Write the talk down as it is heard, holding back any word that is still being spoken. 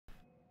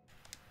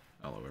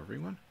Hello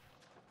everyone.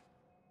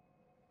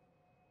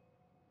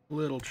 A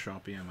little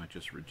choppy, I might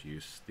just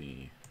reduce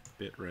the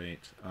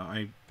bitrate.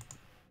 I'm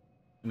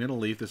going to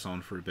leave this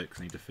on for a bit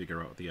because I need to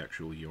figure out what the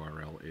actual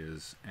URL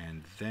is,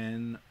 and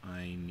then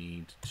I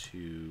need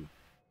to...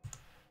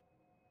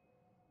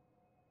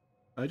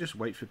 I just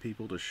wait for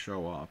people to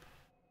show up.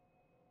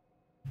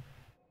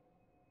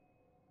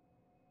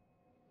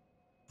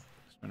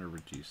 Just going to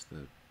reduce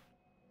the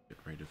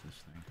bitrate of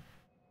this thing.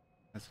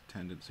 It has a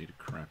tendency to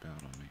crap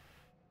out on me.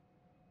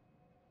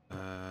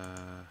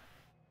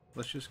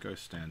 Let's just go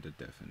standard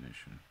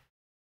definition.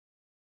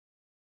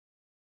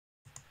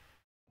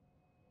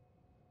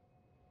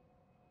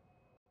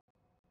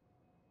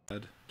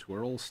 To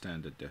our all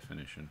standard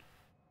definition.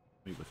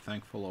 We were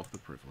thankful of the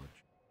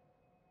privilege.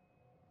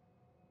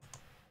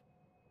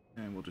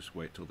 And we'll just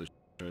wait till this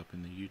shows up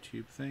in the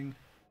YouTube thing.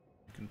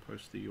 I can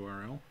post the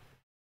URL.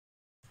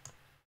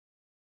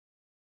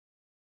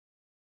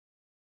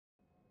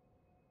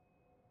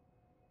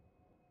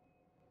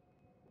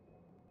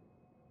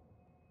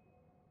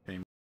 Okay,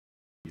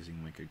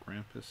 using like a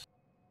Grampus.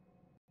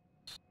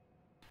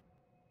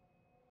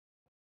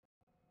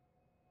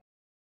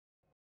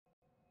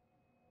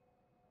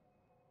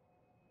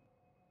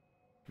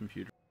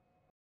 Computer.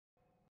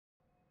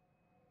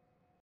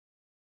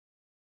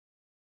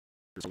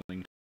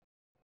 Link.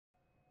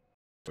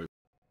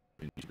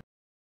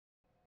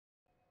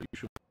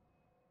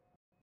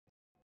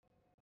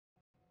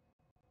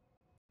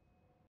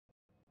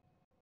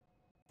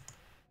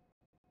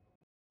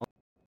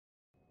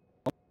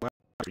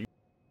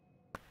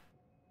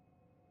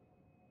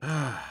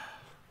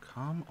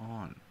 Come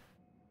on.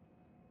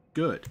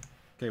 Good.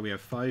 Okay, we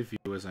have 5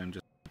 viewers. I'm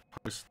just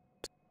post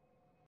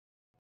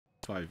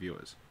 5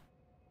 viewers.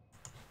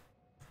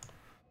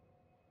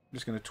 I'm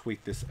just going to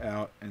tweet this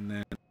out and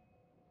then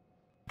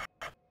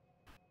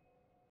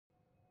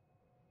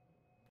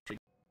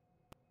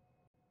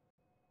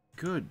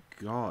good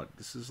God,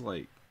 this is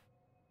like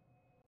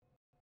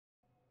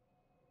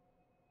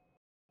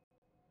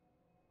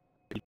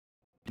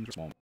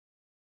interesting.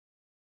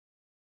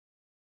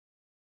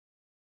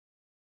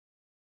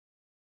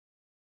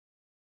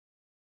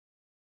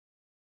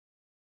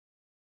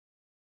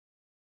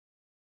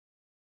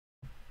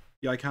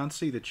 Yeah, I can't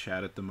see the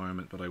chat at the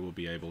moment, but I will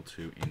be able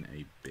to in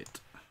a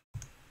bit.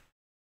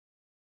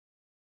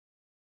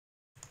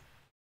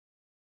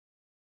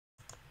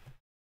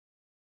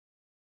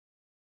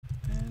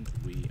 And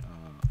we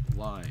are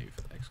live!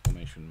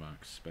 Exclamation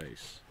mark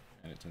space.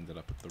 And it's ended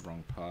up at the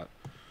wrong part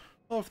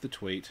of the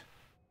tweet.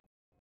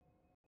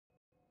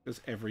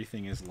 Because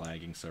everything is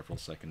lagging several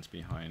seconds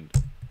behind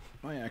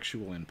my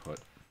actual input.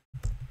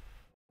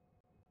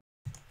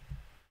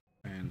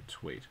 And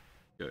tweet.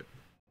 Good.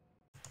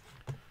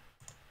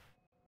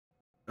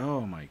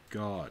 Oh my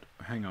God.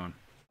 Hang on.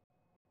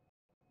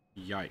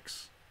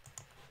 Yikes.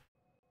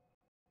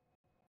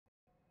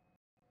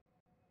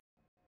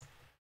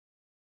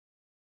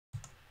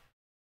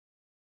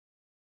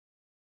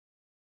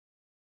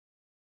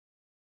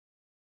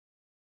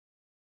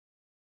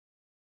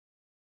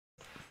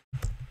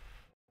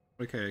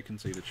 Okay, I can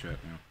see the chat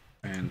now.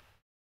 And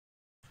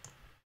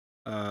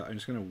I'm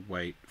just going to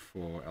wait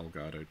for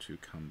Elgato to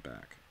come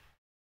back.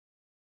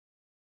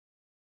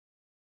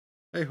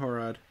 Hey,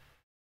 Horad.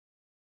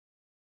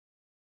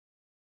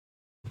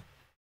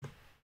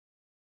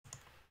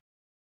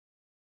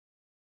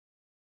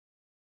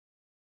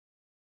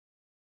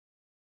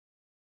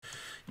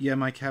 Yeah,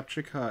 my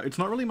capture card. It's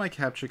not really my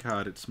capture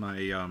card. It's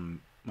my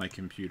my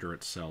computer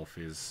itself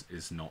is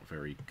not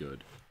very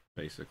good,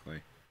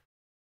 basically.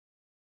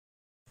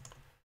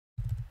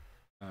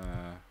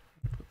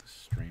 Put the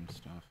stream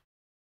stuff.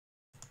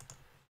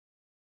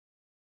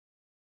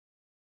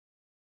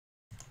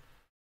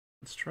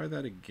 Let's try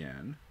that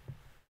again.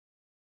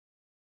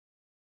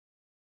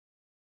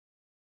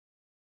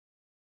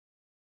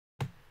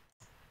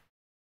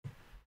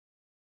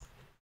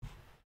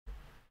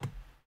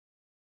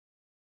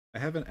 I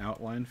have an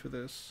outline for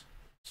this,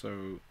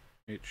 so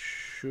it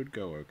should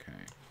go okay.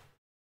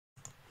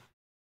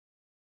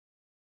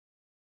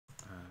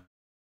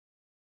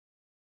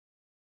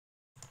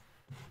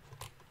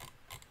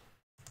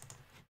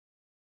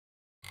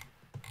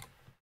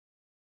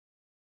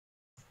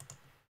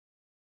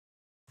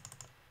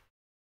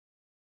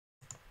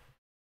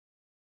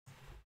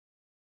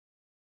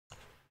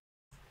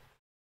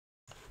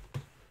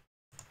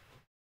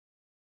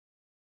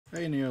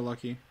 Hey, Neo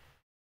Lucky.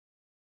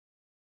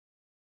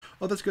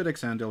 Oh, that's good,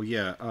 Exandel.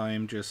 Yeah,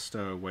 I'm just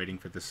waiting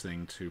for this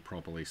thing to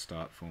properly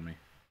start for me.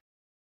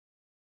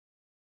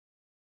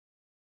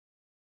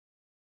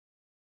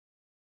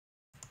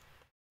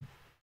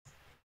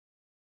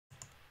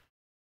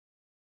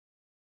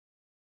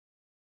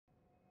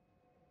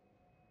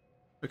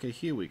 Okay,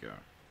 here we go.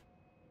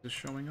 Is this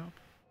showing up?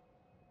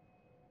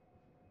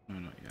 No,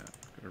 not yet.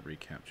 Gotta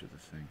recapture the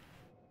thing.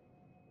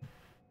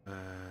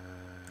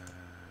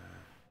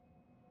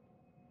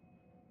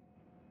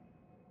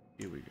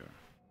 Here we go.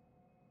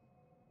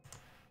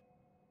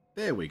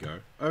 There we go.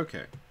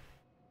 Okay.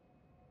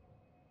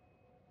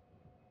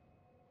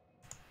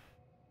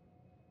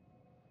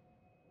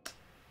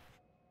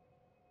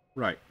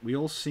 Right, we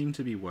all seem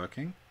to be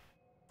working.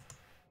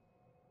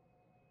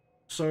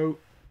 So,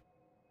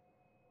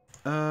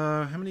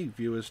 how many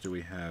viewers do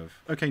we have?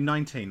 Okay,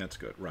 19, that's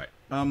good, right.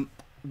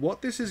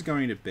 What this is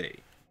going to be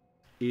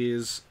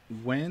is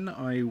when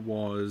I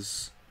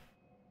was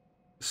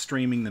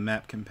streaming the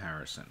map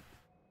comparison,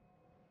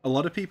 a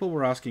lot of people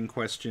were asking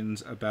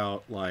questions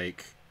about,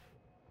 like,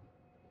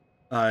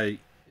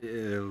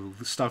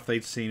 stuff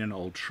they'd seen in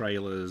old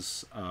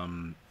trailers,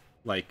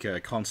 like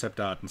concept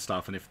art and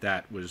stuff, and if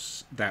that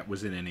was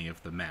in any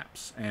of the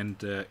maps.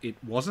 And it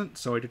wasn't,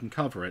 so I didn't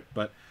cover it,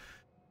 but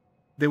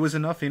there was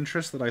enough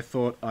interest that I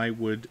thought I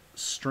would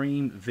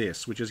stream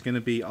this, which is going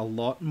to be a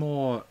lot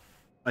more,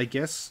 I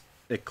guess,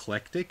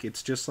 eclectic.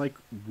 It's just like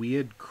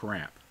weird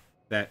crap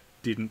that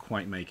didn't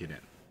quite make it in.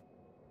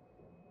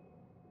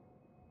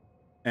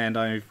 And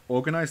I've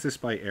organized this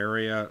by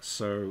area,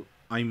 so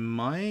I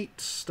might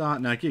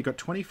start... Now, you got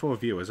 24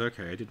 viewers.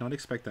 Okay, I did not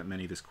expect that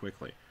many this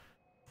quickly.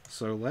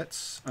 So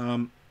let's...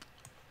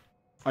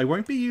 I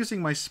won't be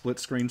using my split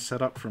screen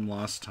setup from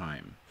last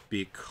time,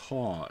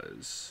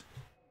 because...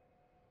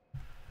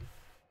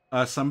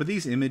 some of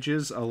these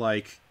images are,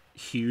 like,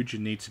 huge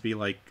and need to be,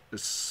 like,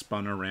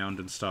 spun around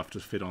and stuff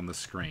to fit on the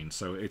screen,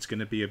 so it's going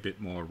to be a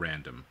bit more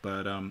random.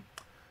 But,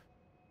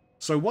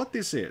 so what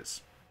this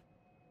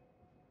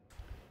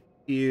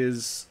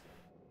is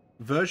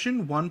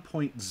version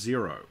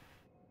 1.0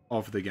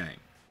 of the game.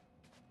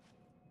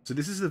 So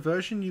this is the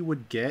version you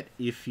would get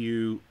if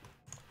you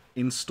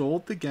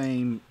installed the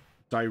game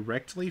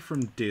directly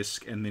from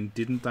disk and then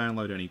didn't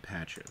download any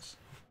patches.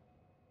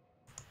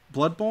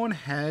 Bloodborne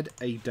had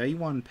a day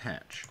one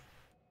patch.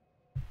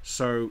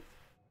 So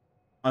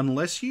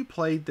unless you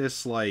played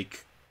this,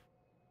 like,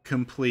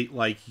 complete,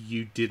 like,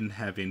 you didn't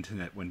have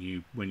internet when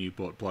you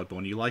bought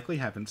Bloodborne, you likely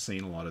haven't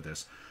seen a lot of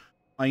this.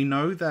 I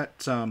know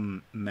that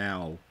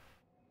Mal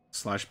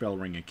 /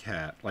 Bellringer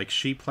Cat, like,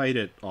 she played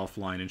it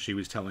offline and she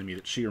was telling me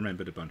that she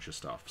remembered a bunch of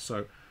stuff.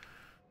 So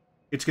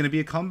it's going to be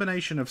a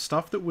combination of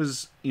stuff that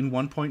was in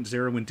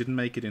 1.0 and didn't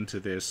make it into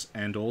this,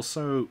 and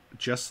also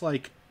just,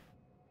 like,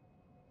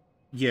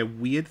 yeah,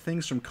 weird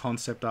things from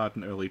concept art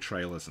and early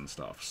trailers and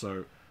stuff.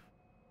 So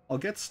I'll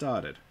get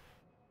started.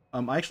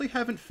 I actually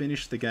haven't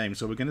finished the game,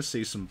 so we're going to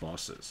see some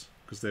bosses,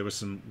 because there were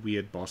some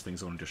weird boss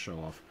things I wanted to show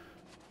off.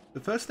 The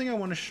first thing I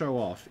want to show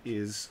off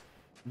is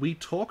we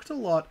talked a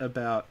lot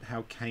about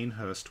how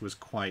Canehurst was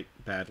quite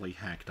badly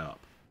hacked up.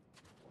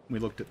 We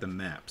looked at the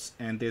maps,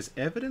 and there's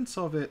evidence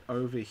of it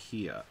over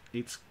here.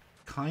 It's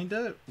kind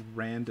of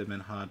random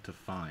and hard to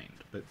find,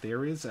 but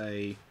there is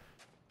a...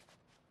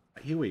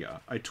 Here we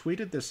are. I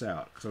tweeted this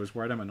out because I was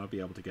worried I might not be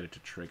able to get it to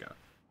trigger.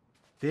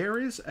 There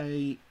is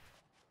a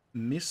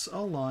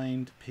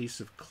misaligned piece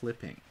of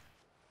clipping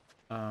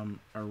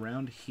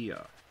around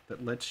here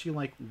that lets you,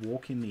 like,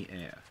 walk in the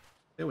air.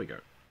 There we go.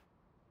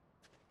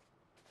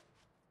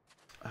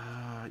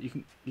 You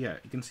can, yeah,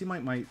 you can see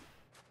my,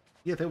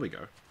 yeah, there we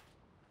go.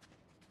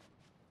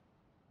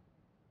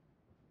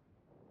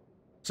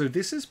 So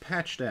this is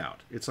patched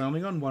out. It's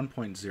only on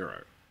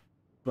 1.0,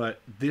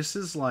 but this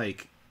is,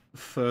 like,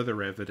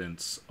 further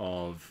evidence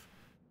of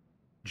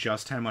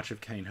just how much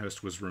of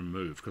Canehurst was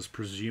removed, because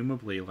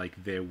presumably,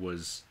 like, there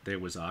was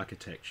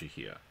architecture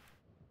here,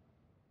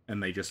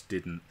 and they just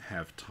didn't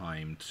have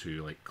time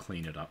to, like,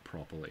 clean it up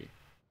properly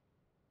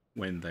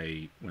when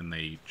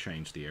they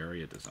changed the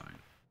area design.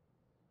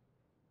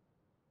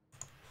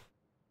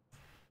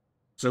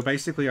 So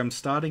basically, I'm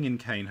starting in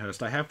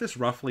Canehurst. I have this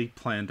roughly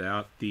planned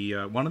out.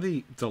 The one of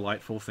the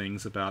delightful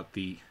things about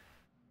the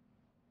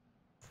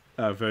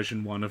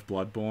version 1 of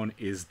Bloodborne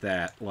is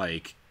that,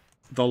 like,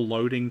 the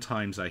loading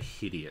times are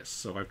hideous.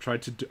 So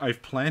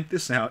I've planned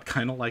this out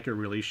kind of like a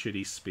really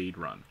shitty speed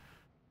run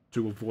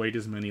to avoid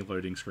as many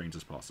loading screens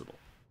as possible.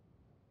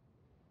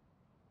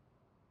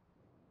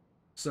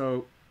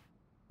 So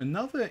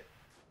another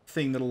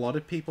thing that a lot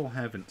of people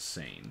haven't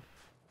seen...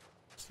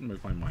 Let's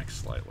move my mic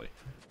slightly.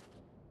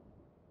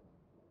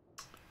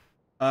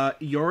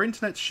 Your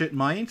internet's shit.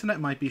 My internet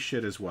might be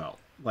shit as well.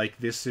 Like,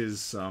 this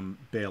is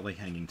barely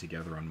hanging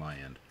together on my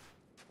end.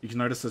 You can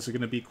notice there's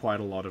going to be quite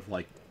a lot of,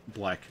 like,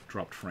 black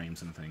dropped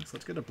frames and things.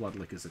 Let's get a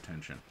Bloodlicker's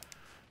attention.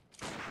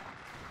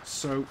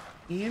 So,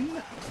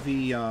 in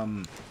the...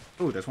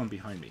 Oh, there's one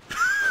behind me.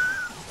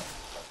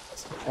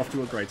 Off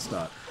to a great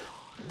start.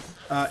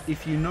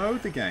 If you know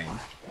the game,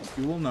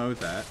 you will know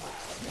that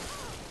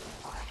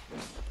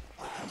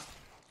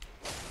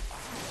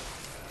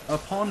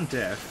upon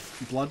death,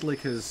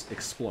 Bloodlickers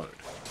explode.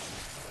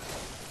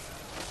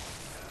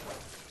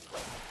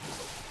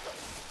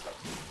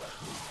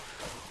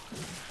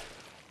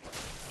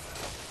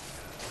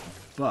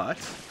 But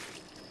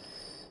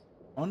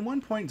on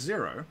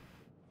 1.0,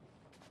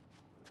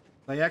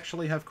 they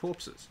actually have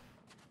corpses.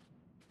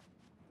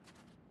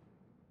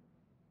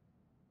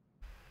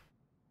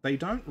 They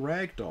don't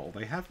ragdoll,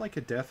 they have, like,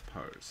 a death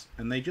pose,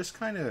 and they just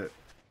kind of,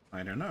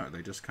 I don't know,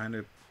 they just kind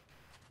of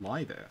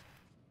lie there.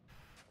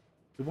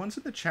 The ones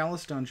in the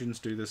Chalice dungeons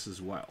do this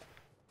as well.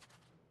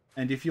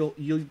 And if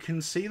you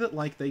can see that,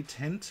 like, they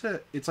tend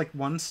to, it's like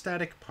one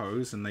static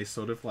pose, and they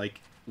sort of,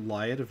 like,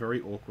 lie at a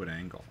very awkward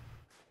angle.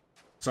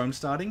 So I'm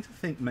starting to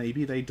think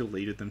maybe they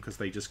deleted them because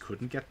they just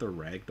couldn't get the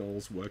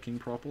ragdolls working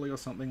properly or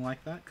something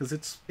like that. Because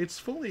it's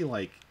fully,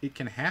 like, it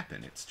can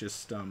happen. It's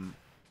just,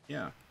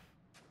 yeah.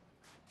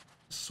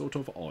 Sort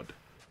of odd.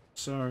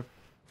 So...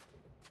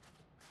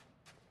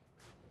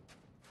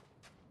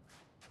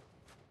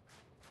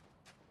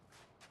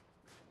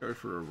 go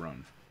for a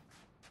run.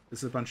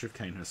 There's a bunch of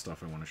Kanehurst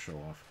stuff I want to show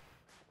off.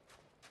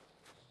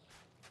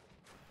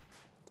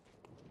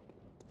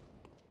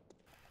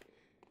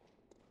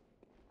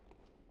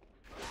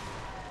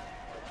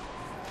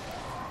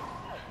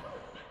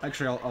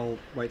 Actually, I'll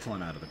wait till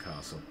I'm out of the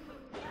castle.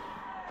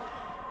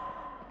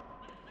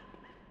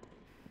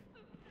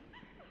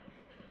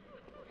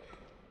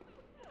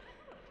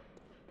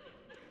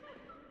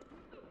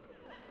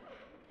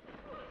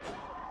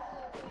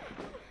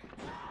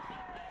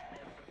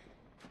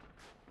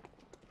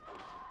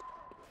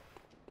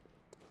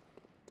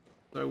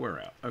 So we're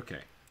out. Okay.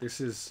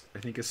 This is, I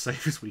think, as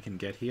safe as we can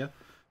get here.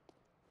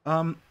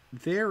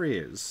 There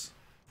is...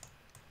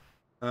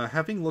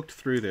 having looked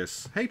through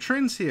this... Hey,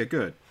 Trend's here,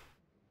 good.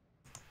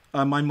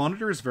 My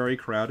monitor is very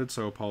crowded,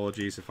 so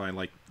apologies if I,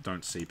 like,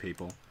 don't see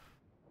people.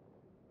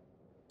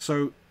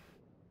 So,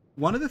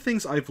 one of the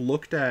things I've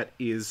looked at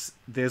is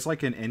there's,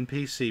 like, an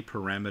NPC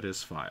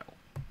parameters file.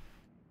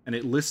 And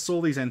it lists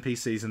all these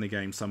NPCs in the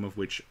game, some of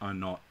which are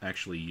not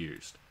actually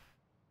used.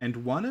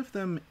 And one of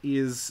them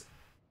is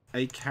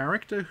a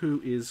character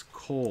who is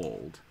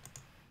called...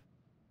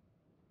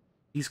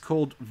 he's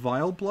called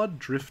Vileblood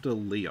Drifter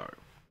Leo.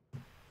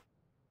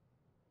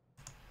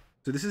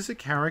 So this is a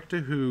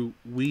character who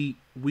we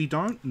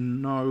don't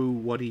know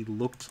what he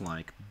looked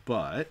like,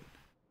 but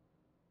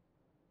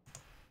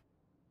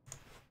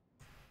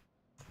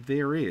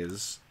there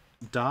is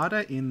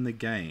data in the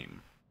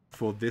game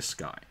for this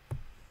guy.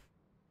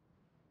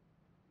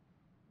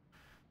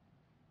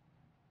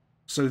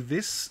 So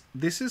this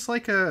is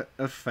like a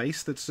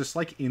face that's just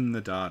like in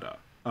the data.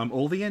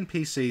 All the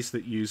NPCs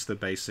that use the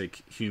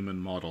basic human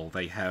model,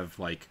 they have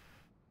like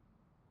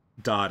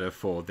data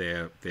for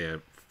their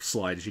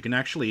sliders. You can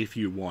actually, if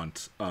you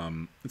want,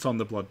 it's on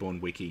the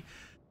Bloodborne wiki,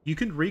 you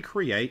can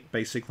recreate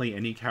basically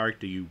any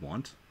character you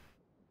want.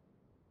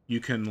 You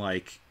can,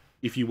 like,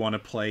 if you want to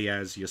play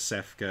as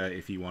Yosefka,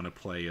 if you want to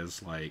play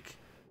as, like,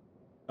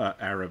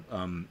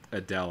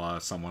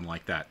 Adela, someone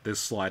like that, this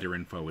slider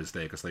info is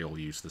there because they all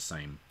use the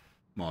same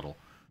model.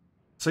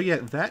 So yeah,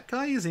 that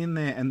guy is in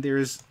there, and there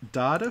is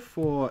data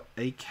for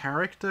a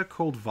character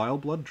called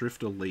Vileblood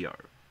Drifter Leo.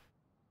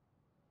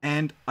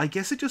 And I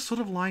guess it just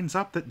sort of lines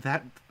up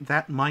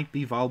that might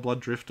be Vileblood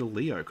Drifter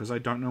Leo, because I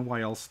don't know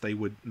why else they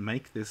would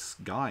make this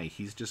guy.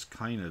 He's just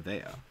kind of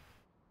there.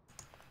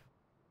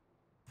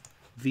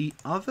 The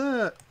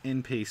other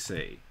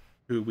NPC,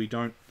 who we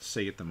don't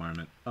see at the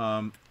moment,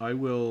 I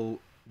will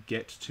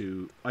get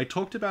to... I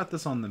talked about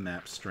this on the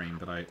map stream,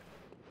 but I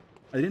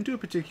didn't do a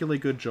particularly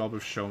good job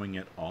of showing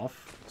it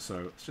off, so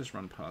let's just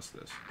run past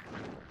this.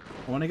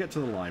 I want to get to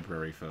the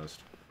library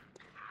first.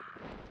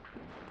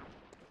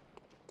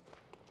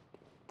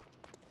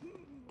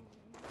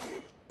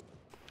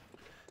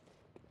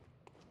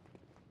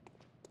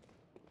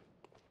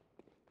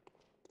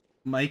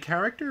 My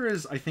character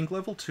is, I think,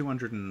 level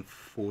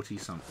 240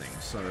 something,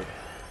 so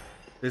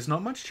there's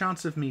not much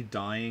chance of me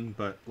dying,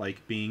 but,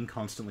 like, being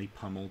constantly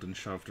pummeled and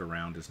shoved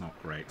around is not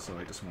great, so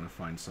I just want to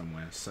find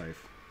somewhere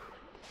safe.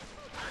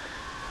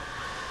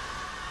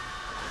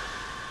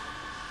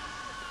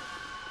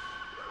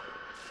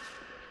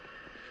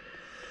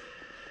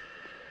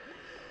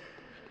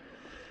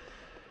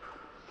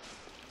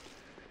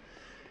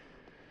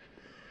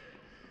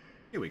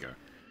 Here we go.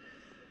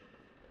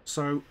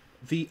 So,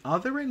 the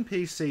other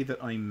NPC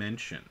that I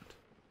mentioned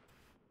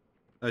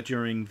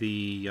during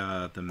the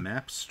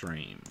map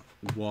stream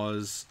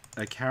was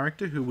a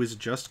character who was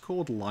just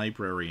called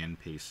Library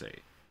NPC.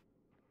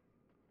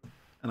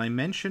 And I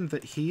mentioned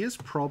that he is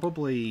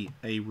probably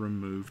a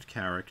removed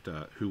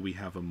character who we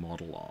have a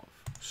model of.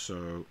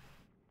 So,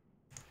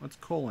 let's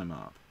call him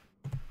up.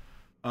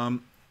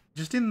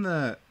 Just in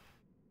the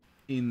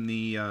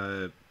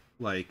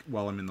like,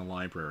 while I'm in the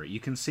library, you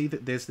can see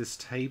that there's this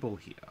table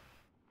here.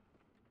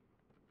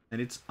 And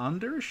it's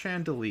under a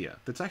chandelier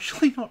that's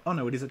actually not... Oh,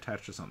 no, it is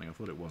attached to something. I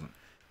thought it wasn't.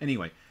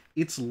 Anyway,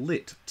 it's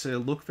lit to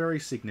look very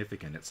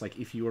significant. It's like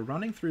if you were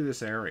running through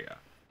this area,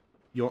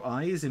 your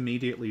eye is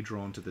immediately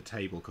drawn to the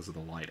table because of the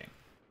lighting.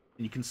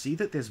 And you can see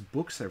that there's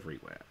books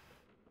everywhere.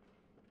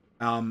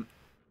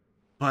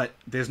 But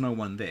there's no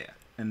one there.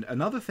 And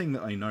another thing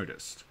that I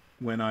noticed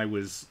when I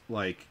was,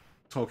 like,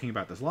 talking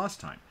about this last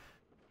time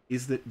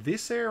is that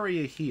this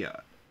area here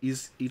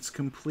it's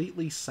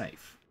completely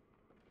safe.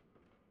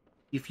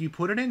 If you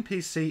put an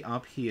NPC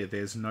up here,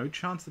 there's no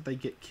chance that they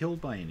get killed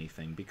by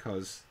anything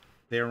because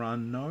there are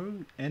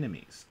no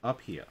enemies up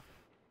here.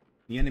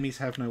 The enemies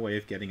have no way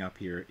of getting up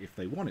here if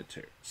they wanted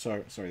to.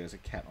 So, sorry, there's a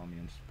cat on me.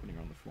 I'm just putting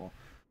her on the floor.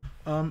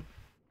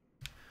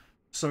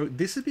 So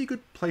this would be a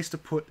good place to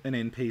put an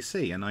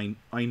NPC, and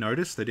I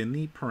noticed that in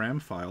the param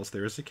files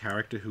there is a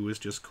character who is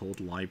just called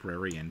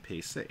Library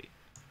NPC.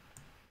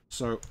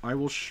 So I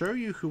will show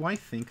you who I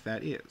think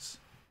that is.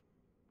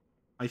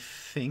 I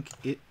think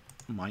it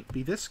might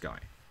be this guy.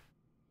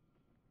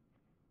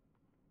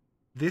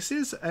 This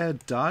is a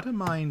data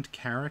mined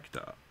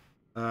character.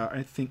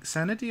 I think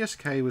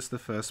SanitySK was the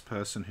first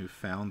person who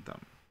found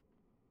them.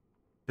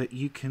 But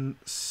you can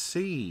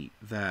see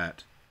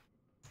that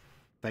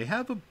they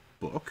have a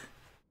book.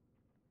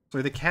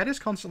 So the cat is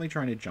constantly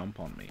trying to jump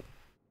on me.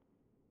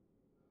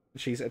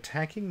 She's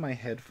attacking my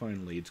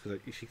headphone leads because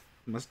she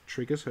must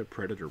triggers her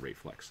predator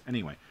reflex.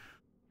 Anyway,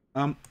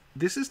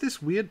 this is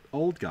this weird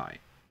old guy.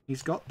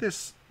 He's got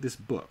this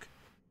book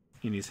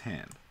in his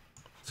hand.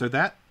 So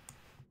that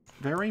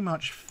very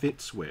much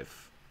fits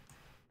with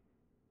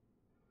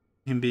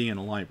him being in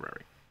a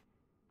library.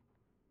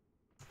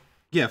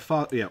 Yeah,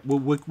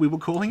 we were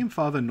calling him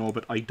Father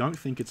Norbert. I don't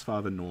think it's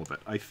Father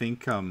Norbert. I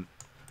think,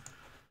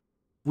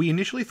 we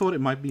initially thought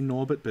it might be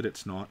Norbert, but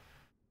it's not.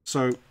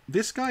 So,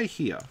 this guy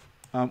here,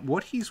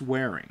 what he's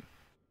wearing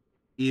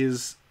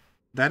is...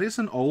 That is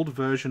an old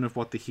version of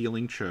what the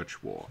Healing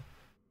Church wore.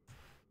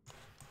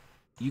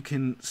 You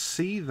can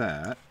see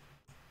that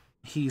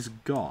he's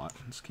got...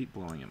 Let's keep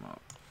blowing him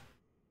up.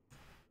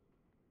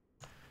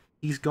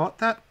 He's got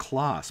that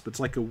clasp. It's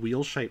like a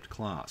wheel-shaped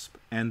clasp.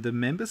 And the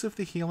members of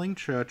the Healing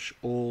Church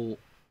all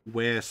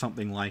wear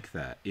something like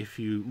that. If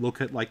you look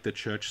at, like, the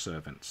church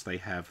servants, they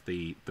have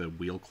the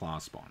wheel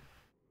clasp on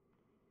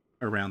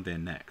around their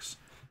necks.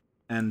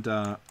 And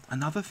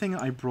another thing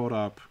I brought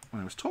up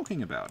when I was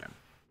talking about him,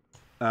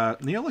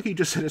 Neolucky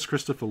just said it's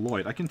Christopher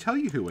Lloyd. I can tell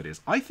you who it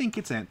is. I think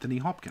it's Anthony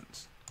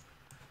Hopkins.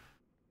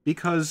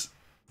 Because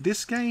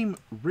this game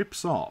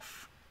rips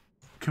off,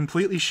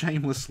 completely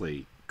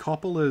shamelessly,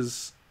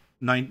 Coppola's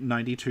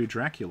 92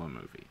 Dracula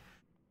movie.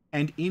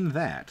 And in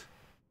that,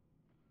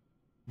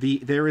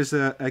 there is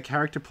a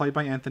character played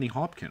by Anthony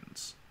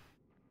Hopkins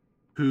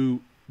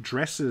who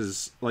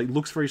dresses, like,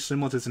 looks very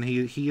similar to this, and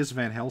he is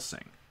Van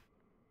Helsing.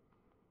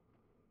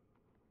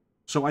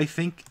 So I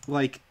think,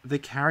 like, the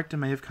character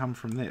may have come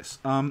from this.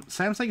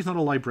 Sam's saying he's not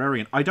a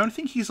librarian. I don't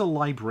think he's a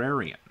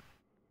librarian.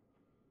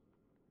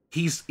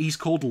 He's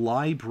called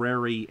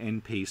Library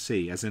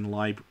NPC, as in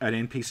an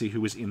NPC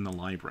who is in the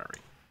library.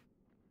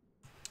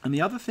 And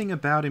the other thing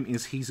about him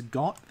is he's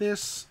got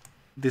this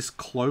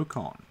cloak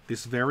on.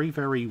 This very,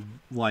 very,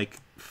 like,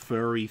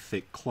 furry,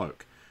 thick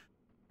cloak.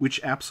 Which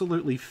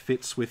absolutely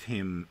fits with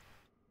him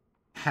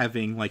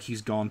having, like,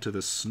 he's gone to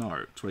the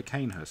snow, to where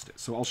Canehurst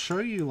is. So I'll show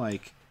you,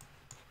 like,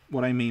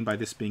 what I mean by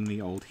this being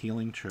the old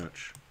Healing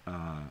Church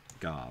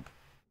garb.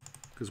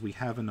 Because we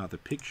have another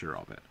picture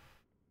of it.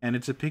 And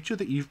it's a picture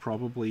that you've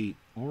probably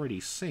already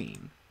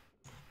seen.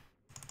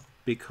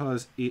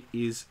 Because it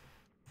is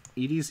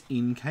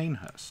in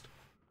Canehurst.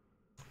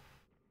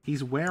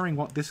 He's wearing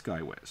what this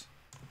guy wears.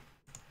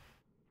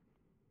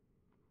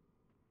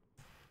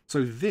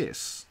 So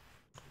this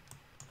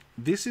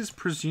is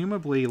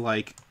presumably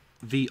like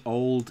the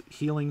old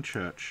Healing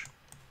Church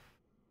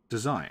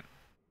design.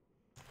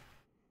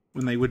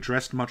 When they were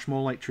dressed much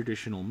more like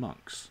traditional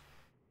monks.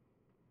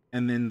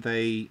 And then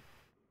they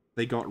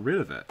got rid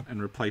of it and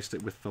replaced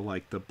it with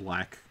the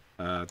black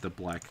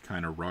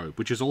kind of robe,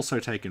 which is also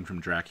taken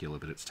from Dracula,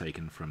 but it's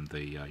taken from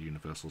the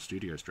Universal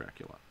Studios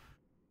Dracula.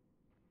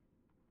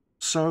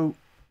 So,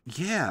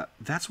 yeah,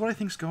 that's what I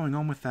think's going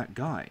on with that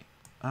guy.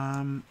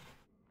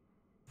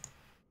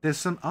 There's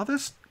some other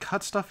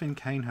cut stuff in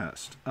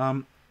Canehurst.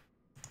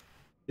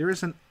 There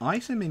is an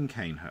item in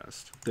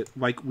Canehurst that,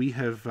 like, we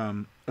have...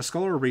 a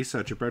scholar or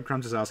researcher,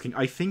 Breadcrumbs, is asking,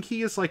 I think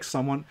he is, like,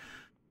 someone...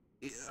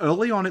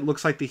 Early on, it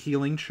looks like the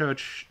Healing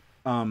Church...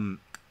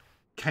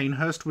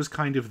 Canehurst was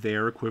kind of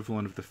their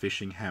equivalent of the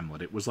fishing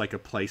hamlet. It was, like, a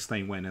place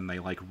they went and they,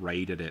 like,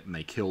 raided it and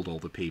they killed all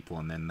the people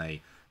and then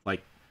they,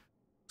 like,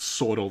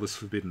 sought all this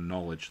forbidden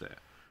knowledge there.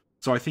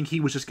 So I think he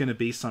was just going to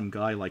be some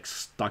guy, like,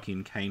 stuck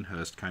in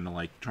Canehurst, kind of,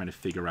 like, trying to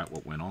figure out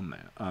what went on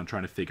there.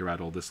 Trying to figure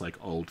out all this, like,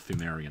 old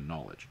Pthumerian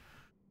knowledge.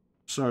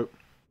 So,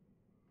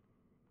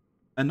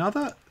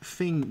 another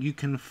thing you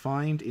can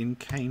find in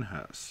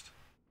Canehurst...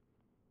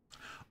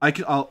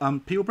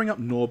 people bring up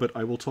Norbert.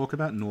 I will talk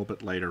about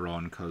Norbert later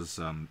on, because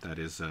that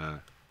is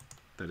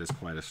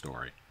quite a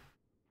story.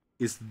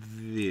 Is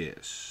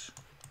this.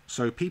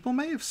 So, people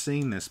may have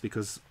seen this,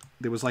 because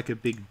there was, like, a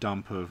big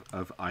dump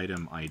of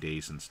item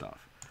IDs and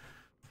stuff.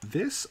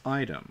 This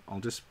item, I'll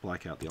just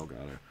black out the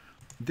Elgato.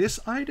 This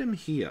item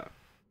here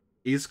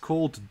is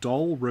called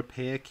Doll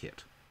Repair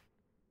Kit.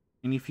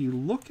 And if you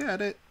look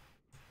at it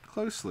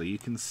closely, you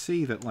can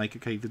see that, like,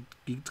 okay,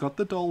 it's got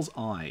the doll's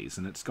eyes,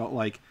 and it's got,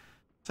 like,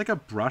 it's like a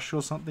brush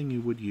or something you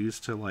would use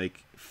to,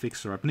 like,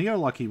 fix her up.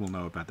 Neolucky will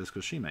know about this,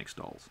 because she makes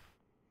dolls.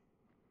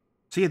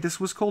 So yeah, this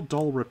was called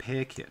Doll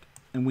Repair Kit,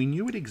 and we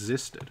knew it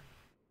existed.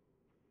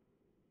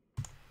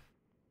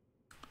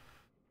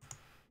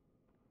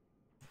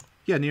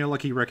 Yeah,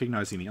 Neolucky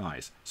recognizing the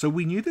eyes. So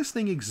we knew this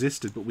thing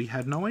existed, but we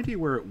had no idea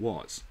where it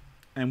was.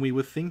 And we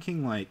were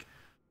thinking, like,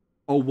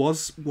 oh,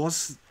 was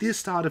this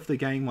start of the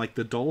game, like,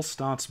 the doll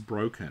starts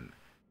broken,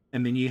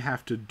 and then you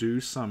have to do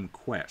some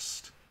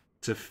quest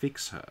to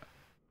fix her?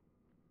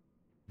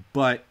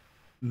 But,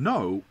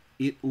 no,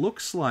 it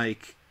looks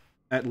like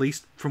at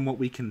least from what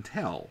we can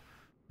tell,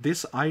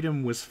 this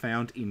item was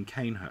found in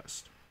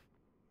Canehurst.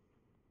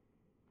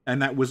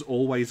 And that was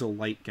always a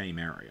late game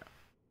area.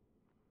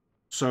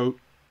 So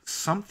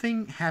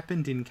something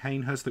happened in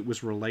Canehurst that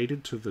was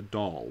related to the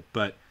doll,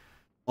 but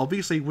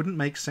obviously it wouldn't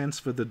make sense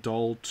for the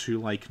doll to,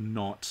 like,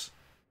 not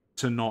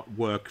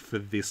work for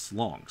this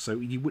long. So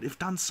you would have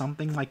done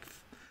something like...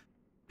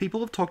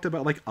 People have talked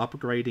about, like,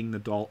 upgrading the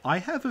doll. I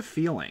have a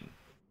feeling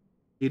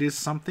it is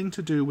something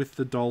to do with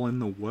the doll in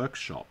the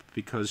workshop,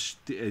 because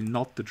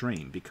not the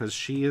dream, because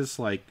she is,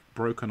 like,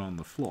 broken on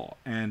the floor.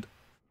 And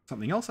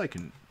something else I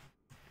can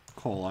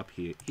call up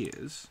here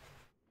is...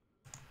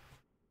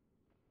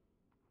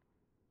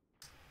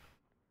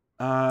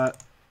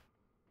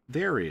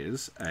 there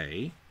is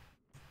a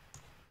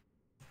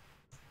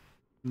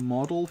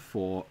model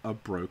for a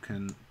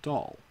broken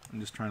doll. I'm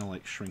just trying to,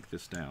 like, shrink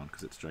this down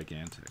because it's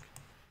gigantic.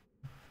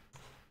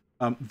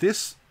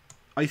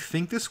 I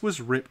think this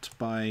was ripped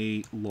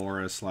by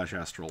Laura /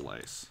 Astral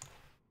Lace.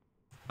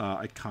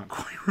 I can't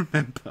quite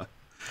remember.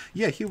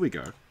 Yeah, here we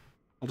go.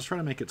 I'll just try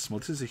to make it small.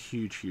 This is a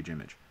huge, huge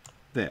image.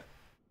 There.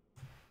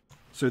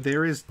 So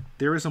there is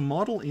a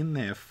model in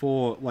there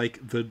for,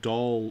 like, the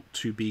doll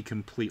to be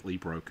completely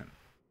broken.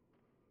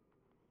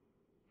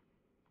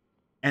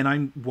 And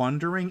I'm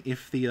wondering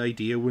if the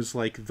idea was,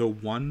 like, the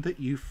one that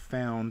you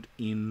found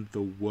in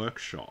the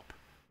workshop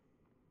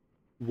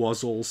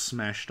was all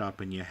smashed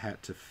up and you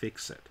had to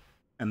fix it.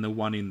 And the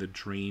one in the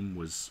dream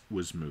was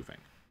moving.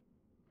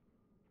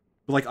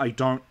 But, like, I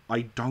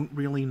don't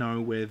really know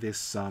where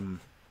this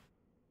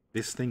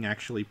thing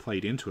actually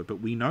played into it, but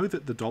we know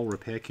that the doll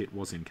repair kit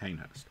was in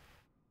Canehurst.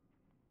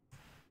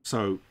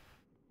 So,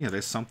 yeah,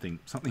 there's something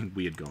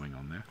weird going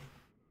on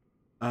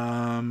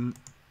there.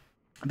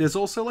 There's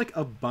also, like,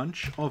 a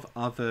bunch of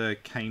other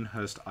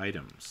Canehurst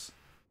items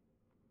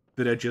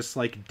that are just,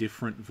 like,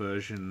 different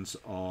versions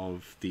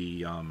of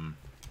the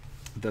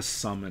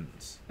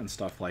summons and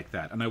stuff like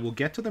that. And I will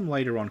get to them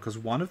later on, because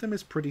one of them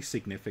is pretty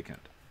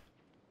significant.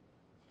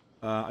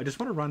 I just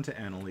want to run to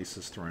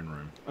Annalise's throne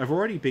room. I've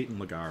already beaten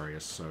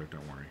Ligarius, so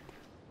don't worry.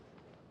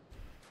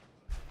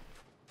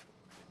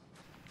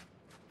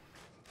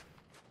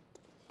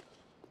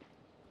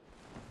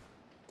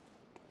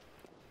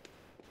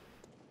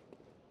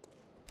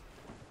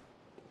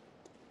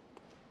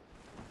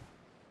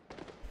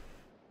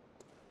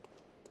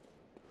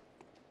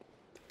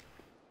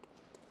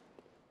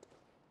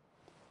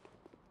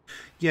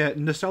 Yeah,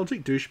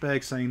 Nostalgic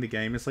Douchebag saying the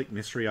game is like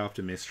mystery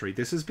after mystery.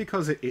 This is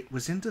because it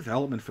was in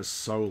development for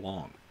so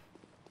long.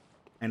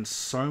 And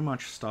so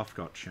much stuff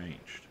got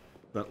changed.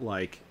 But,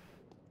 like...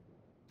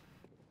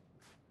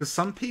 Because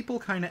some people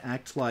kind of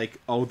act like,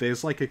 oh,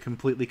 there's, like, a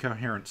completely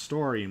coherent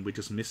story and we're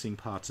just missing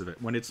parts of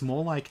it. When it's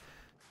more like,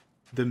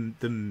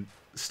 the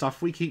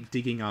stuff we keep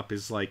digging up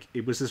is, like,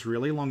 it was this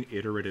really long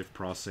iterative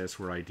process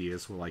where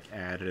ideas were, like,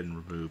 added and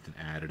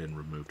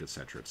removed,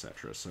 etc.,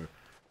 etc. So,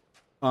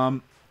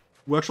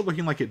 workshop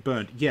looking like it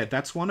burned. Yeah,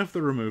 that's one of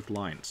the removed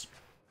lines.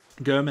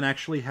 Gurman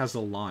actually has a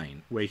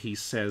line where he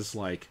says,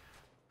 like,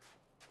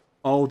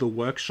 oh, the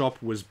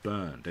workshop was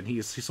burned. And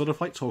he's sort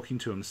of, like, talking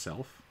to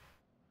himself.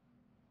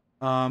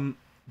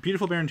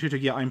 Beautiful Baron Tutor,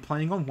 yeah, I'm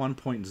playing on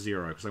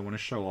 1.0 because I want to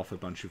show off a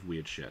bunch of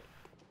weird shit.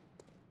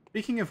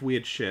 Speaking of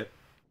weird shit,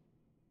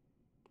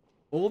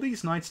 all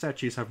these knight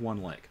statues have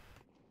one leg.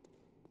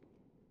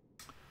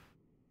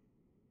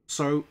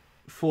 So,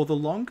 for the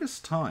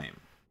longest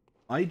time,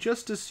 I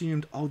just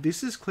assumed, oh,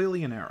 this is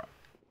clearly an error.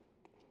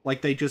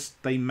 Like,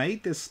 they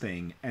made this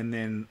thing, and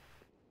then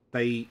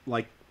they,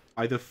 like,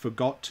 either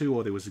forgot to,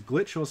 or there was a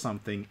glitch or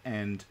something,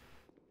 and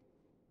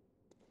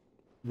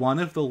one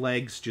of the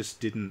legs just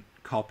didn't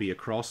copy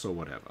across or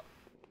whatever.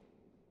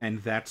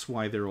 And that's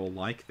why they're all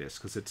like this,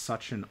 because it's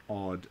such an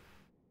odd,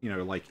 you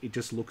know, like, it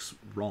just looks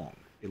wrong.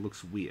 It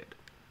looks weird.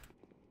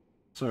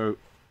 So,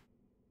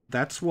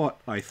 that's what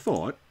I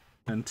thought,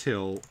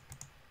 until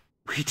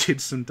we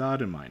did some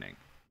data mining.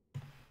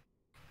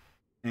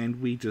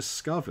 And we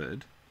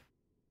discovered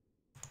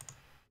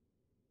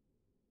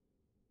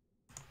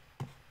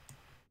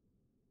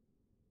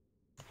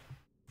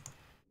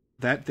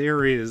that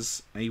there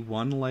is a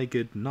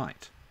one-legged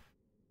knight.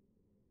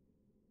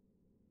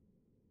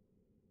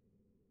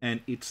 And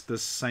it's the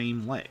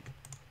same leg.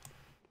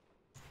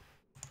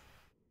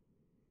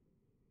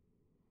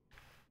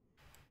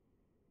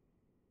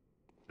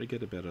 Let me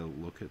get a better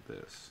look at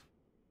this.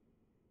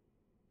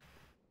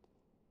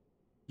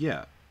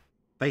 Yeah.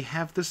 They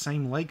have the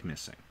same leg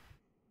missing.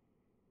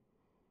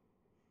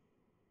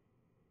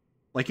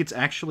 Like, it's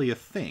actually a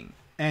thing.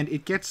 And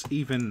it gets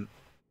even...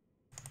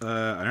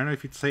 I don't know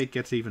if you'd say it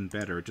gets even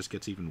better, it just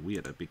gets even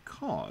weirder,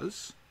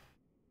 because...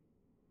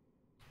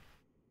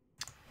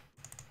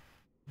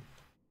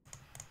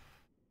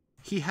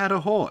 he had a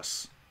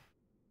horse.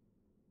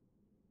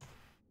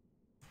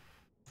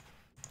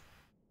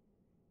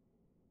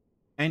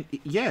 And,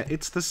 yeah,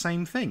 it's the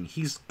same thing.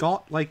 He's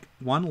got, like,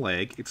 one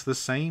leg, it's the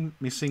same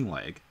missing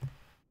leg,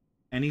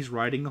 and he's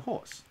riding the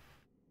horse.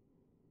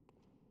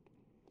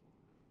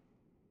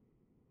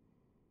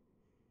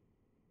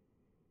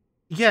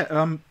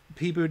 Yeah,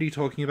 P-Booty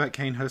talking about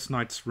Canehurst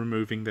Knights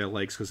removing their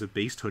legs because of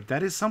beasthood.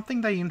 That is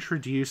something they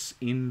introduce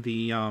in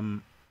the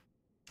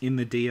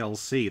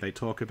DLC. They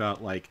talk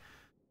about, like,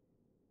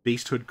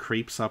 beasthood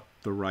creeps up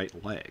the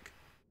right leg.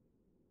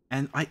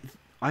 And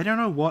I don't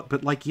know what,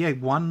 but, like, yeah,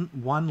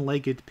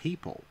 one-legged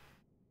people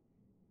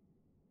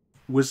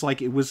was,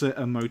 like, it was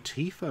a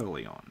motif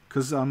early on.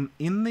 Because,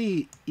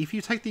 if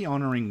you take the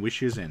Honoring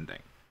Wishes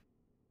ending,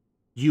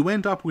 you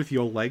end up with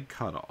your leg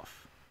cut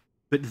off.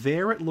 But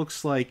there it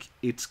looks like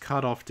it's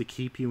cut off to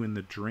keep you in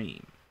the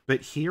dream.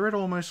 But here it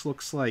almost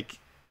looks like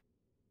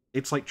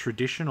it's, like,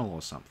 traditional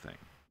or something.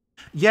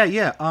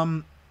 Yeah,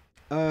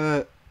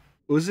 Uziv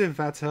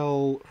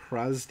Vatel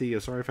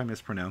Hrazdi, sorry if I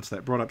mispronounced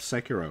that, brought up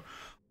Sekiro.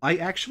 I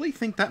actually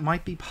think that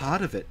might be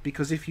part of it,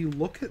 because if you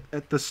look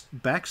at the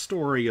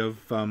backstory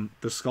of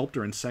the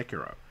sculptor in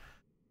Sekiro,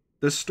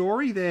 the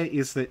story there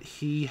is that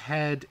he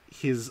had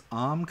his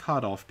arm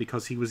cut off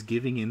because he was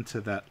giving into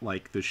that,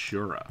 like, the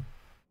Shura.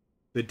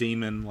 The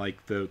demon,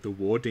 like, the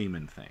war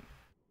demon thing.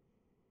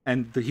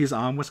 And his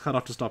arm was cut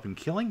off to stop him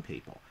killing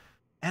people.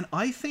 And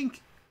I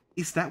think,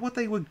 is that what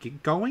they were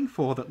going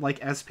for? That, like,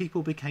 as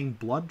people became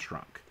blood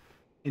drunk,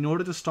 in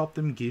order to stop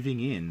them giving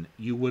in,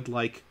 you would,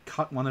 like,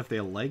 cut one of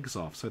their legs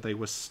off so they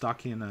were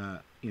stuck in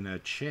a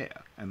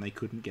chair and they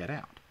couldn't get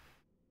out.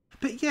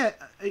 But yeah,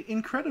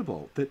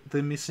 incredible that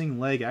the missing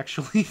leg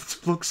actually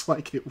looks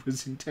like it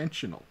was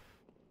intentional.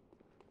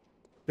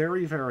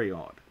 Very, very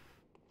odd.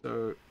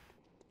 So,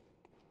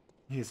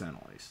 here's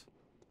Annalise.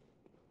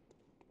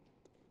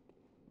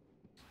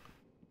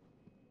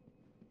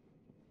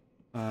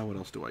 What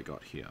else do I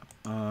got here?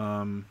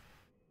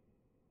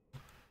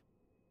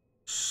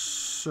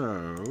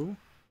 So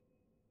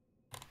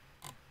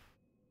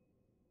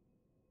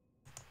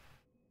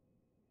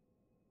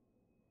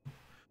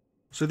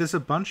there's a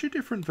bunch of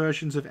different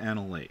versions of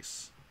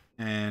Annalise,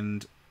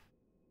 and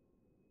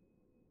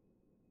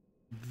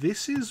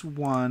this is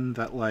one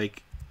that,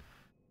 like,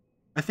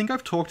 I think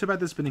I've talked about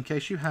this, but in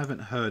case you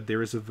haven't heard,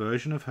 there is a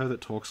version of her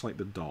that talks like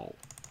the doll.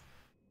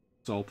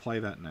 So I'll play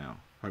that now.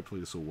 Hopefully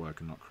this will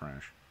work and not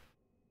crash.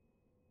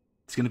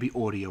 It's going to be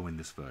audio in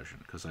this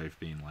version, because I've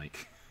been,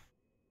 like,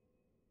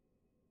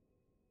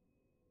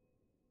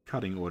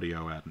 cutting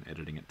audio out and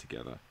editing it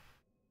together.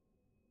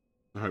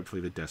 So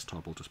hopefully the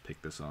desktop will just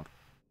pick this up.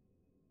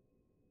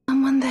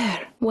 Someone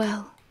there.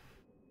 Well,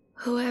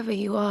 whoever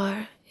you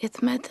are,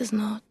 it matters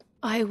not.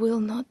 I will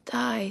not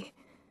die.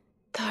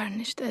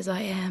 Tarnished as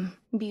I am,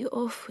 be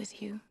off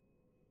with you.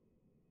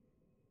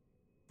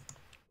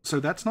 So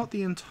that's not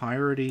the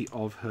entirety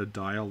of her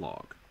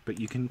dialogue, but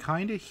you can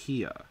kind of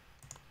hear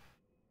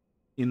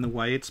in the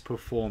way it's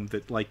performed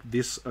that, like,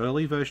 this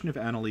early version of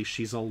Annalise,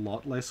 she's a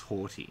lot less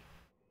haughty.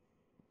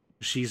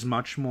 She's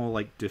much more,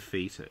 like,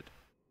 defeated.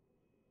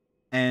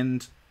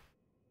 And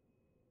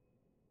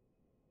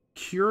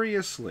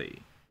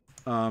curiously,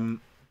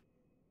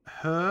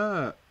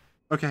 her...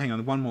 Okay, hang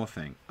on, one more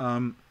thing.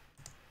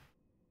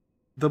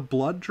 The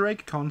blood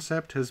drake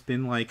concept has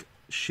been, like,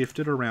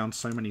 shifted around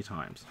so many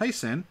times. Hey,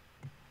 Sen.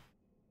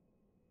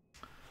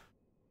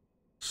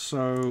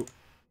 So,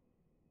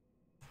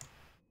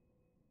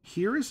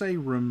 here is a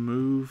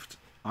removed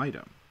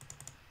item.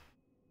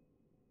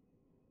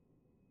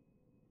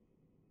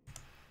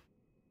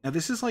 Now,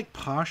 this is, like,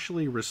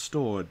 partially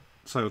restored,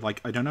 so,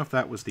 like, I don't know if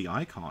that was the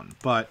icon,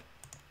 but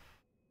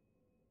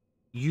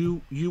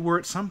you were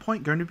at some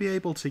point going to be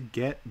able to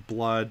get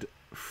blood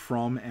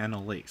from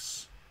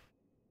Annalise.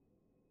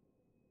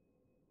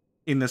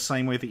 In the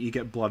same way that you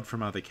get blood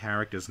from other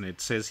characters, and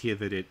it says here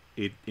that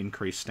it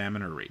increased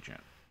stamina regen.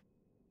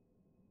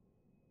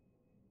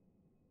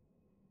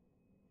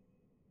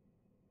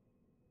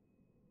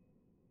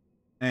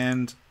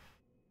 And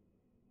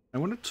I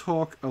want to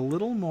talk a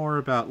little more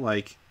about,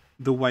 like,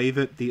 the way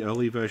that the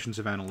early versions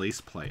of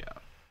Annalise play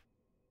out.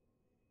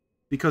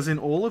 Because in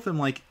all of them,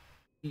 like,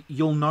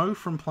 you'll know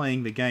from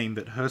playing the game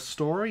that her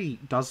story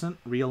doesn't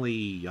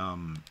really,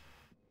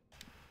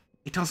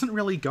 it doesn't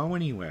really go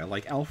anywhere.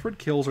 Like, Alfred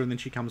kills her and then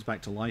she comes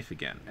back to life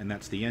again, and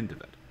that's the end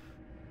of it.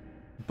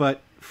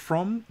 But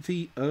from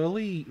the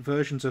early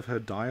versions of her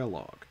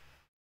dialogue,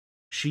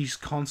 she's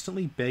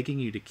constantly begging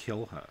you to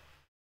kill her.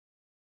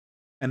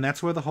 And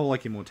that's where the whole,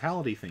 like,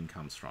 immortality thing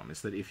comes from,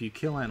 is that if you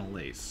kill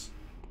Annalise,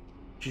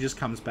 she just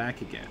comes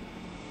back again.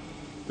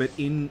 But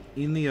in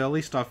the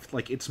early stuff,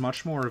 like, it's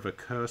much more of a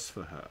curse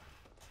for her.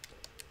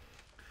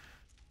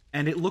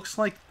 And it looks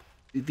like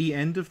the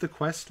end of the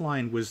quest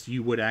line was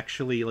you would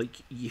actually,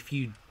 like, if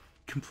you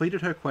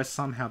completed her quest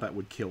somehow, that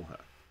would kill her.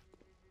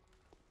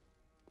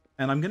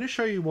 And I'm going to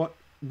show you what,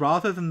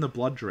 rather than the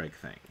blood drake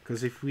thing,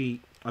 because if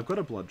we... I've got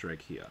a blood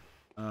drake here.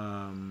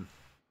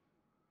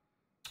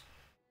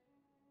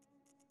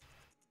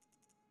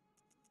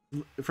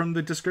 From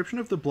the description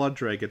of the blood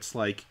drake, it's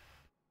like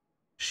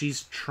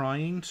she's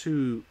trying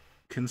to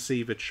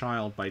conceive a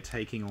child by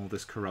taking all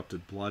this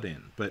corrupted blood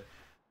in, but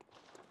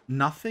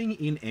nothing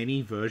in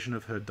any version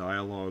of her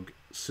dialogue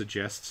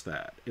suggests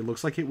that. It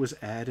looks like it was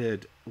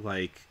added,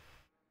 like,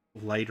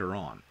 later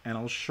on. And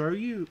I'll show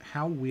you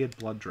how weird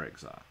blood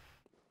drakes are.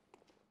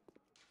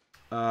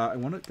 I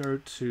want to go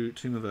to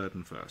Tomb of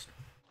Erden first.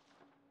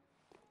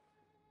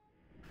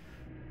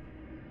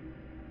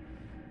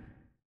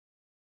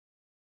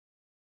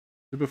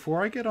 So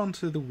before I get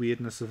onto the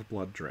weirdness of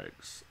blood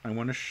dregs, I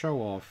want to show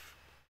off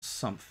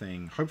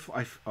something.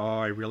 Hopefully,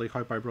 I really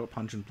hope I brought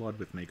Pungent Blood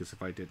with me, because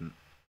if I didn't,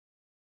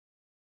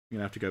 I'm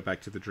gonna have to go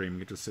back to the dream and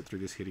get to sit through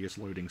this hideous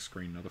loading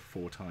screen another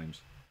 4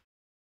 times.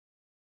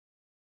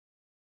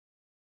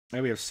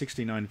 Now we have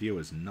 69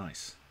 viewers.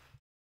 Nice.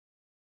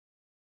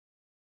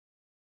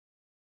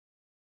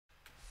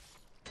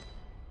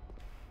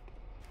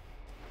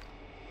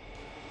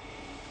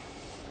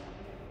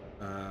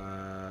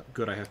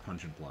 Good, I have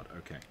Pungent Blood.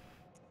 Okay.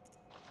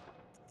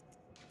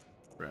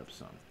 Grab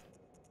some.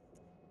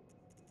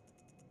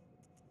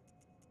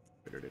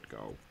 Where did it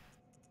go?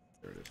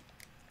 There it is.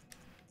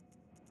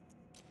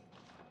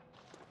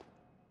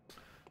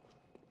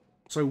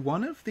 So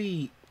one of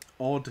the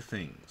odd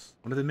things,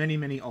 one of the many,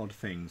 many odd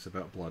things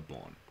about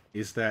Bloodborne,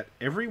 is that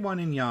everyone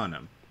in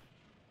Yharnam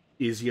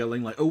is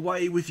yelling like,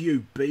 "Away with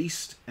you,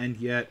 beast!" And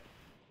yet,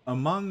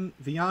 among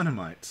the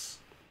Yharnamites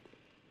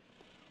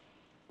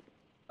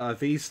are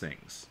these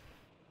things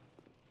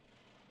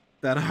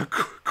that are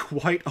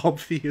quite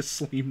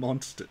obviously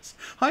monsters.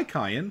 Hi,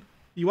 Kyan.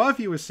 You are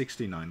viewer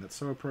 69. That's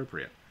so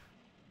appropriate.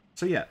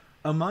 So yeah,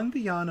 among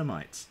the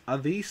Yharnamites are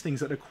these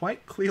things that are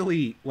quite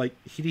clearly, like,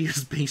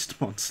 hideous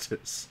beast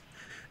monsters.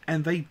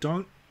 And they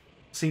don't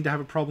seem to have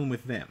a problem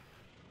with them.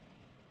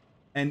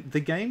 And the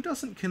game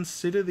doesn't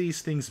consider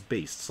these things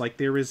beasts. Like,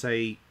 there is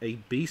a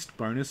beast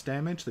bonus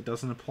damage that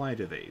doesn't apply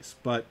to these.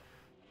 But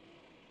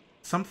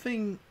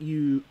something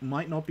you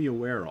might not be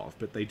aware of,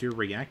 but they do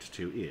react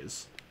to,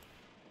 is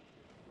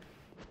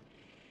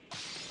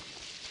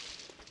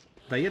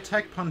they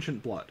attack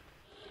Pungent Blood.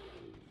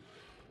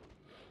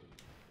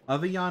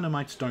 Other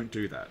Yharnamites don't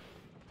do that.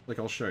 Like,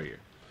 I'll show you.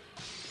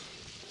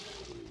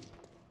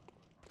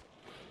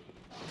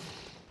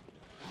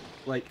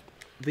 Like,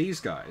 these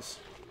guys,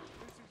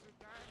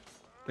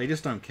 they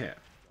just don't care.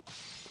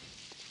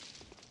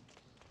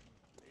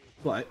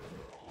 But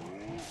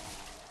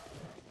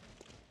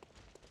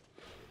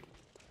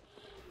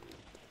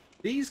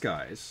these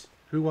guys,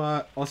 who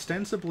are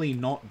ostensibly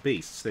not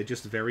beasts, they're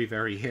just very,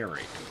 very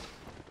hairy,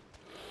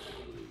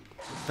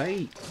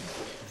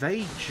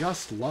 they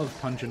just love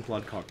Pungent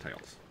Blood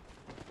cocktails.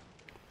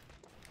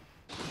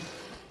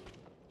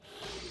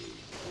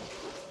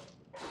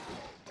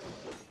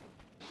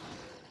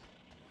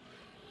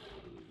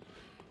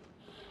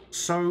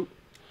 So,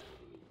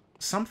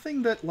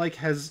 something that,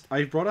 like,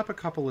 I've brought up a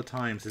couple of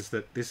times is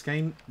that this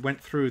game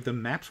the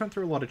maps went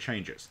through a lot of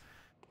changes.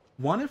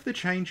 One of the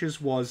changes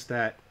was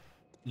that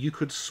you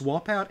could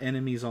swap out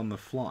enemies on the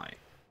fly.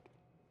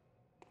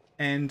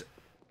 And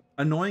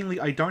annoyingly,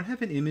 I don't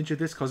have an image of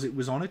this because it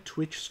was on a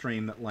Twitch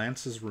stream that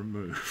Lance has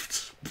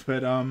removed.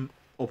 But,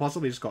 or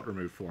possibly just got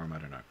removed for him, I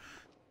don't know.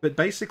 But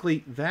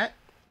basically, that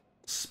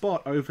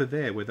spot over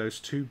there where those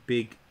 2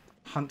 big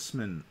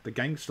huntsmen, the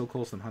gang still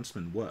calls them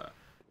huntsmen, were,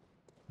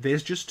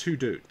 there's just 2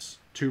 dudes.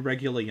 2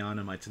 regular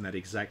Yharnamites in that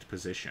exact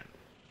position.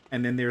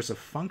 And then there's a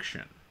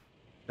function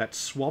that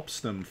swaps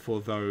them for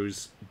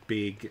those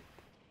big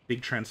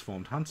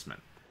transformed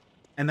huntsmen.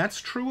 And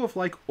that's true of,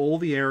 like, all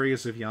the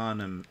areas of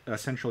Yharnam,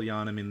 Central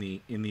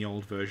Yharnam in the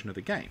old version of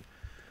the game.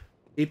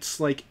 It's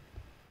like,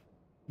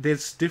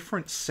 there's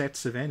different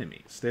sets of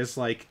enemies. There's,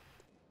 like,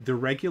 the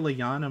regular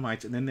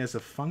Yharnamites, and then there's a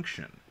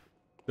function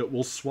that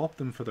will swap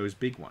them for those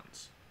big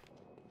ones.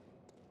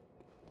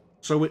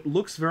 So it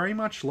looks very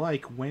much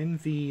like when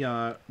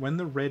the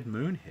red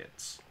moon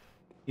hits.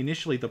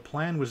 Initially, the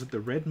plan was that the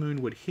red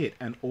moon would hit,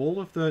 and all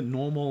of the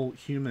normal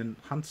human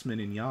huntsmen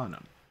in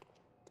Yharnam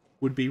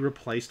would be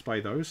replaced by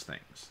those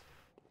things.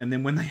 And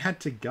then when they had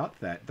to gut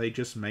that, they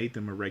just made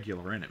them a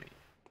regular enemy.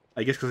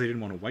 I guess because they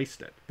didn't want to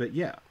waste it. But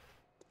yeah.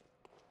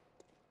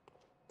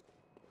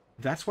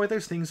 That's why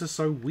those things are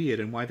so weird,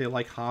 and why they're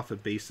like half a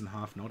beast and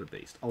half not a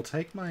beast. I'll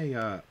take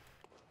my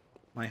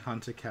my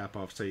hunter cap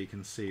off so you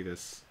can see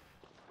this.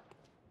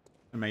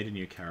 I made a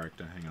new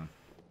character, hang on.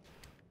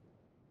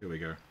 Here we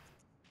go.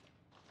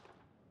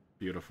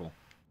 Beautiful.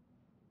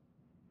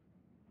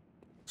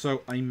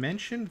 So, I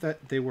mentioned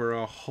that there were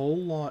a whole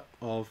lot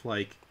of,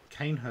 like,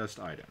 Canehurst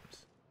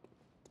items.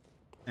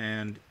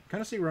 And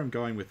kind of see where I'm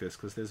going with this,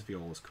 because there's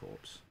Viola's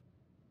corpse.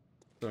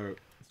 So,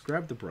 let's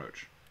grab the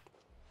brooch.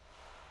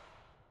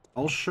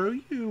 I'll show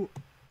you...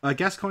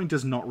 Gascoigne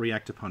does not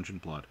react to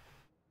Pungent Blood.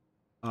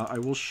 I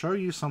will show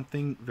you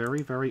something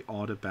very, very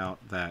odd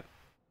about that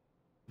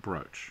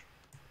brooch.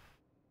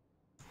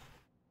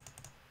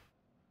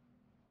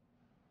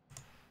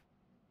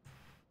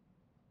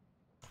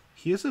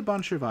 Here's a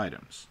bunch of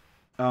items.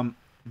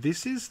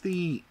 This is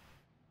the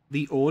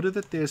order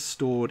that they're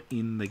stored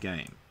in the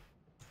game.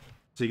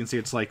 So you can see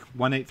it's like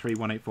 183,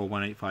 184,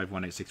 185,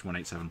 186,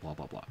 187, blah,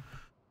 blah, blah.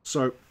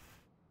 So,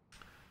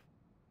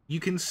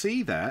 you can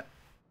see that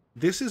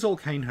this is all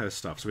Canehurst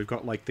stuff. So we've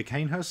got, like, the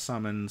Canehurst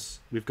summons,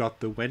 we've got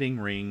the wedding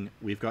ring,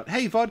 we've got...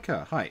 Hey,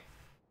 Vodka! Hi!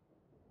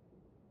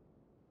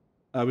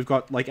 We've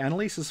got, like,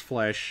 Annalise's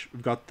flesh,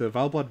 we've got the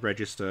Valblood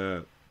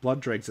Register, blood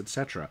dregs,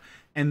 etc.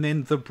 And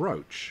then the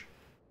brooch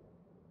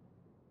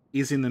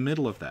is in the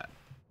middle of that.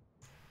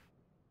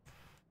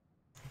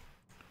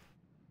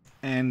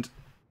 And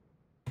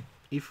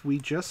if we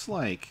just,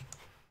 like...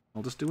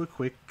 I'll just do a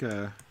quick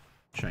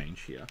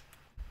change here.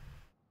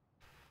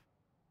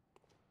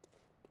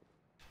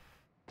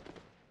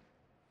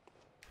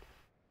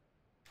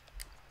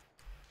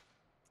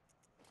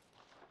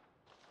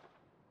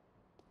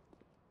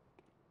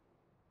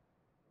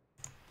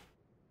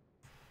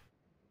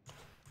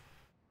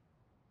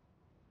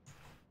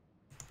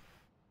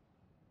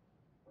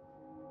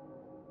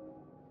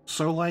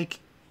 So, like,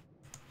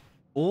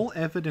 all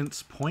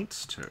evidence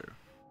points to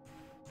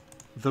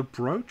the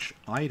brooch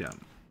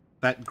item,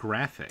 that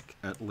graphic,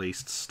 at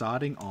least,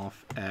 starting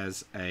off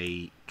as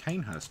a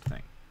Canehurst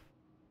thing.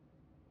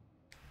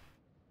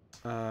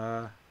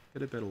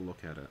 Get a better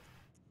look at it.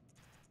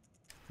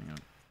 Hang on.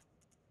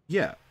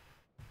 Yeah.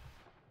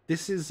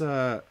 This is,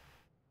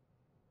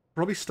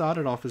 probably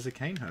started off as a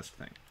Canehurst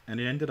thing, and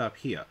it ended up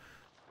here.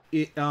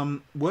 It,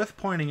 worth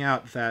pointing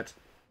out that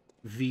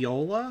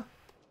Viola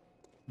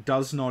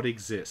does not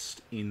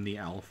exist in the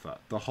alpha.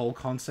 The whole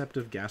concept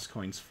of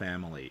Gascoigne's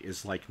family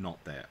is, like,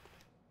 not there.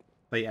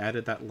 They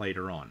added that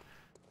later on.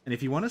 And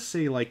if you want to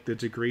see, like, the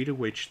degree to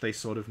which they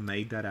sort of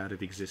made that out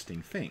of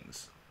existing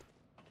things,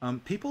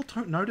 people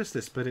don't notice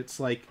this, but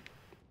it's like,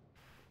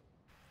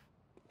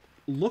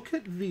 look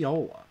at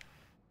Viola.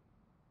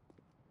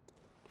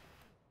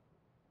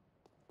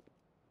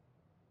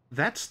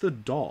 That's the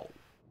doll.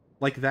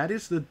 Like, that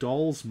is the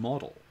doll's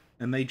model.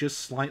 And they just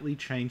slightly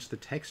changed the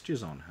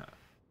textures on her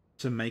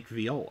to make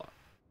Viola.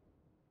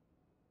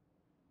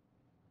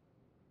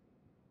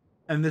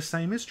 And the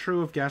same is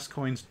true of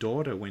Gascoigne's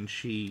daughter when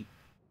she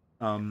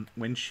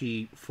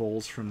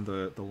falls from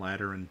the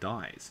ladder and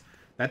dies.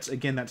 That's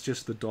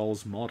just the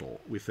doll's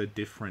model with a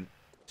different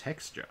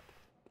texture.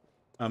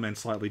 And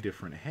slightly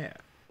different hair.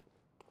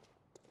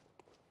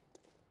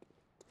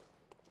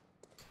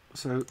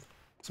 So,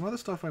 some other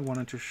stuff I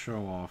wanted to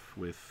show off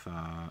with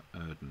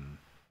Erden.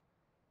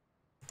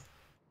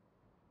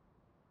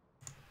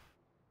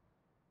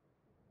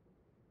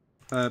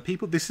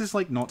 People, this is,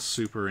 like, not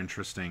super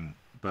interesting,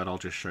 but I'll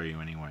just show you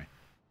anyway.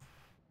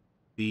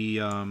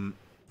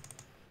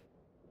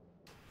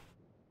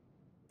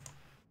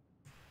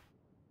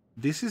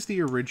 This is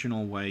the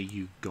original way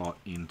you got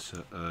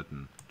into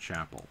Erden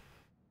Chapel.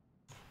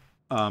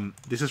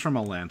 This is from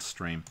a Lance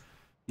stream.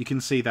 You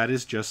can see that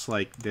is just,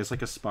 like, there's,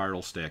 like, a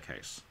spiral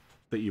staircase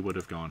that you would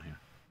have gone here.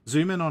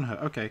 Zoom in on her.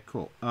 Okay,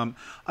 cool. I'm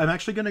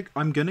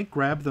gonna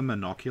grab the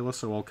monocular,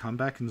 so I'll come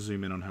back and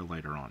zoom in on her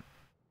later on.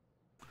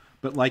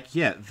 But, like,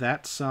 yeah,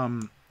 that's,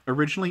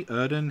 originally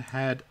Erden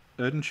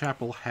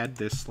Chapel had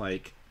this,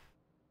 like,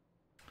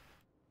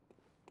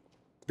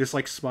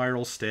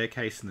 spiral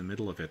staircase in the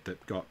middle of it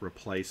that got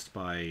replaced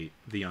by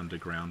the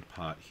underground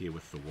part here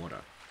with the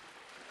water.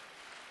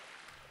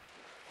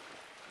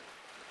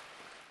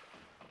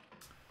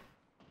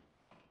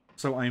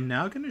 So I'm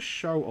now going to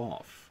show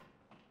off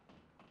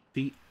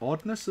the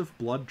oddness of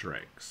blood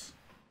dregs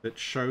that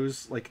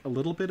shows, like, a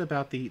little bit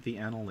about the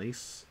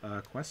Annalise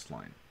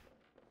questline.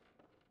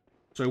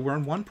 So we're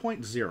on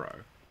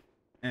 1.0,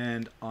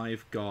 and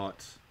I've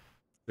got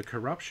the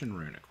corruption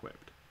rune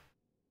equipped.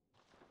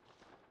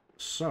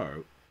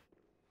 So,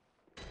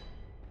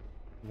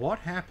 what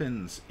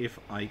happens if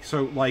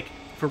so, like,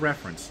 for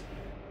reference,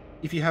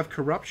 if you have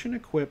corruption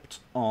equipped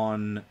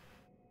on,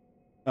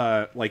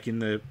 like, in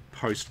the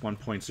post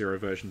 1.0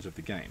 versions of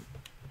the game,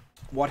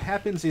 what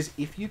happens is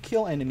if you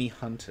kill enemy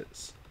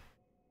hunters,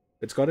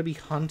 it's got to be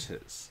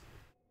hunters,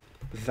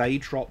 they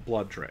drop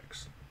blood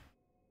dregs.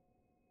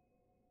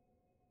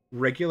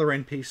 Regular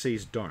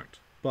NPCs don't,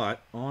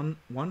 but on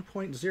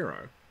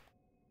 1.0...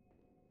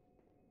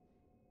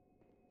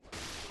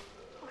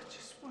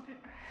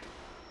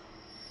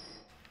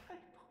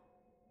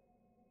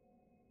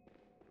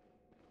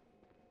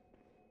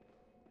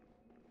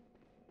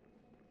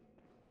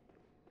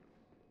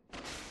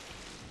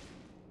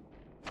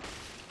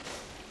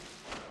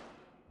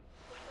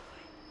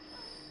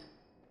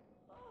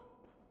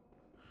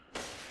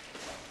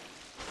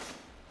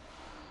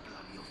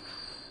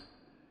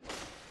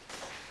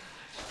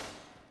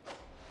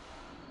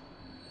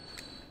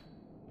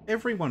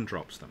 everyone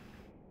drops them.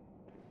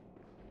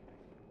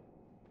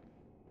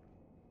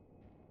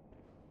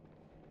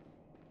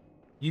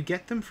 You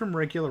get them from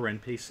regular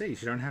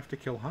NPCs. You don't have to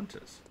kill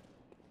hunters.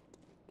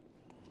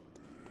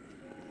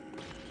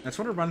 I just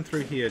want to run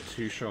through here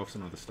to show off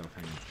some other stuff.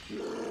 Hang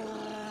on.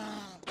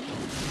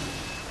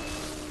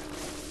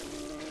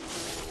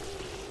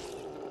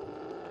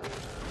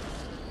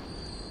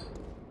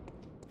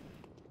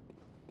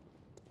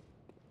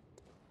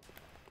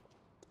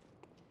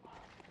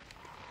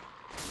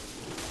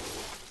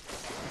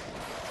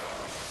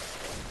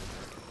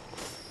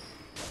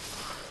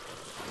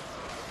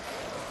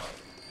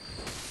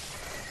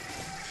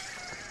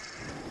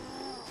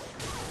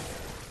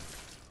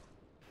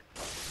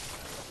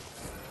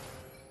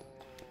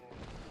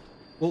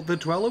 Well, the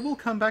Dweller will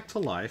come back to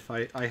life.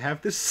 I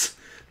have this...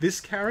 This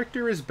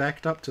character is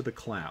backed up to the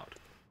cloud.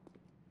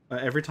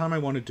 Every time I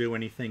want to do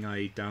anything,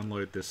 I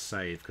download this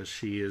save, because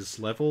she is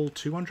level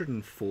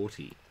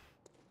 240,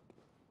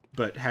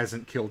 but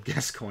hasn't killed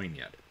Gascoigne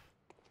yet.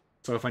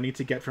 So if I need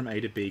to get from A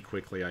to B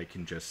quickly, I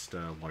can just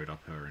load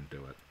up her and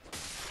do it.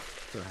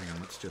 So hang on,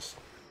 let's just...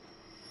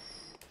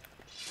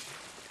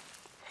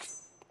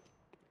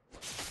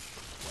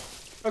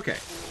 Okay.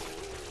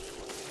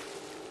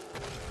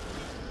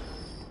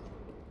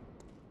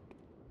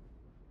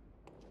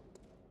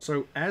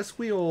 So, as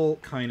we all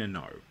kind of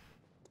know,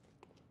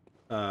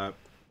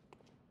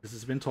 this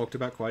has been talked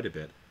about quite a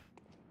bit,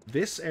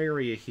 this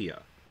area here,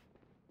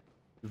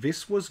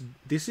 this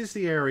is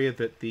the area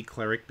that the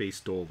Cleric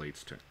Beast door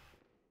leads to.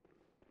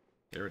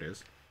 There it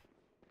is.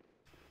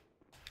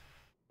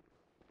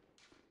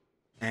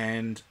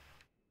 And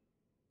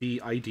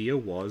the idea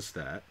was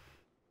that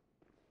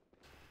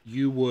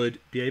you would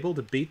be able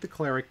to beat the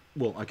Cleric...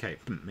 Well, okay,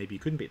 maybe you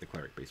couldn't beat the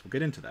Cleric Beast. We'll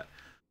get into that.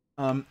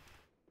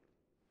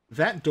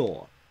 That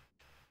door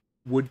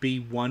would be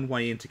one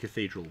way into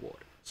Cathedral Ward.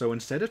 So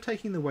instead of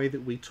taking the way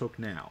that we took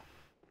now,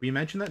 we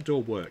imagine that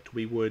door worked.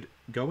 We would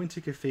go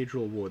into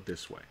Cathedral Ward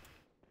this way.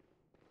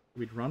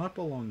 We'd run up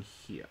along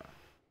here.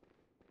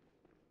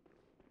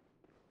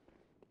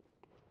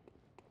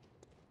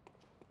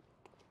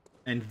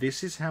 And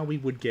this is how we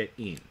would get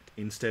in,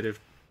 instead of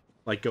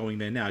like going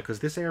there now, because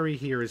this area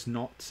here is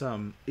not,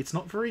 it's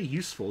not very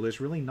useful. There's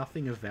really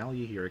nothing of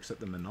value here except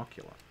the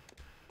monocular,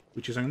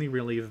 which is only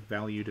really of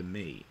value to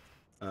me,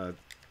 the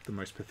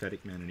most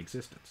pathetic man in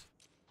existence.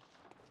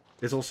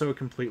 There's also a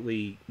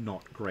completely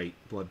not great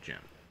blood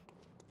gem.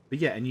 But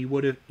yeah, and you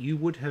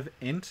would have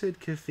entered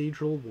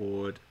Cathedral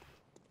Ward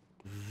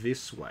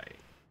this way.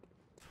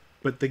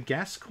 But the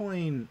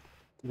Gascoigne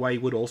way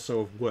would also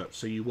have worked,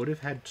 so you would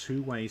have had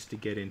two ways to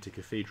get into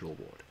Cathedral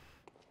Ward.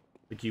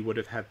 Like, you would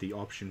have had the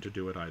option to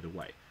do it either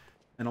way.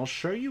 And I'll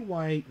show you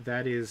why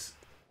that is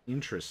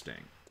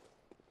interesting.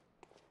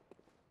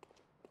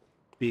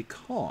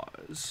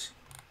 Because...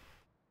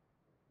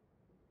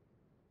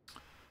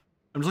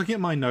 I'm just looking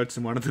at my notes,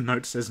 and one of the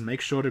notes says,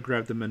 make sure to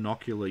grab the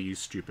monocular, you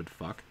stupid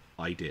fuck.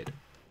 I did.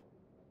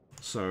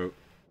 So,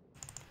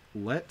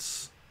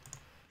 let's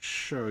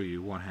show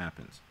you what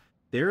happens.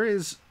 There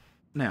is...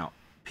 Now,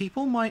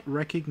 people might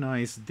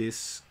recognize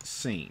this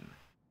scene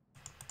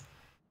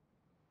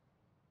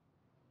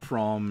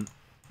from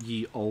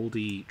ye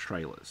oldie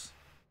trailers.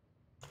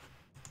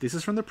 This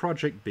is from the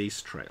Project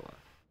Beast trailer.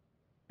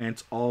 And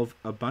it's of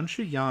a bunch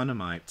of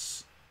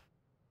Yharnamites.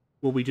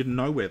 Well, we didn't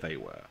know where they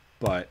were,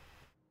 but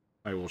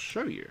I will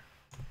show you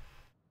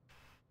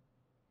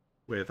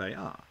where they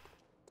are.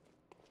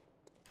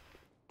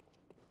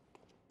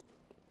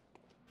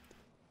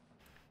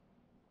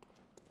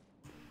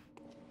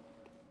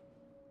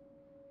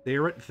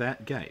 They're at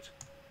that gate.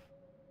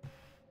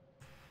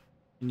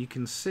 And you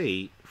can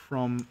see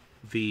from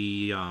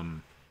the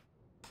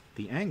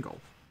angle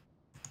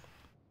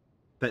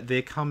that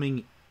they're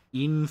coming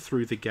in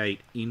through the gate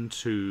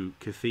into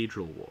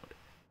Cathedral Ward.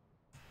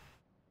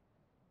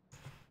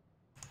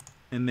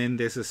 And then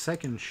there's a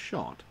second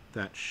shot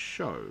that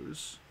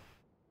shows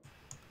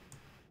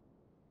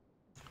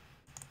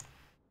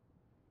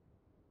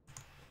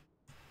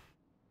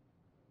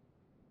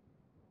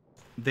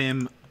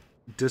them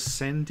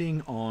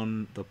descending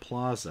on the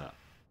plaza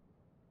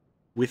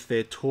with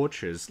their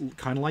torches,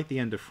 kind of like the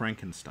end of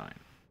Frankenstein.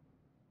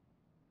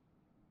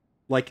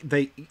 Like,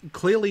 they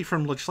clearly,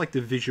 from just like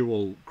the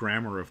visual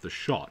grammar of the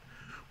shot,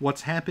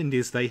 what's happened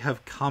is they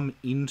have come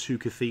into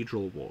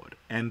Cathedral Ward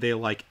and they're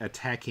like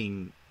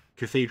attacking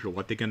Cathedral,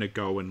 like they're going to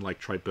go and like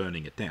try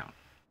burning it down.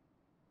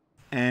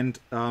 And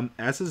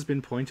as has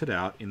been pointed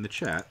out in the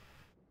chat,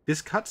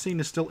 this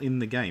cutscene is still in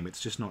the game, it's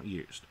just not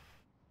used.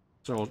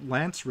 So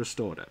Lance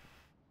restored it.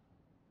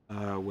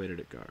 Where did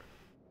it go?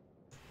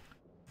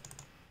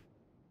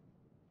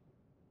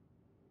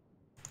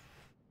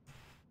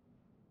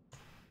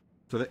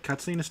 So that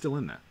cutscene is still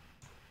in there.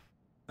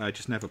 It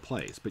just never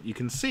plays. But you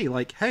can see,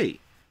 like, hey,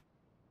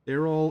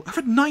 they're all... I've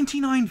had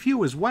 99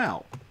 viewers,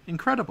 wow!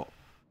 Incredible.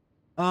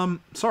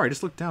 Sorry, I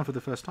just looked down for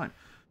the first time.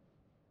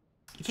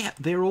 Yeah,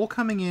 they're all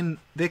coming in...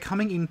 They're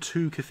coming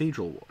into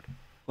Cathedral Ward.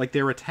 Like,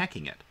 they're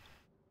attacking it.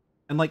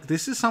 And, like,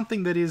 this is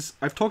something that is...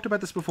 I've talked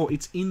about this before,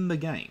 it's in the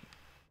game.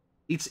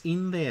 It's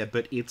in there,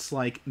 but it's,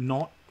 like,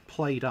 not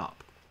played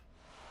up.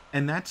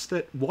 And that's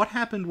that... What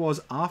happened was,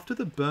 after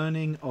the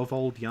burning of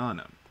Old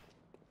Yharnam,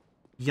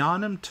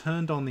 Yharnam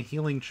turned on the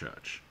Healing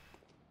Church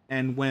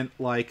and went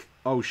like,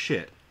 oh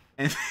shit.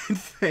 And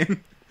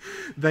then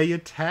they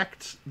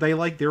attacked,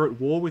 they're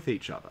at war with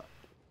each other.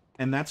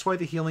 And that's why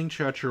the Healing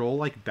Church are all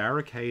like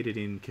barricaded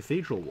in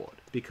Cathedral Ward,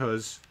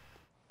 because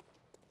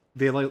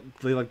they've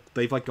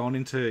gone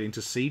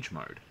into siege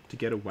mode to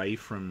get away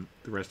from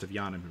the rest of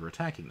Yharnam who are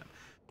attacking them.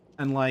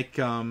 And like,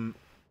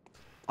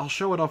 I'll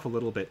show it off a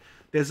little bit.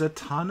 There's a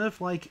ton of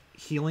like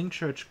Healing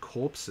Church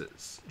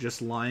corpses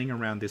just lying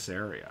around this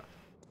area.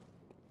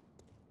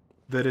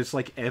 That is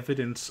like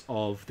evidence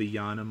of the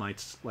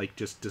Yharnamites like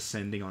just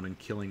descending on and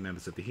killing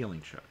members of the Healing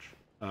Church.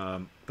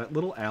 That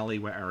little alley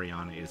where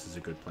Ariana is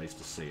a good place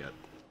to see it.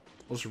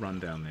 I'll just run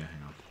down there,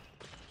 hang on.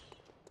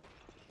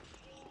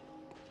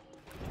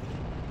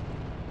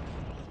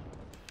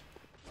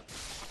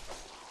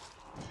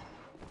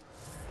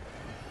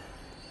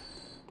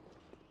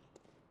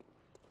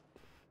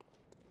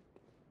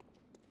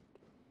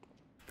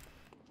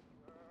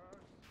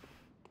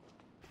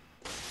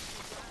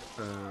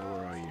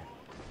 Where are you?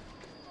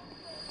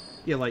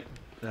 Yeah, like,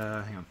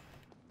 hang on.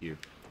 You.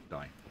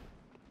 Die.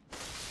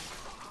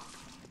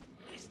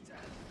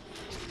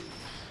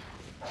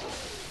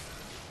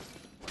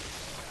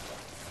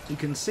 You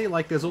can see,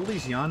 like, there's all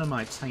these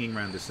Yanamites hanging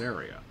around this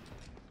area.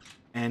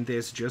 And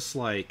there's just,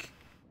 like,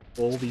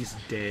 all these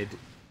dead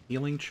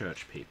Healing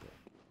Church people.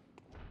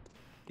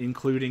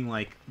 Including,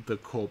 like, the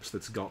corpse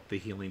that's got the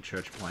Healing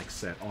Church plaque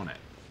set on it.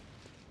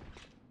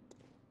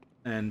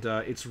 And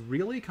it's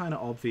really kind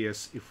of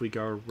obvious if we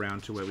go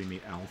around to where we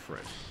meet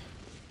Alfred.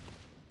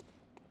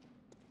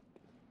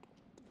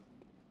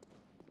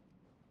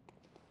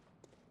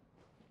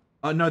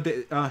 No,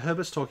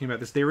 Herbert's talking about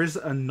this. There is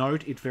a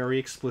note, it very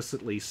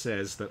explicitly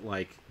says that,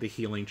 like, the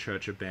Healing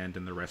Church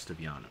abandoned the rest of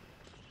Yharnam.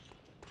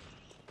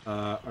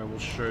 I will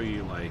show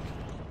you, like,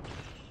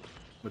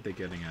 what they're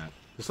getting at.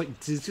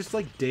 There's just,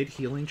 like, dead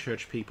Healing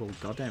Church people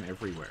goddamn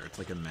everywhere. It's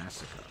like a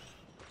massacre.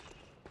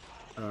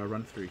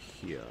 Run through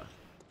here.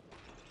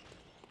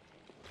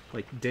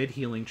 Like, dead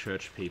Healing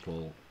Church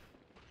people.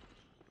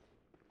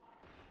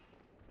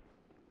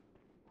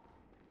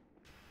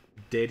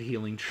 Dead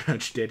Healing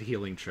Church, dead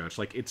Healing Church.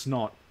 Like, it's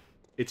not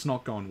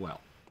gone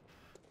well.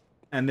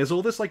 And there's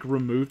all this, like,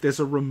 there's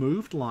a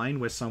removed line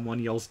where someone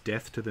yells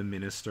death to the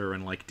minister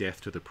and, like,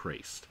 death to the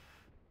priest.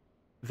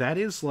 That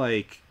is,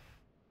 like,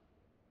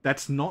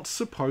 that's not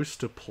supposed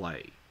to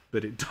play,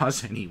 but it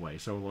does anyway,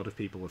 so a lot of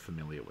people are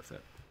familiar with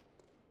it.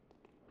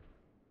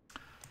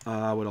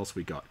 What else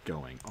we got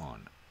going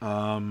on?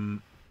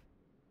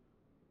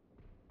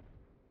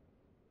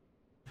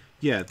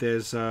 Yeah,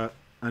 there's,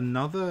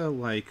 another,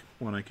 like,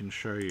 one I can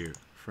show you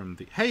from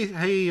the...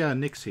 Hey,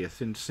 Nick's here,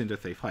 Cinder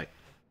Thief, hi.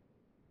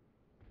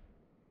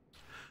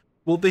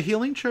 Well, the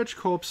Healing Church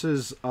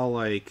corpses are,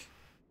 like,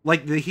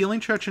 the Healing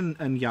Church and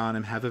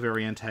Yharnam have a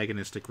very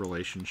antagonistic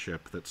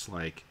relationship that's,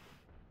 like,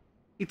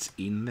 it's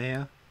in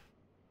there.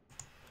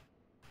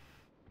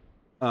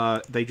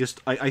 They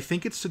just... I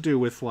think it's to do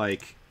with,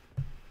 like...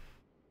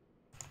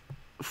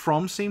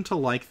 From seem to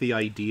like the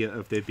idea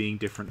of there being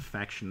different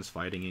factions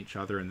fighting each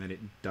other, and then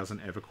it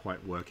doesn't ever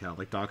quite work out.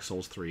 Like, Dark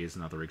Souls 3 is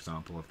another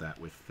example of that,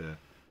 with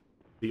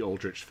the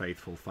Aldrich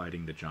Faithful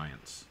fighting the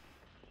Giants.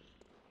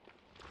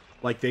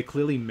 Like, they're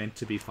clearly meant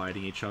to be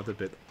fighting each other,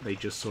 but they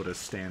just sort of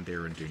stand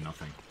there and do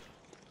nothing.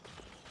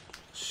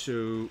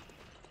 So,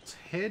 let's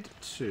head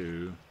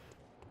to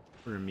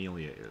where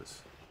Amelia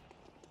is.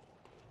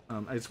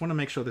 I just want to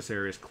make sure this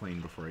area is clean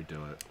before I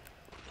do it.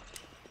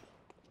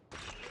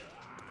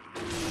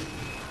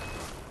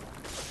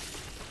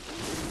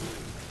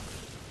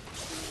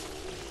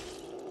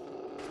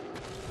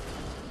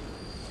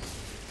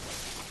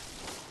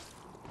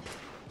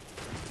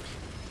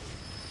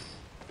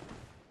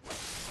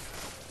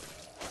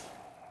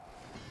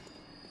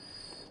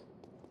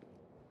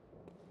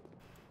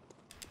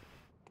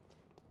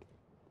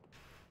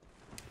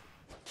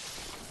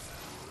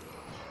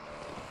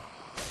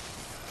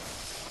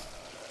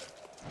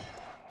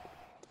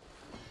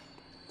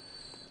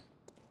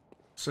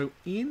 So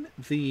in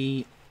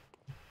the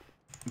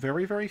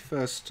very, very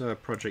first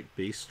Project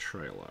Beast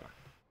trailer,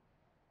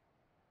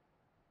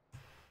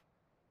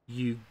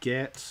 you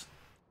get...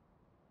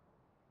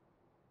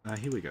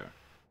 here we go.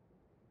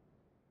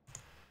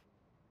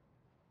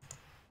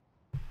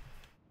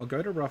 I'll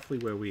go to roughly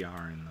where we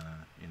are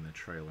in the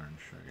trailer and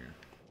show you.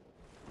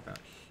 About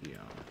here.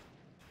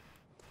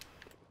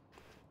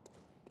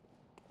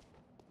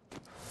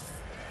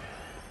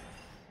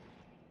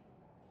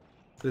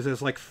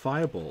 There's like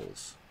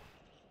fireballs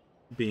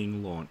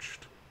being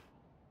launched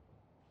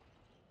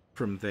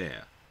from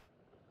there.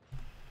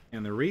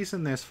 And the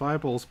reason there's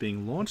fireballs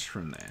being launched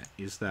from there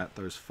is that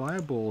those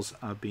fireballs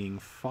are being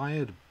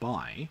fired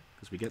by,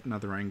 because we get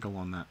another angle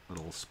on that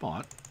little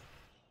spot,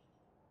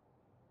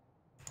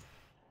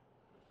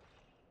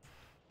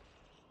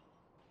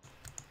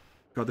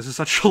 God, this is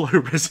such a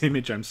low-res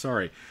image, I'm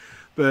sorry.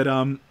 But,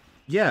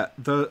 yeah,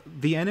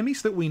 the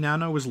enemies that we now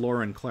know as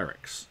Lauren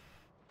Clerics,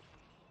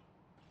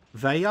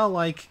 they are,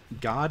 like,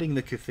 guarding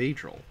the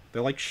cathedral.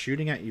 They're, like,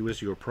 shooting at you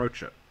as you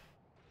approach it.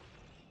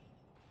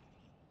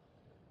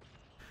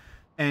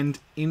 And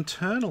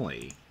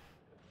internally,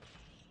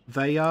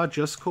 they are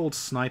just called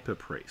Sniper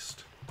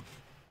Priest.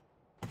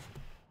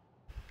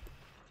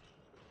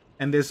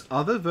 And there's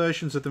other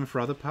versions of them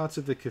for other parts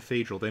of the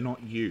cathedral. They're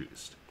not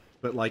used.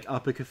 But, like,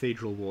 Upper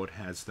Cathedral Ward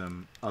has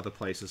them, other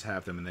places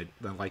have them, and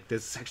they're like,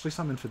 there's actually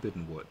some in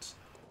Forbidden Woods.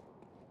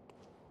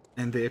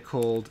 And they're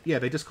called, yeah,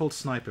 they're just called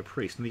Sniper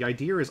Priest. And the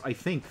idea is, I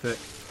think, that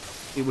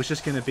it was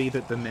just going to be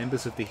that the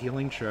members of the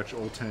Healing Church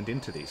all turned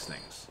into these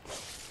things.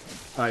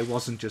 It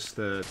wasn't just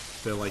the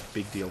like,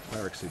 big deal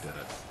clerics who did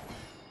it.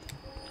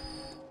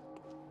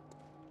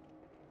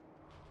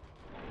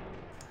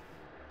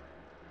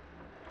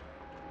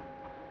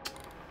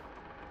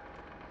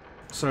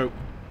 So,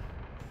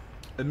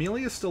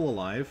 Amelia's still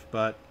alive,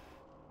 but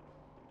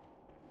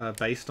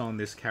based on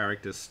this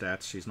character's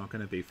stats, she's not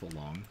going to be for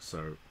long,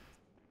 so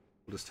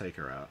we'll just take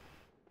her out.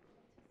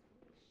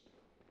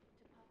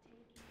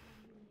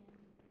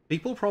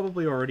 People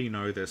probably already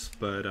know this,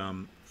 but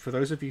for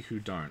those of you who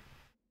don't,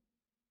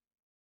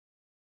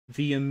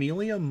 the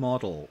Amelia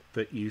model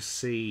that you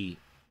see,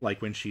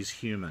 like, when she's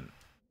human,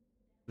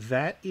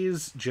 that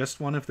is just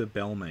one of the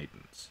Bell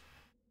Maidens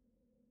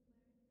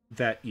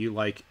that you,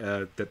 like,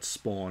 that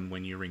spawn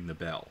when you ring the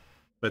bell.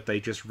 But they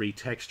just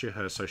retexture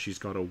her so she's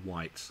got a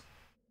white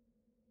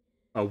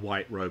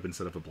robe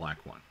instead of a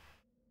black one.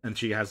 And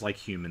she has, like,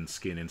 human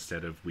skin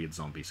instead of weird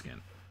zombie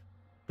skin.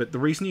 But the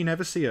reason you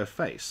never see her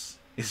face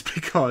is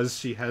because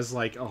she has,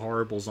 like, a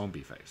horrible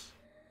zombie face.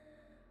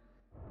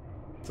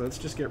 So let's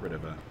just get rid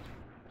of her.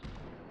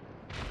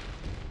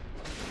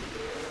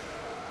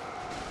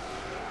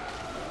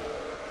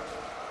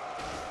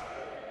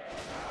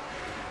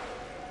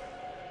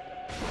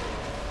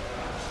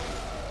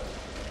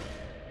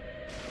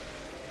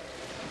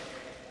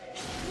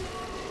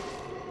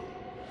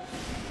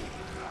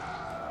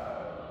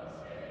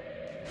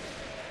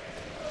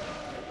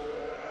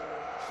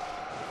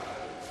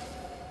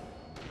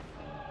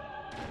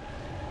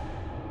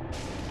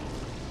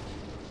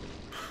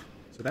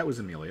 So that was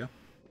Amelia.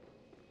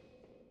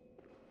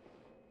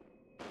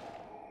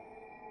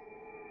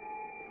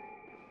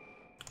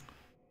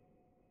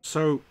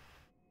 So,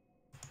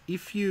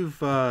 if you've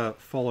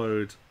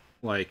followed,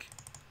 like,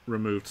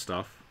 removed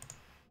stuff,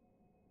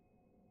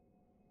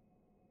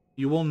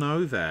 you will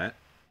know that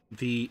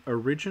the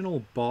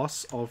original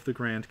boss of the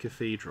Grand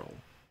Cathedral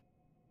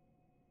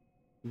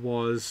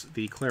was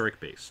the Cleric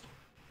Beast.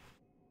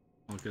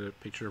 I'll get a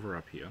picture of her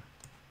up here.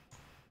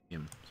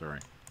 Him,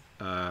 sorry.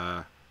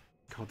 God,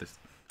 this...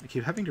 I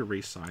keep having to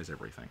resize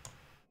everything.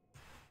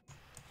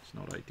 It's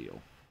not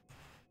ideal.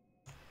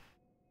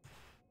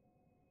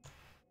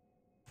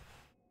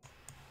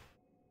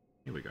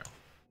 Here we go.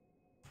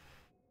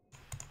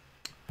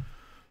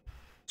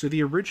 So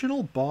the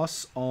original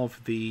boss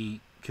of the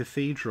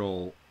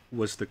cathedral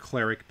was the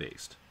Cleric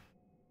Beast.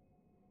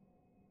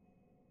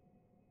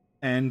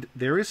 And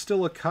there is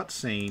still a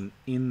cutscene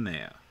in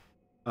there.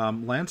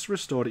 Lance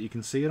restored it, you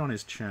can see it on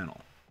his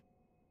channel.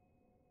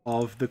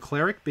 Of the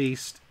Cleric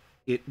Beast,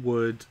 it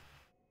would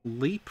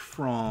leap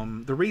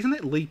from... The reason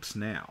it leaps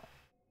now,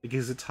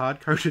 because it's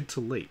hard-coded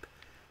to leap,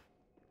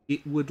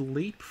 it would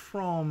leap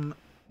from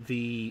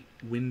the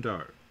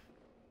window.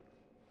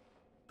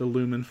 The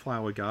Lumen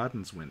Flower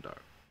Gardens window.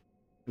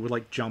 It would,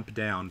 like, jump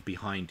down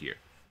behind you.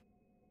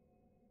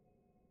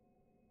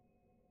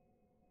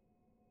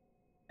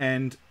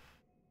 And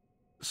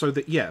so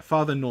that, yeah,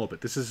 Father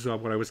Norbert, this is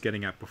what I was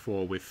getting at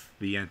before with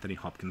the Anthony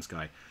Hopkins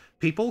guy.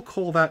 People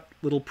call that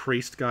little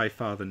priest guy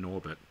Father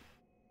Norbert.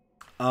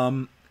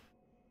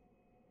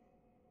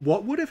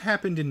 What would have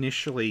happened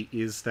initially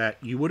is that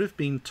you would have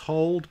been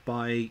told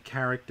by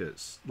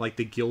characters, like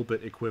the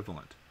Gilbert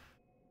equivalent,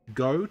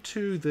 go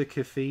to the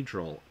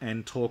cathedral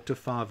and talk to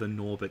Father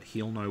Norbert,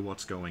 he'll know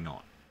what's going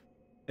on.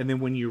 And then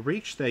when you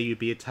reach there, you'd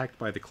be attacked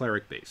by the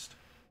Cleric Beast.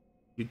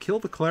 You'd kill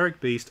the Cleric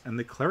Beast, and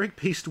the Cleric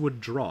Beast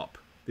would drop.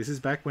 This is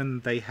back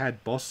when they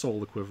had boss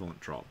soul equivalent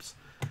drops.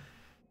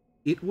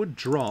 It would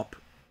drop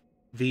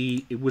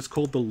it was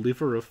called the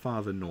liver of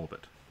Father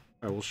Norbert.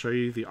 I will show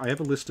you I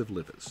have a list of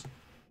livers.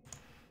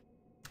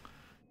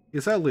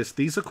 Here's our list.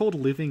 These are called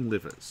living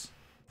livers.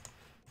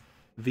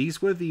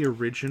 These were the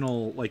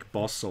original, like,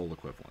 boss soul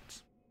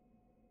equivalents.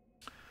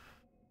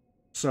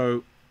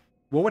 So,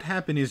 what would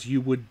happen is you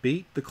would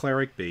beat the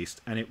Cleric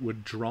Beast, and it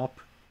would drop...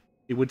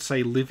 It would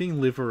say living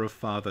liver of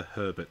Father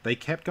Herbert. They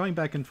kept going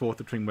back and forth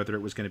between whether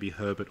it was going to be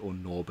Herbert or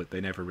Norbert. They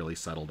never really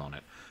settled on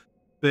it.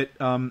 But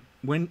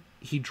when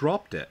he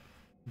dropped it,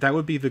 that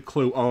would be the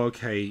clue. Oh,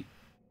 okay,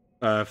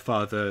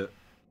 Father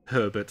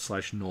Herbert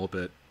 /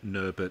 Norbert,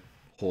 Nerbert,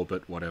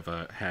 Horbert,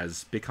 whatever,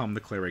 has become the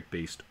Cleric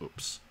Beast.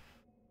 Oops.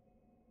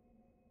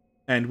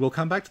 And we'll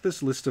come back to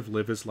this list of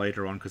livers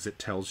later on because it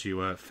tells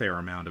you a fair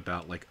amount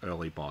about, like,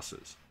 early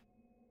bosses.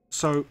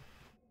 So,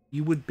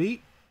 you would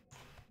beat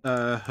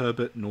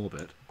Herbert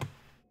Norbert,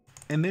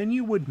 and then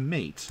you would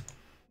meet...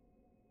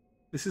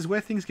 This is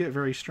where things get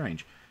very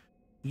strange.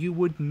 You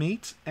would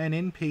meet an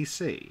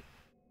NPC.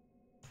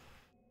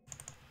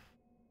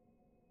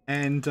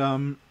 And,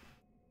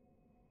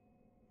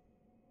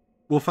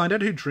 we'll find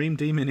out who Dream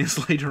Demon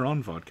is later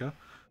on, Vodka.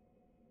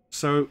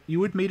 So, you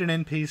would meet an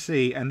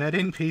NPC, and that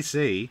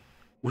NPC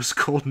was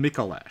called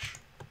Mikolash.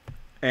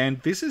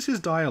 And this is his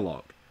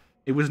dialogue.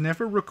 It was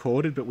never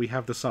recorded, but we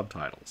have the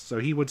subtitles. So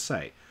he would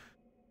say,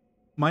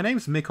 "My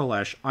name's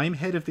Mikolash. I'm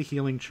head of the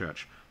Healing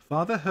Church.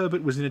 Father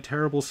Herbert was in a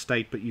terrible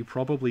state, but you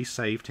probably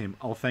saved him.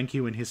 I'll thank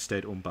you in his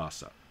stead,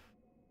 Umbasa."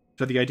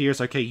 So the idea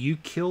is, okay, you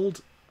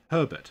killed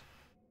Herbert.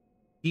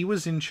 He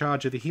was in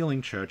charge of the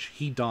Healing Church.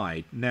 He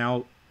died.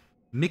 Now,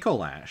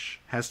 Mikolash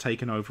has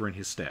taken over in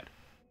his stead.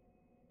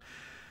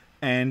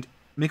 And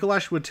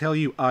Mikolash would tell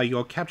you,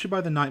 you're captured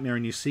by the nightmare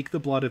and you seek the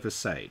blood of a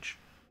sage.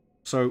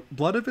 So,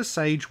 blood of a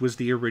sage was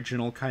the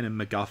original kind of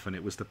MacGuffin.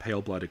 It was the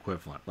pale blood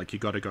equivalent. Like, you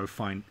gotta go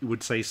find... It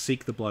would say,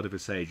 seek the blood of a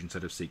sage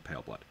instead of seek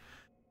pale blood.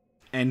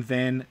 And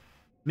then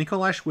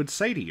Mikolash would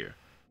say to you,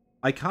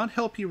 "I can't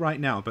help you right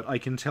now, but I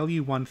can tell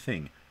you one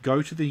thing.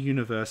 Go to the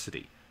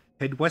university.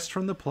 Head west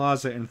from the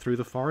plaza and through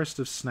the forest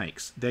of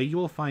snakes. There you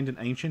will find an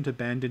ancient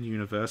abandoned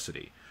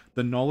university.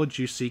 The knowledge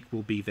you seek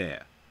will be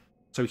there."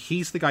 So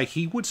he's the guy,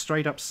 he would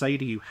straight up say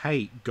to you,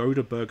 hey, go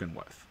to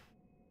Bergenworth.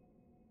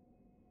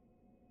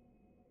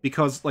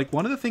 Because, like,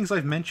 one of the things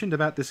I've mentioned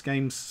about this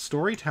game's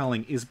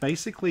storytelling is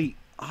basically,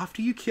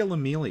 after you kill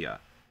Amelia,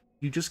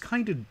 you just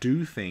kind of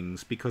do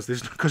things because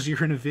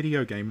you're in a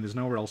video game and there's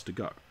nowhere else to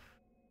go.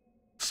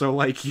 So,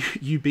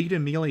 like, you beat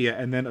Amelia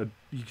and then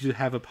you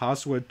have a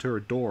password to a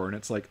door, and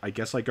it's like, I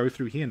guess I go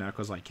through here now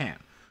because I can.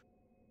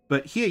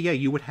 But here, yeah,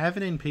 you would have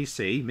an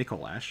NPC,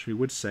 Mikolash, who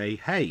would say,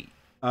 hey,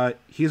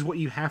 here's what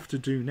you have to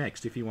do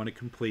next if you want to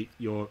complete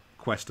your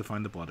quest to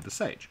find the Blood of the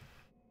Sage.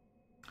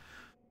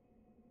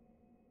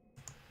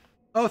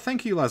 Oh,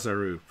 thank you,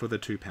 Lazaru, for the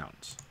 £2.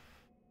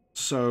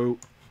 So,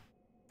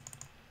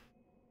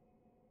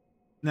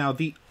 now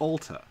the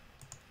altar.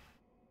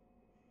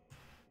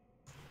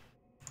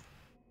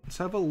 Let's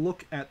have a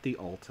look at the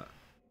altar.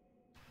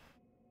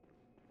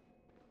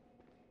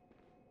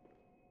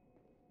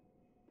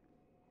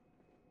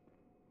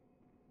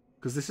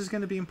 Because this is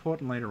going to be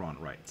important later on,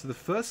 right? So the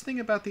first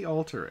thing about the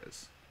altar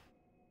is,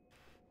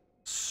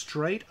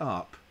 straight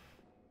up,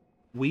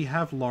 we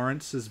have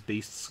Lawrence's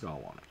beast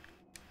skull on it.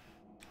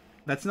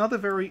 That's another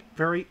very,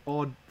 very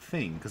odd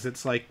thing, because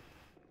it's like,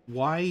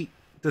 why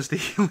does the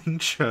Healing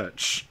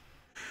Church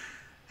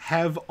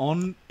have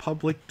on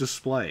public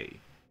display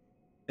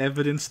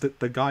evidence that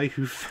the guy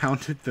who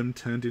founded them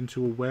turned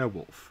into a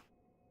werewolf?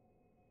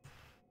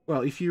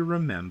 Well, if you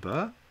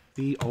remember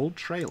the old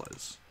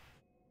trailers,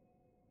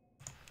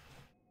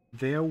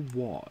 there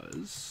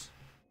was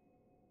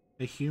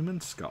a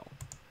human skull.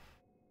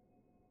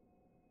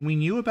 We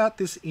knew about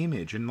this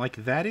image, and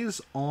like that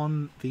is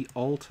on the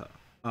altar.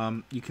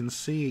 You can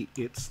see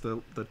it's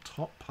the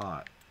top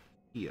part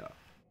here.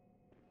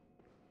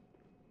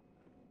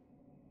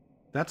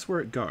 That's where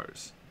it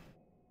goes.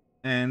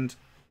 And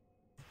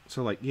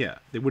so, like, yeah,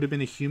 there would have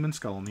been a human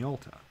skull on the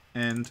altar.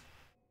 And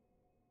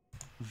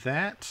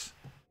that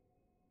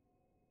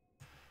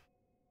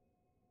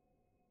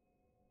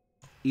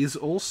is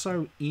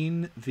also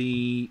in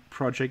the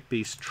Project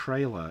Beast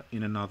trailer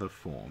in another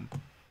form.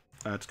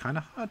 It's kind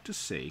of hard to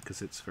see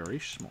because it's very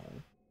small,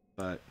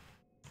 but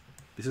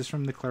this is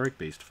from the Cleric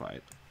Beast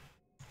fight.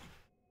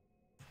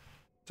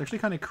 It's actually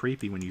kind of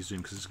creepy when you zoom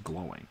because it's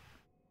glowing.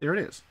 There it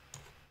is.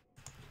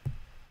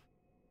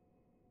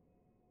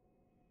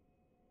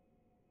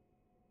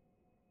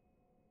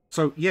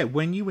 So, yeah,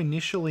 when you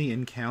initially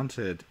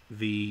encountered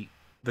the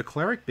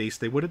Cleric Beast,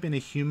 there would have been a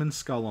human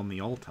skull on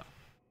the altar.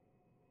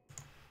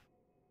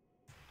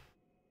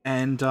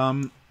 And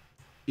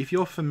if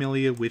you're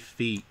familiar with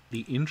the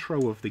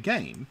intro of the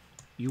game,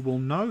 you will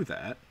know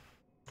that,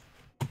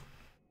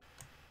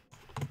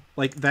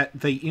 like, that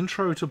the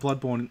intro to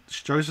Bloodborne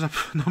shows up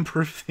a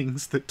number of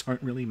things that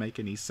don't really make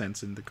any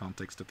sense in the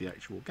context of the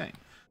actual game.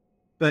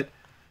 But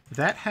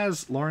that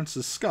has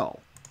Lawrence's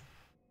skull.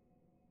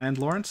 And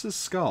Lawrence's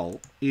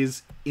skull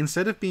is,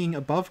 instead of being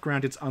above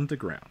ground, it's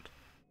underground.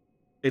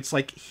 It's,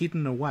 like,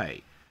 hidden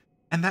away.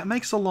 And that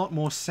makes a lot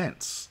more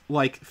sense,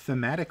 like,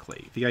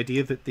 thematically. The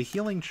idea that the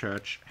Healing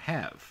Church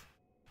have.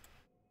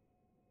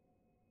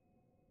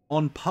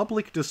 On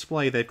public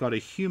display, they've got a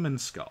human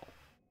skull.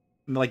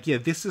 Like, yeah,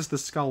 this is the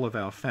skull of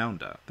our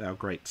founder, our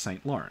great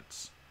St.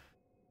 Lawrence.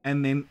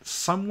 And then,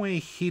 somewhere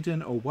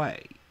hidden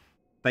away,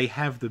 they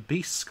have the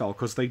beast skull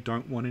because they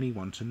don't want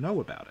anyone to know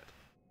about it.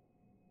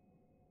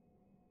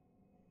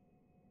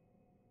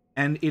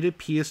 And it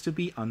appears to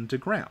be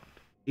underground.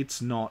 It's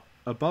not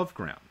above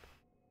ground.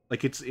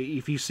 Like, it's,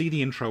 if you see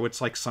the intro,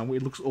 it's like somewhere,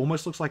 it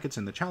almost looks like it's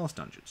in the Chalice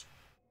Dungeons.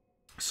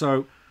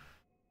 So,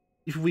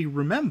 if we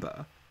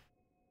remember,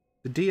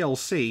 the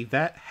DLC,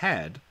 that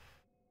had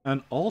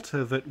an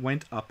altar that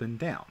went up and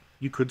down.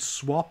 You could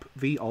swap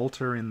the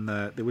altar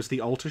there was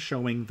the altar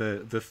showing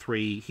the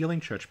 3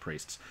 Healing Church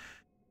priests.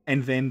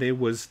 And then there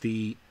was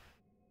the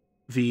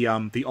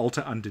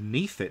altar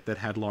underneath it that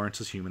had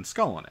Lawrence's human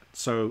skull on it.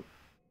 So,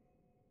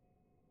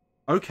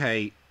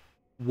 okay,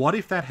 what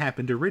if that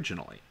happened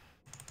originally?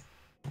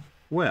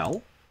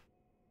 Well,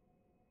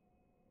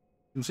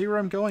 you can see where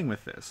I'm going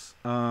with this.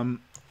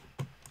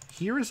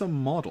 Here is a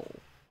model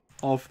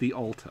of the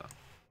altar.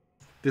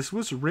 This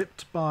was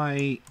ripped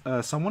by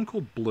someone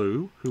called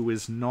Blue, who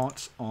is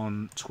not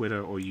on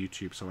Twitter or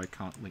YouTube, so I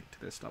can't link to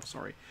their stuff,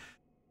 sorry.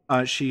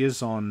 She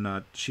is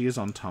on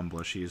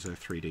Tumblr. She is a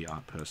 3D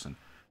art person.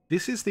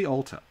 This is the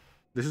altar.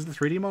 This is the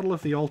 3D model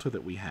of the altar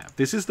that we have.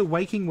 This is the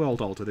Waking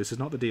World altar. This is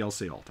not the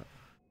DLC altar.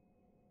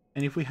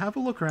 And if we have a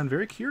look around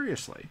very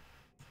curiously,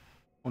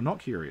 or not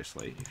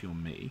curiously, if you're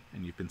me,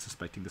 and you've been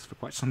suspecting this for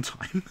quite some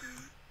time,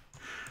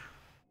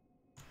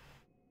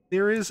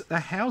 there is a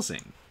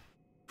housing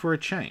for a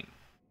chain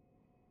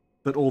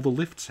that all the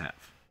lifts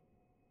have.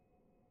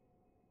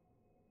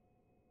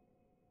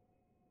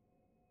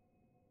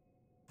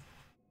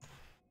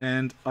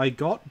 And I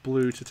got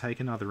Blue to take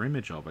another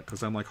image of it,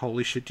 because I'm like,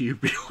 holy shit, do you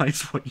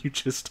realize what you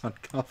just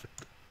uncovered?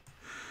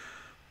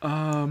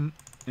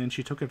 And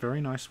she took a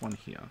very nice one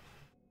here.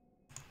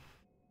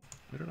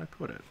 Where did I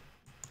put it?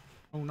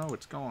 Oh no,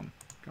 it's gone.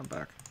 Come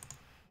back.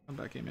 Come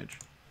back, image.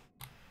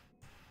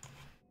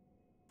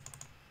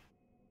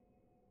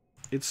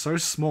 It's so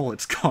small,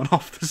 it's gone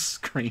off the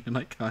screen and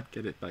I can't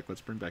get it back.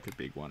 Let's bring back a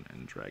big one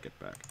and drag it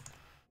back.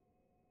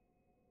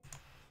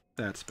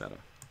 That's better.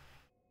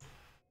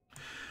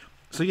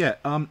 So yeah,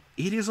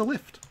 it is a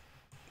lift.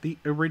 The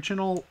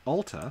original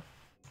altar,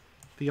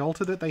 the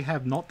altar that they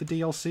have, not the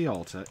DLC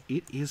altar,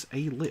 it is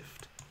a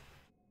lift.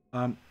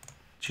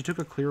 She took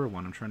a clearer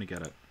one, I'm trying to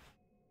get it.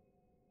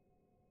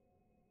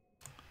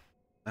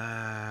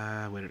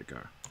 Where did it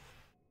go?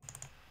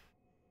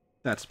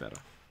 That's better.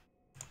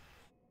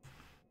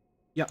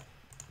 Yep.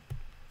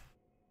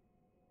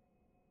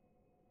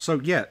 So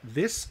yeah,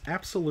 this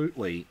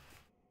absolutely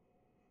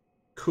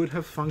could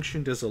have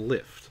functioned as a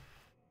lift.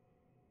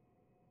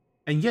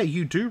 And yeah,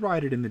 you do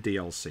ride it in the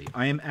DLC.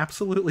 I am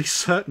absolutely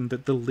certain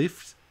that the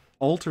lift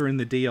altar in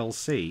the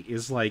DLC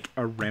is like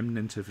a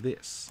remnant of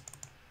this.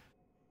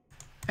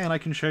 And I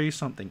can show you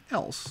something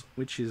else,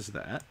 which is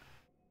that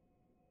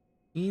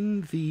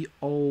in the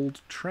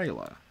old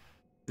trailer,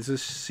 there's a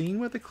scene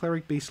where the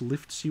cleric beast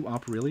lifts you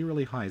up really,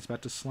 really high. It's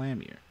about to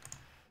slam you.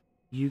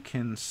 You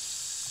can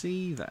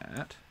see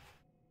that.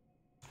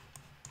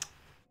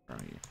 Where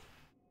are you?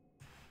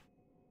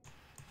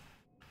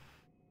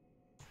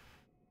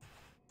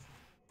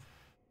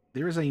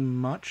 There is a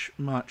much,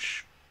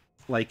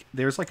 like,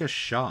 there's like a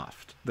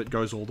shaft that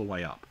goes all the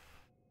way up.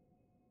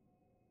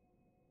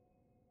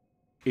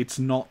 It's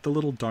not the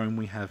little dome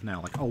we have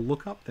now. Like, I'll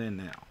look up there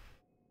now.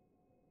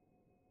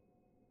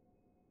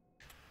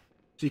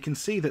 So you can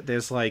see that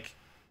it's like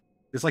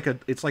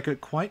a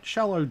quite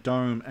shallow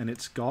dome, and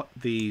it's got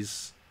the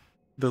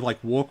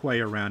like walkway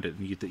around it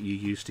that you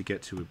use to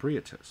get to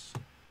Ebrietas.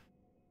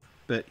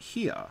 But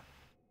here,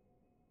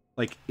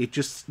 like, it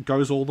just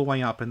goes all the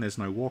way up and there's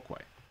no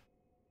walkway.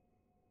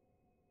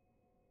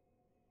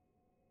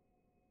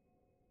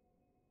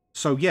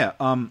 So yeah,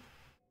 I'm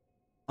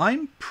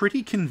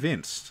pretty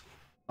convinced,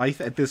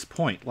 at this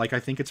point, like, I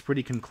think it's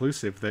pretty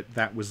conclusive that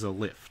that was a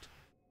lift.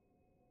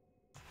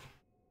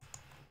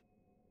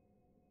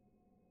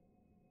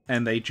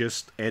 And they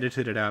just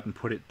edited it out and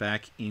put it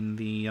back in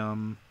the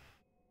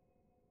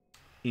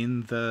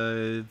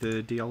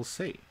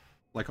DLC,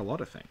 like a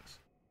lot of things.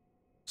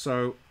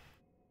 So,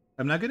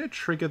 I'm now going to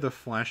trigger the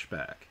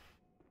flashback.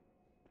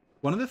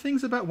 One of the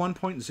things about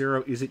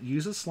 1.0 is it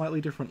uses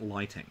slightly different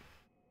lighting.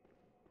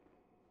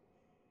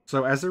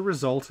 So as a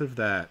result of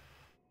that,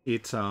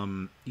 it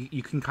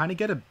you can kind of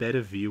get a better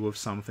view of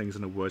some things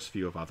and a worse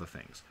view of other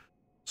things.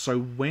 So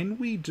when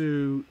we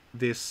do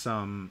this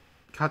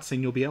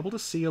cutscene, you'll be able to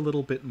see a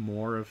little bit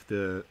more of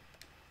the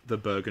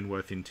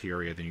Byrgenwerth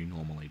interior than you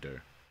normally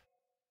do.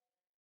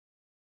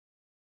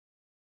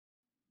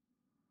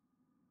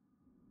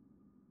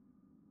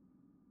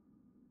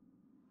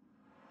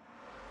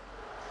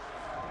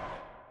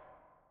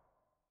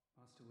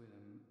 Master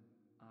Willem,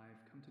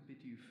 I've come to bid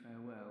you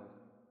farewell.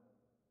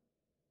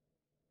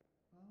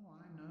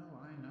 Oh,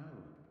 I know.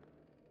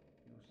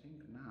 You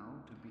think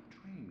now to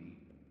betray me.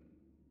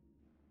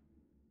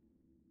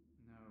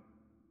 No,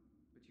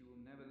 but you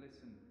will never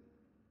listen.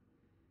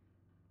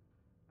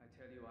 I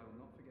tell you, I will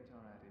not forget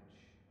our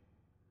adage.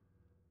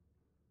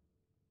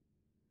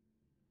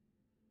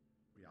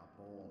 We are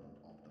born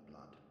of the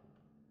blood,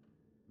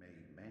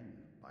 made men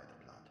by the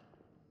blood,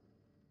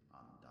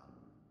 undone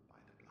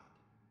by the blood.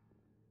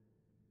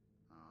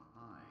 Our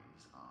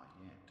eyes are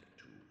yet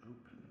to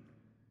open.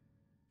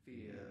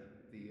 Fear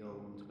the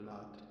old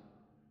blood.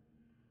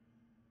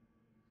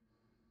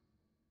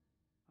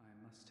 I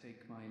must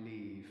take my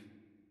leave.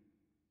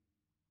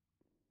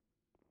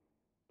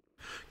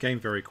 Game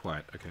very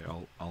quiet. Okay,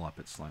 I'll up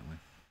it slightly.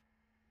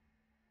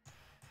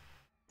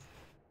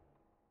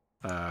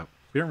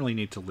 We don't really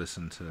need to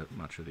listen to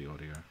much of the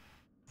audio.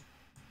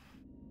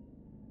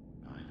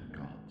 By the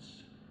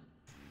gods.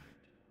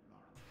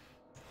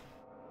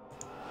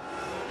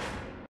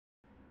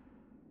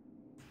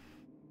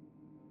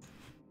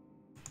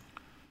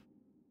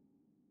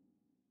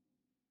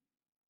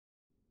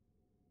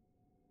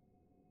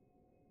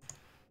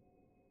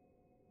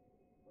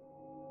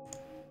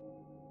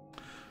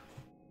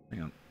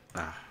 Hang on.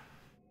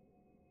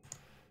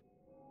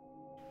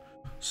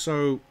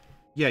 So,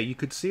 yeah, you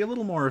could see a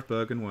little more of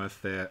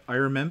Byrgenwerth there. I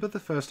remember the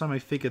first time I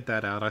figured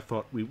that out, I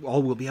thought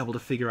we'll be able to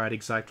figure out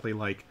exactly,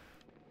 like,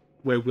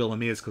 where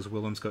Willem is, because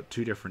Willem's got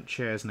two different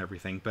chairs and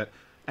everything, but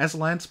as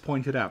Lance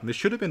pointed out, and this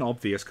should have been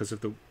obvious because of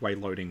the way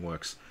loading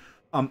works,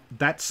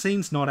 that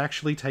scene's not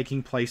actually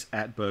taking place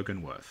at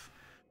Byrgenwerth.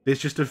 There's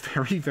just a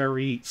very,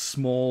 very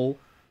small,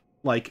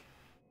 like,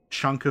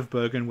 chunk of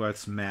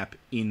Byrgenwerth's map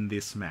in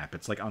this map.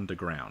 It's, like,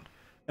 underground.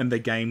 And the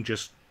game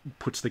just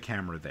puts the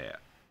camera there.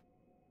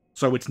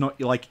 So it's not,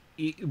 like,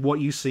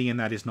 what you see in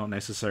that is not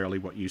necessarily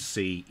what you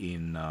see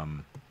in,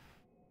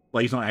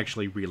 well, he's not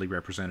actually really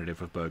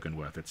representative of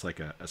Byrgenwerth. It's like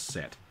a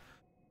set.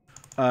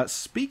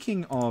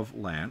 Speaking of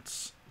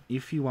Lance,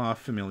 if you are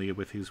familiar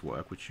with his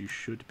work, which you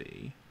should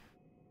be,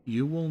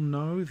 you will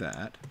know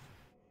that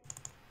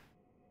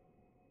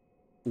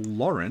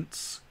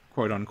Lawrence,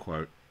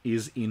 quote-unquote,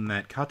 is in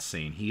that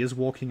cutscene. He is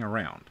walking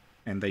around,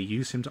 and they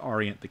use him to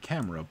orient the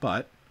camera,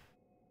 but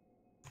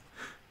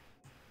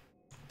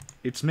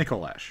it's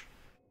Mikolash.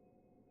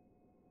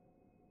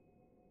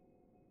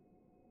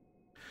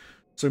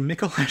 So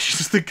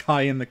Mikolash is the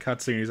guy in the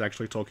cutscene who's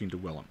actually talking to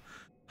Willem.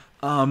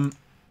 I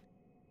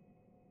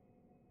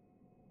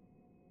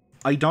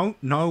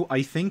don't know.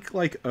 I think,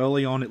 like,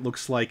 early on it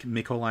looks like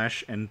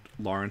Mikolash and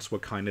Lawrence were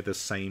kind of the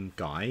same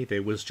guy.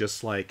 There was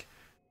just, like,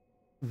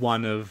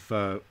 one of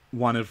the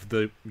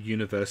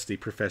university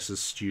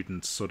professor's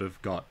students sort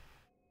of got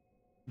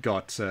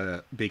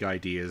big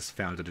ideas,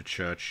 founded a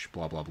church,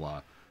 blah, blah,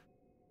 blah.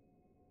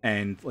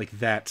 And, like,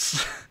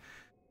 that's...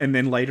 and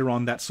then later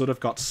on, that sort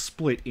of got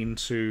split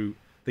into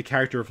the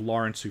character of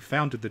Lawrence, who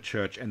founded the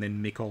church, and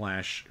then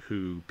Mikolash,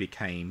 who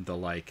became the,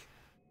 like...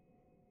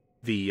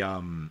 the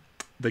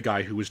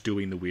guy who was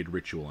doing the weird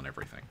ritual and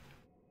everything.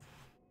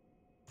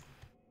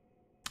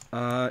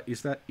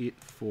 Is that it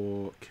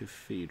for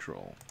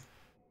Cathedral?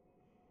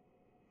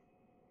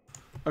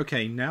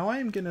 Okay, now I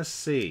am gonna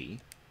see...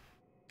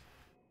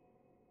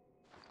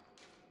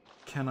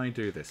 Can I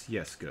do this?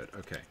 Yes, good.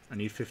 Okay, I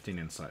need 15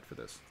 insight for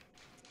this.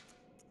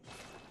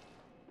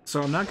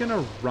 So I'm now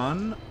gonna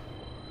run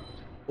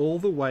all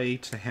the way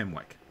to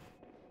Hemwick,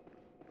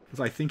 because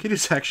I think it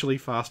is actually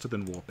faster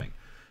than warping.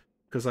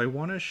 Because I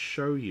want to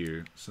show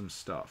you some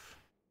stuff.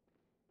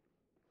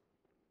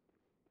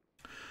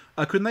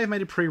 Couldn't they have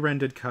made a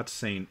pre-rendered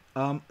cutscene?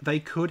 They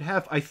could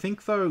have. I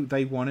think, though,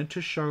 they wanted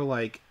to show,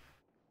 like,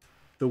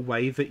 the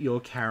way that your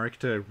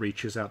character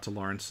reaches out to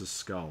Lawrence's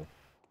skull.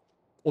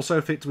 Also,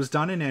 if it was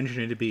done in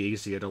engine, it'd be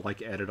easier to,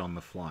 like, edit on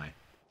the fly.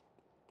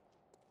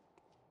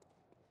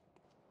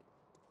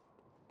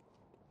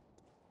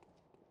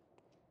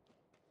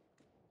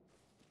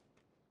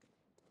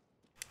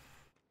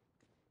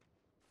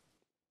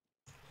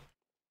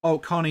 Oh,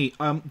 Connie,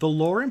 the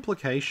lore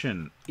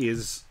implication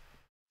is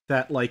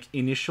that, like,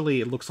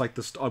 initially it looks like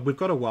the... we've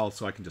got a while,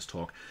 so I can just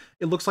talk.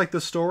 It looks like the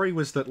story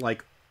was that,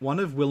 like, one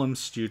of Willem's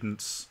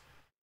students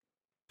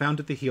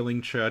founded the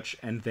Healing Church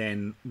and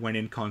then went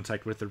in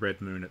contact with the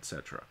Red Moon,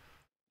 etc.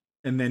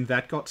 And then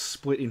that got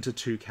split into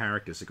two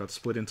characters. It got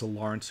split into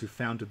Lawrence, who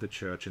founded the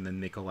church, and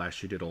then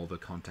Mikolash, who did all the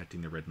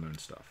contacting the Red Moon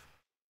stuff.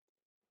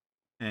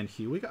 And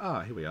here we go.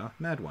 Ah, here we are.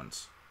 Mad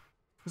Ones.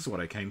 This is what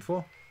I came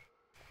for.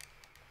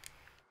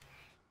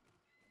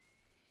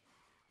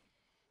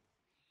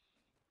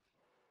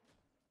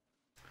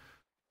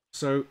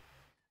 So,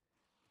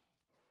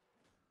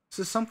 this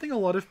is something a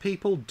lot of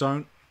people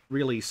don't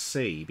really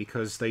see,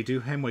 because they do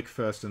Hemwick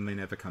first and they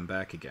never come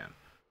back again.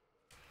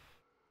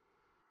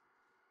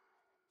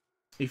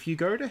 If you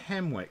go to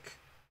Hemwick,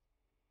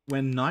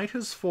 when night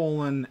has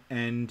fallen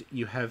and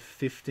you have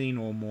 15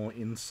 or more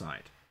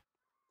insight,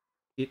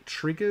 it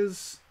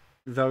triggers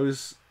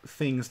those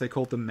things, they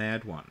call the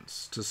Mad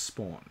Ones, to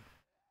spawn.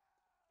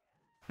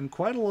 And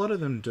quite a lot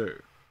of them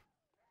do.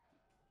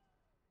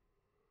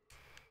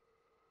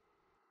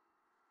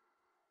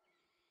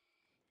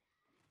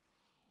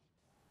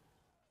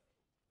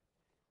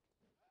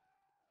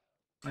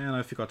 And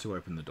I forgot to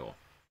open the door.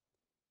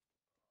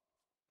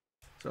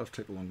 So I'll have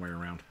to take the long way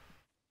around.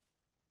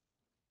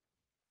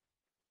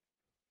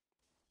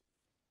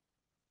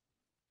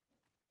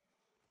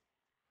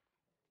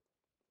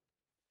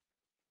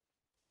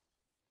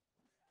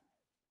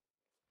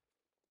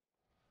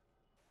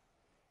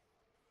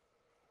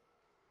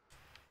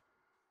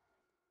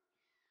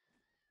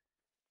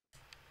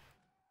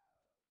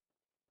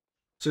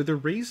 So the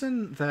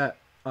reason that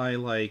I,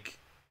 like,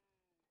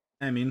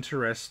 am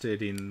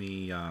interested in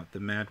the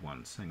Mad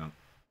Ones... Hang on.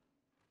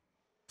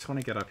 Just want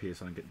to get up here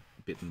so I don't get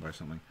bitten by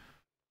something.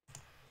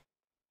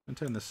 I'm going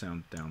to turn the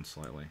sound down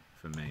slightly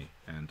for me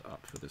and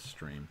up for this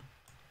stream.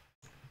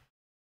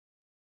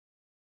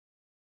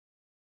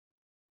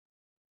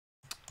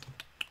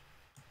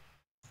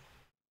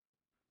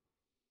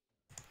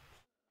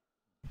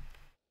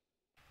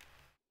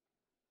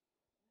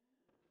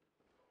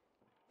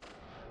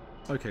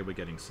 Okay, we're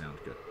getting sound.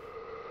 Good.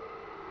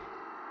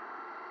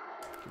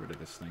 Get rid of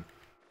this thing.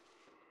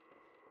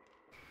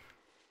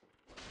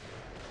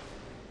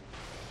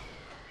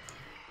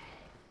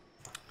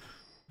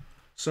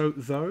 So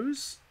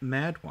those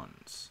Mad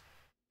Ones,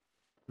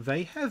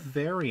 they have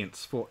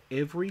variants for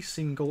every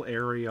single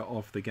area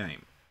of the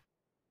game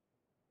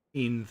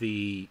in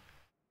the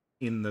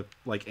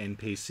like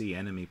NPC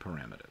enemy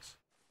parameters.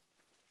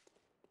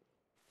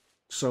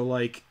 So,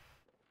 like,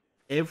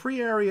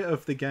 every area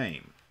of the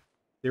game,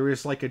 there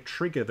is, like, a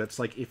trigger that's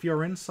like, if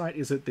your insight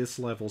is at this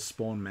level,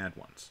 spawn Mad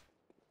Ones.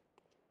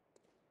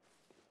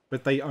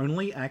 But they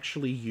only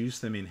actually use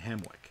them in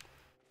Hemwick.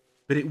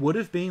 But it would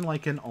have been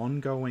like an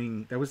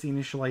ongoing... That was the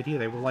initial idea.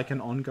 They were like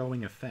an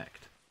ongoing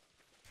effect.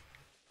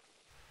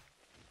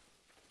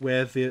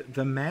 Where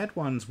the Mad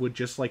Ones would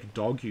just, like,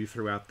 dog you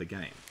throughout the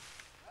game.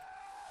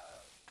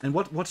 And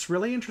what's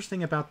really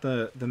interesting about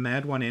the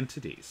Mad One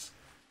entities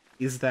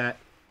is that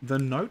the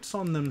notes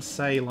on them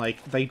say,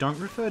 like, they don't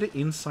refer to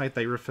insight,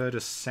 they refer to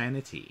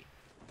sanity.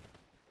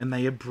 And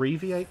they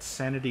abbreviate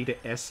sanity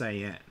to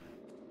SAN.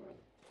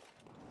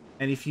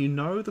 And if you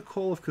know the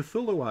Call of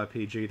Cthulhu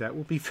RPG, that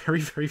will be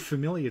very, very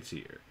familiar to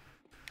you.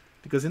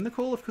 Because in the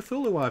Call of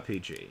Cthulhu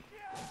RPG, you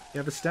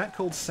have a stat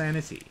called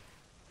Sanity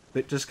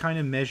that just kind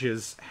of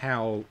measures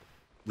how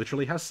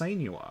literally how sane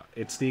you are.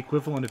 It's the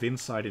equivalent of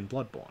insight in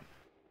Bloodborne.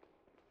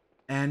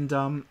 And,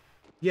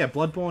 yeah,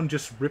 Bloodborne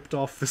just ripped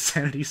off the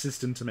sanity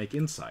system to make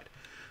insight.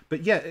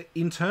 But yeah,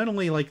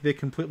 internally, like, they're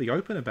completely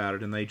open about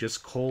it, and they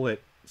just call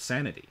it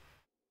sanity.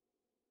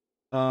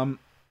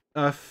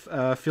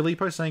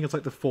 Filippo saying it's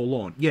like the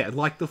Forlorn. Yeah,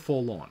 like the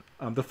Forlorn.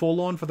 The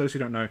Forlorn, for those who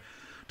don't know,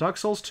 Dark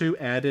Souls 2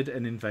 added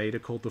an invader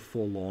called the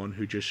Forlorn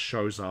who just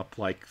shows up,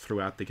 like,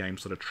 throughout the game,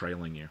 sort of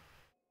trailing you.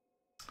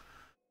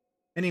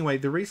 Anyway,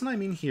 the reason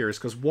I'm in here is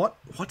because what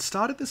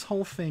started this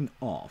whole thing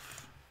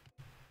off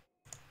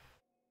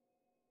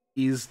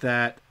is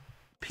that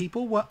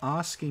people were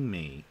asking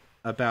me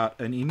about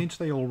an image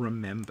they all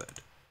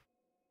remembered,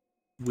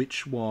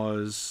 which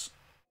was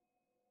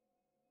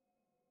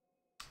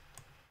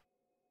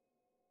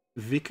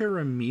Vicar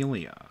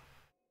Amelia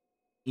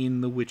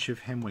in the Witch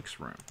of Hemwick's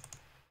room.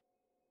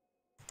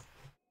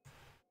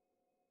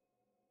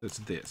 It's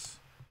this.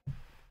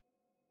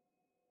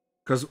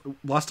 Because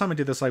last time I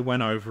did this, I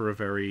went over a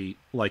very,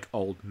 like,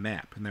 old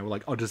map, and they were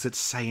like, oh, does it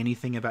say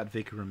anything about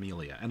Vicar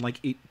Amelia? And, like,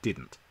 it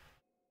didn't.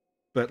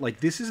 But, like,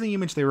 this is the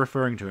image they're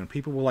referring to, and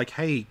people were like,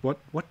 hey,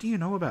 what do you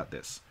know about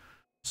this?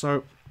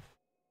 So,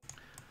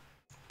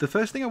 the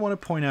first thing I want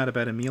to point out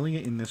about Amelia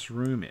in this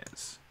room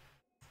is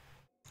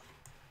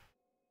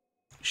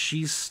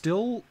she's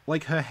still,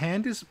 like, her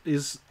hand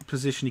is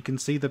positioned. You can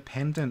see the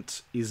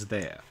pendant is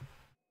there.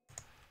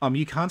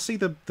 You can't see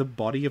the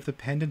body of the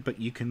pendant, but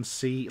you can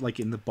see, like,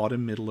 in the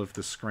bottom middle of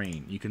the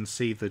screen, you can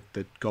see that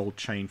the gold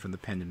chain from the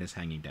pendant is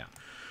hanging down.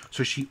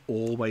 So she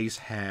always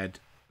had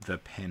the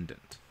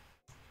pendant.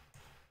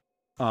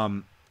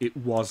 It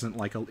wasn't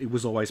like it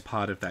was always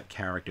part of that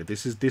character.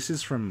 This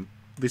is from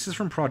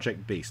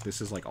Project Beast.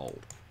 This is, like,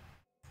 old.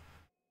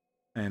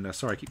 And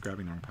sorry, I keep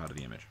grabbing the wrong part of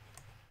the image.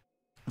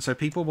 So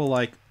people were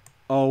like,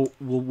 oh,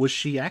 well, was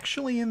she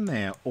actually in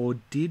there, or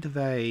did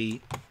they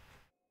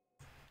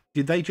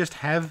just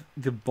have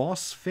the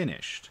boss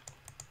finished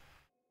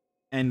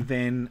and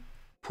then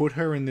put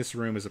her in this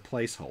room as a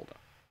placeholder?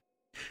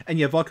 And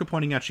yeah, Vodka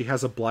pointing out she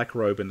has a black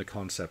robe in the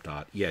concept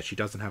art. Yeah, she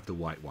doesn't have the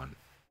white one.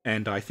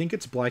 And I think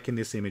it's black in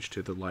this image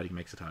too. The lighting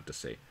makes it hard to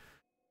see.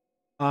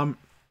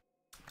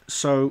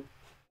 So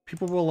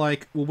people were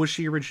like, well, was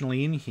she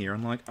originally in here?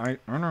 And like, I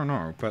don't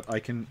know, but I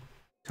can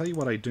tell you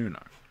what I do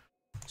know.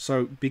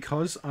 So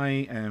because I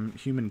am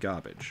human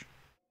garbage,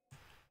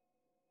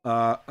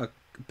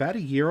 about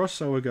a year or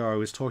so ago, I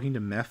was talking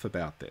to Meph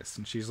about this,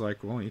 and she's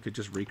like, well, you could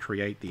just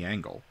recreate the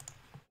angle.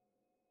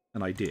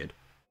 And I did.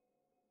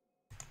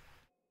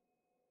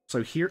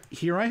 So here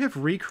I have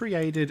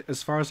recreated,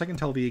 as far as I can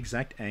tell, the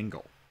exact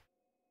angle.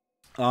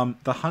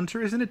 The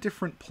hunter is in a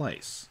different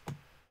place.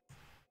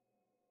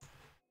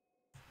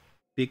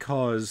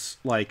 Because,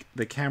 like,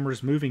 the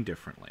camera's moving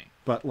differently.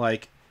 But,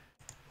 like,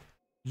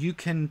 you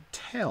can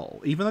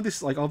tell, even though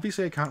this, like,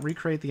 obviously I can't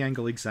recreate the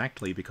angle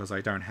exactly because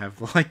I don't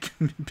have, like,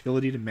 the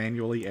ability to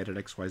manually edit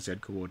XYZ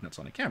coordinates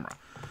on a camera.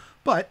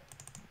 But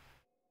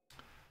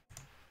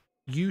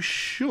you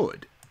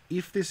should,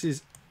 if this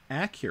is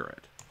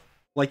accurate,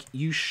 like,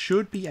 you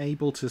should be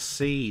able to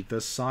see the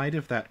side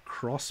of that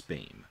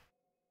crossbeam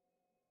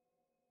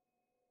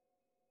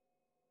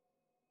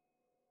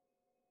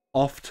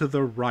off to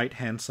the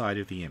right-hand side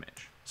of the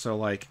image. So,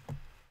 like,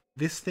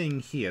 this thing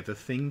here, the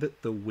thing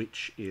that the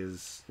witch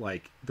is,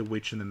 like, the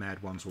witch and the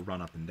mad ones will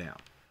run up and down.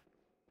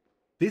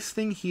 This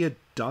thing here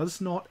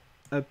does not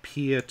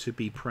appear to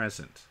be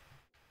present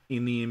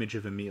in the image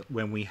of Amelia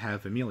when we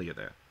have Amelia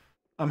there.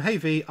 Hey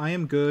V, I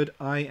am good.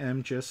 I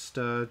am just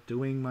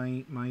doing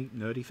my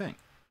nerdy thing.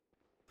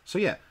 So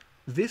yeah,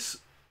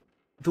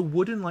 the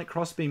wooden, like,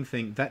 crossbeam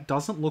thing, that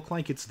doesn't look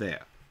like it's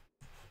there.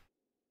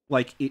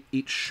 Like,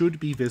 it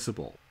should be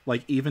visible.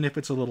 Like, even if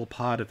it's a little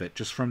part of it,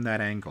 just from that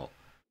angle.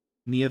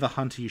 Near the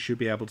hunter, you should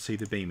be able to see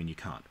the beam, and you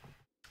can't.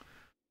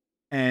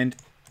 And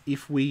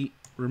if we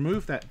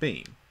remove that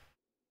beam,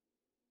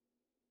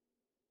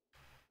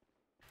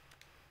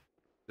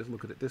 just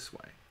look at it this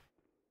way.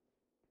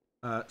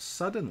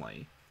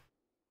 Suddenly,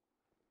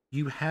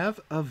 you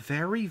have a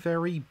very,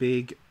 very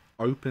big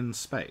open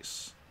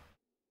space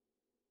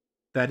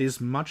that is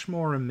much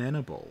more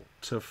amenable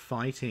to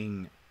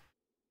fighting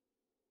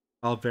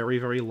a very,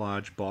 very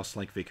large boss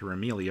like Vicar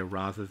Amelia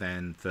rather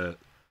than the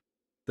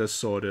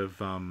sort of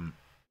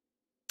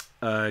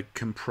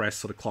compressed,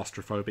 sort of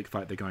claustrophobic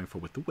fight they're going for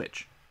with the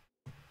witch.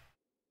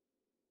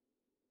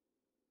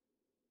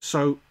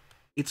 So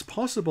it's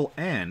possible,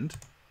 and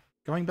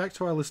going back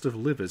to our list of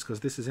livers,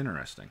 because this is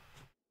interesting.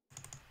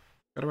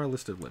 Go to our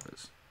list of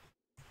livers.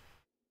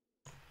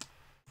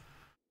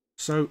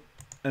 So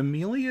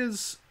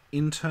Amelia's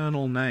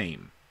internal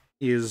name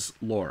is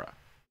Laura.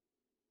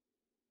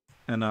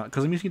 And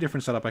because I'm using a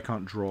different setup, I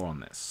can't draw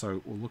on this.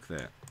 So we'll look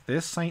there.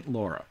 There's Saint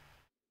Laura.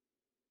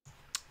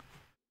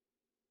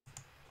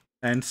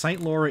 And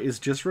Saint Laura is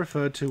just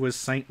referred to as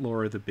Saint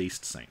Laura the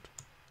Beast Saint.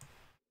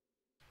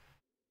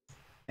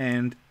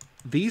 And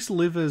these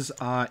livers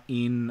are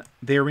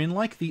they're in,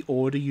 like, the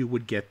order you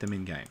would get them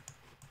in game.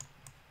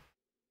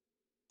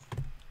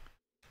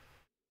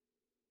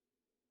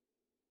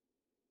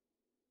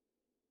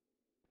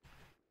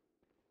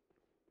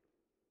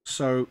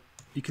 So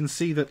you can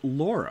see that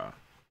Laura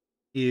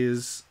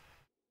is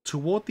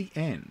toward the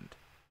end.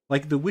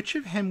 Like, the Witch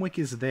of Hemwick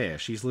is there.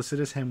 She's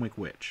listed as Hemwick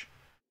Witch.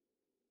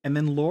 And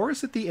then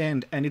Laura's at the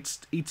end, and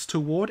it's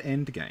toward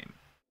endgame.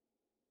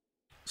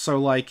 So,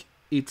 like,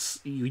 it's...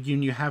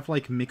 You have,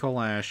 like,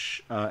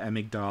 Mikolash,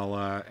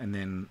 Amygdala, and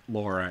then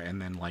Laura,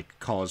 and then, like,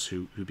 Kos,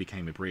 who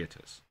became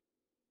Ebrietas.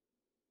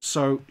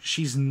 So,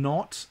 she's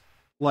not,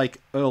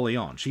 like, early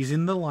on. She's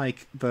in the,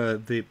 like,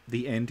 the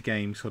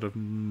endgame sort of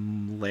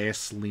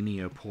less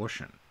linear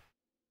portion.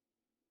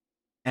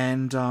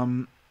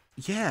 And,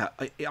 yeah,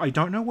 I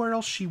don't know where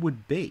else she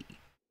would be.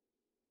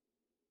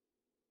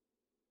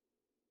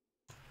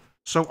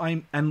 So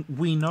and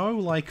we know,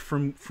 like,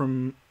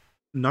 from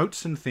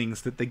notes and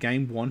things, that the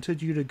game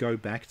wanted you to go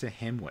back to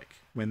Hemwick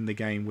when the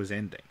game was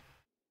ending.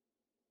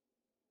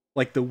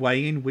 Like, the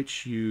way in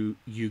which you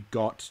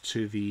got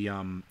to the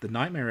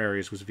nightmare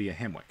areas was via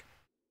Hemwick.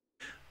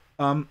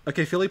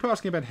 Okay, Philippa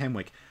asking about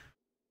Hemwick.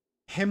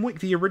 Hemwick,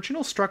 the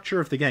original structure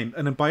of the game,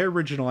 and by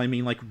original I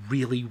mean, like,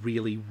 really,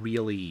 really,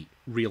 really,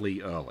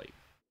 really early.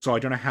 So I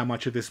don't know how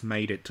much of this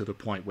made it to the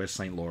point where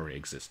St. Laurie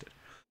existed.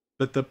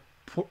 But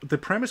the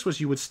premise was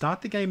you would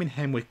start the game in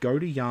Hemwick, go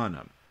to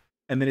Yharnam,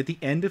 and then at the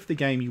end of the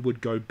game you would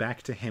go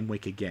back to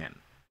Hemwick again.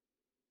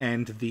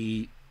 And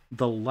the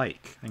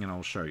lake... Hang on,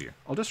 I'll show you.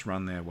 I'll just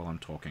run there while I'm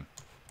talking.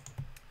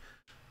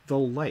 The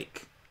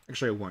lake...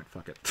 Actually, I won't,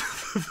 fuck it.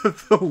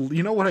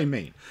 You know what I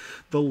mean.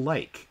 The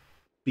lake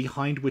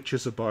behind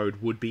Witch's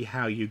Abode would be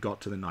how you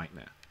got to the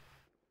nightmare.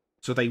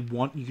 So they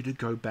want you to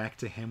go back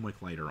to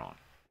Hemwick later on.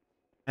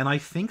 And I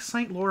think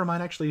St. Laura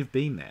might actually have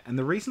been there. And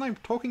the reason I'm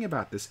talking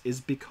about this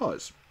is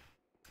because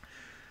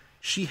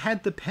she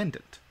had the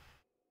pendant.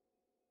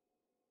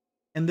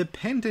 And the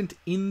pendant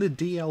in the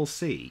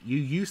DLC, you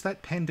use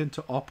that pendant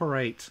to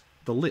operate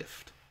the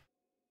lift.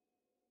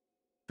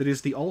 That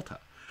is the altar.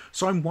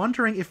 So I'm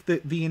wondering if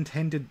the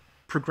intended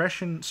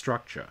progression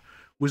structure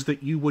was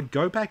that you would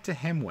go back to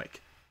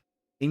Hemwick,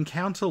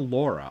 encounter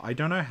Laura. I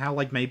don't know how,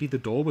 like, maybe the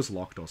door was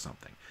locked or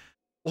something.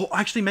 Or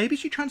actually, maybe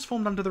she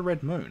transformed under the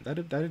red moon.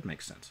 That'd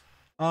make sense.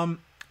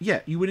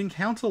 Yeah, you would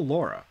encounter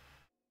Laura,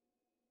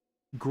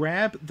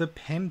 grab the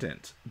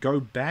pendant,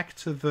 go back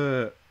to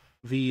the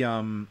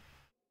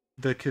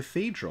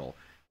cathedral,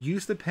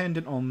 use the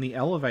pendant on the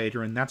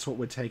elevator, and that's what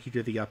would take you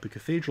to the upper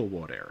cathedral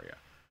ward area.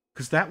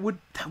 Because that would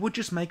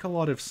just make a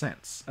lot of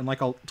sense. And, like,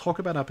 I'll talk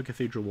about upper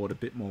cathedral ward a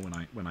bit more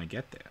when I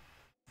get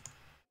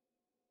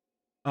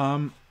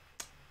there.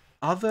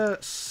 Other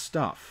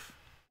stuff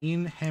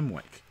in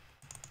Hemwick.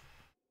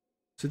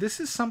 So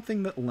this is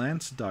something that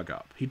Lance dug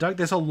up.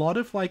 There's a lot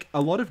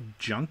of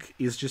junk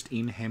is just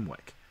in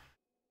Hemwick.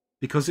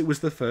 Because it was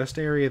the first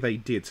area they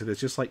did, so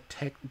there's just like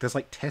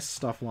test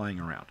stuff lying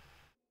around.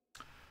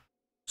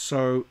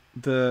 So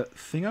the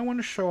thing I want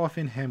to show off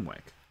in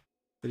Hemwick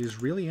that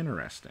is really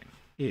interesting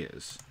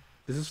is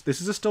this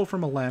is a still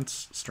from a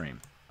Lance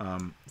stream.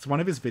 It's one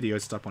of his videos,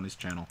 it's up on his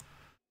channel.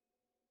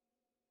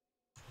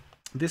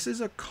 This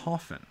is a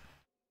coffin.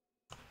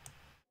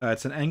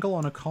 It's an angle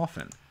on a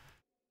coffin.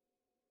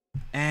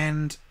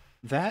 And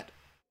that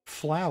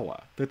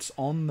flower that's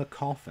on the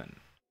coffin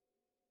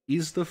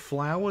is the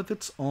flower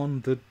that's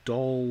on the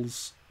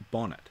doll's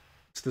bonnet.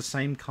 It's the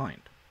same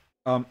kind.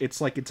 It's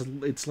like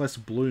it's less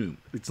bloom.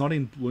 It's not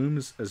in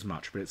blooms as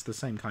much, but it's the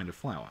same kind of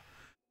flower.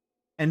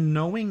 And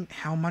knowing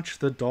how much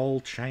the doll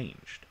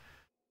changed,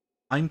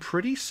 I'm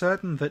pretty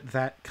certain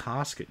that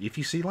casket, if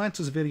you see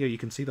Lance's video, you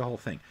can see the whole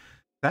thing.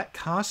 That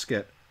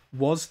casket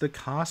was the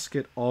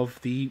casket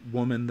of the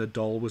woman the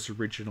doll was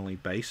originally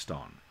based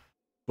on,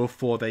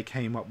 before they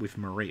came up with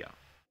Maria.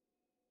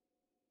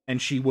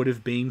 And she would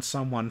have been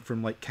someone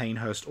from, like,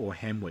 Canehurst or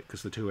Hemwick,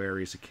 because the two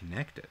areas are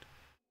connected.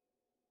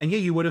 And yeah,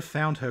 you would have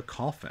found her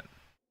coffin,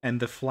 and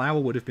the flower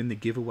would have been the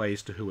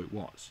giveaways to who it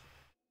was.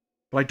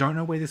 But I don't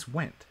know where this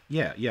went.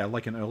 Yeah,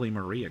 like an early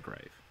Maria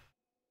grave.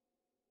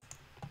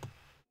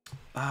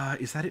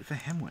 Is that it for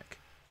Hemwick?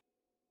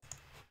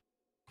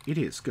 It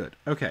is, good.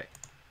 Okay.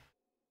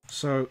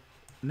 So,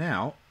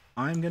 now,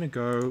 I'm going to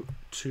go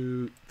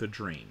to the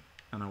dream,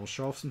 and I will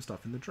show off some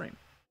stuff in the dream.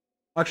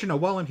 Actually, no,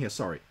 while I'm here,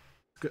 sorry.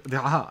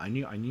 Aha, I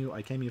knew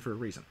I came here for a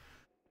reason.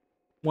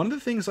 One of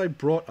the things I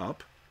brought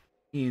up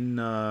in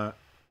the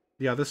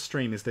other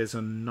stream is there's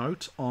a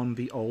note on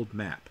the old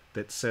map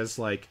that says,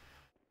 like,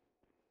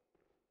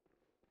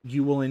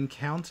 you will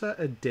encounter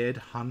a dead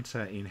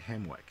hunter in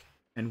Hemwick,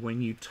 and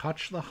when you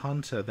touch the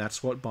hunter,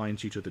 that's what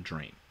binds you to the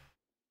dream.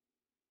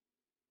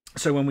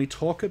 So when we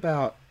talk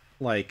about,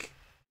 like,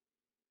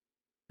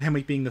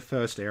 Hemwick being the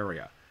first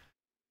area,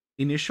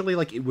 initially,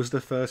 like, it was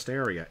the first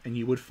area, and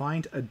you would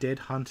find a dead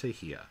hunter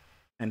here,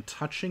 and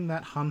touching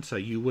that hunter,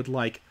 you would,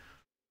 like,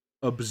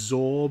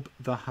 absorb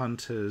the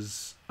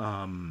hunter's,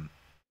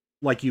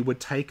 like, you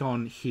would take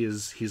on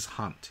his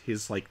hunt,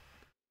 his, like,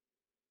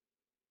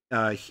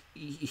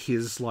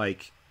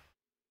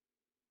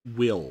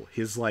 will,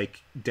 his,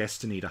 like,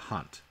 destiny to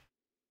hunt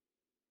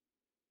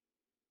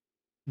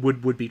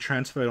would be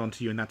transferred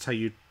onto you, and that's how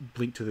you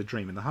blink to the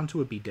dream, and the hunter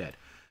would be dead.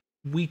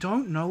 We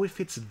don't know if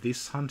it's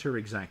this hunter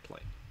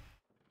exactly.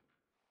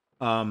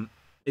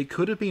 It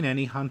could have been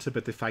any hunter,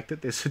 but the fact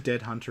that there's a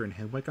dead hunter in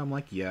Hemwick, I'm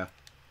like, yeah,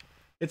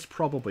 it's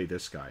probably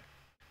this guy.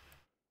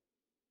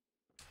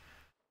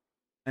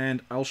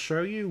 And I'll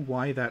show you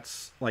why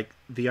that's, like,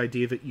 the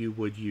idea that you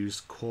would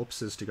use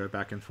corpses to go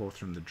back and forth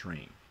from the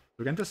dream.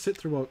 We're going to sit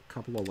through a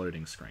couple of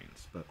loading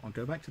screens, but I'll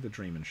go back to the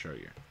dream and show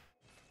you.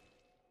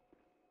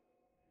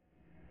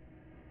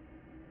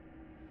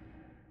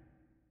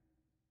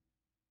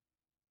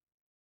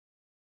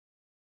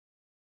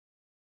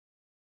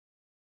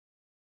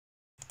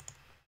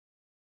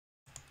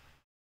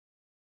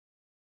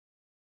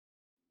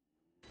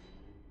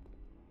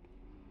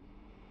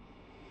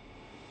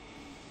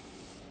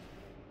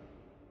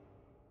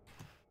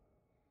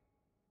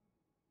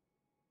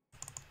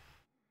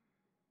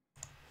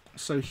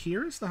 So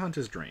here is the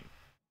hunter's dream.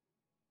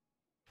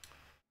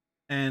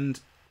 And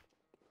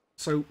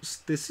so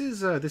this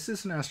is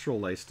an astral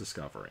lace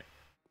discovery.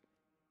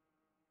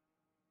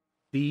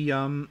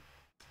 The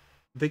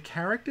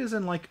characters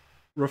and like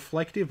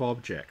reflective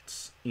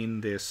objects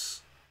in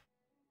this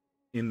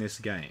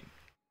game.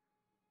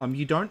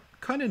 You don't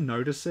kind of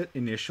notice it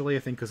initially, I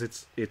think, because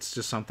it's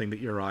just something that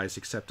your eyes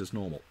accept as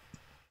normal.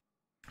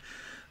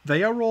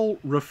 They are all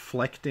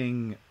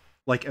reflecting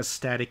like a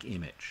static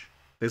image.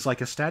 There's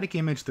like a static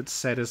image that's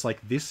set as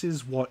like, this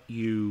is what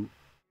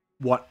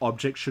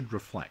object should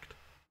reflect.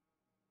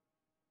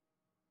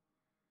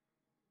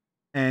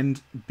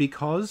 And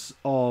because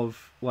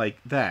of like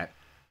that,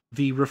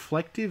 the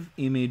reflective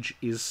image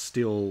is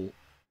still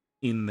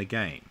in the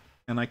game.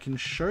 And I can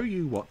show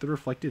you what the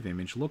reflective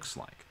image looks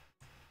like.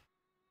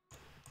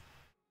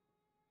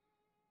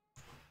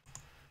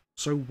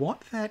 So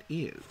what that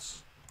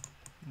is,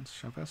 let's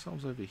shove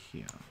ourselves over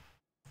here.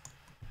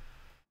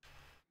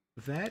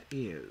 That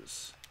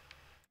is,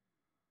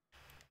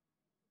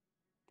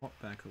 pop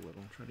back a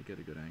little, try to get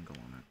a good angle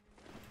on it.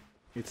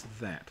 It's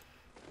that.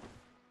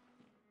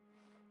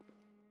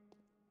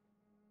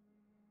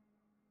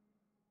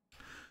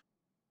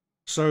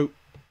 So,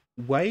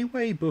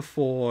 way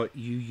before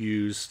you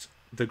used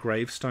the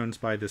gravestones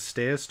by the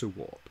stairs to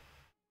warp,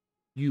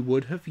 you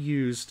would have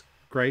used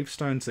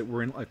gravestones that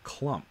were in a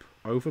clump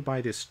over by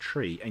this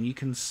tree, and you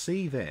can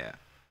see there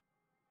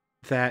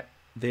that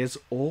there's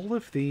all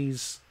of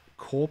these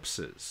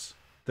corpses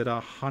that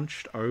are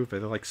hunched over,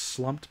 they're like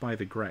slumped by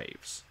the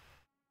graves.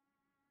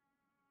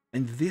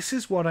 And this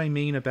is what I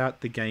mean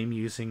about the game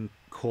using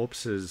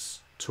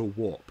corpses to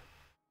warp.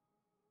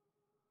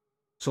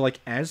 So like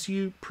as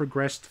you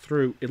progressed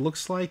through, it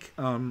looks like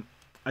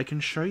I can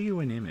show you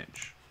an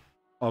image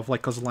of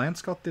like, because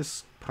Lance got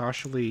this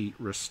partially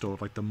restored,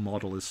 like the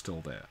model is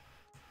still there.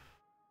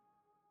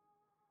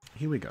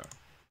 Here we go.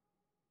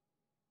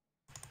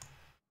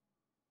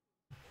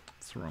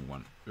 It's the wrong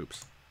one.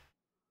 Oops.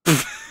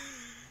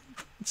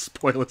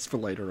 Spoilers for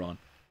later on.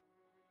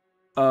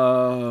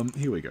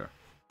 Here we go.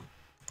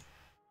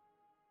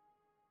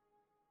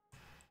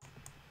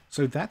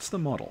 So that's the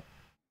model.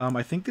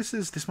 I think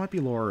this might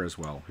be Laura as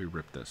well who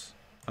ripped this.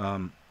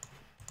 So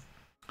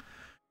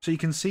you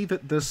can see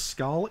that the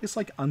skull is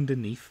like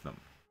underneath them.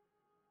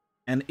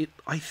 And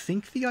I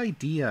think the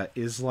idea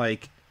is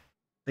like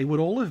they would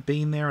all have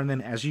been there, and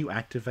then as you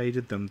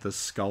activated them, the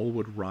skull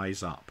would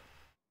rise up.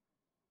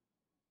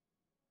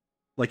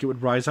 Like it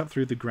would rise up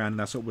through the ground, and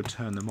that's what would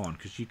turn them on.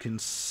 Because you can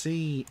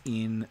see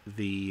in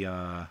the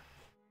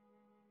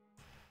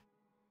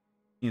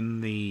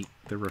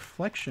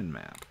reflection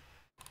map.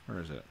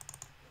 Where is it?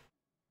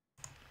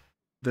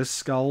 The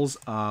skulls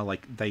are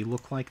like, they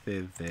look like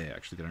they're there.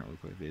 Actually, they don't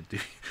look like they're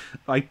there.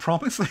 I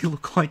promise they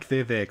look like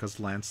they're there because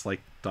Lance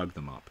like dug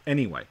them up.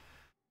 Anyway.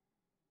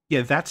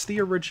 Yeah, that's the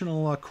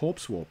original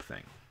corpse warp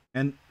thing.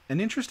 And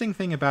an interesting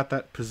thing about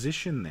that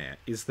position there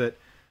is that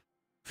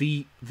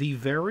the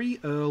very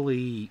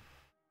early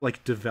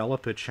like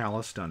developer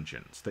chalice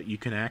dungeons that you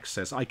can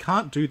access, I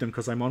can't do them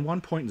because I'm on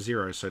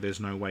 1.0, so there's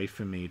no way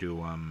for me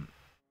to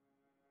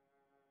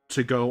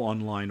go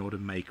online or to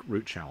make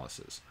root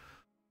chalices.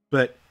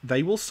 But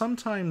they will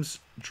sometimes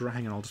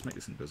hang on, I'll just make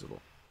this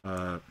invisible.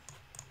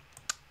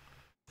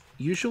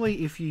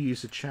 Usually if you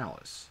use a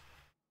chalice,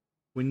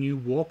 when you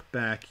warp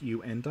back,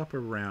 you end up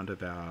around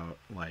about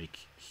like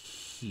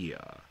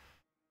here.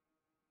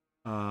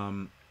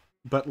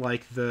 But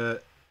like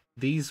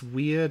these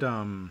weird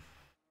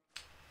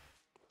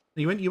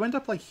you end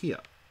up like here.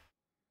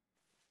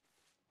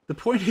 The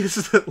point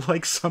is that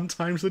like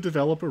sometimes the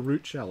developer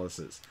root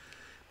chalices,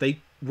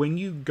 when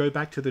you go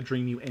back to the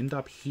dream, you end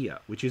up here,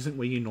 which isn't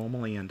where you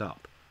normally end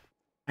up.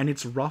 And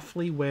it's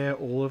roughly where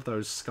all of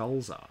those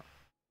skulls are.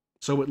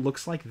 So it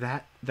looks like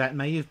that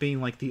may have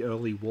been like the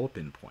early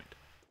warp-in point.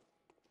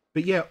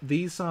 But yeah,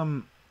 these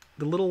the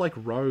little like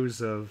rows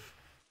of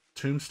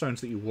tombstones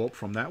that you warp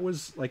from, that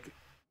was like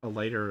a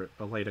later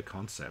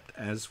concept,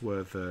 as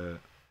were the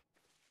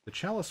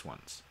chalice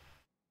ones.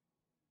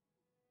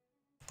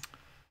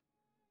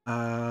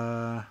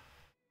 Oh,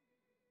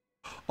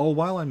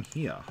 while I'm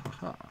here,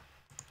 haha.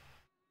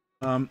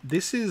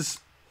 This is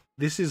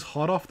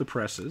hot off the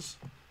presses.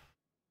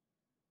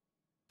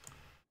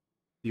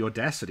 The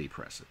Audacity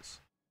presses.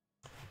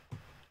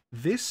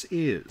 This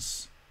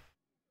is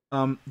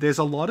there's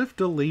a lot of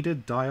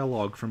deleted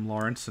dialogue from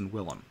Lawrence and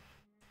Willem.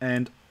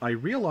 And I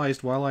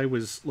realized while I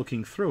was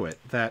looking through it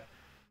that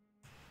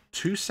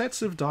 2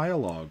 sets of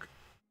dialogue,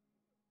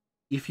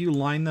 if you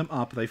line them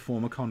up, they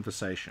form a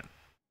conversation.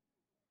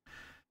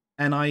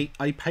 And I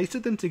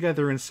pasted them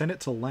together and sent it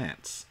to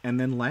Lance. And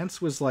then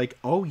Lance was like,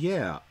 oh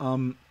yeah,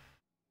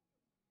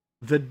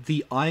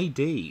 the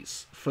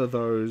IDs for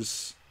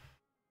those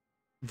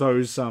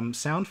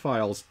sound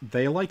files,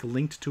 they're like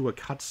linked to a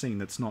cutscene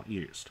that's not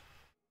used.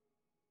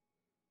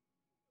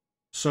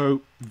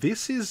 So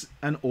this is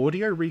an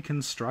audio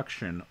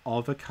reconstruction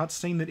of a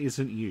cutscene that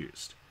isn't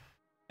used.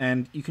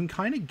 And you can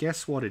kind of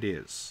guess what it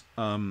is.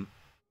 But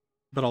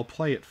I'll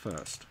play it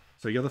first.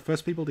 So you're the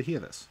first people to hear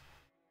this.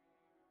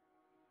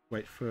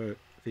 Wait for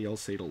the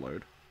LC to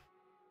load.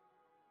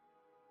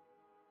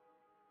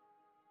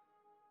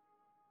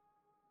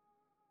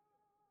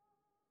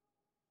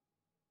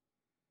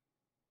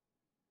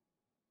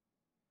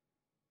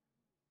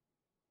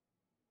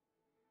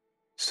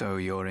 So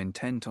you're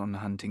intent on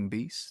hunting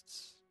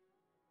beasts?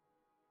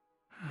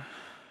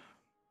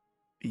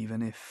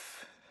 Even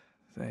if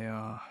they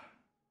are...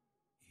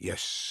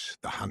 Yes,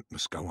 the hunt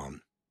must go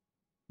on.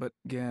 But,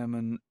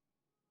 Gehrman,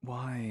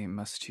 why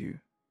must you?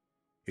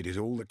 It is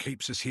all that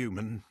keeps us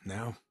human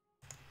now.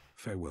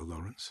 Farewell,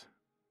 Lawrence.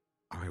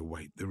 I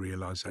await the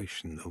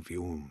realization of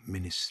your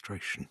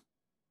ministration.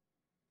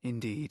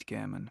 Indeed,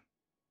 Gehrman.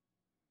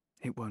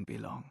 It won't be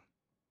long.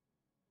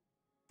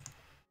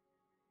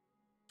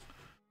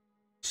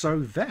 So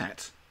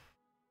that,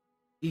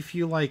 if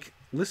you, like,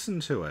 listen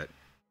to it,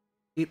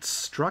 it's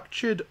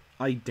structured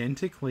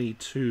identically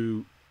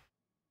to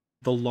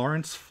the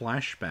Lawrence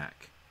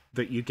flashback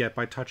that you get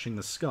by touching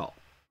the skull.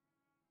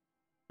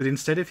 But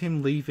instead of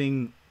him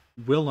leaving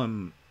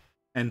Willem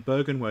and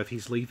Bergenworth,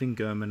 he's leaving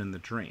Gehrman in the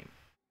dream.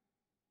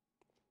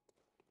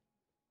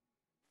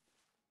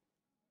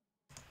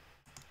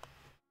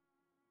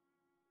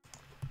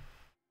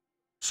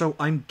 So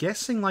I'm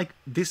guessing, like,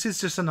 this is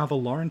just another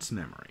Lawrence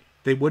memory.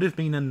 There would have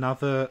been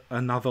another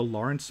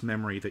Lawrence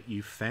memory that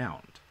you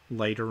found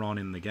later on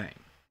in the game.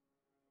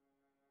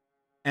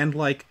 And,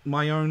 like,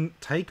 my own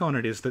take on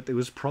it is that there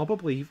was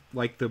probably,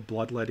 like, the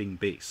bloodletting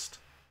beast.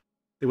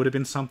 There would have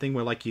been something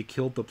where, like, you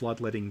killed the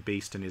bloodletting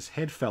beast and his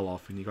head fell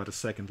off and you got a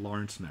second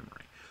Lawrence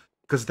memory.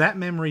 Because that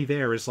memory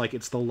there is, like,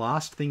 it's the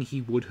last thing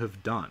he would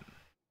have done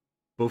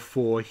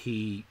before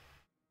he,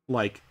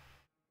 like,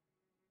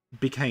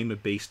 became a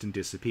beast and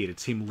disappeared.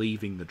 It's him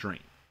leaving the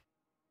dream.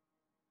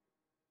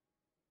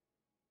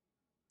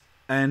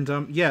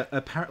 And, yeah,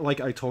 apparently,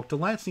 like, I talked to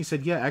Lance and he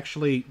said, yeah,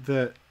 actually,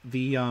 the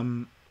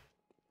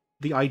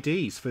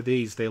IDs for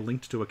these, they're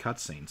linked to a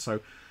cutscene.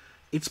 So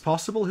it's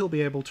possible he'll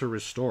be able to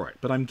restore it.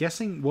 But I'm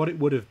guessing what it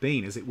would have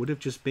been is it would have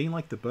just been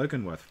like the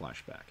Bergenworth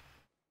flashback.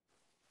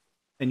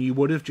 And you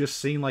would have just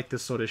seen, like,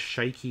 this sort of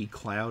shaky,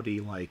 cloudy,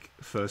 like,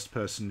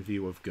 first-person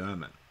view of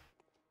Gehrman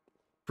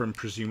from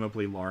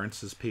presumably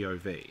Lawrence's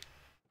POV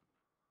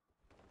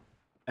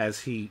as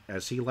he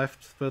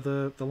left for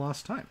the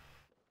last time.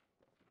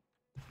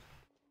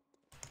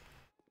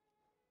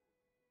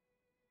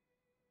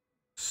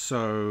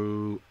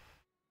 So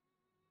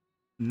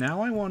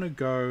now I want to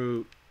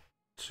go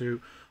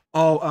to...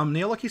 Oh,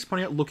 Neolocky's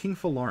pointing out looking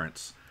for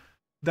Lawrence.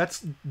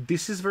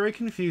 This is very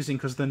confusing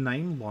because the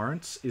name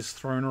Lawrence is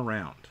thrown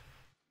around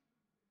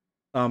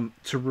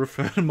to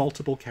refer to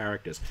multiple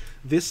characters.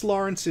 This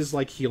Lawrence is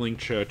like Healing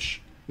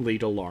Church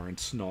leader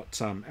Lawrence,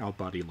 not our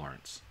buddy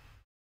Lawrence.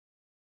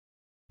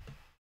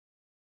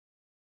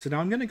 So now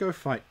I'm going to go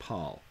fight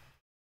Paul.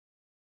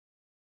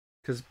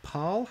 Because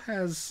Paul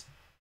has...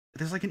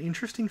 There's like an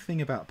interesting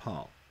thing about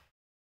Paul.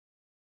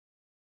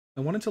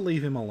 I wanted to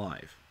leave him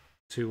alive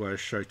to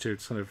to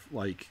sort of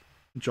like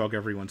jog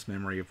everyone's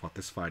memory of what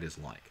this fight is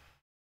like.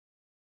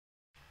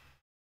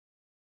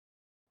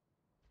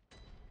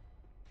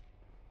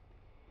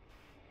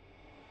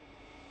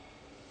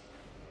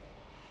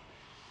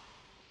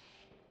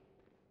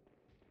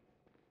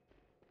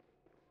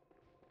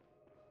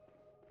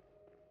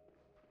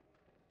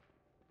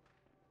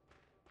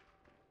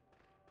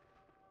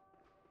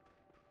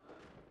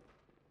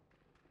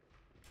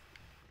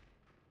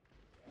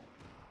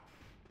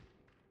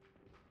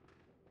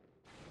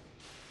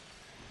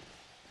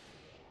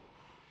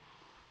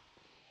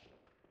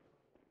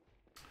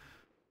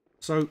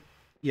 So,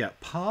 yeah,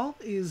 Paul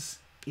is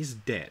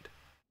dead.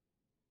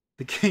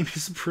 The game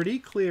is pretty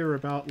clear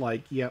about,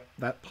 like, yep,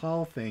 that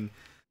Paul thing,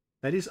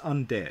 that is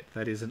undead.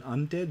 That is an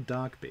undead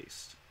dark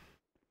beast.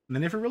 And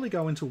they never really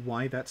go into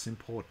why that's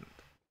important.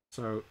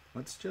 So,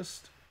 let's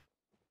just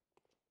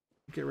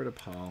get rid of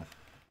Paul.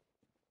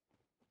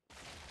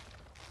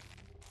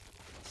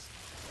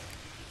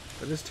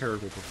 That is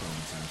terrible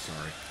performance, I'm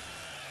sorry.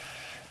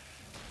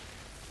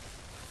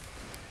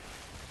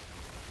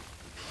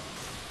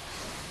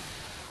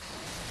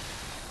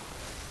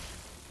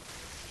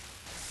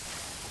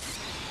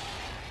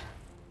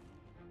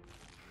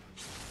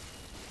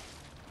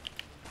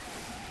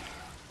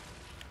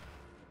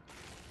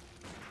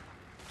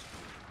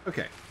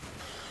 Okay.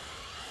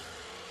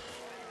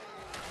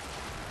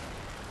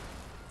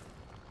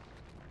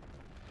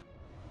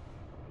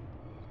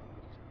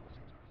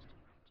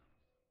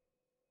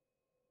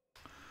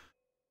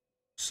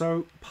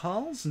 So,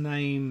 Parl's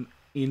name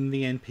in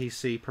the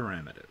NPC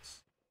parameters.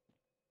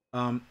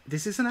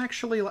 This isn't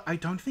actually... I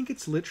don't think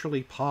it's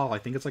literally Parl. I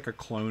think it's like a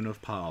clone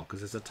of Parl, because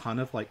there's a ton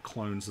of like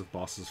clones of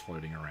bosses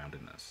floating around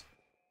in this.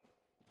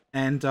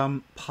 And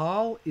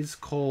Parl is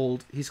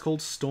called... He's called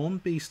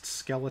Stormbeast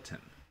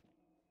Skeleton.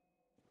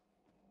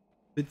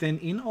 But then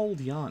in Old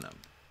Yharnam,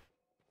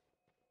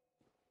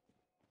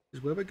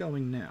 is where we're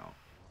going now,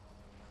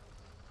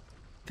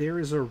 there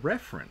is a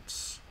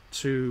reference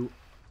to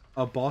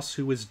a boss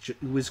who is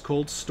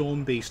called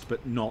Stormbeast,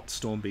 but not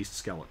Stormbeast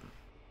Skeleton.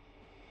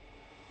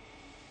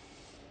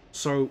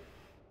 So,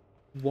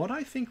 what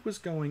I think was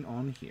going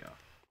on here...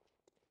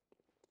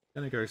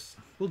 Gonna go...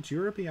 Will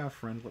Dura be our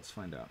friend? Let's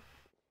find out.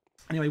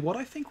 Anyway, what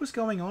I think was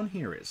going on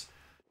here is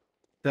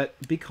that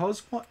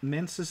because what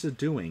Mensis are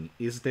doing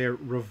is they're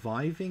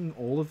reviving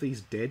all of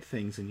these dead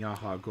things in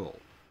Yahar'gul,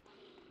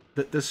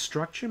 that the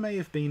structure may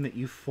have been that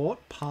you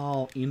fought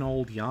Parl in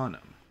Old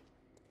Yharnam,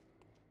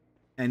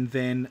 and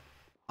then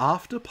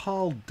after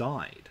Parl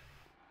died,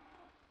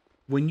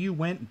 when you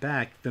went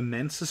back, the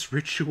Mensis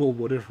ritual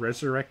would have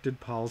resurrected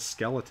Parl's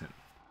skeleton.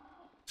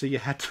 So you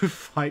had to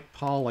fight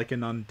Parl like an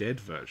undead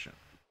version.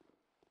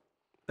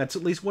 That's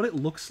at least what it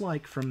looks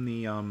like from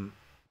the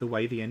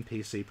way the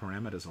NPC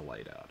parameters are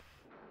laid out.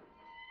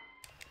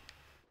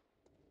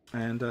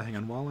 And hang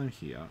on, while I'm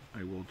here,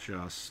 I will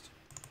just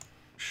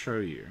show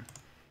you.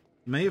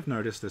 You may have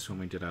noticed this when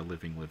we did our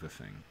Living Liver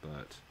thing,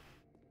 but...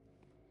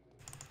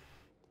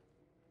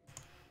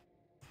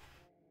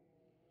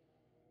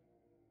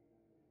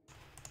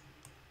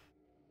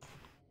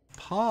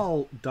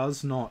 Parl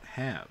does not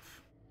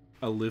have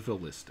a liver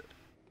listed.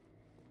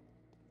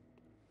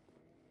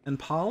 And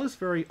Parl is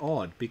very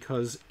odd,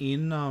 because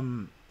in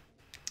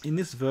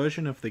this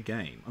version of the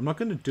game, I'm not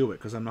going to do it,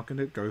 because I'm not going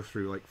to go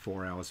through like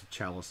 4 hours of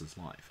Chalice's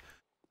life,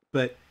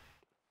 but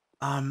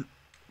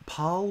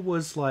Parl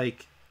was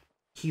like,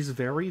 he's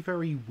very,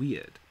 very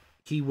weird.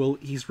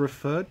 He's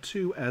referred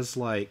to as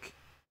like,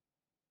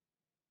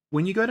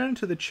 when you go down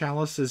to the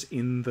Chalices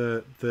in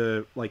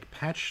the like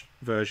patch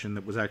version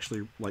that was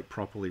actually like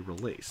properly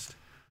released,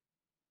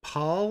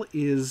 Parl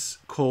is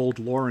called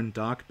Lauren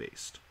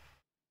Darkbeast.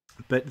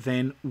 But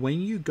then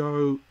when you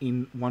go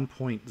in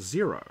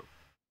 1.0,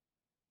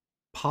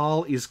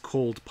 Parl is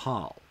called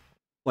Parl.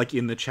 Like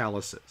in the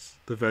Chalices.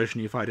 The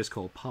version you fight is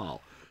called Parl.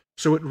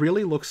 So it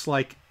really looks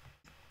like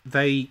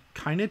they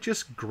kind of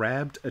just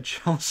grabbed a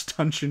Chalice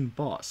Dungeon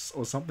boss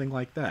or something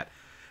like that,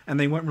 and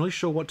they weren't really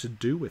sure what to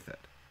do with it.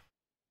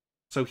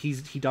 So he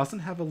doesn't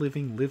have a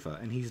living liver,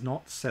 and he's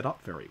not set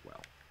up very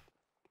well.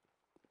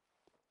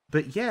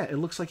 But yeah, it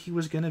looks like he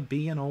was going to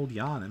be an Old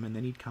Yharnam, and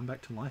then he'd come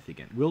back to life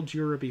again. Will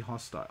Dura be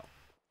hostile?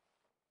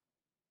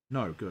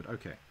 No, good,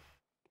 okay.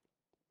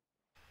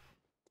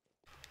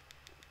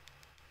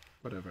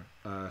 Whatever.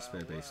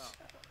 Spare beast.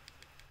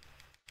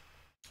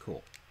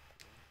 Cool.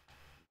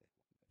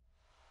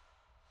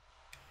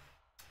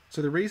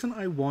 So the reason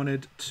I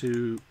wanted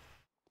to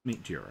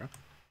meet Dura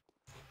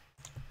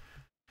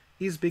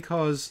is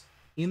because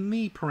in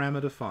the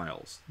parameter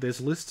files,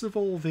 there's lists of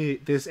all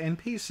there's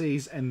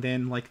NPCs and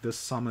then like the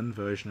summon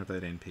version of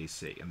that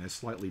NPC, and they're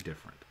slightly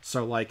different.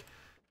 So like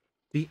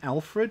the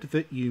Alfred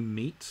that you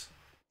meet,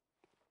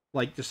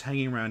 like just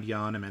hanging around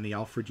Yharnam, and the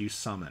Alfred you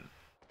summon,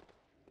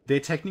 they're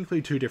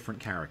technically two different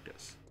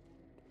characters.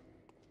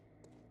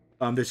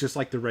 There's just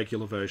like the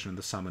regular version and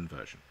the summon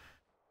version.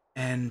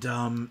 And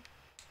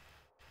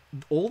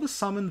all the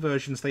summon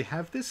versions, they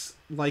have this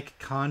like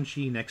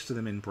kanji next to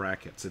them in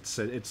brackets.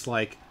 It's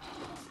like,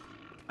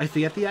 I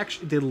forget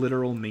the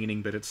literal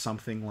meaning, but it's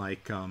something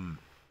like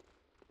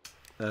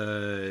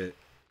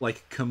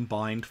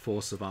combined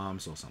force of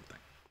arms or something.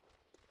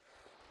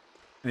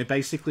 And it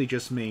basically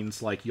just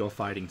means like you're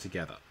fighting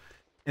together.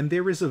 And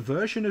there is a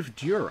version of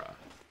Dura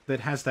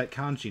that has that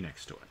kanji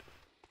next to it.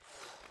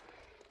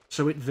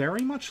 So it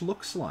very much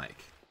looks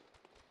like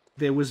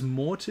there was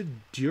more to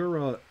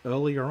Dura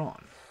earlier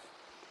on.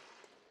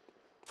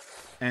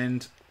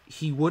 And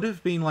he would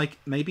have been like,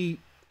 maybe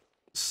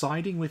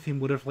siding with him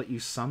would have let you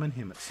summon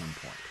him at some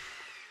point.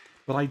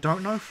 But I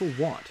don't know for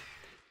what.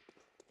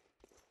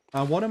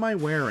 What am I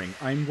wearing?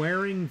 I'm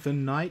wearing the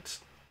Knight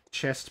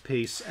chest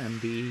piece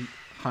and the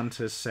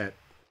Hunter set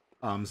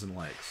arms and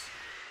legs.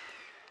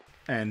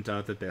 And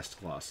the best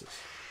glasses.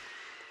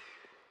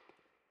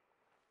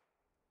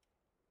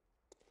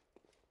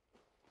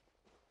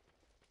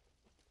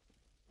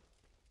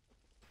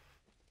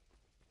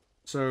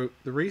 So,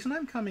 the reason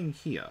I'm coming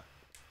here,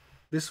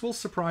 this will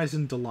surprise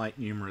and delight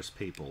numerous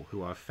people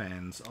who are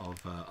fans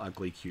of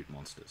ugly, cute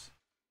monsters,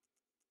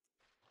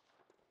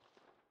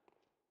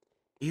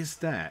 is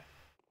that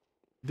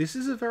this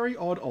is a very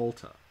odd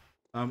altar.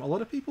 A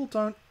lot of people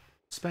don't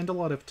spend a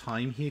lot of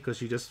time here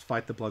because you just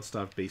fight the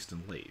Bloodstarved Beast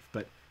and leave,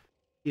 but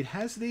it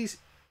has these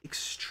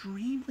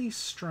extremely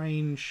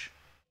strange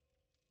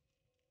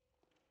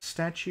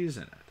statues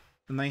in it,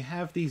 and they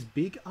have these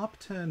big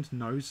upturned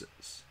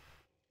noses.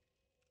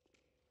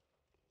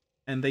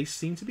 And they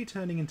seem to be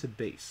turning into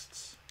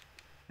beasts.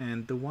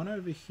 And the one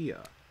over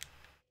here,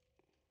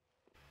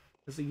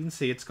 as you can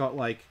see, it's got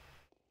like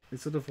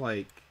this sort of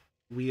like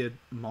weird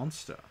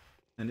monster,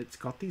 and it's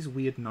got these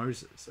weird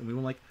noses, and we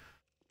were like,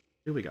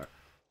 here we go.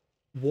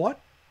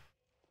 What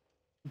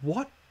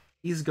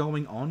is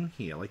going on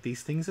here? Like,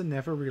 these things are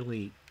never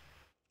really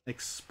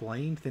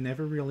explained. They're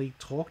never really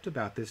talked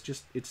about. It's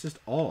just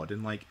odd,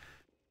 and like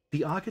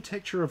the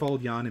architecture of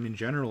Old Yarnum in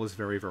general is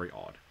very, very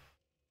odd.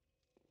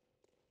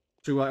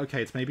 So we're like,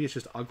 okay, maybe it's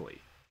just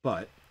ugly,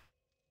 but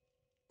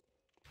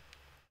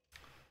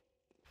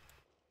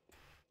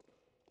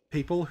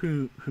people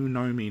who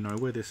know me know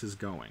where this is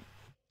going.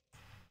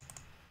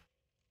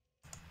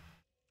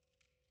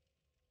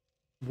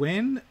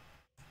 When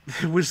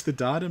there was the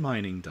data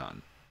mining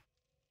done,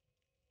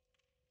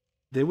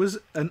 there was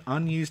an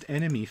unused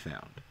enemy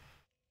found.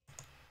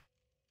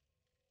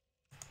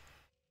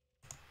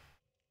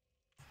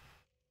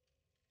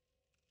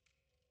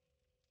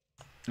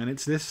 And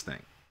it's this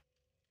thing.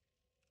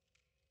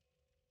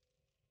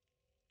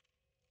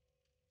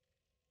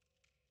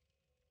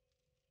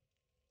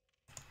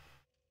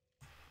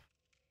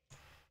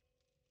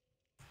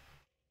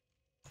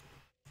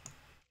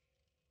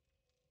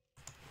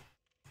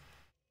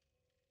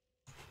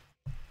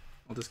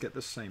 I'll just get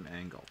the same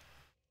angle.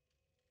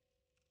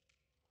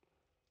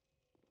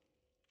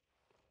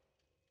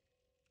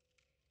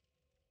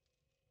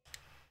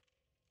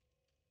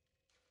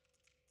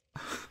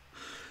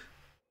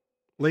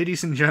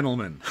 Ladies and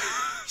gentlemen,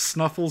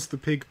 Snuffles the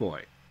Pig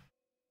Boy.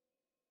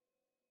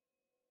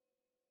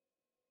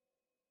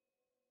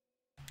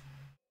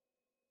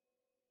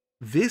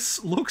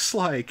 This looks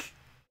like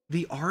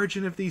the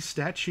origin of these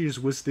statues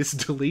was this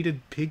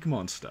deleted pig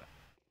monster.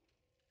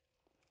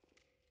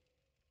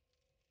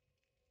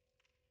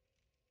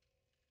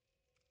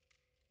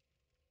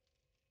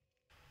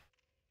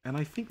 And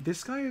I think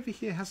this guy over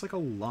here has like a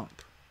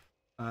lump.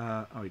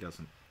 Oh, he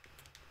doesn't.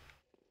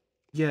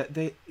 Yeah,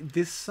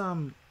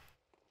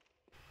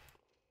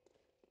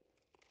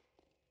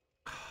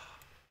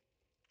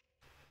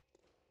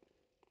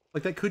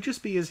 like, that could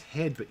just be his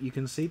head, but you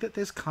can see that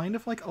there's kind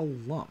of like a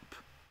lump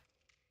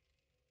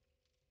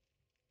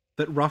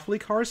that roughly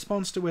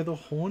corresponds to where the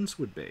horns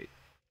would be.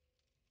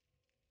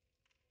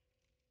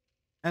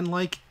 And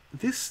like,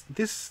 this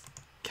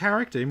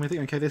character, and we're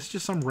thinking, okay, this is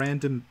just some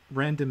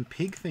random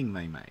pig thing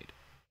they made.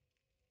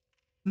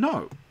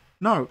 No,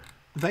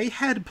 they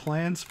had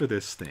plans for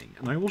this thing,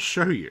 and I will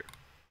show you.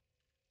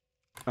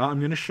 I'm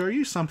going to show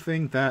you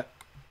something that,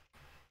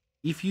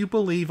 if you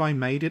believe I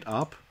made it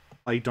up,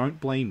 I don't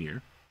blame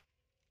you.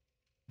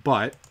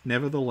 But,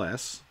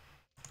 nevertheless,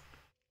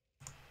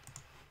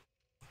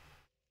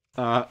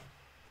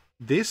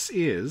 this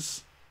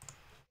is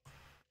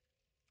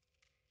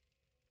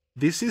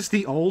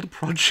the old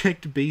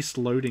Project Beast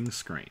loading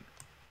screen.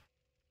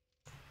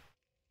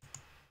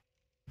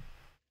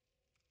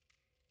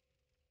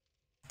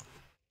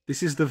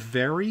 This is the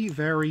very,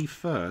 very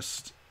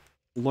first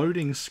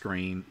loading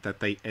screen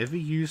that they ever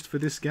used for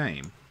this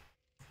game.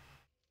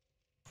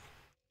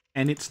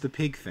 And it's the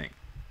pig thing.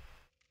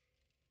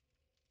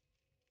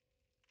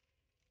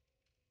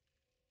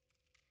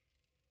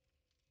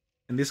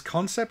 And this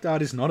concept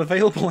art is not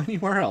available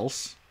anywhere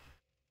else.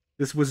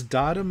 This was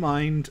data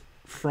mined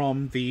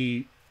from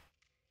the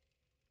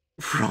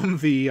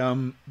TGS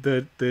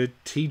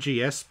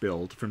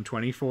build from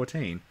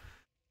 2014.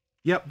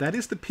 Yep, that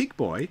is the pig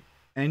boy,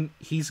 and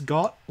he's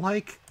got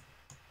like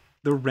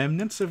the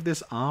remnants of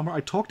this armor.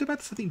 I talked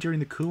about something during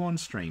the Kuon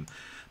stream,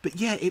 but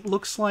yeah, it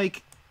looks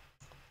like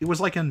it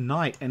was like a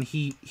knight, and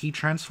he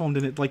transformed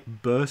and it like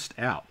burst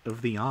out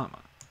of the armor.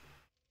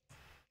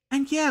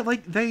 And yeah,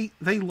 like, they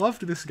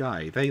loved this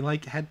guy. They,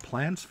 like, had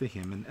plans for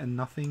him, and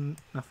nothing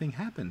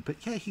happened. But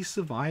yeah, he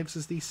survives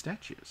as these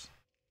statues.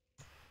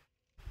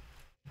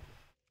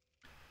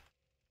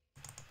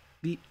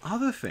 The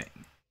other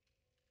thing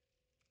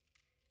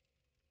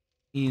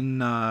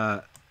in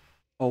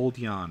Old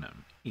Yarnum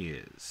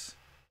is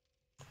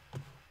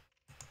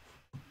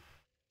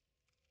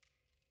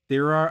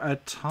there are a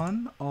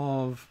ton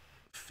of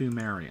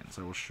Fumarians.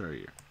 I will show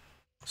you.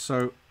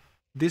 So,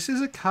 this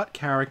is a cut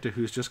character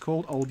who's just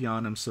called Old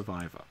Yarnum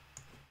Survivor.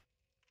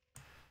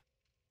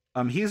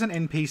 Here's an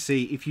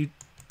NPC.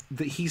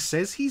 He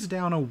says he's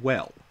down a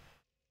well.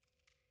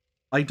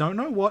 I don't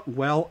know what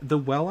well. The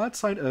well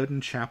outside Erden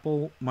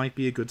Chapel might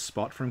be a good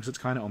spot for him because it's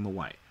kind of on the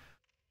way.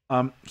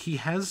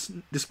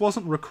 This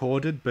wasn't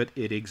recorded, but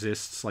it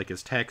exists like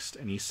as text,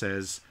 and he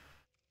says,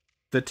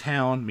 "The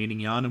town, meaning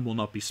Yarnum, will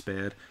not be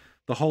spared.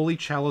 The holy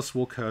chalice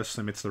will curse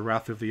them. It's the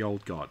wrath of the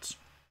old gods."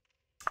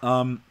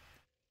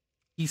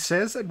 He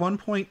says at one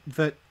point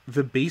that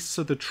the beasts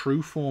are the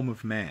true form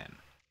of man.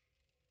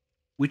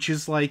 Which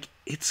is like,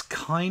 it's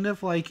kind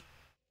of like,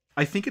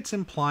 I think it's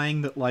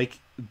implying that like,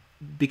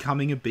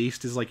 becoming a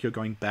beast is like you're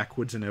going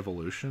backwards in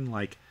evolution.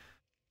 Like,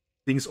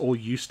 things all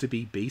used to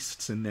be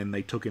beasts, and then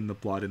they took in the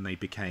blood and they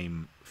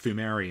became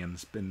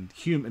Fumarians and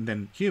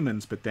then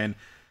humans, but then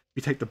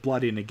you take the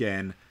blood in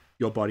again,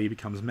 your body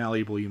becomes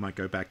malleable, you might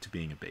go back to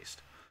being a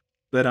beast.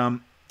 But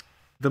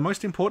the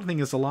most important thing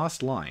is the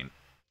last line,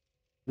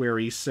 where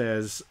he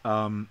says,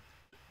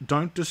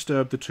 "Don't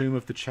disturb the tomb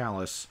of the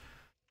chalice.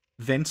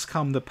 thence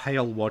come the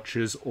Pale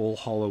Watchers, all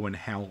hollow and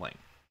howling.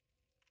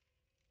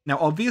 Now,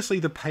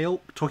 obviously,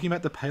 talking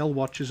about the Pale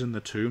Watchers in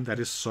the tomb, that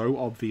is so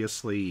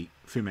obviously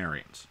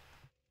Pthumerians.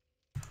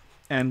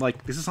 And,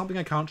 like, this is something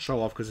I can't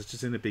show off because it's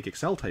just in a big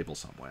Excel table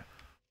somewhere.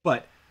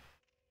 But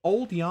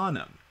Old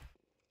Yharnam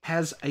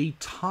has a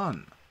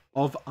ton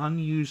of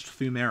unused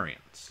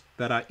Pthumerians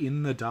that are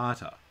in the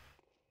data.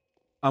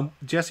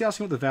 Jesse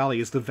asking what the valley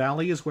is. The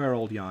valley is where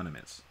Old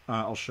Yharnam is.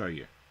 I'll show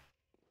you.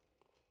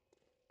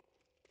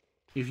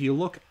 If you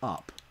look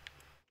up,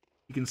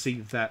 you can see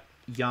that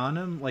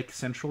Yharnam, like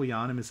central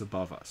Yharnam, is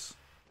above us.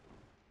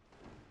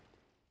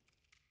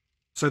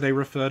 So they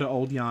refer to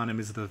Old Yharnam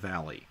as the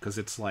valley, because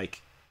it's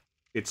like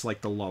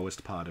the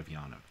lowest part of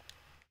Yharnam.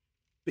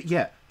 But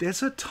yeah,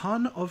 there's a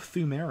ton of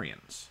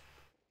Pthumerians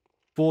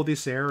for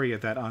this area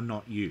that are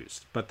not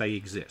used, but they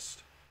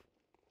exist.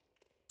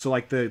 So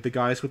like the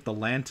guys with the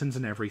lanterns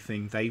and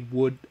everything, they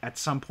would at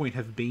some point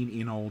have been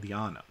in Old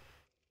Yharnam.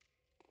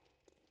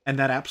 And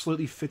that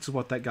absolutely fits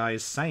what that guy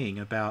is saying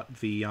about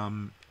the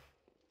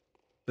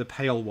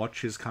Pale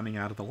Watchers coming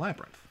out of the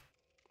labyrinth.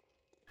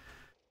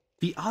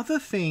 The other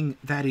thing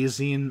that is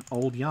in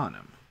Old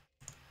Yharnam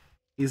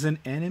is an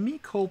enemy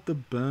called the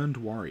Burned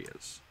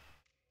Warriors.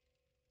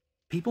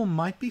 People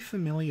might be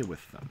familiar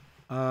with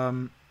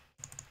them.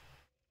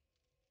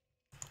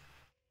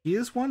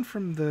 Here's one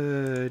from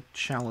the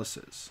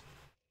Chalices.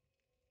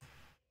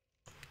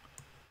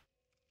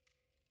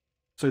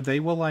 So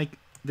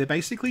they're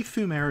basically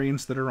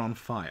Pthumerians that are on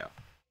fire.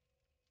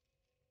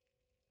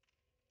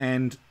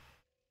 And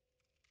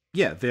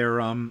yeah, they're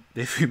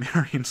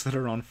Pthumerians that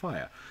are on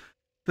fire.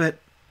 But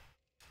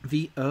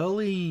the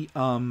early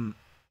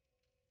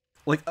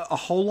like a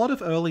whole lot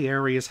of early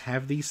areas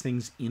have these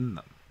things in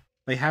them.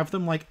 They have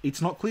them, like,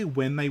 it's not clear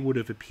when they would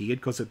have appeared,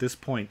 because at this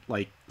point,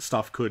 like,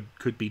 stuff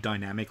could be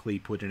dynamically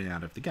put in and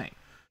out of the game.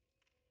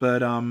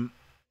 But, hang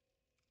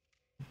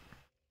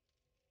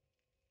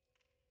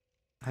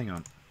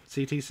on.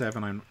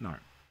 CT7,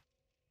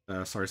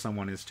 sorry,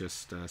 someone is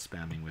just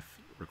spamming with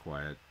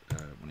required,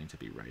 wanting to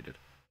be raided.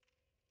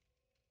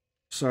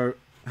 So,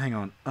 hang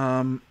on.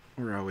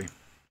 Where are we?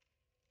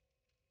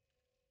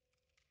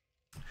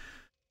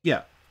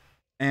 Yeah.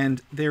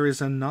 And there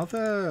is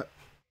another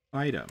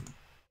item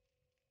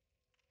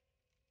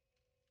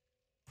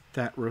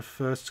that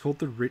refers, it's called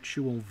the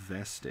Ritual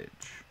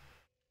Vestige.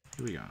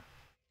 Here we go.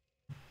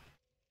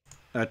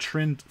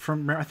 Trin,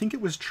 I think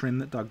it was Trin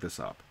that dug this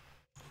up.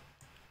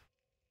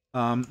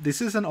 This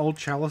is an old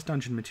Chalice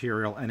Dungeon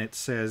material, and it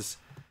says,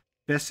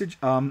 Vestige,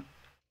 a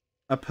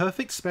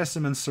perfect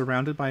specimen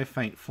surrounded by a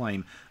faint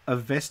flame, a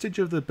vestige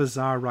of the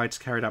bizarre rites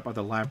carried out by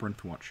the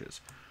Labyrinth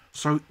Watchers.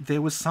 So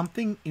there was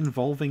something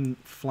involving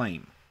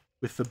flame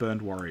with the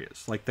Burned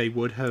Warriors. Like, they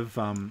would have,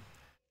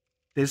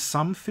 there's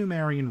some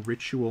Pthumerian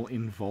ritual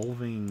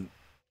involving,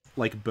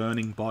 like,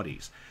 burning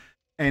bodies.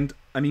 And,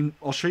 I mean,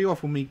 I'll show you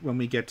off when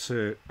we get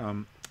to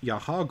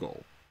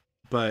Yahar'gul,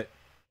 but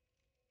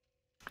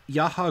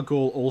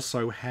Yahar'gul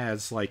also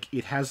has, like,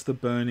 it has the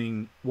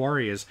burning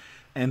warriors,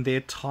 and they're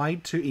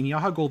tied to, in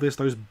Yahar'gul there's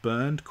those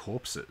burned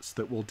corpses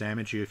that will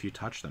damage you if you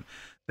touch them.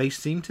 They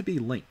seem to be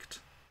linked.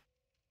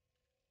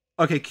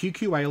 Okay,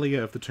 QQ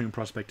Alia of the Tomb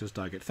Prospectors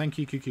dug it. Thank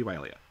you, QQ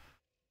Alia.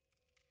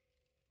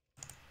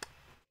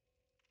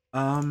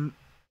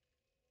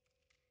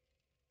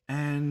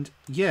 And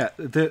yeah,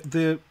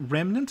 the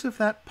remnant of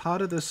that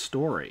part of the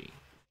story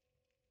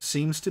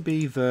seems to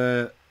be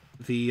Herbert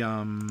bring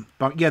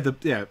out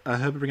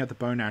the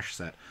Bone Ash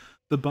set.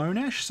 The Bone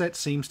Ash set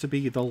seems to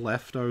be the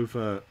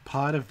leftover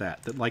part of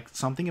that, like,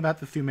 something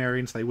about the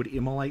Pthumerians, they would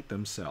immolate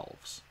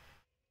themselves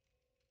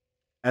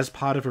as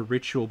part of a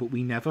ritual, but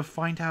we never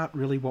find out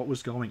really what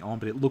was going on,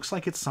 but it looks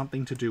like it's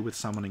something to do with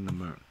summoning the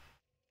moon.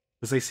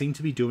 Because they seem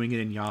to be doing it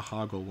in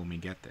Yahar'gul when we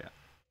get there.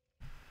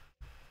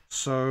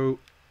 So,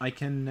 I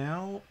can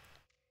now...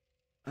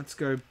 Let's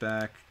go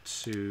back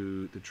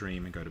to the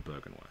dream and go to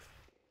Byrgenwerth.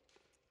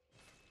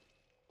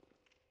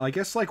 I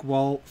guess, like,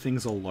 while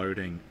things are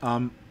loading,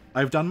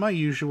 I've done my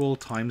usual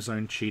time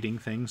zone cheating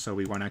thing, so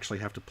we won't actually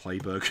have to play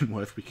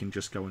Byrgenwerth. We can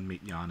just go and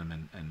meet Yharnam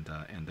and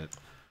end it.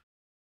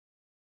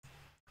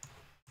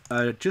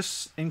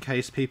 Just in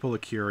case people are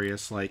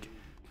curious, like...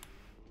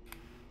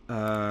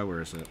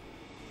 where is it?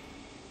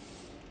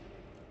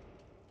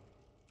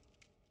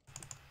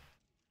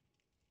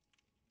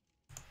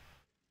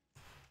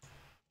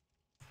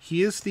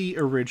 Here's the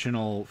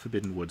original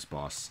Forbidden Woods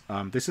boss.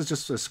 This is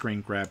just a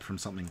screen grab from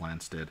something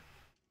Lance did.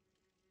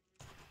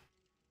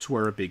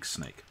 Twere a big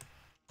snake.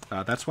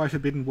 That's why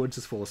Forbidden Woods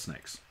is full of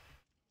snakes.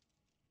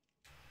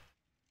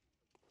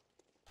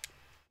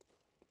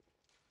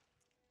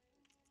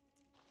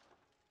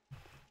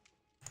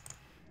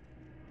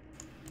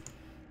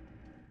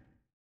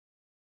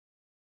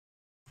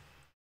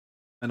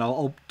 And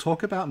I'll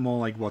talk about more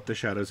like what the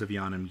Shadows of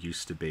Yharnam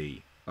used to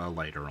be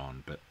later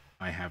on, but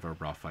I have a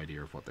rough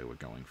idea of what they were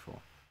going for.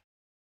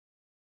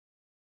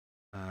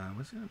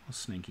 Where's the more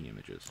sneaky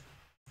images?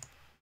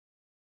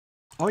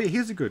 Oh yeah,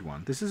 here's a good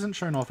one. This isn't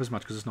shown off as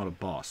much because it's not a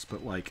boss,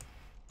 but like...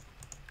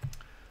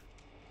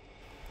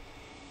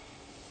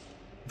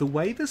 the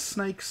way the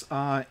snakes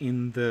are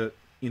in the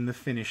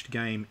finished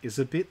game is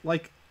a bit,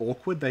 like,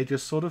 awkward. They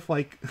just sort of,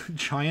 like,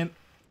 giant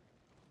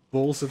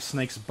balls of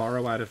snakes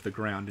burrow out of the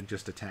ground and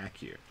just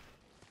attack you.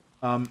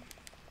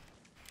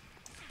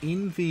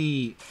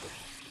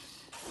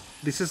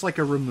 This is like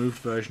a removed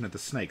version of the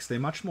snakes. They're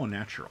much more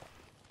natural.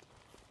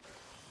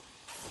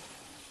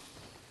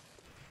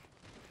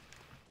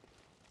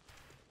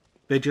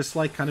 They're just,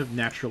 like, kind of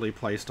naturally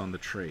placed on the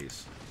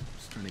trees.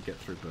 Just trying to get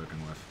through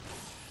Bergenworth.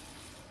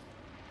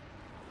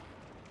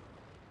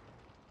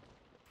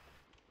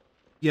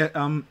 Yeah,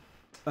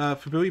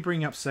 for Billy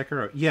bringing up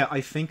Sekiro, yeah,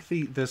 I think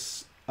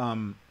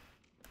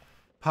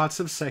parts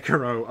of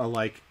Sekiro are,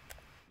 like,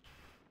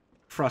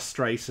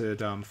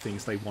 frustrated,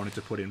 things they wanted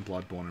to put in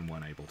Bloodborne and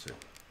weren't able to.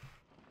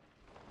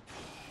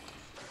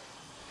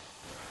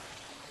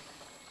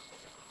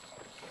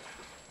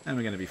 And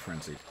we're going to be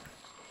frenzied.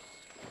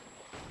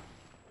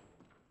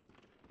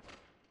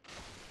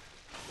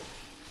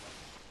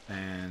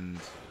 And...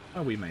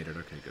 oh, we made it.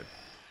 Okay, good.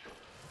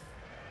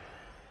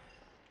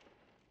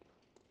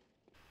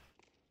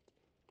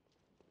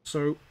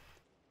 So...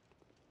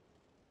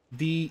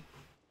 The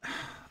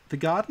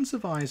Gardens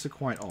of Eyes are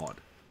quite odd.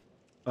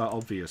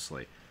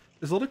 Obviously.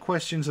 There's a lot of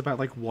questions about,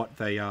 like, what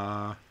they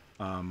are,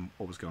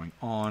 what was going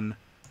on.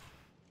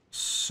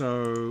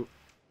 So...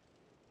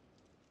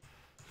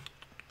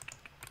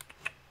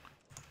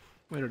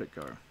 where did it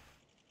go?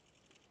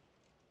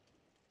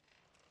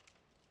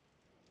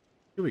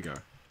 Here we go.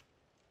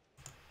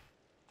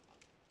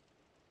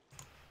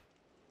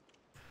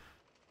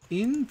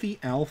 In the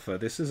alpha,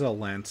 this is a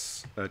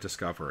Lance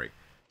discovery,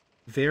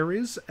 there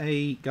is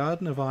a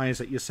Garden of Eyes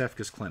at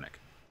Yosefka's clinic.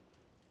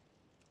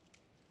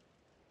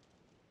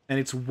 And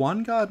it's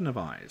one Garden of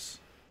Eyes.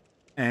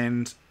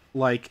 And,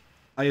 like,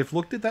 I have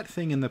looked at that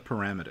thing in the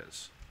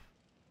parameters.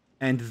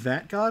 And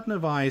that Garden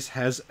of Eyes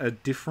has a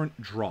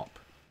different drop.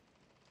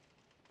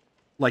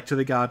 Like, to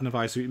the Garden of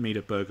Eyes we meet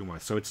at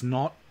Bergenworth. So it's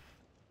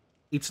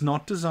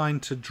not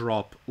designed to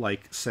drop,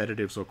 like,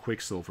 sedatives or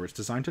quicksilver. It's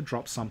designed to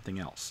drop something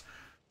else.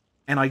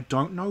 And I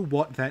don't know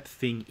what that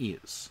thing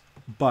is,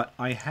 but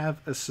I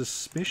have a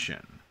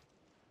suspicion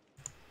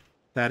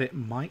that it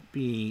might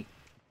be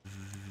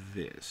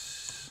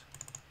this.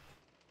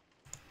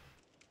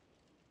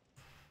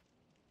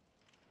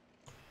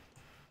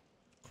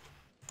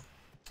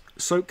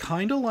 So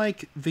kind of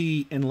like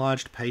the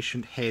enlarged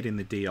patient head in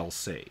the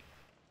DLC.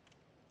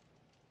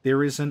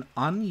 There is an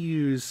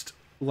unused,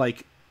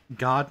 like,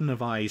 Garden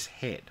of Eyes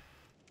head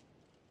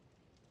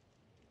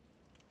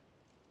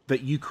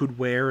that you could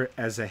wear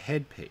as a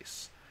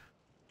headpiece.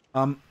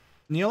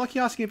 Neolaki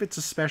asking if it's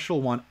a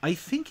special one. I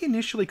think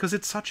initially, because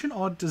it's such an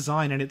odd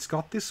design and it's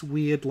got this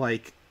weird,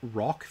 like,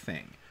 rock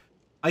thing,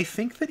 I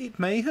think that it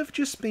may have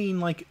just been,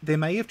 like, there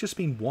may have just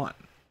been one.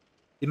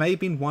 It may have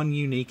been one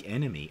unique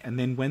enemy, and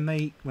then when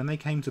they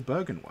came to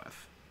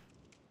Bergenworth,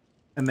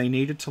 and they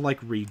needed to,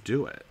 like,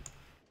 redo it,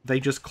 they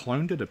just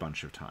cloned it a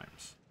bunch of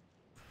times.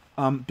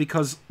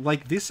 Because,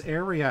 like, this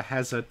area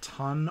has a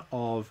ton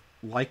of,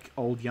 like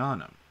Old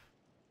Yharnam,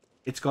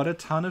 it's got a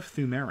ton of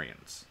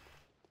Thumerians.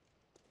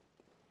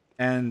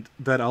 And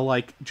that are,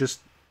 like, just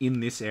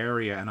in this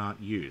area and aren't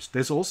used.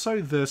 There's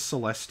also the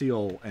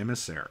Celestial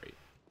Emissary.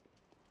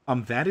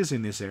 That is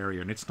in this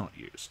area and it's not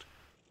used.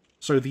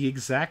 So the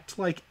exact,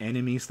 like,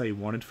 enemies they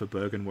wanted for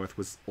Bergenworth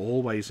was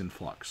always in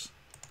flux.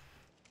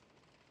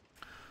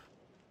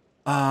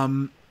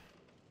 I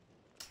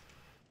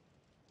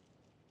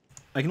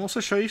can also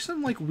show you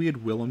some, like,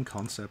 weird Willem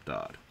concept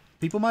art.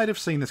 People might have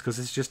seen this because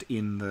it's just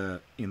in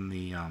the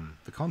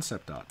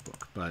concept art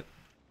book, but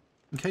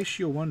in case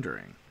you're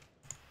wondering,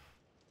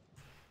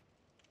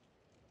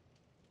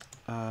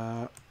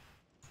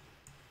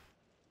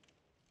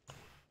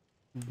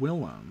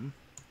 Willem.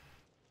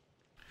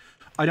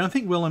 I don't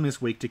think Willem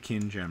is weak to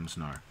kin gems,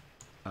 no.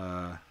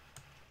 Why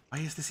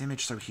is this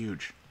image so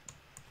huge?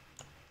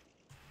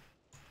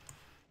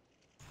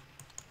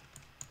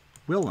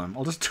 Willem,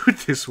 I'll just do it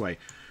this way.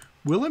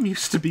 Willem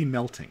used to be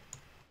melting.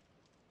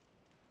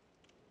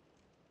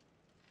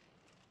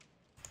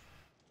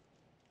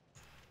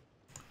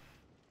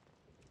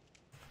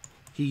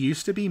 He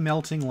used to be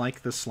melting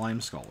like the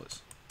Slime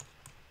Scholars.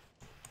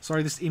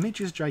 Sorry, this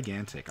image is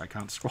gigantic. I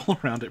can't scroll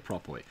around it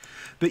properly.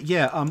 But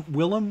yeah,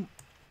 Willem,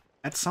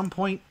 at some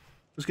point,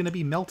 was going to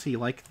be melty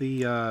like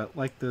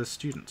the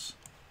students.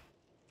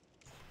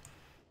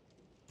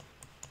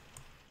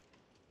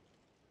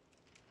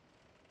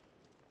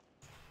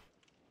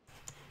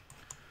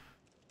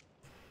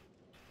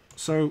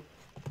 So,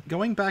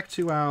 going back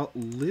to our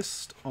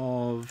list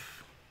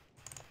of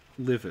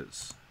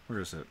livers. Where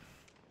is it?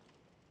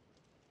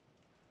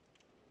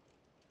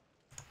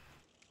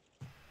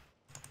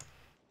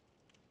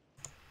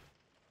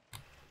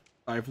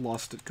 I've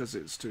lost it because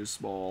it's too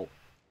small.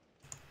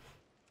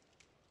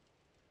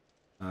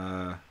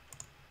 Might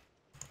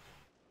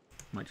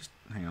just...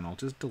 hang on, I'll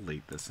just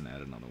delete this and add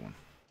another one.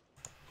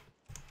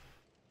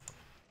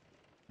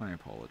 My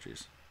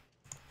apologies.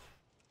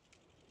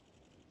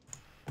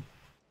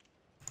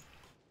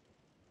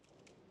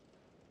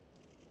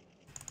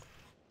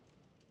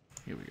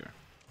 Here we go.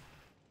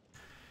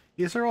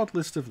 Here's our odd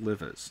list of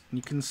livers. And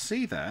you can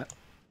see that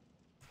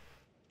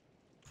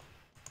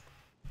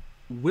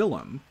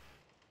Willem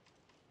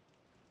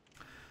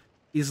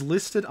is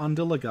listed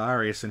under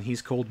Ligarius, and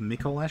he's called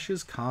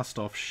Mikolash's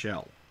cast-off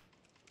shell.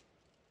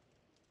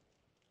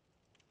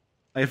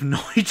 I have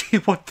no idea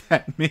what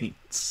that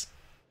means.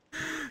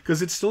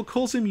 Because it still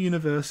calls him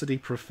University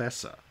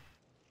Professor.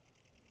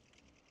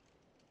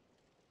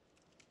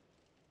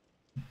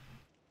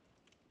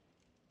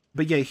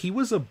 But yeah, he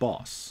was a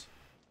boss.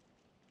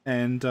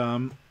 And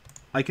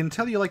I can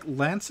tell you, like,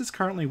 Lance is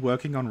currently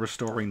working on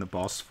restoring the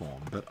boss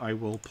form, but I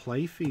will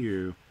play for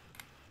you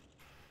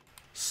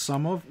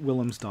some of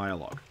Willem's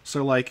dialogue.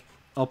 So, like,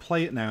 I'll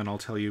play it now and I'll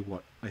tell you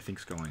what I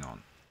think's going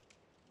on.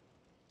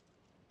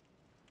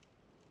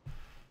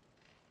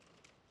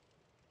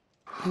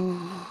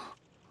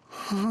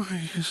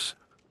 Eyes.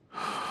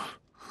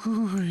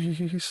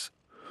 Eyes.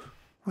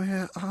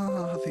 Where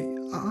are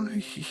the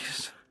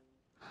eyes?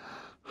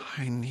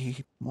 I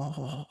need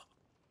more.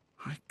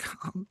 I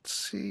can't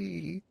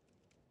see.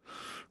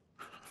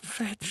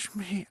 Fetch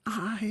me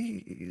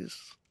eyes.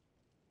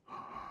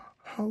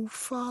 Oh,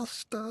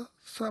 faster,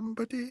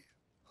 somebody.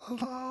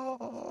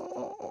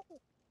 Oh,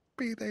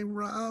 be they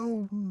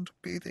round,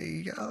 be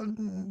they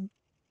young.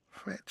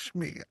 Fetch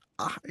me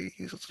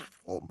eyes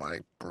for my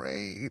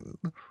brain.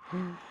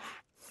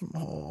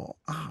 More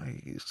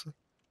eyes.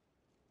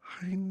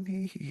 I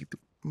need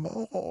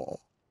more.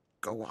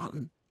 Go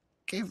on,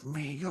 give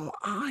me your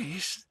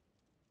eyes.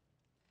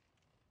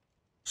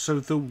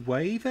 So the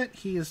way that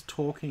he is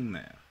talking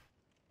there,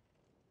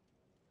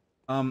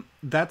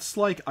 that's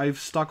like, I've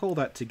stuck all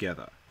that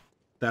together.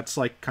 That's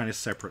like kind of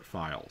separate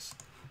files.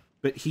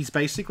 But he's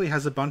basically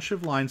has a bunch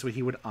of lines where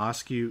he would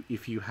ask you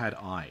if you had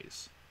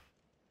eyes.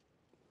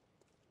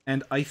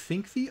 And I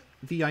think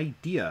the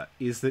idea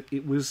is that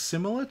it was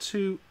similar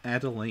to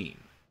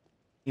Adeline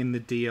in the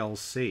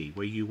DLC,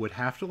 where you would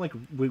have to, like,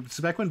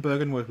 so back when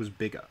Bergenworth was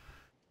bigger,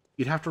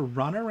 you'd have to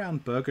run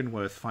around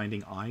Bergenworth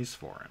finding eyes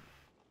for him.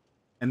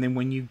 And then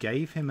when you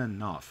gave him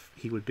enough,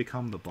 he would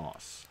become the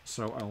boss.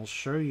 So I'll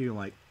show you,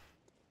 like,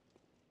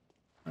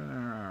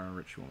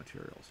 ritual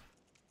materials.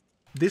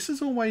 This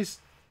has always,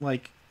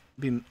 like,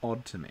 been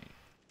odd to me.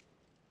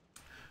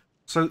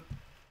 So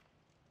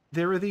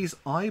there are these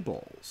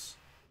eyeballs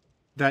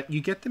that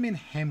you get them in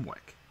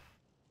Hemwick,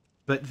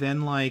 but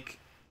then, like,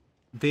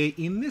 they're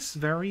in this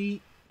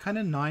very kind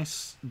of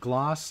nice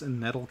glass and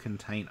metal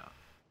container.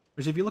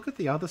 Whereas if you look at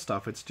the other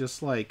stuff, it's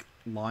just, like,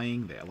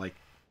 lying there. Like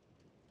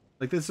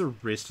there's a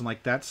wrist, and,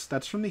 like,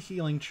 that's from the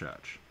Healing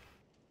Church.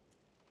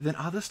 Then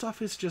other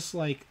stuff is just,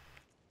 like,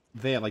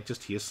 there. Like,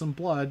 just here's some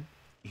blood,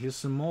 here's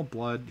some more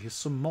blood, here's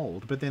some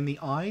mold. But then the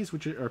eyes,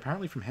 which are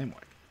apparently from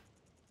Hemwick,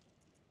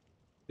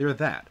 they're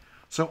that.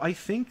 So I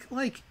think,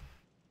 like,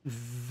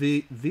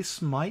 this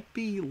might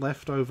be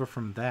left over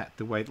from that.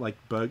 The way, like,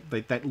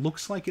 that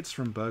looks like it's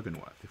from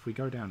Bergenworth. If we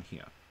go down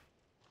here,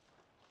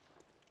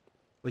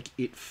 like,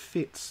 it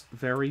fits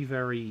very,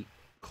 very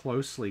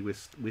closely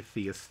with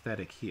the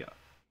aesthetic here.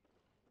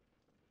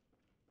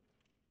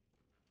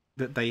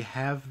 That they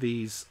have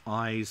these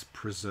eyes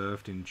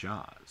preserved in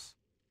jars.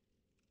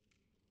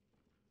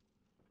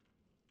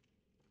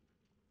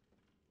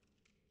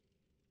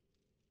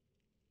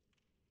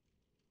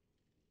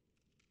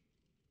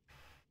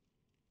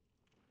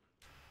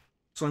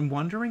 So I'm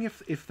wondering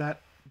if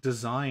that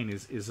design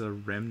is a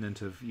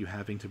remnant of you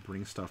having to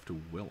bring stuff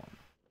to Willem.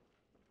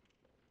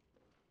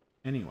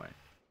 Anyway.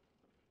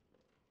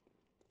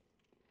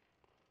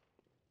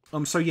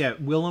 So yeah,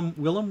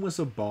 Willem was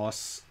a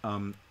boss.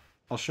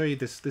 I'll show you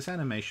this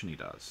animation he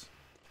does.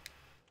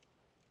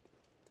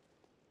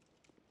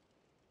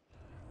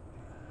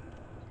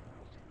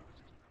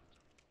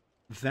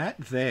 That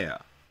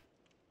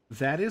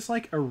is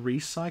like a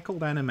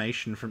recycled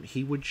animation from,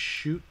 he would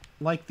shoot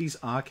like these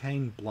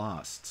arcane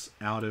blasts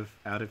out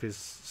of his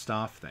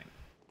staff thing.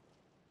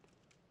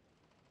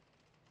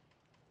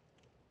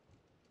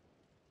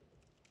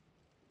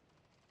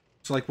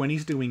 So, like, when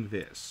he's doing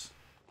this,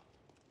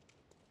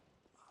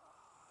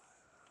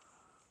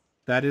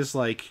 that is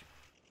like,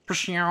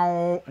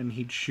 and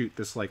he'd shoot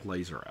this, like,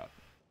 laser out.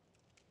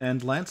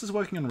 And Lance is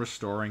working on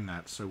restoring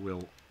that, so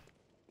we'll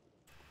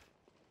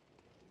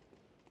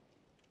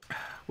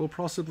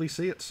possibly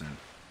see it soon.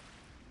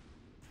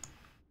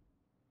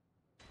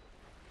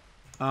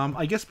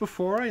 I guess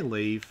before I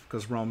leave,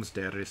 because Rom's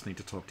dead, I just need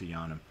to talk to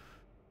Yarnum.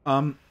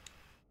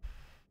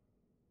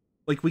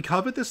 Like, we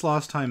covered this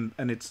last time,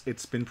 and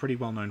it's been pretty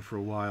well known for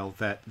a while,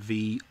 that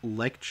the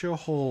lecture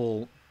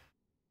hall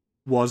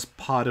was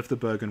part of the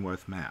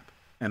Bergenworth map,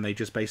 and they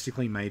just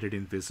basically made it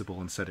invisible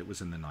and said it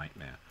was in the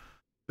Nightmare.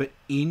 But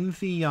in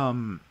the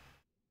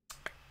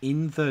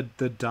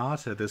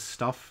data, the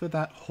stuff for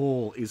that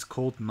hall is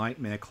called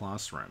Nightmare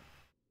Classroom,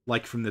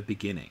 like from the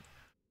beginning.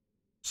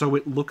 So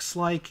it looks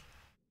like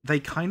they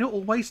kind of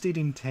always did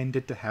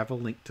intended to have a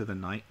link to the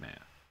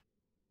Nightmare.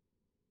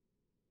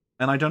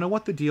 And I don't know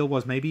what the deal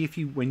was. Maybe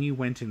when you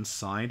went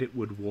inside, it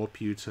would warp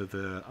you to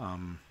the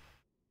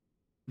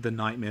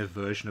Nightmare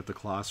version of the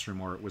classroom,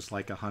 or it was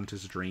like a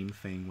Hunter's Dream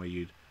thing where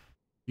you'd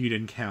you'd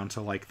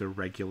encounter like the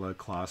regular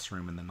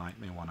classroom and the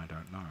nightmare one. I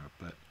don't know,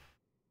 but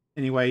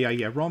anyway,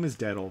 yeah, Rom is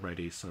dead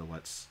already. So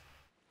let's.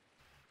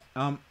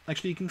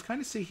 Actually, you can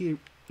kind of see here,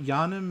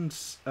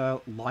 Yharnam's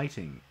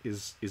lighting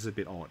is a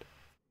bit odd.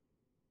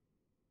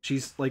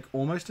 She's like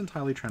almost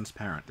entirely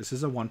transparent. This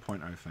is a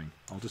 1.0 thing.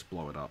 I'll just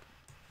blow it up.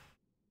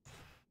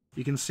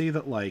 You can see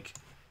that like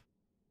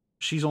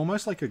she's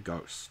almost like a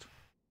ghost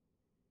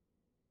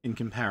in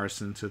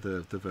comparison to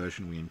the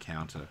version we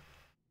encounter,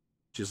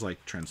 which is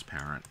like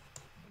transparent.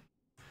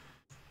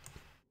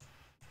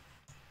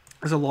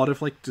 There's a lot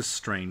of like just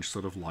strange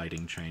sort of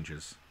lighting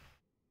changes.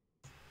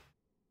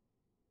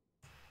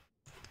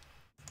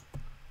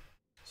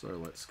 So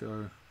let's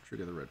go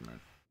trigger the red moon.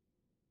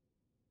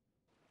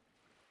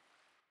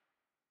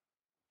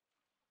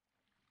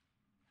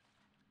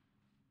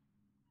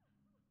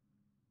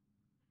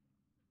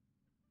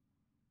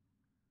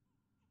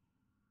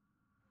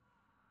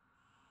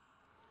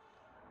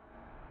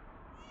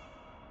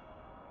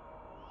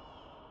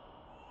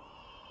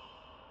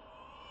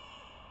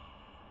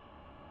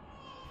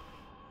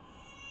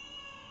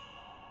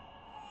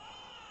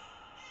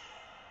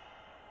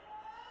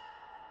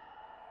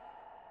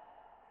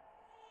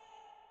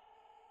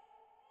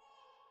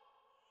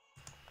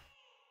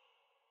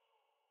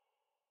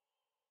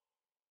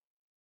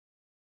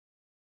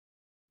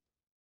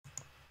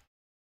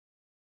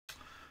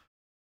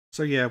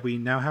 So yeah, we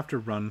now have to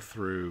run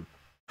through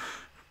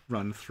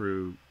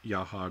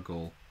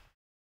Yahar'gul.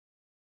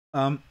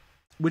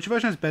 Which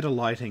version has better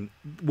lighting?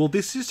 Well,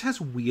 this just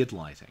has weird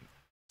lighting.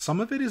 Some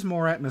of it is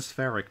more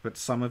atmospheric, but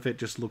some of it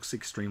just looks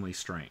extremely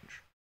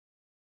strange.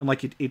 And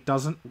like it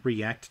doesn't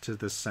react to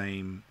the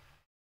same.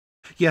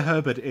 Yeah,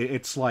 Herbert,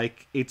 it's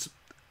like it's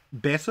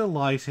better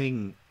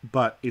lighting,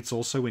 but it's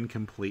also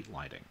incomplete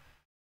lighting.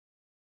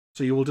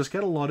 So you will just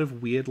get a lot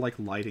of weird like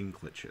lighting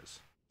glitches.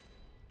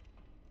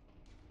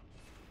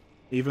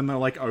 Even though,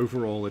 like,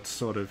 overall, it's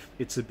sort of,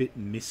 it's a bit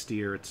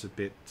mistier, it's a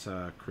bit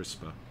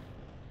crisper.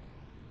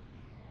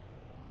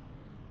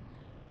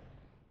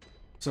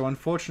 So,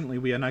 unfortunately,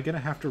 we are now going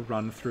to have to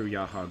run through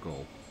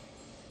Yahar'gul.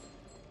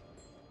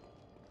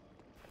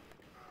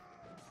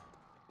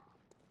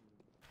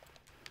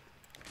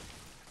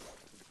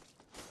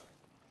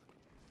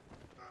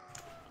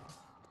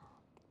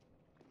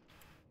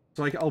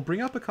 So, like, I'll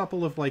bring up a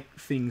couple of, like,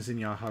 things in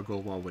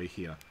Yahar'gul while we're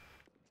here.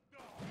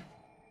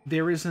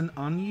 There is an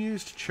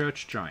unused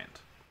church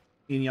giant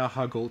in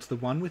Yahar'gul. It's the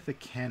one with the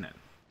cannon.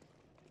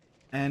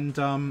 And,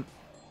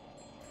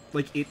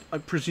 like, it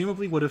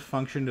presumably would have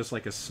functioned as,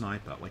 like, a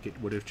sniper. Like,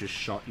 it would have just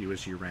shot you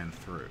as you ran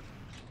through.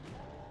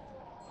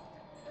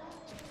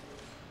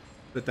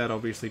 But that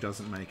obviously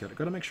doesn't make it. I've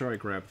got to make sure I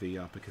grab the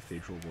Upper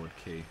Cathedral Ward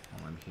key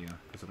while I'm here,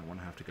 because I don't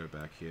want to have to go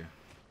back here.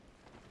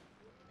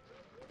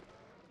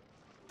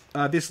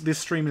 This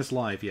stream is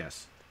live,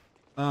 yes.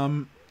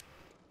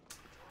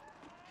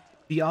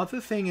 The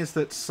other thing is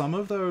that some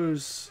of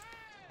those,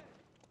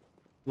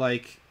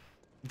 like,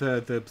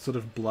 the sort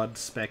of blood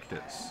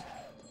specters,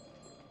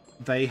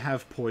 they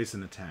have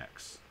poison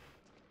attacks.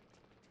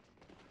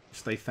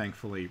 Which they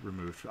thankfully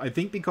removed. I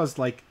think because,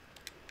 like,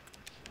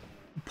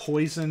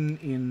 poison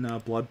in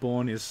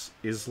Bloodborne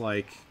is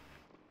like,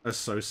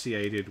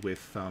 associated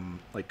with,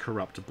 like,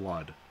 corrupt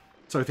blood.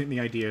 So I think the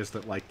idea is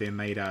that, like, they're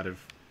made out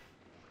of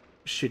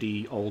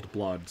shitty old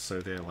blood,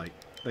 so they're, like,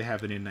 they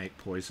have an innate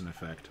poison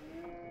effect.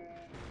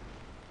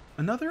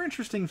 Another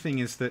interesting thing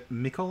is that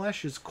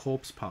Mikolash's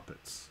corpse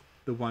puppets,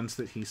 the ones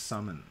that he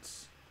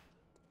summons,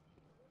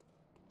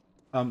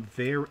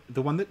 they're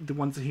the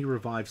ones that he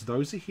revives.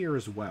 Those are here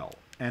as well,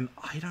 and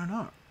I don't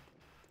know,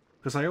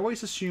 because I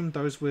always assumed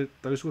those were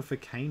for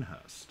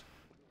Cainhurst,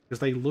 because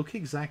they look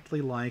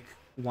exactly like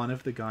one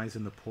of the guys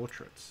in the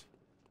portraits.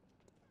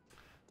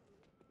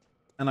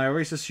 And I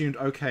always assumed,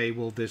 okay,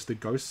 well, there's the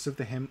ghosts of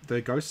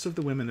the ghosts of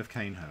the women of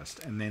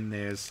Cainhurst, and then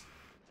there's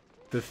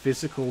the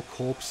physical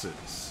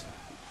corpses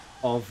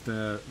of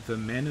the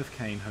men of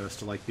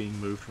Cainhurst are like being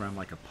moved around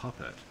like a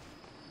puppet.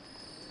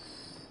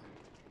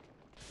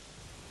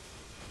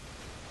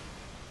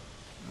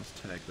 Let's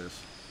tag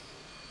this.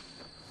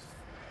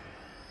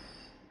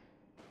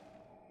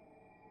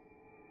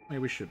 Maybe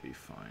we should be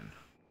fine.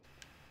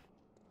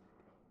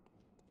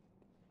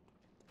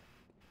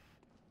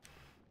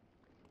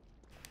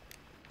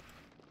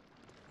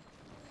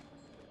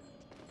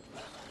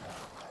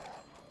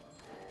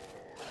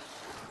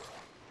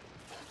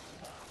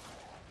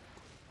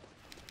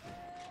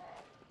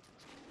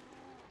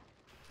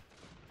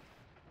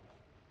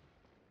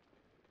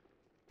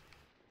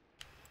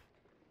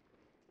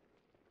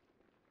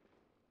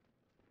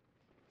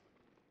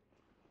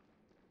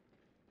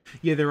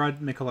 Yeah, there are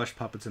Mikolash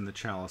puppets in the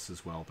chalice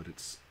as well, but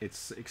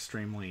it's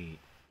extremely...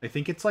 I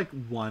think it's like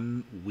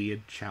one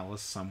weird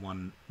chalice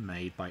someone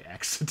made by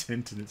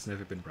accident and it's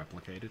never been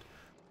replicated.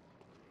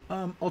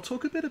 I'll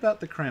talk a bit about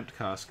the cramped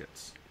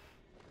caskets.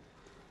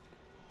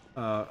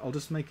 I'll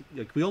just make...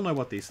 Like, we all know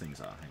what these things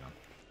are. Hang on.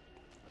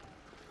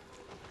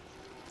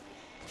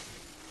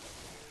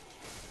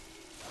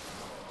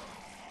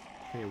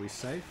 Okay, are we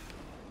safe?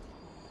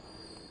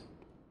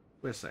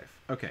 We're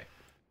safe. Okay.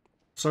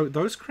 So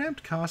those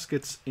cramped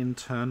caskets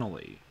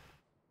internally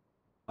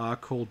are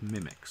called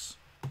mimics.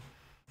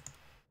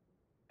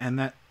 And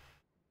that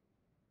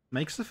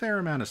makes a fair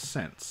amount of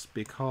sense,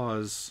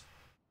 because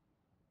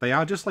they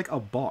are just like a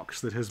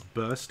box that has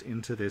burst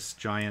into this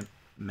giant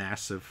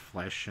mass of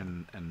flesh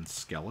and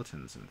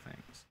skeletons and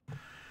things.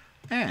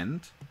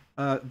 And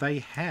they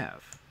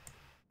have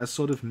a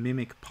sort of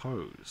mimic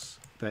pose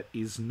that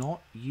is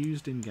not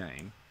used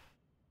in-game.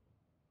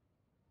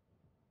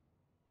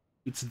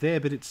 It's there,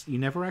 but you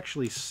never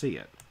actually see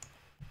it.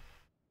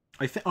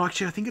 I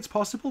think it's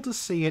possible to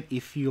see it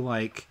if you,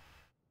 like...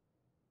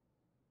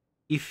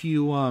 If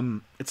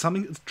you, it's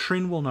something...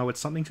 Trin will know, it's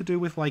something to do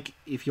with, like,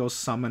 if you're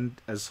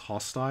summoned as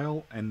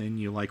hostile, and then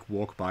you, like,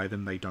 walk by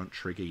them, they don't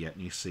trigger yet,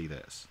 and you see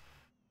this.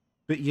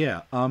 But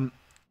yeah,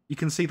 you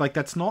can see, like,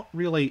 that's not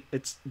really...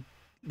 It's...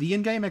 The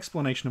in-game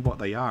explanation of what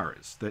they are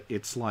is that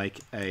it's like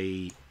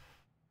a...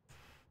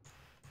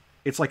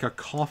 It's like a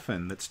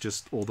coffin that's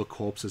just all the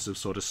corpses have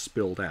sort of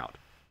spilled out.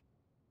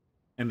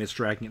 And it's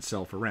dragging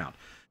itself around.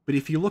 But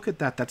if you look at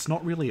that, that's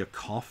not really a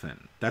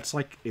coffin. That's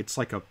like... It's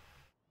like a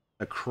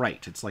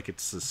crate. It's like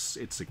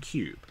it's a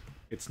cube.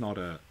 It's not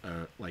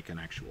like an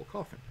actual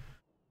coffin.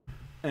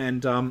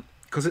 And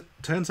because it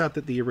turns out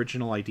that the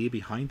original idea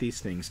behind these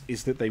things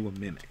is that they were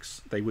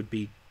mimics. They would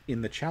be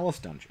in the Chalice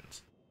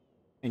dungeons,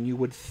 and you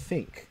would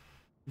think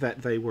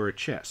that they were a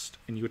chest,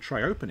 and you would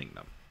try opening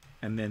them,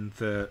 and then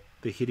the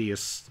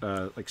hideous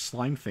like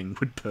slime thing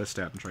would burst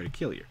out and try to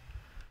kill you.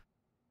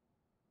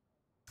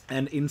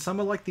 And in some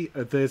of like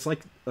there's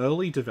like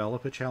early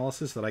developer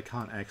chalices that I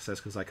can't access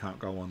because I can't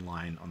go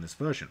online on this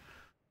version.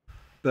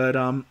 But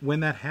when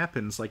that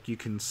happens, like you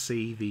can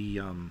see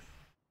the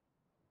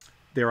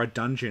there are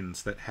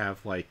dungeons that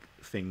have like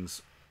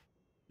things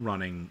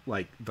running,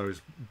 like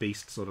those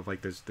beasts, sort of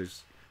like there's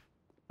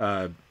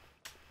the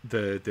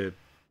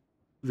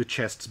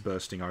chests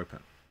bursting open,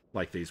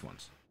 like these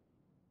ones.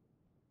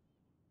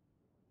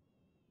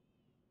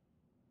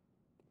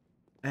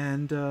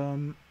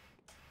 And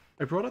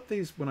I brought up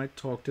these when I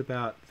talked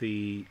about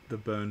the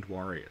burned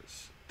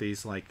warriors.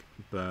 These like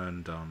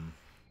burned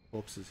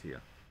corpses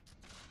here.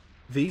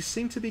 These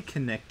seem to be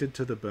connected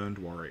to the burned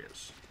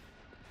warriors.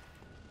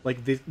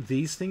 Like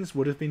these things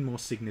would have been more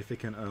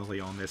significant early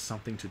on. There's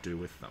something to do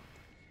with them.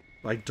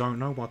 I don't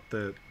know what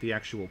the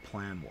actual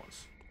plan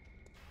was.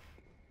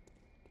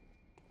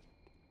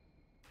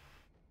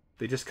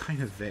 They're just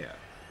kind of there.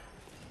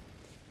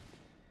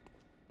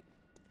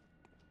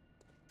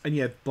 And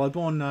yeah,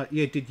 Bloodborne,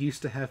 yeah, did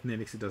used to have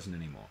mimics, it doesn't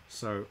anymore.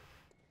 So,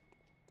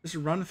 just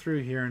run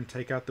through here and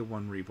take out the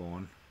one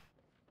reborn.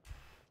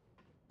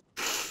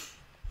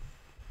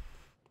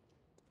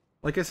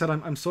 Like I said,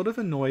 I'm sort of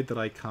annoyed that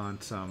I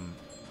can't,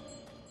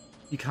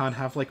 you can't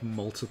have, like,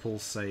 multiple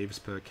saves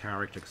per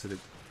character, because it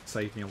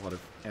saved me a lot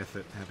of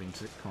effort having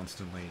to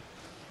constantly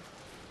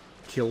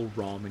kill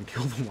Rom and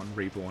kill the one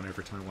reborn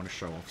every time I want to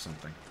show off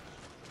something.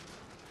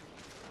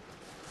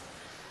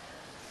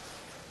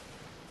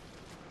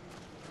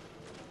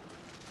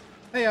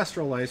 Hey,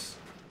 Astral Ace.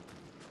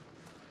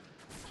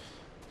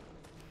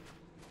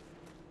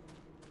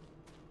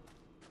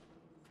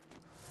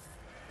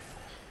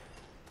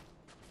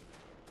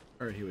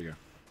 Alright, here we go.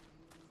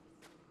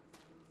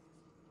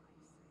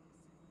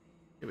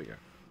 Here we go.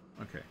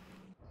 Okay.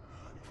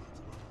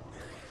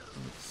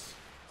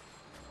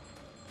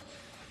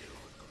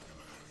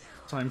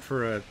 Time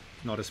for a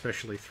not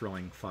especially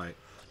thrilling fight.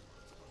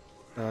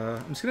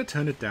 I'm just going to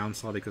turn it down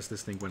slightly because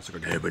this thing wants to go...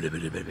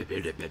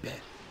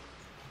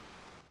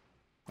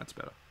 That's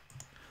better.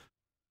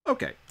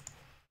 Okay.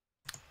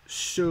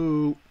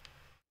 So,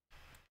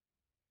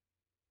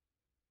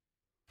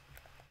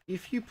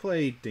 if you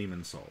play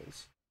Demon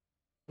Souls,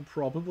 you'll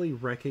probably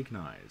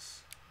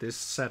recognize this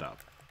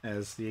setup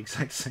as the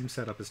exact same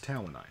setup as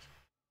Tower Knight.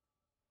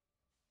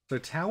 So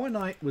Tower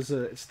Knight was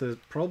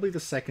probably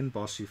the second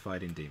boss you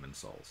fight in Demon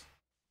Souls.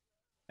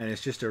 And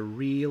it's just a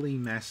really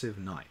massive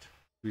knight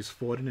who's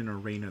fought in an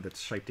arena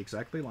that's shaped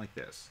exactly like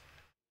this.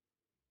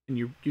 And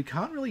you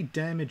can't really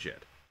damage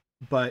it.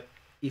 But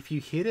if you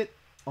hit it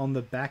on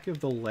the back of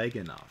the leg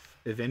enough,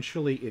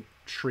 eventually it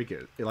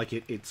triggers. Like,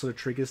 it sort of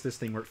triggers this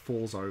thing where it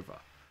falls over.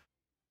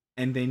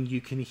 And then you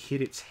can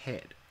hit its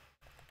head.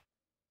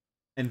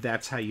 And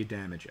that's how you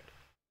damage it.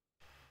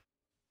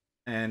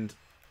 And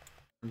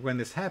when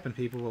this happened,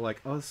 people were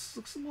like, oh, this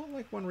looks a lot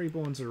like One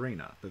Reborn's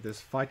arena. But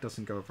this fight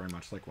doesn't go very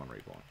much like One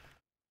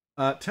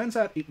Reborn. Turns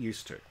out it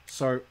used to.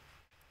 So,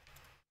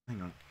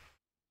 hang on.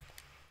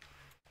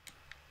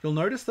 You'll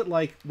notice that,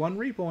 like, One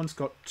Reborn's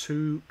got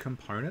two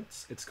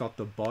components. It's got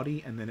the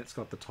body, and then it's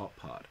got the top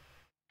part.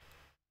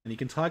 And you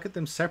can target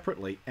them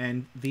separately,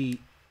 and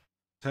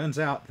turns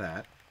out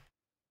that...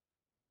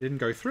 Didn't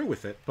go through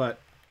with it, but...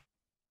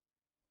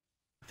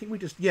 I think we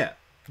just... Yeah,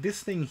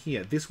 this thing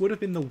here, this would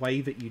have been the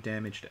way that you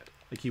damaged it.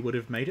 Like, you would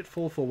have made it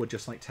fall forward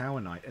just like Tower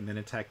Knight, and then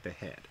attack the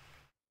head.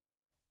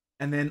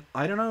 And then,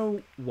 I don't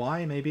know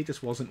why, maybe it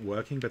just wasn't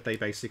working, but they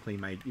basically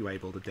made you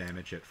able to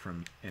damage it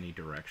from any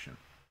direction.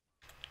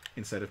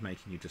 Instead of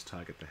making you just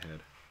target the head.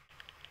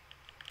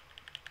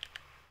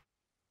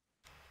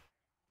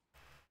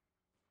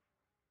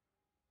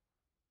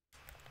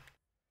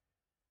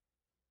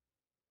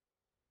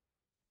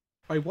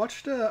 I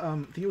watched I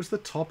think it was the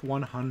top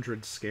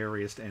 100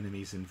 scariest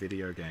enemies in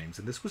video games,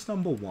 and this was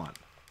 #1.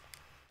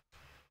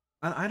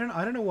 And I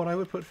don't know what I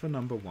would put for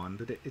 #1,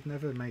 but it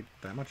never made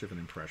that much of an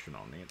impression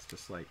on me. It's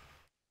just like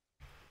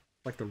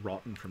the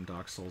Rotten from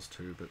Dark Souls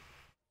 2, but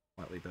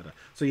slightly better.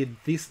 So yeah,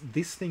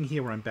 this thing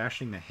here where I'm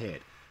bashing the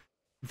head,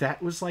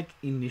 that was like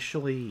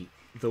initially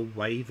the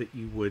way that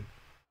you would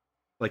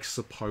like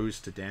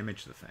supposed to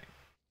damage the thing.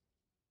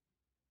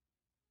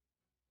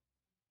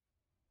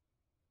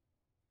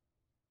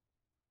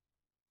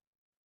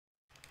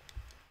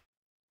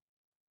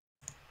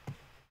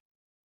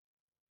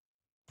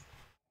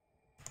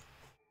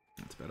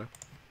 That's better.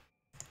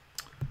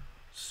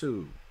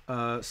 So,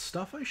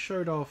 stuff I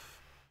showed off.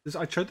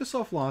 I showed this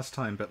off last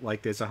time, but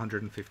like there's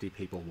 150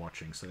 people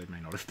watching, so they may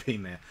not have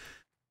been there.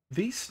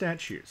 These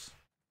statues,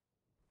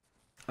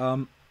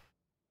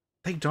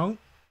 they don't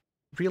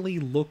really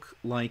look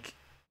like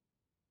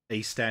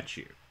a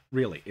statue.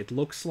 Really, it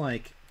looks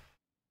like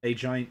a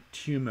giant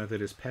tumor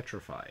that is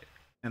petrified,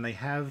 and they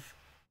have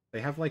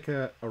like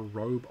a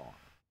robe on.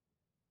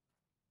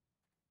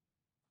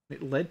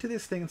 It led to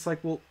this thing. It's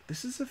like, well,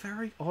 this is a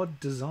very odd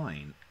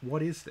design.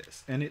 What is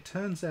this? And it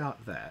turns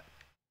out that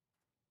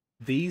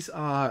these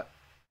were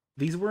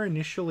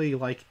initially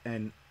like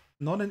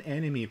not an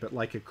enemy, but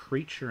like a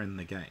creature in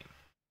the game.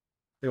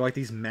 They're like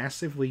these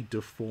massively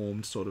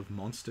deformed sort of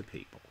monster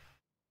people.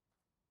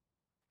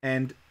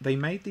 And they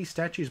made these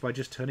statues by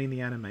just turning the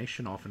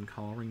animation off and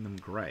coloring them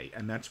grey,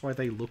 and that's why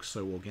they look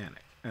so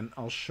organic. And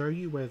I'll show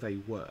you where they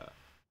were.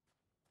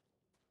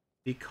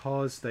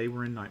 Because they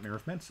were in Nightmare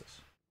of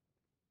Mensis.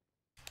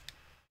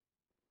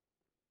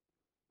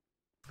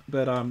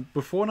 But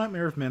before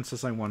Nightmare of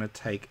Mensis, I want to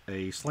take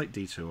a slight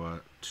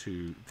detour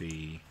to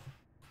the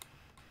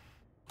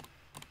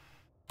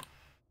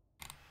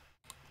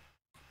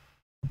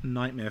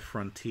Nightmare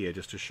Frontier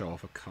just to show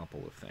off a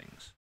couple of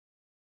things.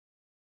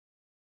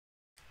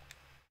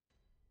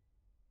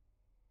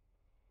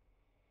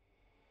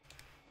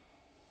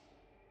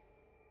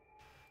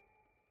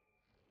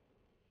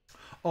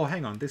 Oh,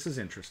 hang on, this is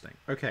interesting.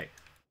 Okay,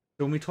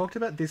 so when we talked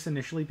about this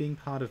initially being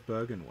part of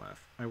Bergenworth,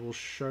 I will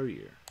show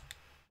you.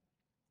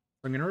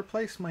 I'm going to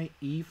replace my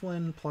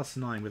Evelyn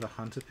 +9 with a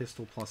Hunter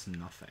Pistol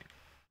 +nothing.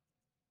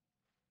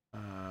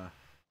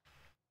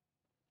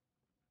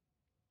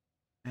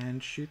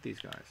 And shoot these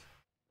guys.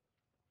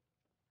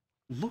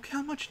 Look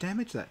how much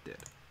damage that did.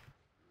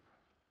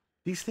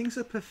 These things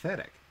are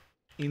pathetic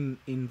in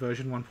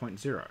version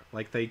 1.0.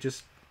 Like, they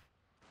just...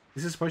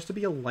 This is supposed to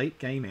be a late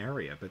game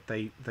area, but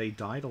they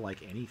die to,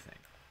 like, anything.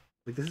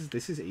 Like,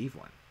 this is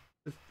Evelyn.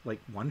 It,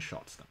 like,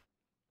 one-shots them.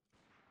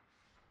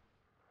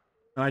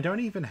 And I don't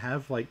even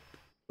have, like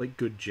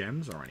good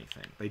gems or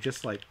anything. They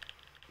just, like...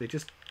 They're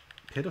just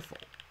pitiful.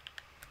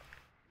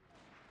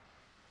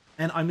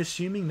 And I'm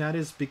assuming that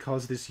is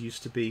because this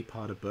used to be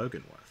part of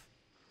Bergenworth.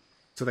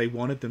 So they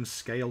wanted them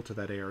scaled to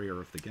that area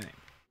of the game.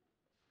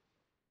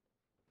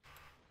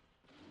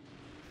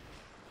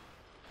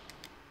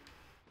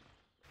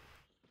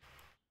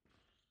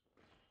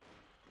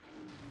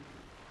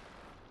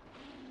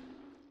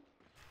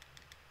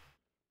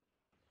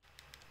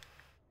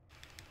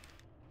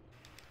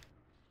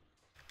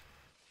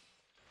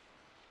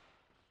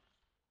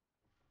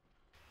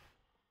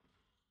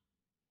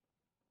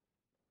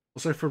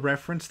 Also, for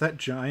reference, that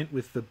giant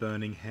with the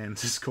burning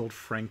hands is called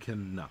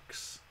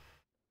Franken-Nux,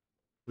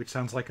 which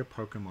sounds like a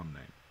Pokemon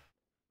name.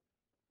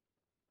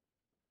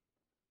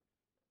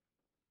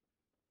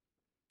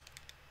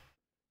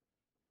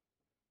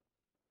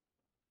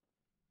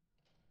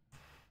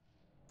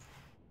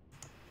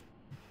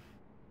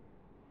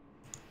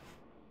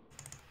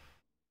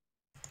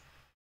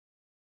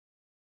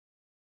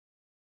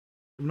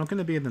 I'm not going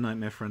to be in the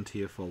Nightmare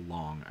Frontier for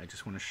long. I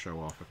just want to show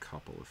off a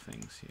couple of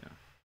things here.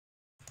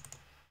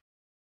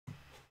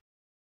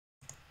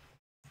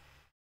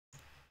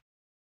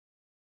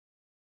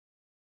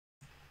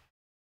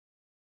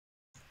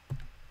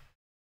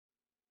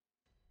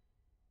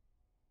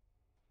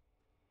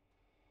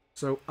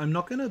 So, I'm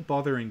not going to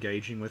bother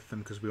engaging with them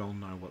because we all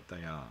know what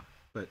they are.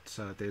 But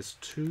there's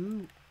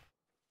two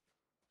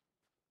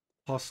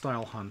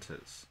hostile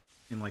hunters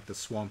in, like, the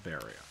swamp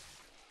area.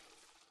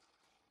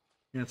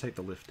 I'm going to take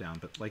the lift down,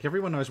 but, like,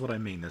 everyone knows what I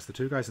mean. There's the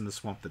two guys in the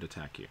swamp that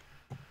attack you.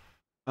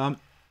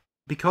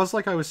 Because,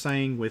 like I was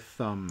saying with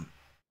Vile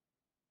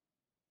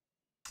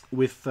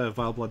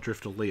Blood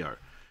Drifter Leo,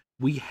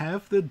 we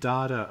have the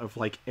data of,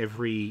 like,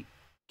 every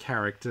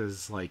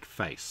character's, like,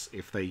 face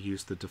if they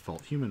use the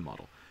default human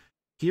model.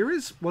 Here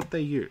is what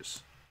they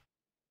use.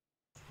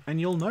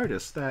 And you'll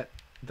notice that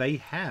they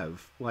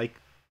have, like,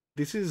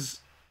 this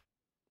is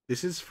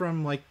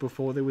from, like,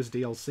 before there was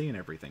DLC and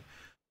everything.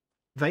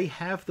 They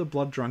have the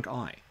blood drunk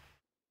eye.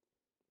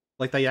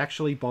 Like, they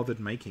actually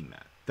bothered making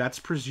that. That's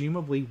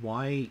presumably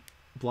why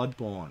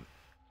Bloodborne,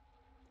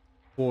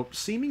 for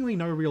seemingly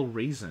no real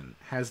reason,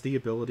 has the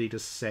ability to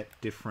set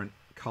different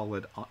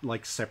colored,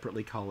 like,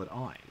 separately colored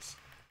eyes.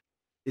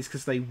 Is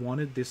because they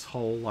wanted this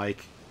whole,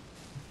 like...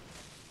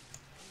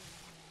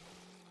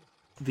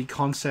 the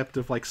concept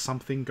of, like,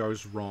 something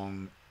goes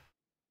wrong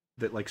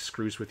that like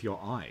screws with your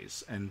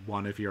eyes, and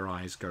one of your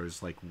eyes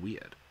goes like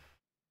weird.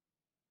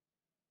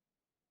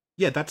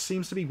 Yeah, that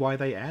seems to be why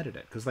they added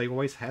it, because they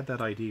always had that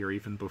idea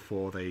even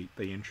before they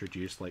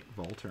introduced like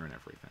Volta and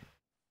everything.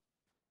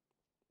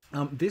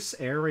 This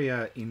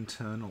area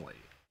internally,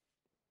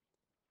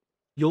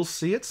 you'll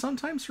see it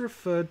sometimes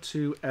referred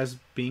to as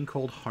being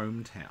called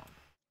Hometown.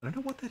 I don't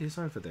know what that is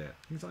over there.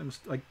 It's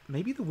like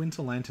maybe the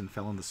Winter Lantern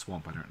fell in the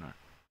swamp. I don't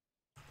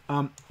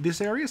know. This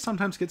area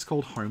sometimes gets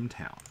called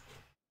Hometown,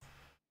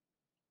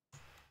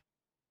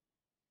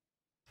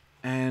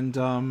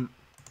 and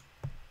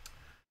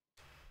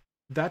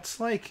that's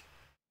like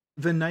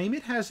the name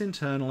it has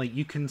internally.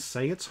 You can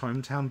say it's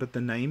Hometown, but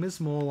the name is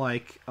more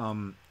like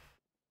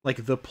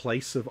the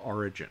place of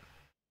origin,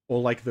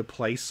 or like the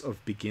place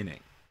of beginning.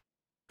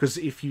 Because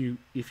if you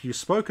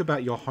spoke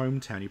about your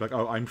hometown, you'd be like,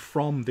 oh, I'm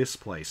from this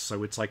place,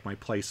 so it's like my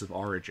place of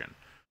origin.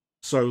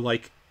 So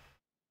like,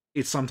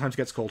 it sometimes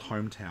gets called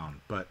Hometown,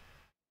 but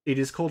it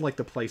is called like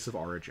the place of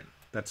origin.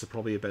 That's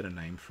probably a better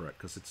name for it,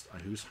 because it's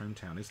whose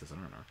hometown is this? I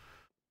don't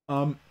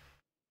know.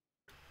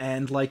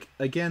 And like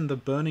again, the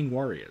Burning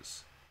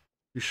Warriors,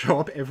 who show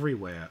up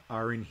everywhere,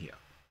 are in here,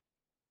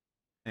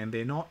 and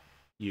they're not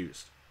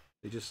used.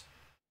 They're just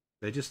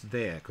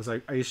there, because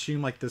I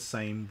assume like the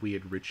same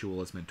weird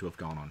ritual is meant to have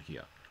gone on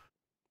here.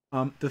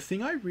 The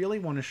thing I really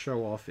want to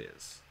show off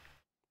is,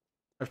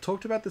 I've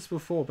talked about this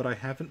before, but I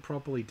haven't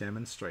properly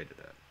demonstrated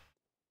it.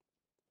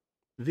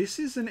 This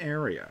is an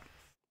area,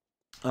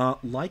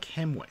 like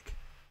Hemwick,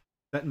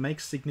 that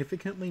makes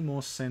significantly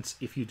more sense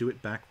if you do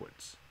it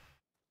backwards.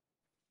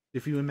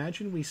 If you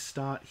imagine we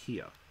start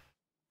here,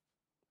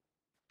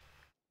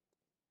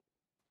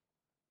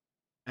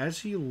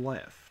 as you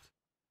left,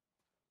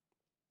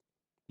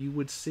 you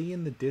would see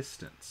in the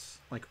distance,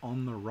 like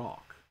on the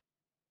rock,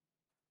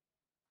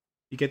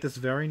 you get this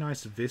very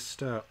nice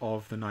vista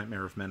of the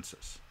Nightmare of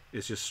Mensis.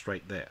 It's just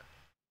straight there.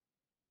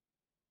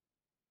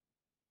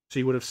 So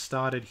you would have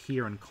started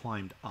here and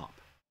climbed up.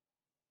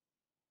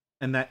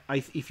 And that,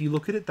 if you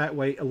look at it that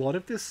way, a lot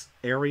of this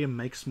area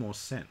makes more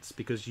sense,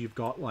 because you've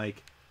got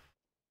like,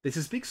 there's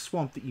this big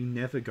swamp that you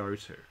never go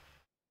to.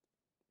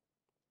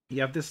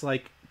 You have this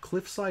like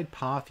cliffside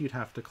path you'd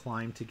have to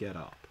climb to get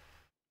up.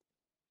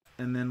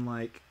 And then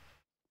like,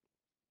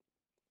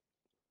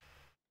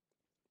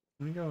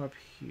 let me go up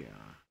here.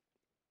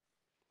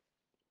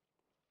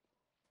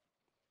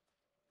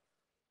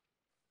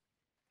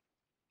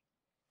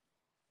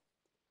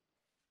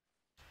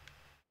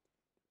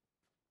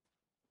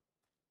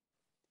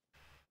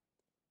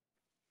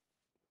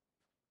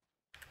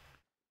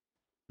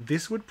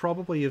 This would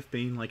probably have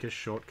been like a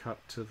shortcut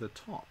to the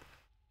top.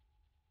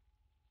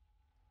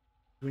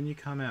 When you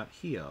come out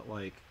here,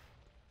 like,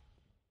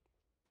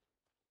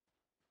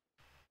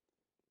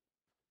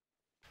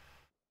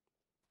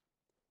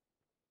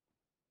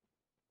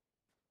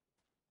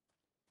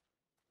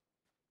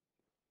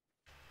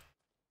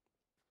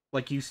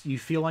 you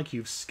feel like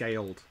you've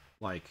scaled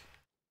a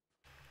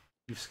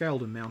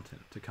mountain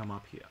to come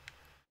up here.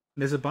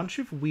 And there's a bunch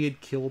of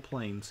weird kill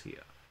planes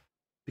here,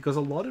 because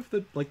a lot of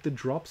the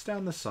drops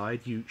down the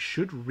side you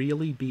should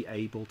really be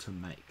able to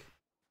make,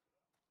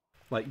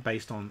 like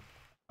based on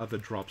other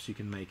drops you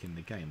can make in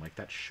the game. Like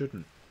that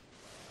shouldn't,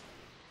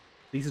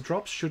 these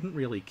drops shouldn't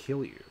really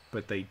kill you,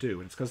 but they do,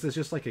 and it's because there's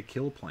just like a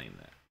kill plane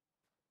there.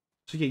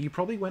 So yeah, you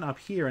probably went up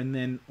here, and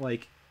then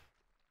like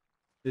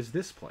there's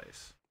this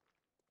place.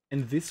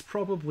 And this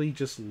probably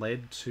just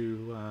led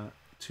to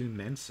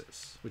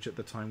Mensis, which at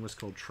the time was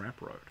called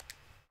Trap Road.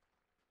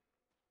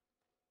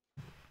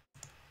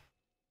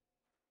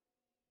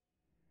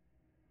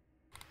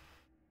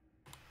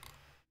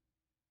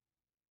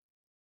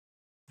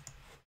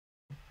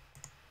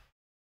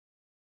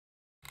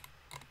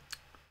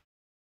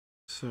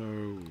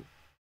 So,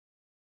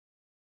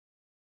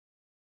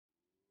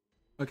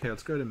 okay,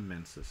 let's go to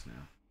Mensis now.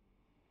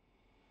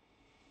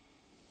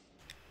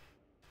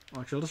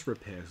 Actually, I'll just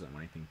repair because I don't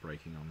want anything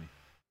breaking on me.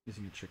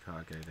 Using a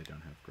Chicago, they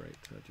don't have great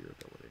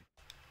durability.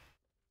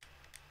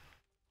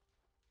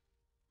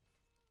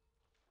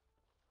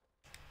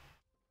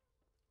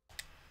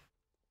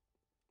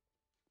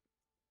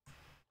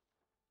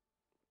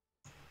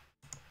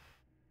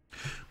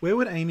 Where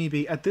would Amy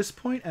be? At this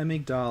point,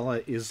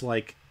 Amygdala is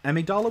like...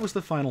 Amygdala was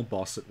the final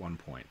boss at one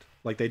point.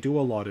 Like, they do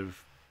a lot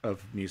of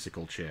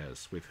musical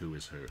chairs with Who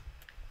Is Who.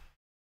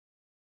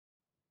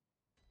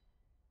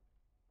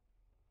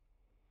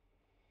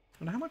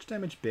 I wonder how much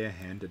damage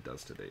barehanded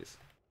does to these.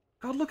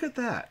 God, look at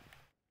that!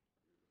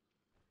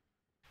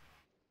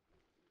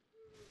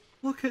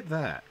 Look at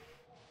that!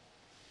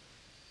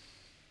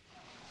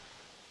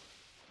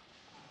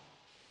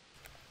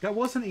 That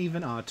wasn't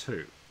even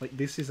R2. Like,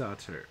 this is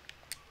R2.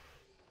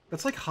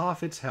 That's like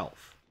half its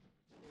health.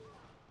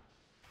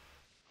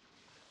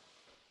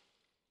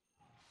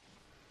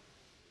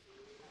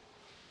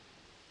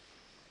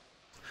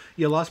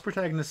 Yeah, last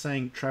protagonist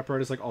saying Trap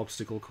Road is like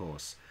obstacle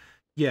course.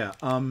 Yeah,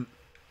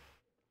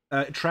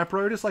 Trap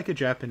Road is like a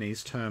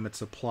Japanese term.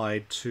 It's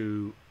applied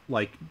to,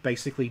 like,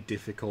 basically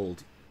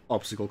difficult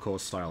obstacle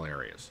course style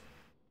areas.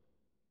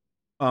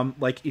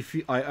 Like, if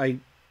you...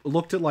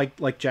 looked at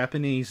like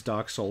Japanese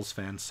Dark Souls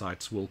fan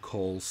sites will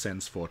call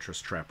Sen's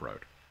Fortress Trap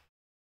Road.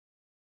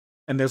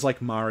 And there's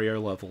like Mario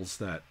levels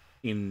that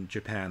in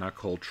Japan are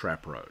called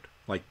Trap Road,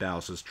 like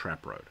Bowser's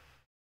Trap Road.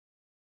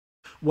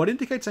 What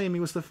indicates Amy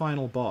was the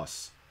final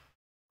boss?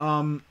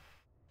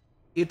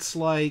 It's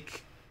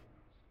like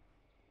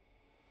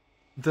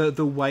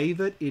the way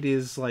that it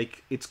is,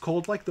 like, it's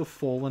called like the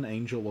Fallen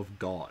Angel of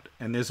God,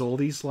 and there's all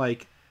these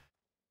like,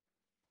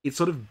 it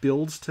sort of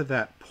builds to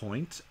that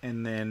point,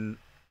 and then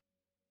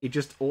it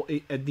just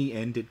at the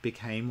end it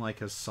became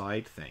like a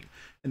side thing,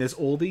 and there's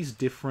all these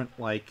different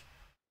like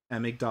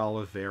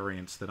amygdala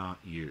variants that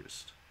aren't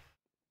used,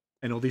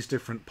 and all these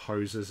different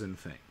poses and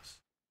things.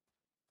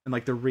 And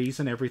like the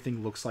reason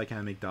everything looks like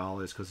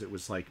amygdala is because it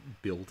was like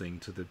building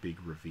to the big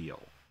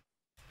reveal.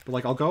 But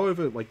like I'll go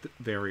over like the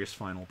various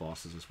final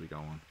bosses as we go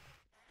on.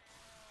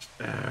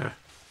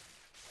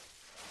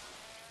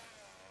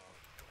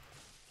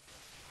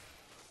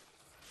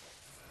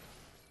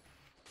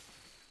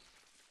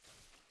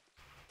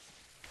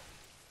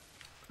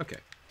 Okay.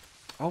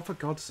 Oh, for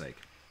God's sake.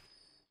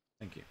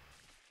 Thank you.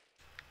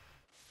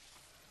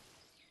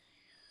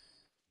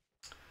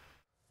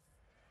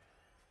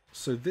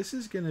 So this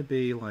is going to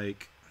be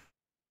like...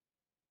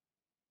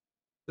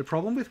 The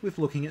problem with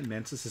looking at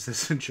Mensis is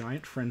there's a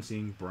giant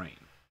frenzying brain.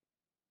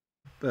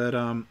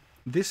 But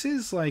this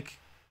is like...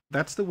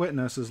 That's the Wet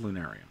Nurse's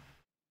Lunarium.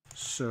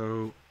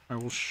 So I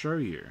will show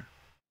you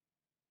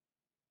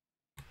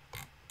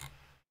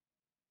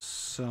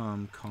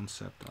some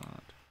concept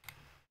art.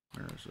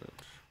 Where is it?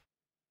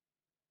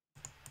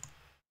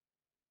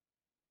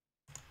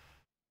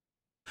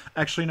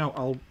 Actually, no,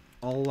 I'll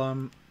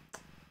go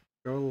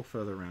a little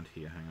further around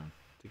here, hang on,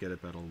 to get a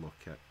better look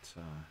at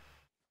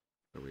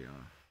where we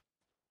are.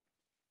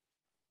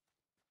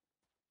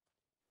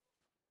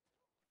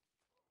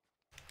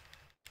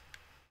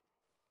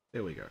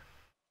 There we go.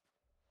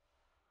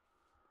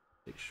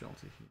 Take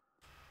shelter here.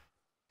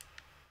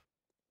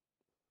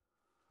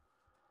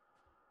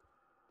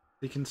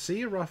 You can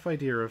see a rough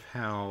idea of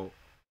how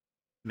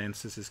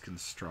Mensis is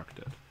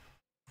constructed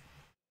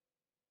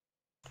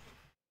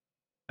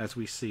as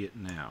we see it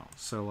now.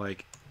 So,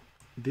 like,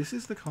 this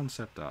is the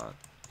concept art.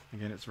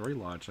 Again, it's very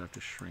large, so I have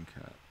to shrink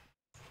it.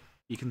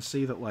 You can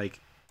see that, like,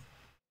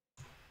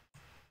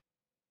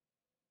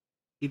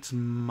 it's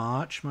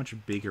much, much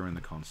bigger in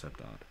the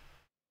concept art.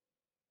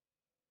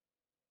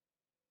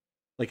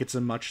 Like, it's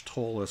a much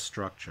taller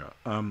structure.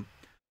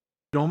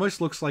 It almost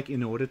looks like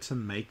in order to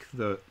make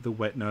the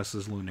Wet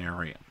Nurse's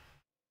Lunarium,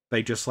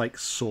 they just, like,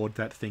 sawed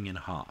that thing in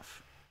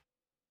half.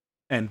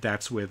 And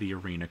that's where the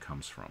arena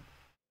comes from.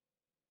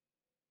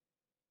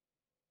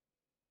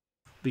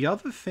 The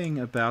other thing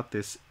about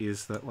this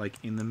is that, like,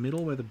 in the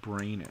middle where the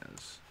brain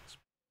is...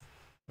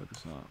 Let's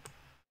focus up.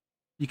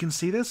 You can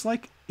see there's,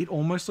 like... It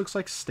almost looks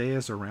like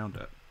stairs around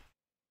it.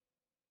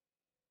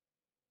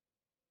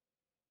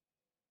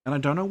 And I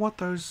don't know what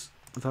those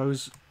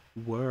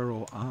were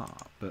or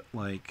are, but,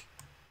 like...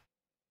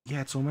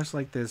 Yeah, it's almost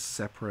like there's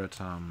separate,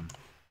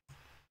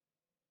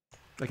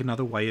 like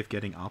another way of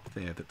getting up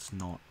there that's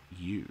not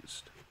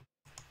used.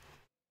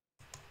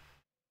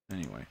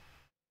 Anyway.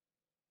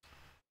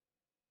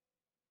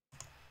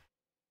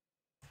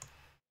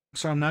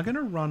 So I'm now going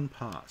to run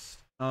past.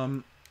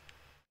 Do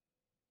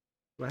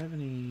I have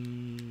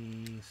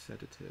any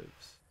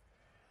sedatives?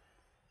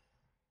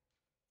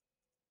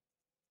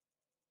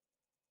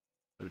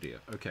 Oh dear.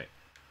 Okay.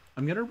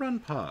 I'm going to run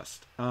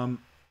past. I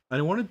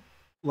don't want to,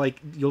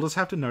 like, you'll just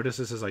have to notice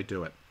this as I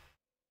do it.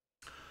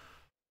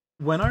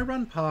 When I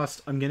run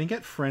past, I'm going to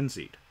get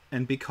frenzied.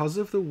 And because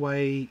of the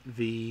way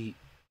the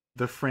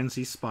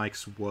frenzy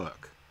spikes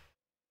work,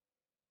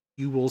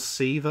 you will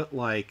see that,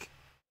 like,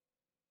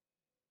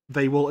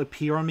 they will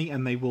appear on me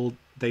and they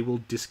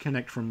will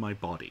disconnect from my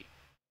body.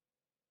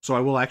 So I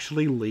will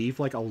actually leave,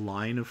 like, a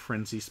line of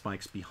frenzy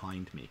spikes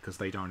behind me because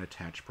they don't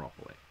attach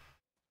properly.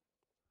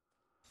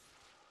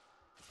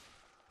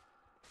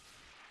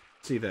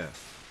 See there.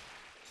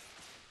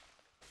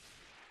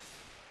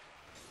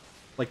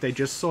 Like, they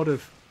just sort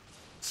of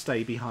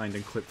stay behind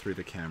and clip through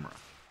the camera.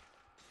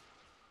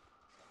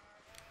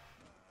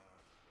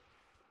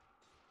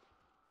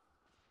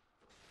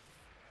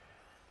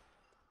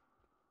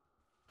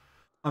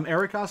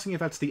 Eric asking if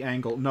that's the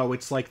angle. No,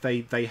 it's like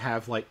they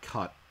have, like,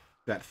 cut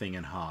that thing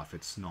in half.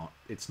 It's not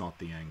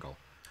the angle.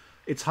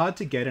 It's hard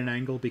to get an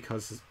angle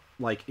because,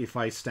 like, if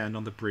I stand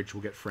on the bridge,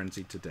 we'll get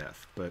frenzied to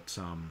death. But,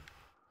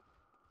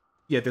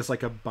 yeah, there's,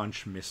 like, a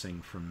bunch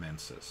missing from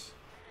Mensis.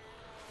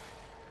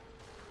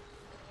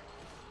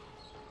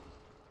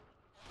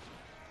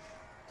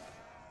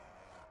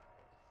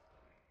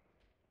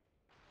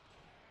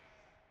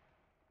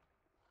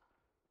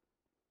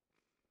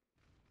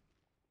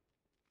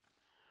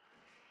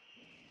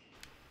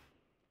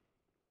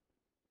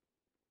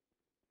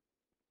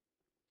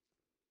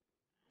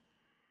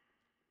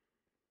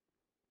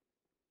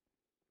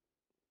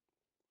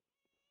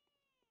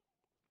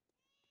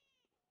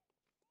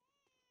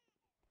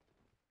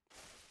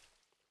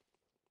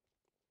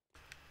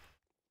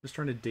 Just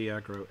trying to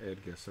de-aggro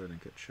Edgar so I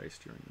don't get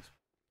chased during this.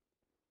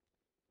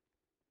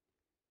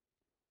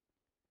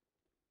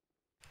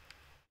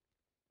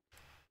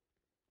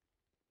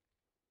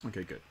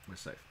 Okay, good. We're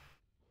safe.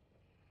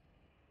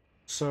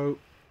 So,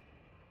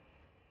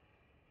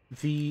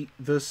 the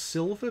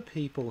silver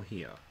people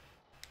here,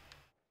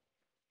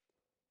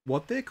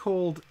 what they're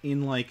called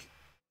in, like,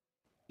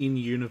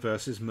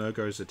 in-universe is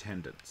Murgo's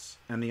attendants.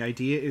 And the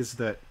idea is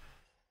that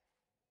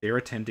they're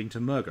attending to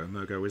Murgo.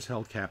 Murgo is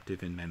held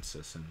captive in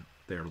Mensis, and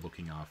they're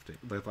looking after...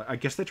 I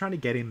guess they're trying to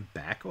get him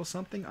back or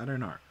something? I don't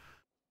know.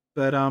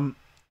 But,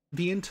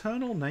 the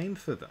internal name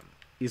for them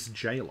is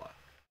Jailer.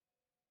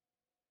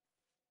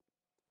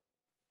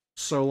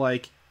 So,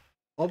 like,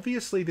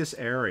 obviously this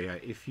area,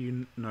 if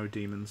you know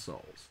Demon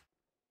Souls,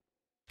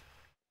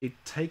 it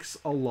takes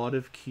a lot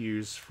of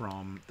cues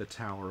from the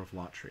Tower of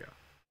Latria.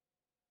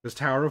 Because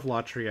Tower of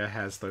Latria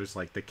has those,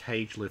 like, the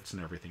cage lifts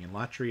and everything, and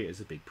Latria is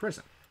a big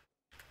prison.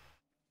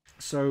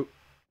 So,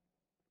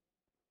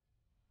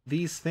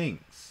 these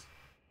things,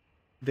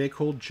 they're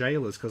called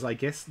jailers because I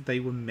guess they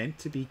were meant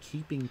to be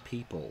keeping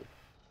people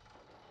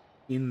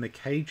in the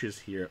cages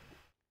here,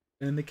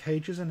 and the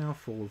cages are now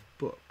full of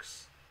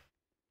books.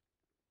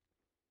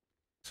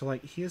 So,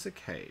 like, here's a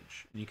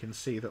cage, and you can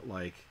see that,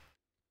 like,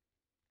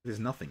 there's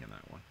nothing in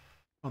that one.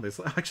 Oh,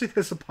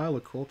 there's a pile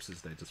of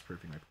corpses there, just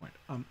proving my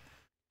point.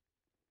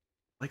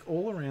 Like,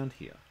 all around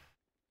here.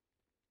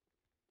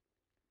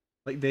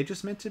 Like, they're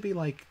just meant to be,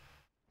 like,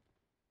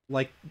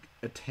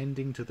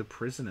 attending to the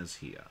prisoners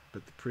here,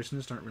 but the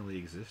prisoners don't really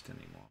exist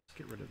anymore. Let's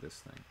get rid of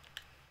this thing.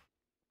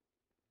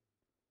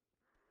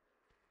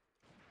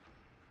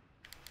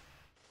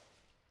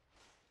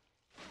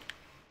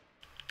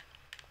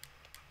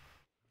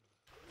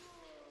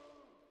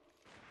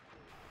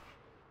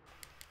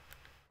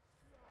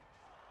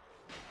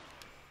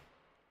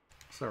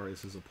 Sorry,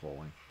 this is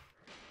appalling.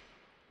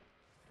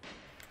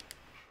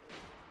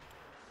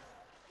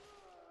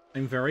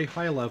 I'm very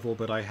high level,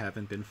 but I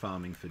haven't been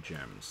farming for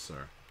gems, so...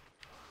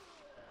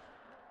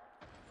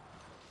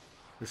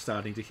 We're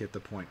starting to hit the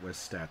point where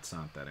stats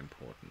aren't that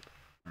important.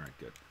 Alright,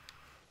 good.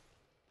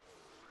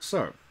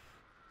 So...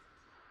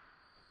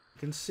 You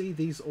can see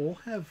these all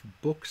have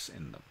books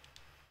in them.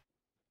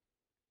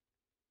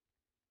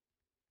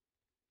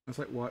 I was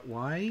like,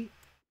 why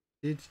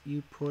did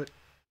you put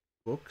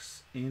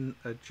books in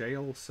a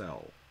jail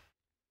cell?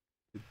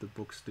 Did the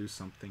books do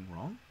something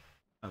wrong?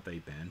 Are they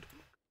banned books?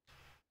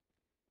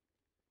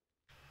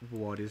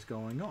 What is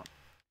going on?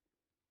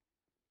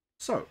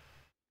 So,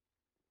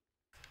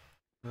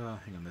 hang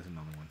on, there's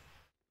another one.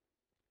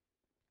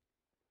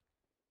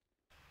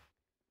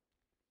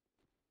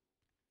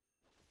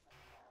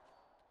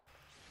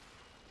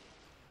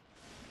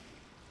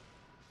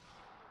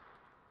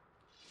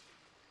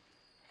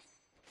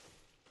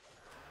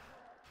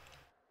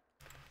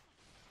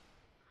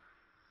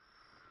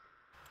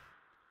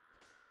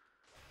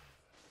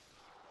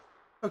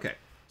 Okay,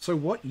 so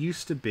what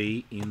used to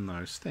be in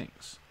those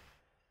things?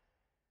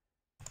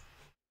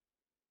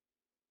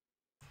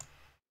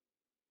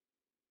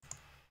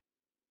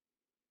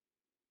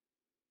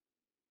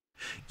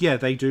 Yeah,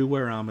 they do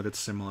wear armor that's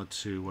similar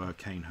to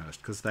Canehurst,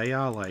 because they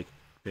are, like,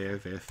 they're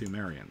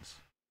Thumerians.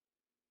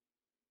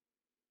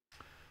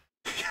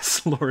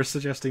 Yes, Laura's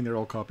suggesting they're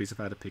all copies of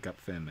how to pick up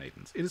fair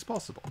maidens. It is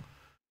possible.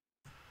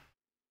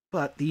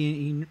 But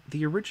the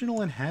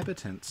original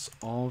inhabitants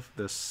of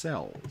the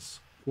cells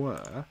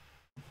were...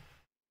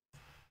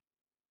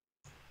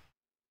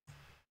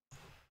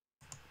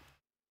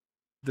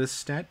 the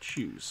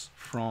statues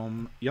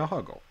from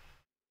Yahar'gul.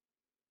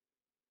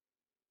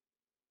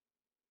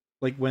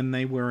 Like, when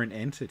they were an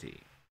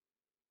entity,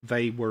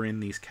 they were in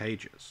these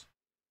cages.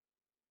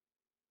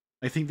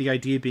 I think the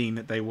idea being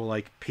that they were,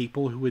 like,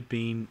 people who had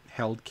been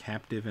held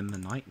captive in the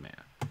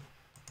nightmare.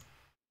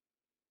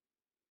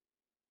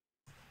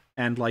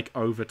 And, like,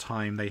 over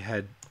time they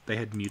had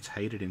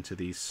mutated into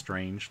these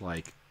strange,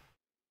 like,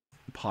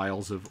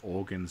 piles of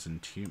organs and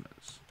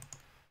tumors.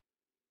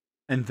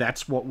 And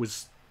that's what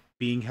was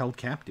being held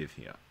captive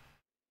here.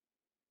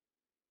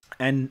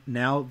 And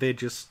now they're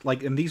just,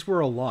 like, and these were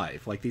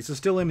alive. Like, these are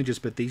still images,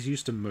 but these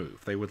used to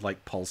move. They would,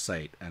 like,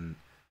 pulsate and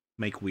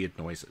make weird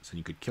noises, and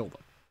you could kill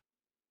them.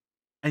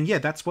 And yeah,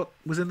 that's what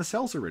was in the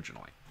cells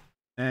originally.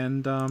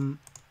 And,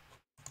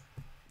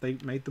 they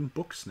made them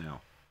books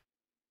now.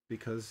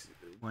 Because,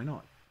 why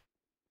not?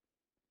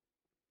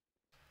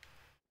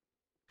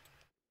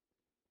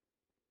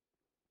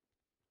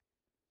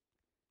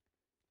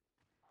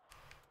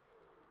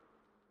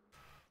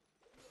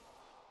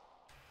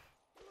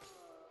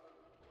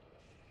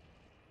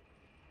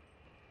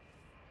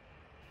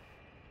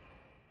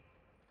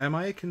 Am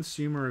I a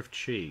consumer of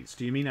cheese?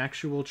 Do you mean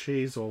actual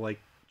cheese or, like,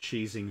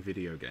 cheesing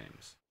video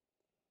games?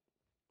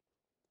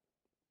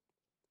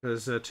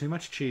 Because too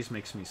much cheese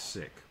makes me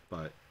sick,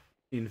 but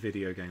in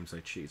video games I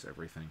cheese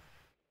everything.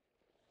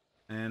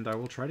 And I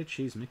will try to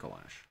cheese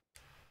Mikolash.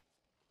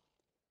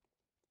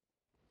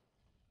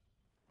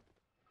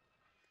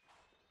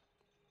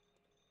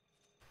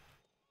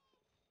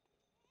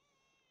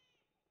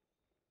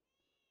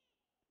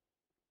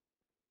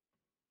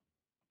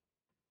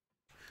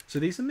 So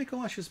these are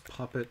Mikolash's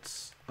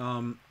puppets.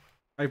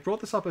 I've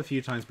brought this up a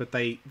few times, but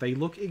they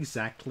look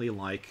exactly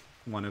like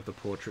one of the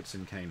portraits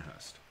in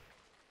Canehurst.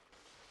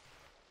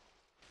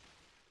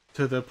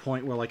 To the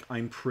point where, like,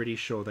 I'm pretty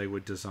sure they were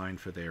designed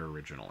for there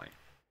originally.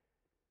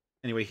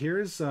 Anyway, here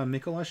is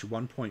Mikolash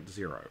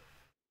 1.0,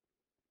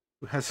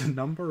 who has a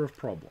number of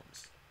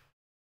problems.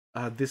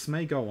 This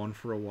may go on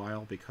for a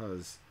while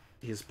because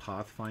his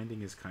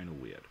pathfinding is kind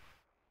of weird.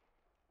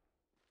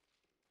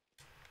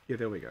 Yeah,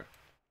 there we go.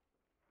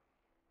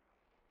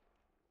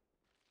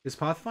 His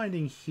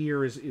pathfinding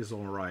here is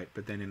alright,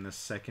 but then in the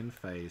second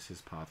phase,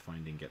 his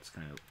pathfinding gets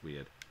kind of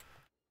weird.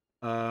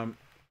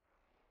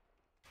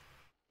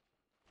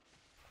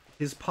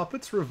 His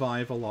puppets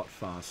revive a lot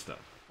faster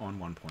on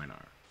 1.0.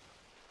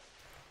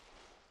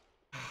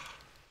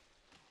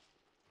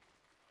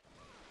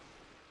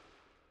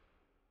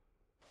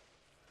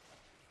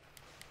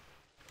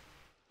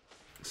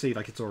 See,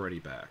 like, it's already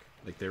back.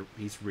 Like,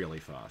 he's really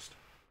fast.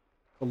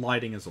 The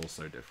lighting is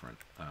also different,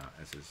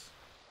 as is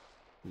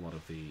a lot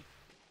of the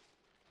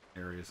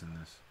areas in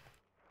this.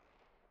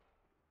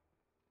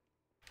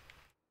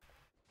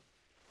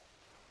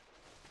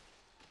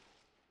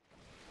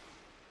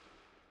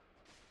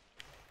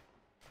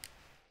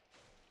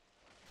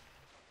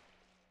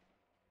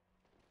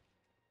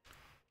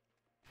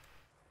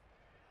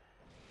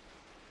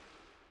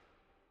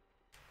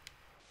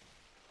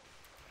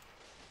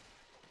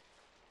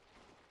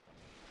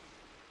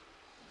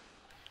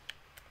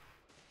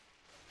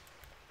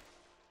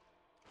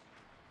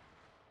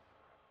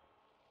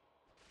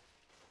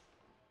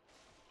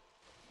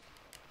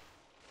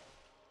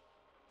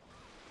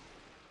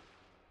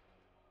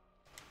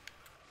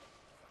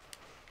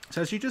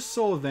 So as you just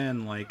saw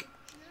then, like...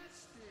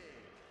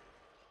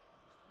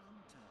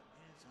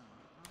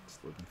 Let's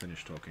let them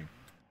finish talking.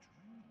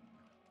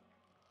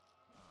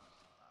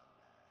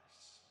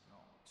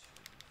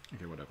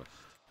 Okay, whatever.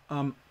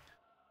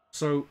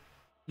 So,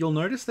 you'll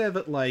notice there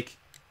that, like,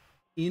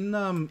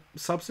 in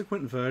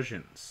subsequent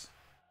versions,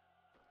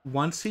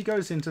 once he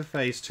goes into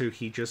phase 2,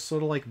 he just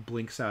sort of, like,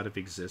 blinks out of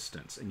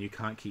existence, and you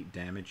can't keep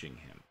damaging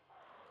him.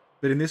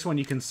 But in this one,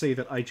 you can see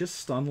that I just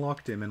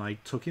stun-locked him, and I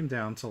took him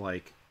down to,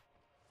 like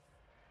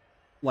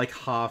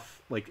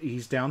half, like,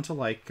 he's down to,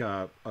 like,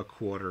 a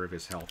quarter of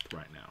his health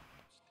right now.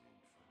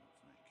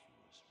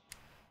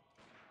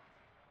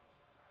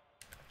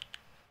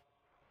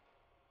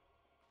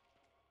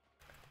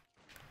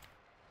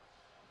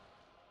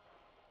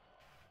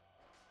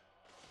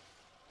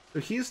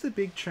 So here's the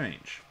big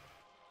change.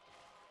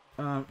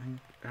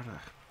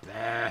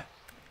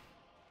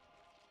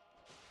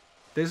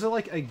 There's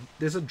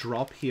there's a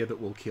drop here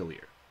that will kill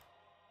you.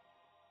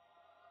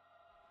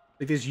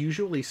 Like, there's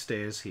usually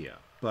stairs here,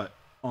 but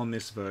on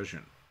this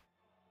version,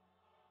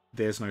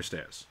 there's no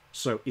stairs.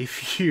 So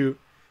if you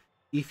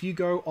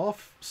go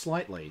off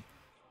slightly,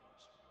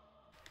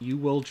 you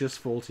will just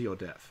fall to your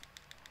death.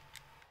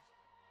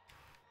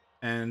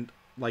 And,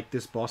 like,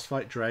 this boss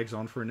fight drags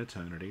on for an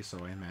eternity,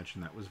 so I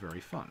imagine that was very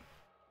fun.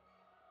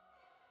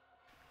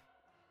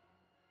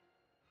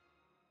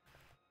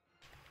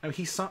 Oh,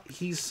 he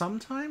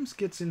sometimes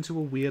gets into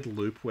a weird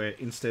loop where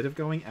instead of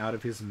going out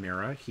of his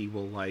mirror, he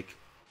will, like,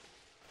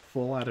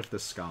 fall out of the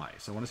sky.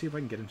 So I want to see if I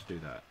can get him to do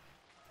that.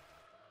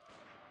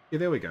 Yeah,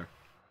 there we go.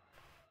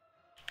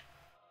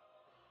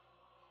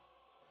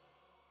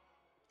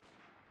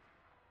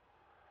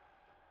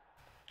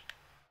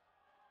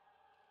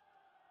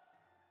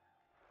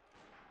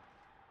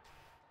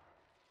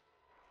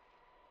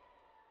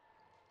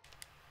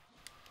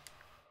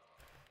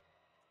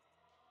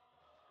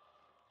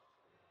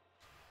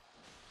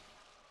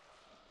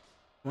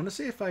 I want to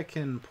see if I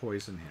can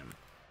poison him.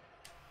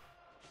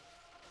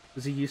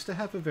 Because he used to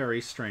have a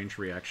very strange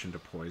reaction to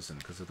poison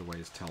because of the way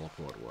his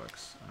teleport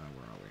works.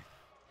 Where are we?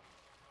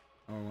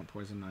 Oh, I want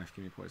poison knife.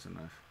 Give me poison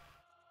knife.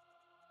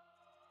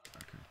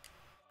 Okay.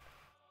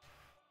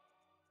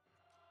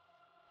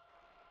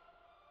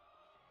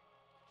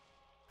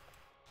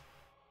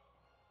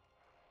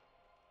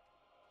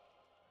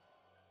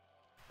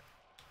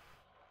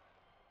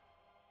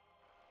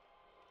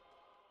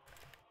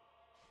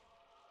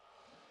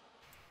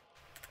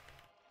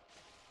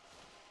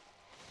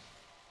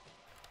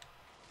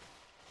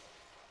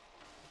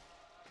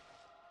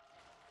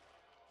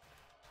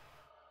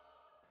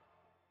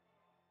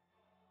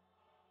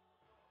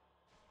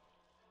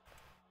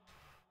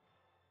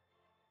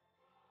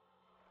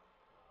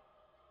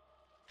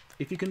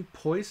 If you can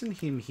poison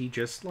him, he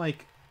just,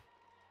 like,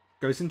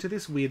 goes into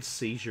this weird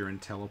seizure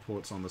and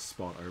teleports on the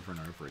spot over and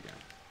over again.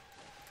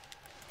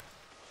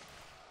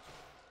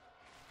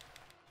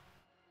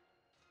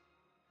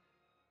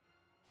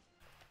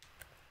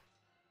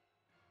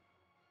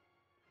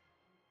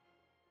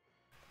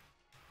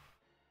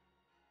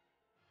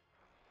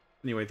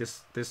 Anyway,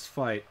 this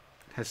fight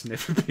has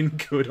never been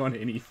good on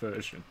any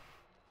version.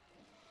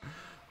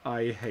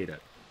 I hate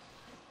it.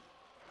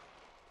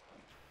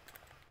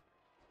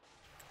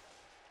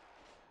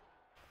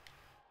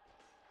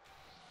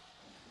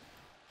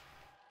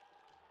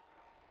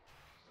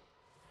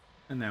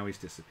 And now he's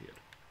disappeared.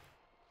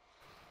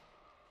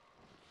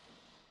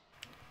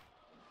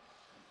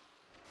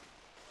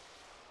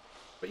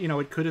 But, you know,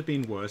 it could have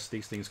been worse.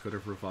 These things could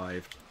have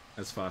revived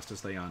as fast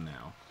as they are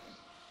now.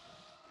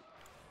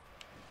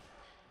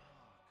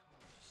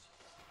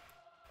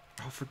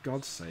 for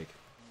God's sake.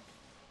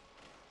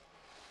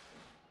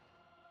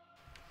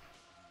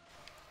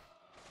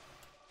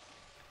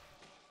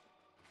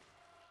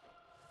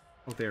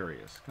 Oh, there he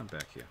is. Come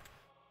back here.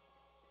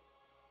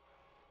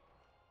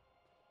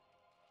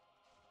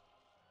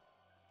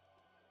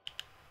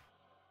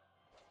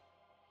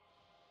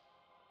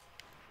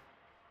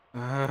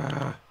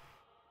 Ah.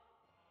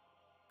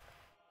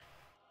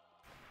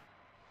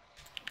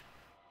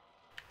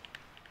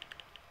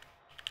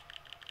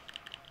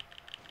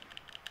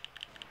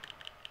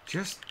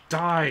 Just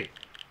die!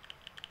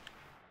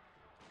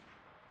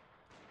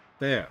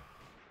 There.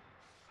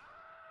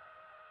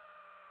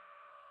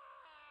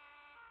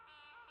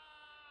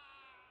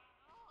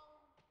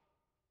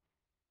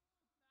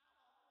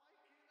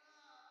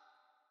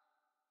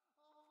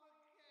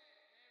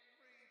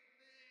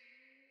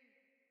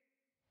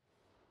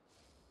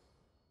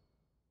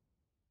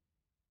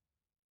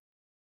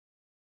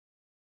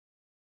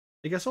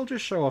 I guess I'll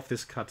just show off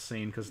this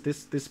cutscene, because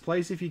this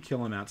plays if you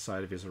kill him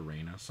outside of his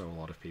arena, so a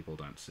lot of people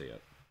don't see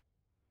it.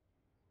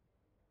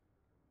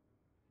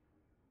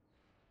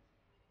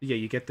 Yeah,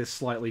 you get this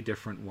slightly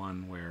different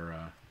one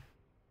where,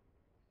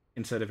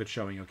 instead of it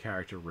showing your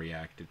character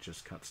react, it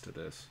just cuts to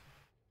this.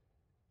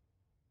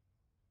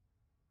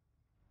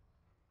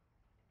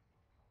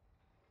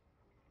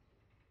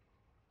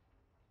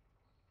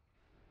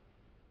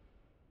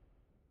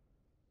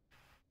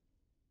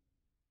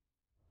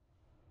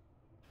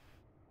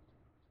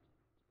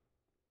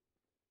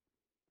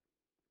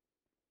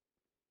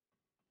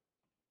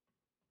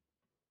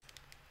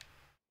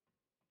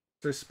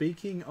 So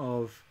speaking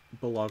of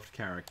beloved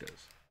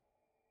characters,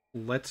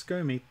 let's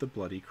go meet the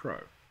Bloody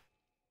Crow.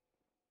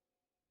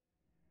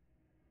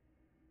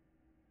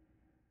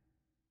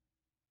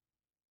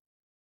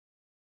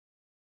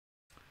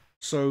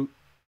 So,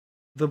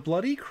 the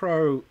Bloody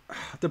Crow...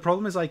 The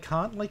problem is I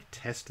can't, like,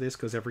 test this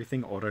because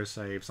everything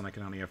autosaves and I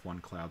can only have one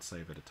cloud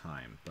save at a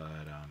time, but,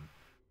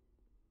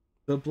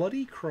 the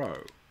Bloody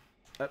Crow,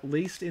 at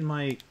least in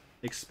my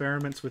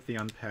experiments with the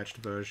unpatched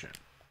version,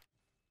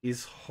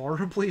 is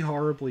horribly,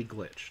 horribly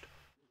glitched.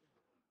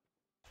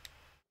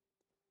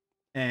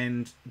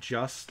 And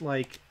just,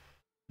 like,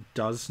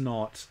 does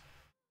not...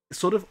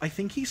 Sort of, I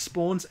think he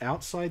spawns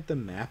outside the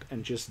map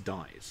and just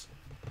dies.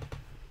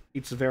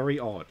 It's very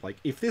odd. Like,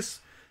 if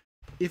this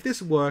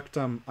worked,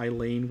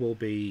 Eileen will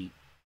be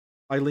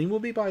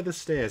by the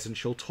stairs and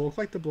she'll talk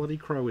like the Bloody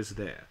Crow is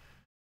there.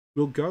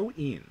 We'll go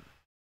in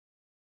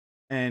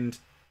and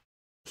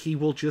he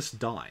will just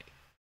die.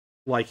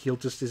 Like,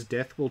 his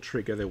death will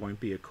trigger, there won't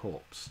be a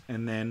corpse.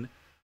 And then,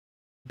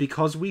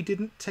 because we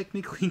didn't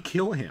technically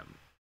kill him,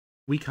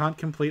 we can't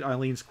complete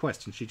Eileen's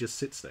quest and she just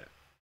sits there.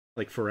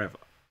 Like, forever.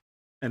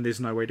 And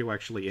there's no way to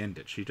actually end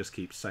it. She just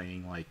keeps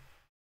saying, like,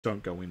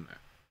 don't go in there.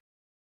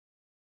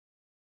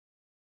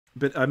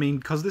 But, I mean,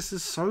 because this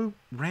is so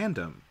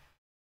random,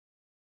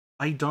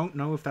 I don't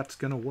know if that's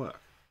gonna work.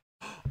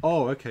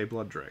 Oh, okay,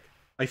 Blood Dreg.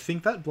 I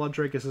think that Blood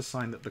Dreg is a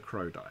sign that the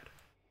crow died.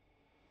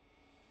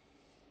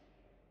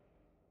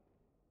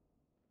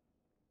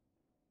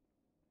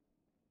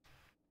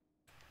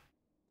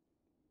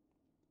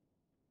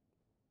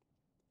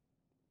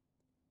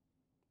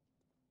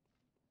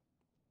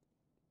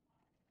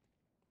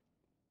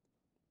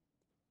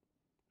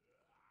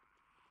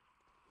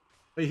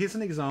 But here's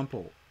an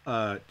example,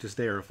 just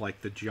there, of,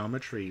 like, the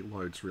geometry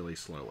loads really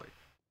slowly.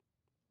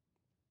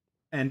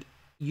 And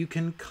you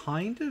can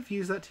kind of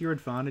use that to your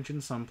advantage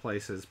in some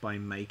places by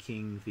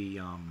making the,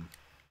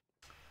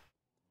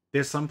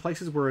 There's some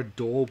places where a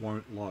door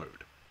won't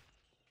load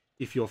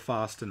if you're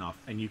fast enough,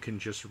 and you can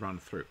just run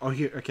through. Oh,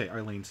 here, okay,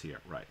 Eileen's here,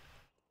 right.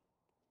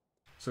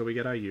 So we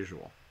get our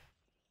usual.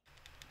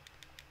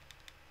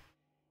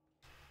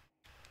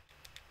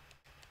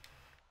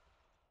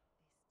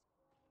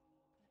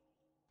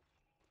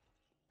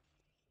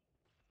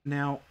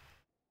 Now,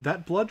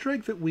 that blood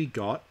drag that we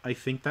got, I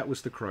think that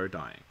was the crow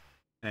dying.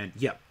 And,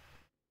 yep.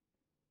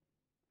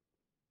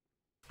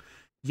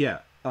 Yeah,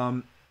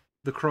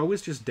 the crow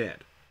is just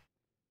dead.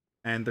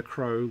 And the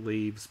crow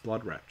leaves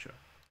Blood Rapture,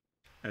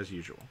 as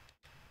usual.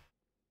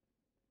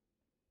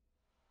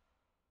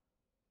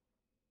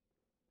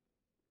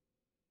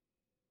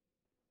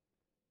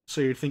 So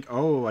you'd think,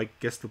 oh, I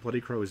guess the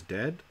Bloody Crow is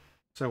dead?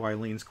 So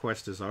Eileen's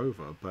quest is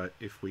over, but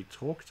if we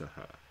talk to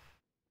her...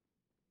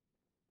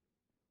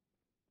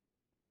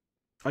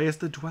 Oh yes,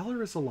 the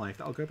Dweller is alive.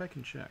 I'll go back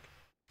and check.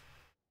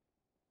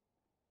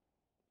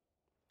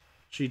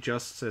 She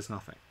just says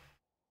nothing.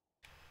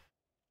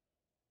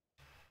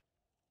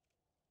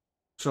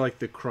 So, like,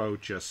 the crow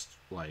just,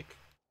 like...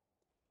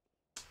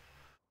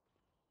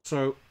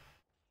 So,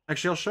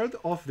 actually, I'll show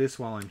off this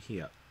while I'm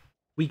here.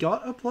 We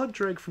got a blood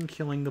drag from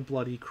killing the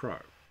Bloody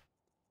Crow.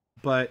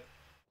 But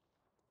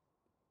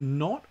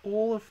not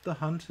all of the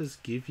hunters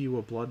give you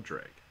a blood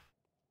drag.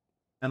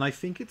 And I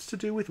think it's to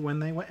do with when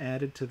they were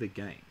added to the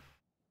game.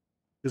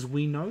 Because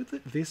we know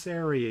that this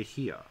area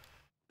here,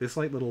 this,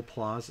 like, little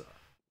plaza,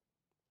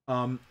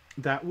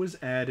 that was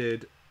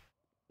added,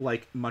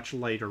 like, much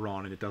later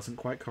on, and it doesn't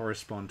quite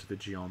correspond to the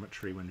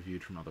geometry when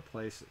viewed from other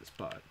places,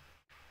 but...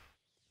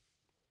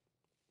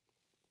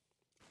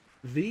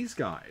 these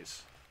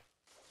guys...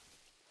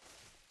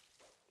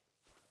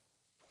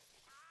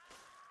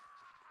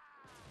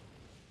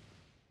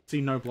 See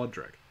no blood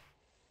drag.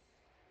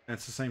 And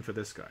it's the same for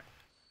this guy.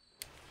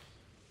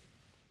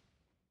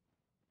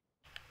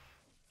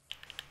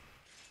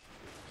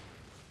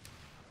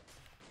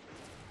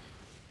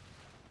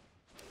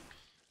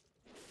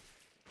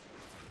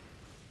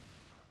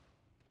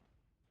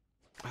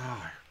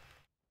 Ah,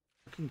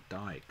 fucking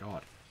die,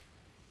 God.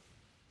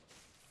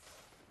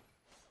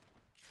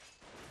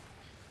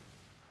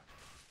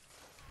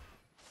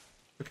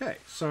 Okay,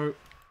 so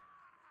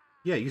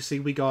yeah, you see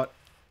we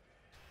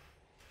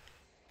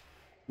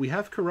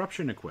have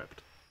corruption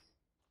equipped.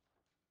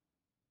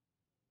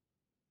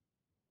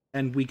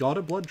 And we got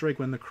a blood drag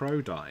when the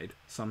crow died,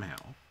 somehow.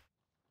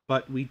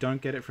 But we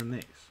don't get it from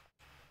these.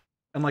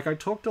 And like, I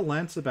talked to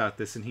Lance about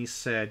this, and he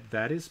said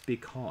that is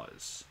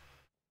because...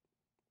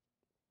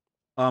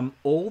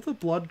 all the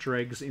blood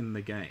dregs in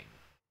the game,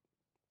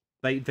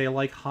 they're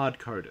like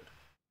hard-coded.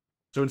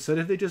 So instead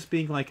of there just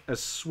being like a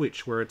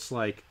switch where it's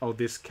like, oh,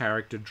 this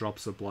character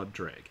drops a blood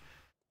drag,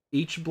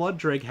 each blood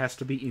drag has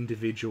to be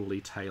individually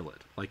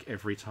tailored, like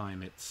every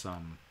time it's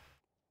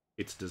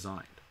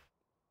designed.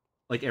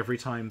 Like every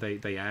time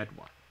they add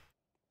one.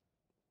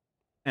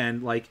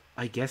 And like,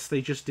 I guess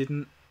they just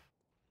didn't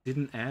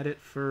add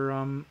it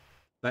for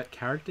that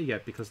character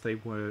yet because they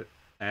were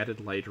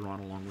added later on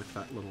along with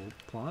that little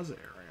plaza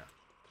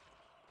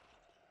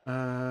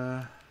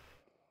area.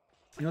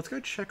 Let's go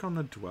check on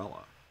the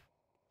Dweller.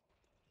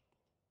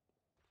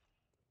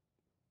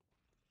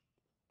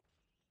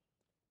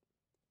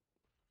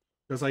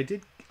 Because I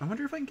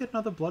wonder if I can get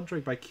another blood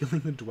drag by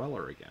killing the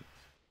Dweller again.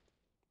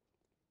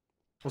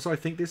 Also, I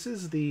think this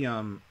is the,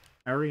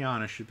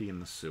 Ariana should be in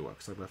the sewer,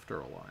 because I left her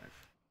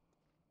alive.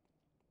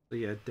 So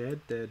yeah,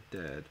 dead, dead,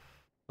 dead.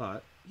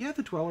 But, yeah,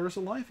 the Dweller is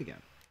alive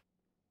again.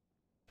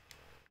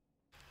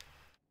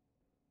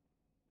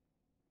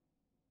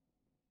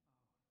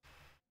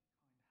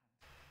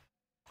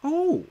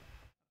 Oh!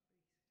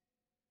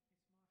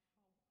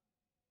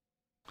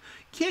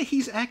 Yeah,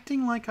 he's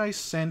acting like I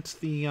sent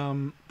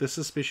the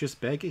suspicious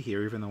beggar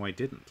here, even though I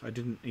didn't. I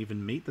didn't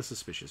even meet the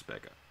suspicious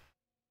beggar.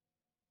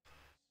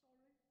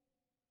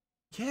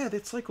 Yeah,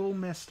 that's like all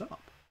messed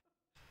up.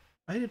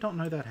 I did not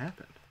know that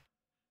happened.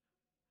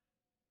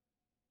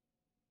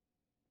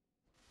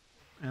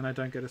 And I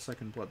don't get a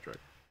second blood drag.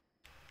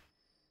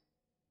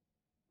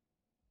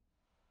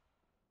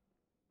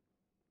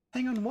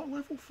 Hang on, what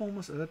level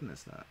Formless Erden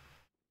is that?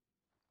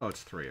 Oh,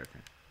 it's 3, okay.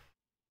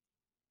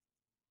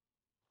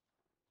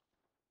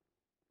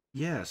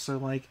 Yeah, so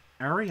like,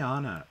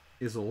 Ariana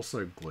is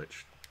also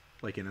glitched,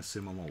 like in a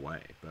similar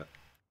way, but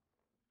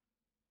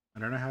I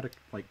don't know how to,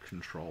 like,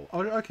 control...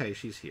 Oh, okay,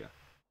 she's here.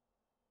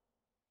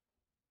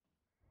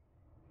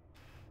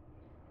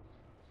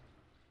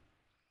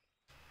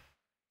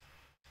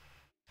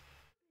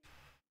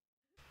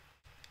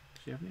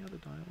 Does she have any other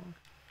dialogue?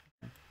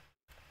 Okay.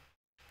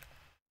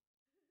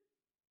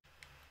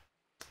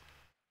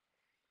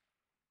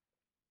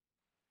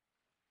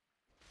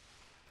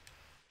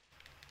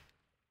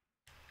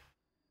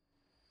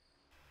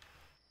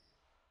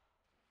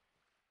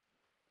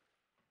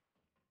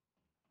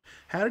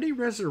 How did he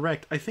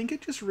resurrect? I think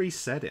it just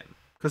reset him.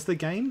 Because the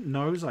game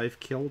knows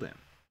I've killed him.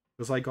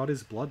 Because I got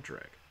his blood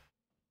drag.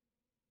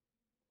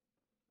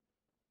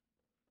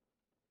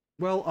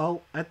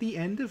 Well, at the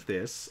end of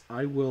this,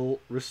 I will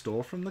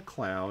restore from the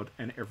cloud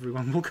and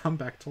everyone will come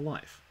back to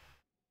life.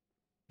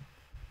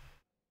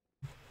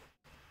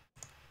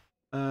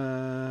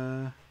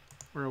 Where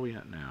are we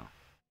at now?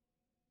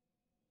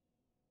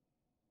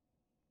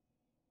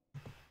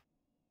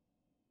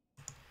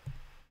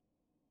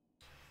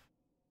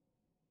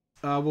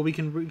 Well, we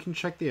can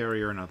check the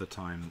area another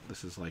time.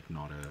 This is like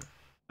not a...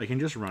 I can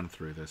just run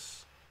through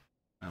this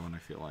when I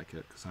feel like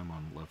it, because I'm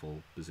on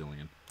level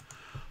bazillion.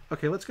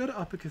 Okay, let's go to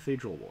Upper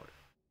Cathedral Ward.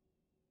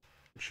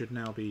 It should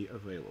now be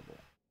available.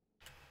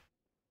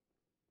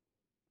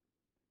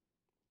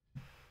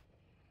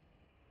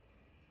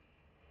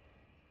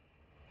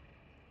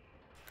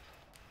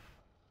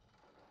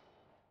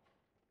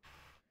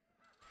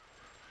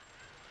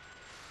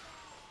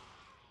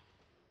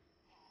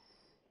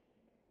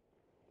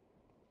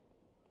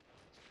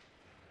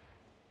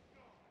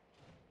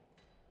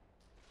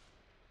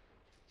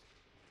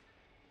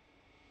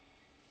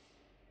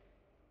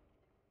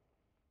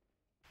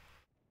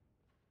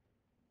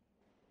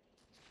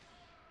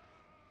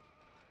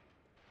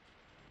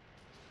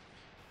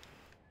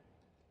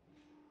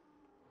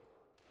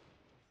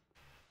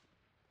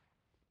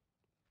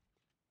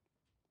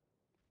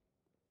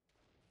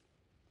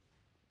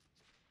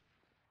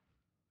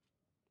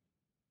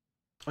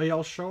 Oh yeah,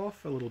 I'll show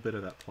off a little bit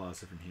of that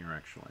plaza from here,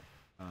 actually.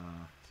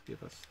 Let's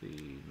give us the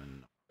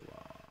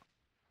Manola.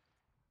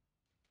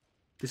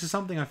 This is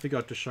something I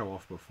forgot to show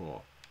off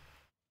before.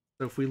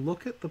 So if we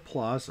look at the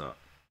plaza,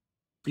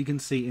 you can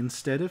see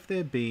instead of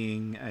there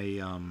being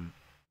a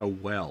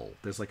well,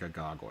 there's like a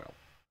gargoyle.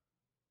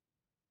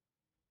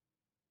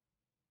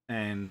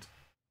 And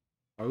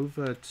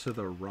over to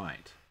the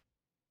right,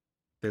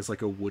 there's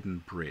like a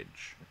wooden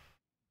bridge.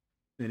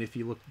 then if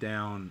you look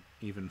down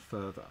even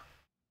further,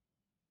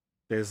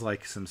 there's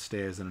like some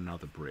stairs and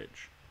another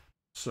bridge.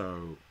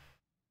 So,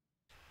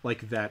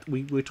 like that,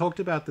 we talked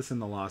about this in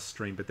the last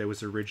stream, but there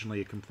was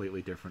originally a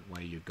completely different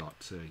way you got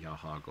to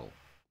Yarhagel.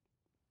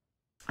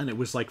 And it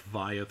was like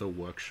via the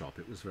workshop.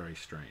 It was very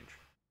strange.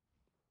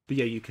 But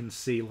yeah, you can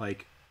see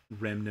like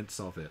remnants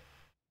of it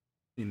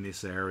in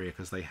this area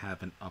because they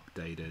haven't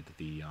updated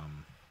the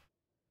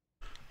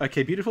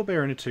Okay, Beautiful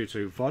Bear in a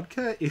Tutu.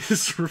 Vodka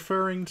is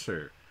referring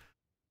to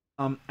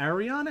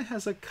Ariana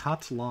has a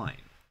cut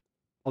line.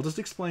 I'll just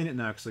explain it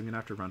now because I'm gonna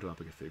have to run to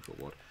Upper Cathedral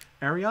Ward.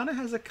 Ariana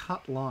has a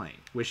cut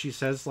line where she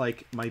says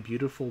like my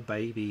beautiful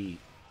baby,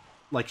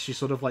 like she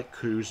sort of like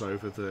coos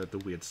over the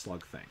weird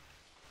slug thing.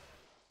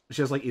 She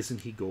says like,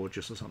 isn't he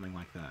gorgeous or something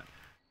like that.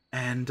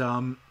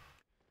 And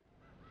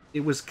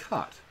it was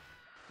cut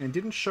and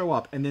didn't show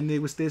up, and then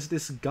there's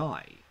this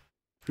guy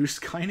who's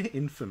kind of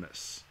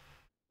infamous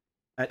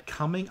at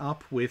coming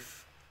up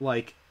with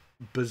like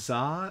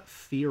bizarre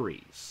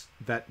theories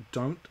that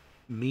don't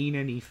mean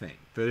anything,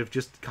 that have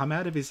just come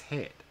out of his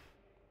head.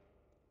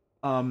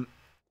 The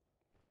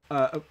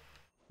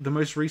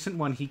most recent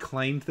one, he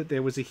claimed that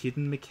there was a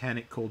hidden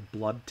mechanic called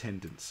blood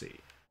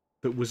tendency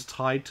that was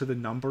tied to the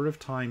number of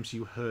times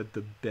you heard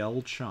the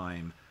bell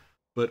chime,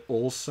 but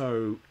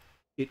also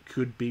it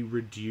could be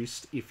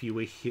reduced if you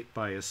were hit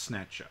by a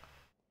snatcher.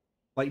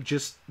 Like,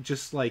 just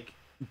like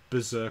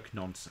berserk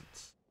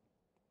nonsense.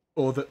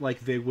 Or that,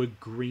 like, there were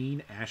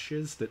green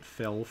ashes that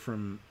fell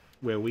from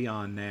where we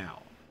are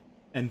now,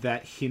 and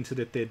that hinted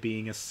at there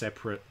being a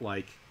separate,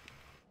 like,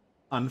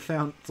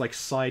 unfound, like,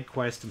 side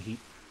quest, and he,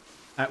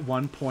 at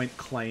one point,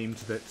 claimed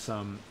that,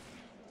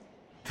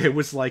 there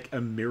was, like,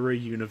 a mirror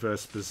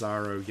universe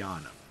Bizarro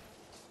Yana.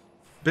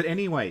 But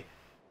anyway,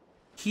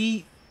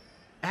 he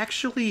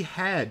actually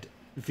had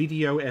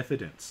video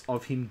evidence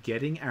of him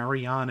getting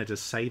Ariana to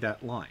say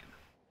that line.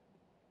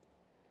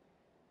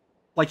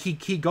 Like,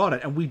 he got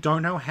it, and we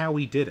don't know how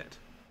he did it.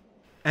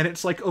 And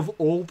it's like, of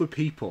all the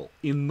people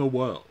in the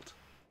world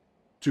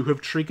to have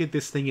triggered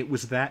this thing, it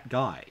was that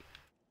guy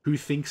who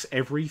thinks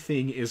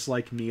everything is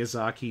like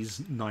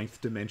Miyazaki's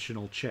ninth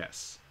dimensional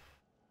chess.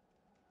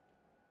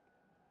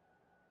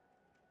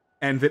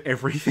 And that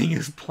everything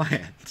is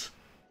planned.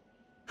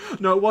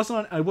 No, it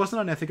wasn't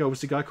on Ethico, it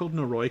was a guy called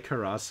Noroi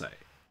Karase.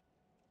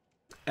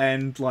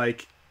 And,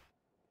 like,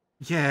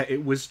 yeah,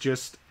 it was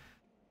just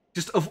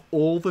of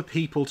all the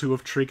people to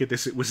have triggered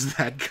this, it was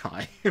that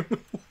guy.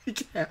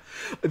 Like, yeah.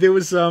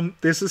 There's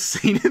a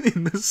scene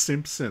in The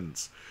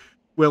Simpsons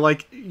where,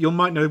 like, you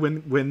might know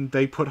when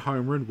they put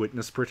Homer in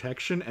witness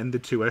protection and the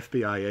two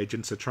FBI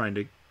agents are trying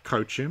to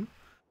coach him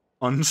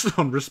on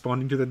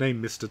responding to the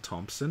name Mr.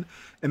 Thompson,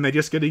 and they're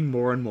just getting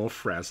more and more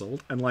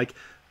frazzled, and, like,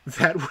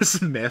 that was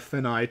Meph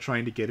and I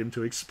trying to get him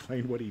to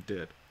explain what he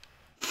did.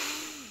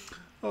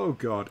 Oh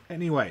god.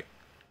 Anyway,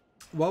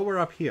 while we're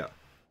up here,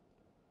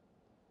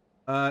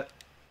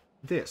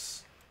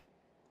 this.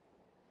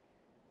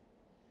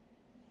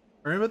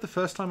 I remember the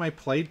first time I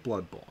played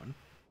Bloodborne,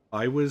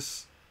 I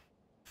was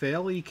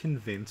fairly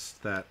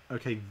convinced that,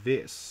 okay,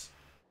 this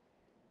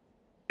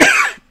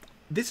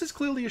is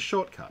clearly a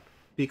shortcut,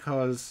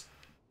 because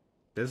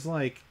there's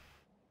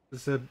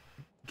a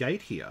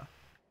gate here.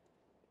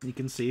 You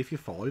can see if you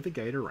follow the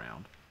gate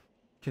around,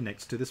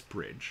 connects to this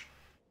bridge.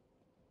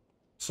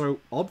 So,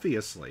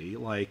 obviously,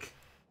 like,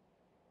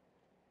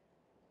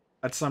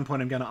 at some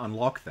point I'm going to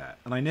unlock that,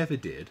 and I never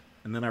did,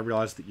 and then I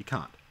realized that you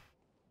can't.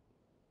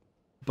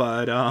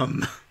 But,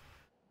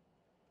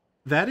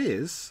 that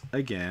is,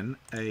 again,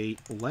 a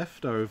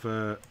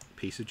leftover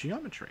piece of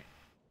geometry.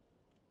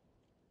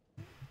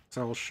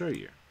 So I'll show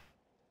you.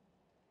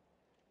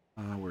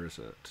 Where is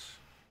it?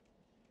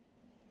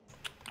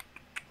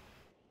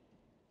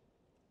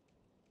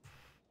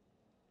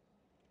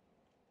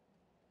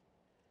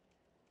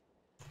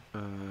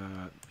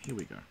 Here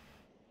we go.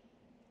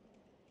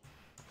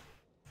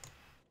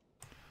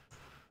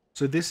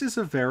 So this is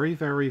a very,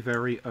 very,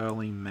 very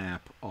early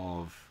map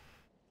of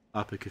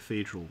Upper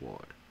Cathedral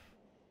Ward.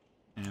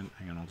 And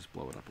hang on, I'll just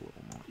blow it up a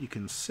little more. You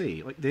can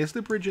see, like, there's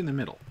the bridge in the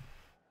middle.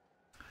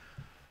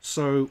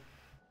 So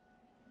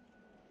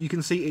you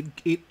can see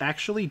it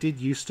actually did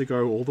used to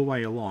go all the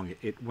way along.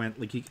 It went,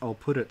 like, I'll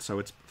put it so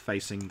it's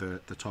facing the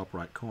top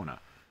right corner.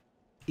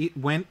 It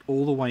went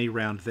all the way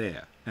around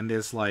there. And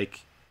there's,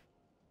 like,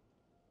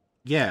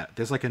 yeah,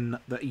 there's, like,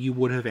 that you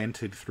would have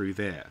entered through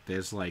there.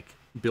 There's, like,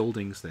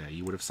 buildings there.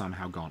 You would have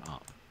somehow gone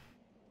up.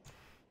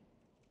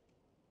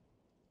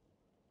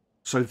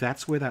 So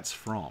that's where that's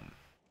from.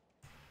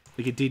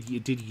 Like, it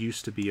did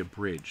used to be a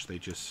bridge. They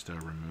just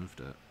removed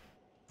it.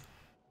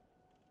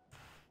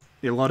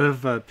 A lot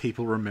of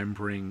people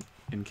remembering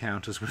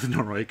encounters with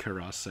Noroi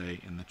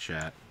Karase in the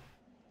chat.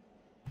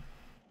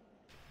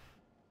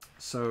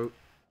 So,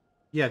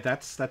 yeah,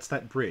 that's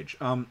that bridge.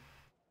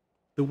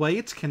 The way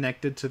it's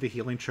connected to the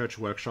Healing Church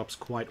workshop's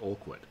quite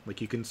awkward. Like,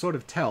 you can sort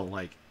of tell,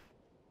 like,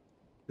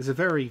 there's a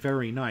very,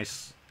 very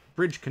nice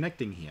bridge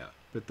connecting here,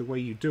 but the way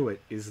you do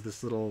it is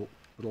this little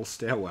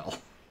stairwell.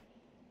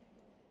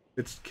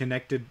 It's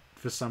connected,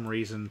 for some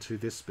reason, to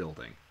this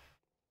building.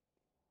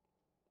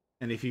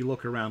 And if you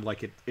look around,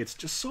 like, it's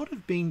just sort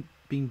of being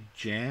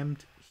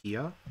jammed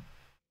here.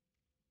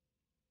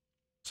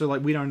 So,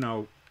 like, we don't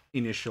know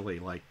initially,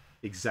 like,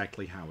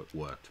 exactly how it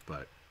worked,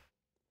 but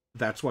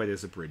that's why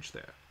there's a bridge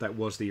there. That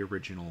was the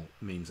original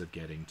means of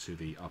getting to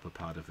the upper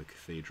part of the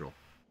cathedral.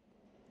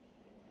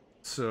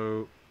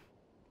 So,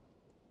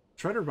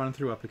 try to run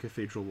through Upper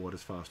Cathedral Ward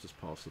as fast as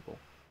possible.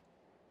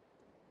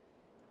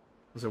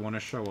 Because I want to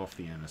show off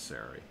the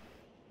emissary.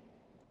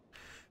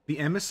 The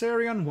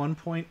emissary on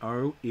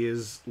 1.0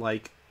 is,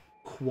 like,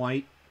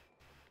 quite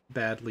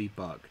badly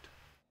bugged.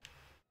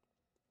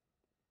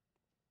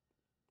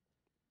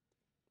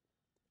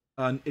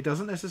 It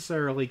doesn't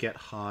necessarily get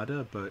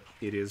harder, but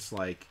it is,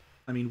 like...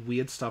 I mean,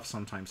 weird stuff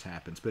sometimes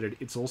happens, but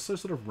it's also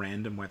sort of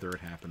random whether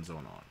it happens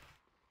or not.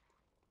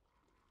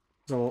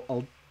 So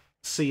I'll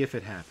see if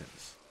it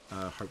happens.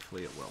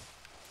 Hopefully it will.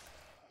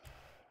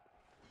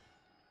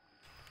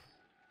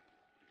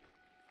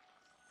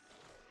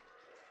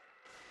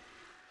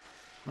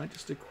 Might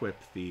just equip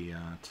the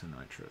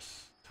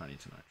Tonitrus. Tiny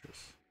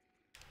Tonitrus.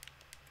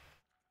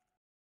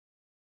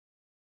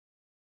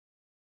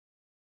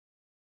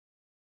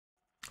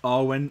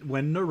 Oh, when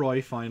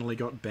Noroi finally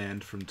got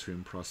banned from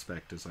Tomb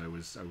Prospectors, I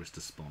was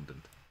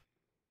despondent.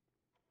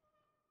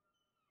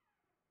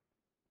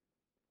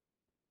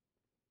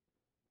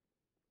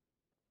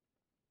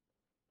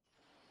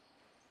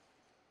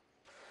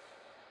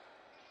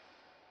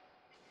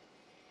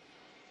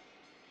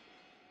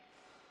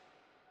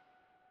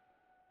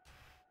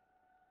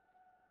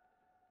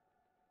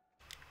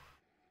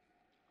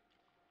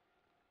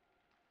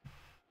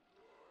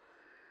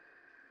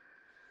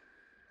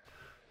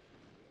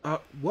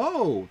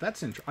 Whoa!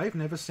 That's interesting. I've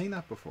never seen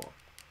that before.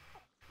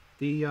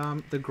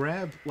 The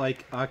grab,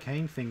 like,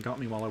 arcane thing got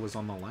me while I was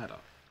on the ladder.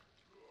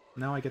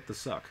 Now I get the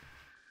suck.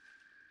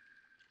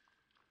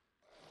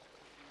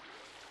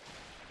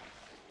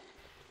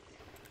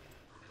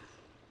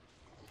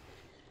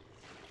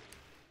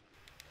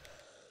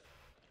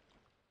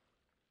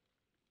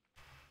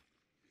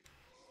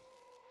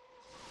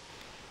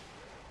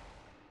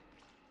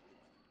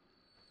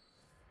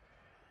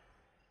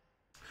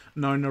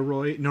 No,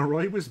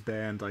 Noroi was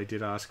banned. I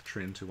did ask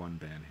Trin to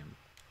unban him.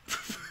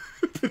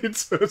 But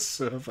it's her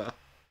server.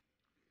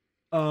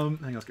 Hang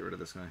on, let's get rid of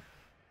this guy.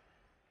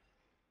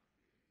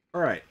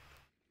 Alright.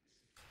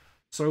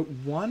 So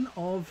one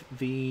of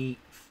the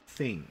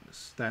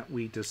things that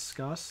we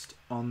discussed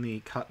on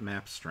the Cut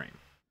Map stream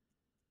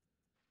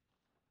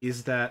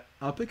is that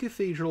Upper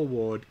Cathedral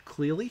Ward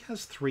clearly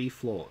has 3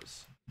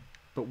 floors,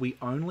 but we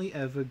only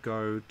ever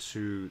go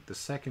to the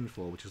 2nd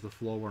floor, which is the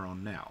floor we're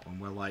on now, and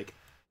we're like,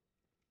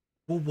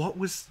 well, what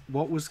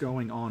was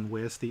going on?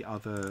 Where's the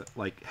other,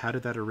 like, how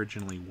did that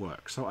originally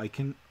work? So I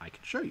can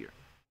show you.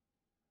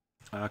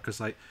 Because,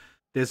 like,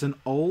 there's an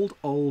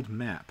old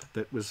map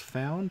that was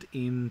found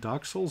in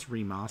Dark Souls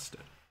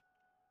Remastered.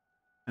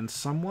 And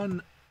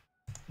someone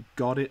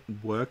got it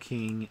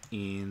working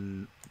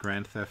in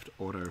Grand Theft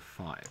Auto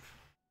 5.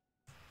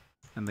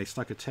 And they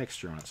stuck a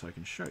texture on it so I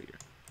can show you.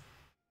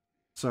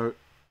 So,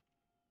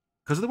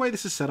 because of the way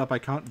this is set up, I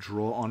can't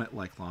draw on it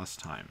like last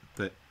time,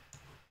 but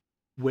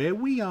where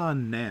we are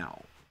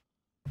now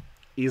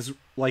is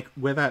like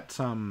where that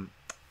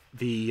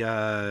the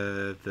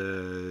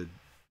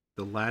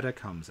ladder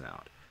comes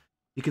out.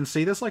 You can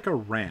see there's like a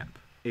ramp.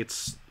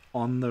 It's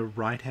on the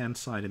right-hand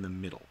side in the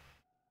middle.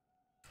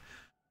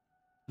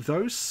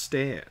 Those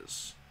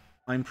stairs,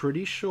 I'm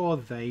pretty sure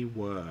they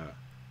were...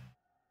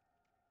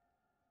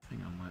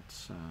 Hang on,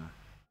 let's...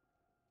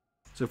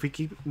 So if we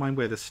keep in mind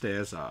where the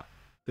stairs are,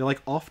 they're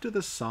like off to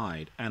the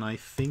side, and I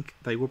think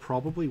they were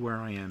probably where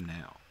I am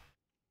now.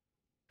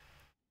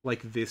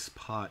 Like this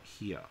part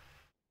here.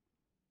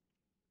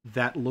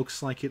 That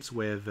looks like it's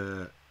where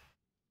the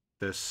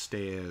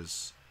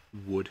stairs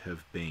would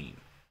have been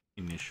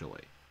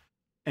initially.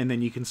 And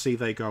then you can see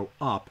they go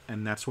up,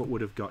 and that's what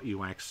would have got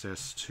you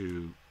access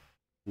to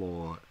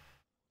floor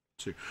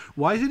 2.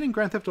 Why is it in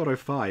Grand Theft Auto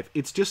 5?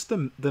 It's just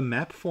the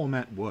map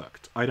format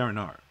worked. I don't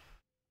know.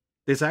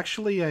 There's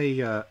actually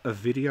a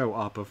video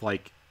up of,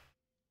 like,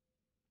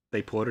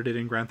 they ported it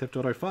in Grand Theft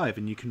Auto 5,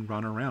 and you can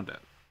run around it.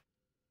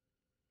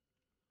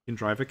 You can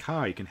drive a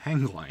car, you can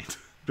hang glide.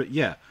 But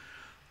yeah,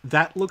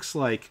 that looks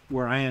like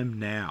where I am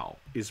now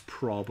is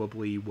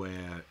probably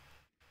where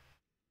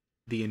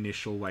the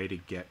initial way to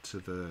get to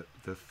the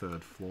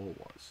 3rd floor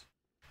was.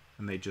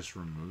 And they just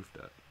removed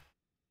it.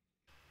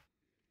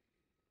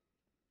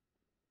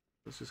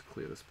 Let's just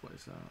clear this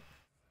place out.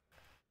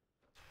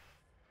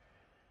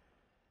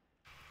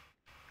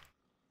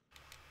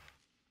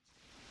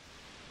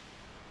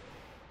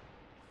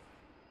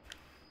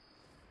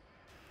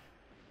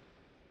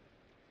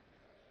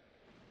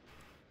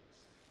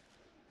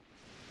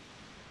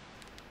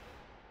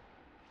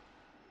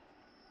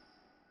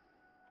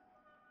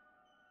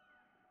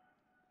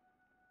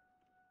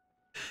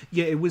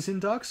 Yeah, it was in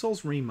Dark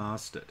Souls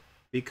Remastered,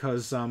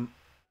 because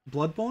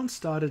Bloodborne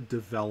started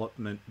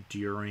development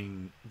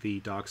during the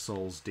Dark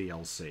Souls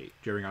DLC,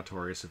 during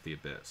Artorias of the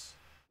Abyss.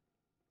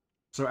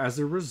 So as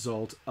a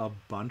result, a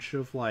bunch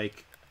of,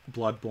 like,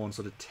 Bloodborne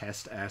sort of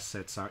test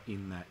assets are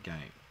in that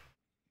game.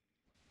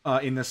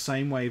 In the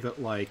same way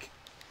that, like,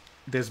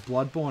 there's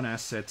Bloodborne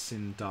assets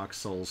in Dark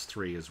Souls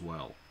 3 as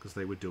well, because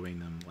they were doing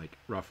them, like,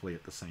 roughly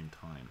at the same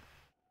time.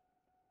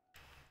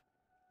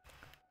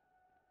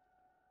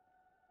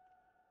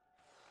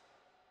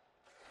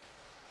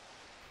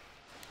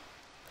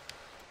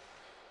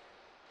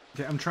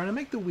 Okay, I'm trying to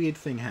make the weird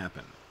thing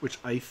happen, which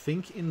I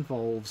think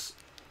involves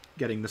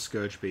getting the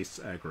Scourge Beasts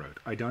aggroed.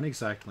 I don't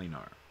exactly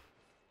know.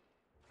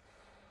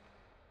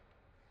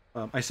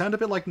 I sound a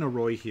bit like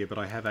Noroi here, but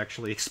I have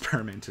actually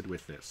experimented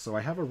with this, so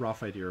I have a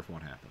rough idea of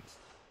what happens.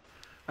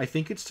 I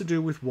think it's to do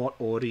with what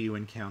order you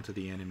encounter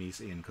the enemies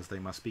in, because they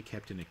must be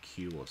kept in a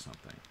queue or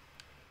something.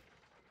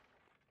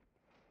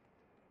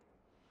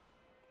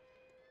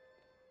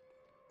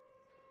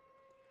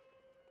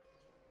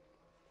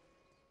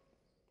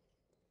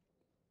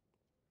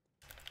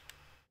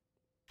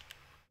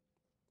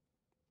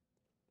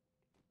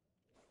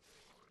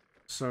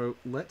 So,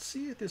 let's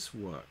see if this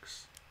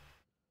works.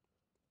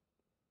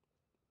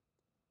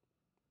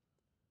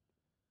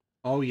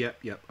 Oh,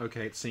 yep.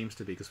 Okay, it seems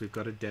to be, because we've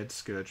got a dead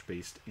Scourge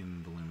Beast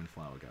in the Lumen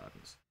Flower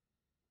Gardens.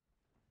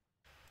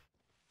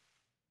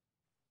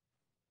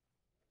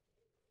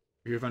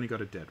 You've only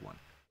got a dead one.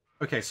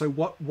 Okay, so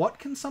what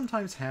can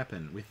sometimes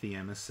happen with the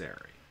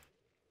Emissary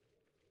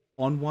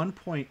on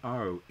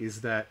 1.0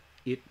 is that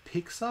it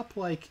picks up,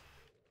 like,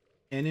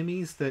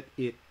 enemies that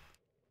it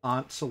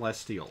aren't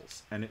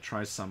Celestials, and it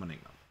tries summoning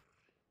them.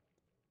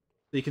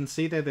 So you can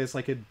see there's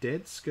like a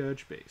dead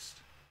Scourge Beast.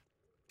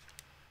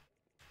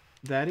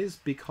 That is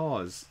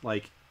because,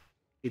 like,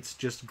 it's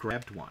just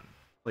grabbed one,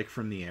 like,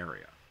 from the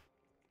area.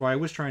 So I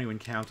was trying to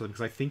encounter them,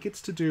 because I think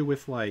it's to do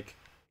with, like,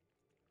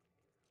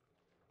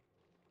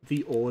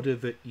 the order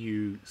that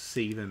you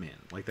see them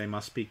in. Like, they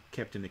must be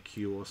kept in a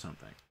queue or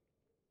something.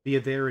 But yeah,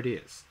 there it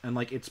is. And,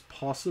 like, it's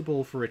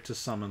possible for it to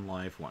summon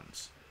live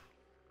ones.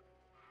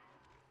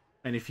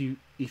 And if you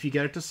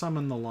get it to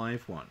summon the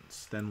live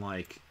ones, then,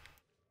 like,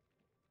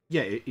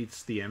 yeah,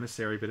 it's the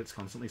Emissary, but it's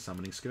constantly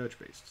summoning Scourge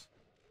Beasts.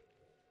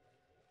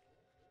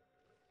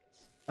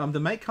 The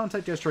Make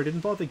Contact gesture, I didn't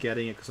bother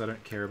getting it because I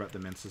don't care about the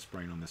Mensis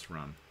Brain on this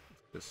run.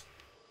 Just...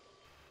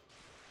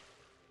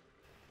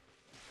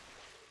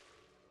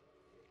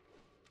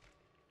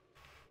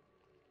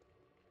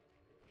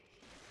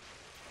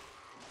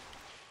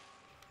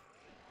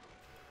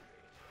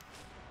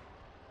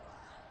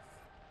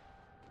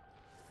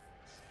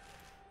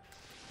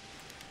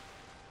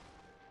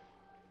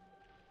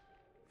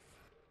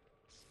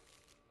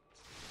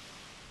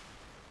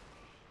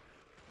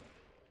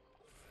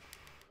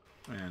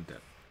 and dead.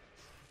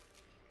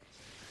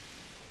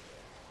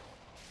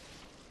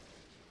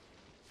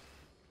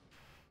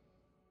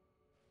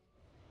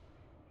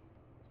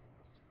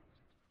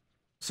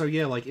 So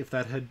yeah, like, if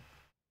that had...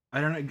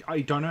 I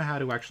don't know how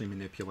to actually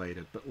manipulate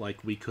it, but,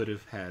 like, we could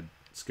have had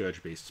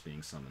Scourge Beasts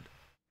being summoned.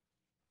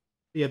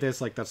 Yeah,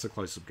 there's, like, that's the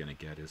closest I'm gonna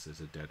get, is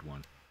a dead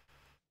one.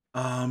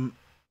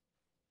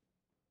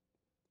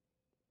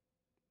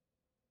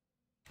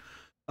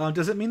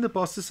 Does it mean the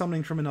boss is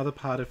summoning from another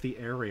part of the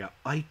area?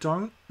 I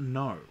don't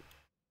know.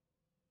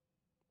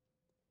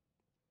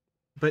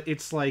 But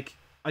it's like,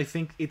 I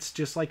think it's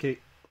just like it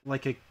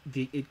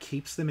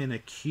keeps them in a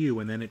queue,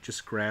 and then it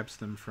just grabs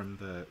them from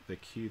the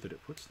queue that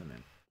it puts them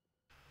in.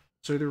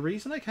 So the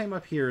reason I came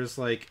up here is,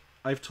 like,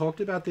 I've talked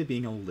about there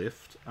being a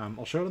lift.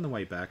 I'll show it on the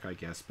way back, I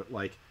guess, but,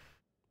 like,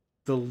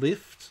 the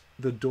lift,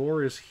 the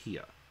door is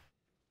here.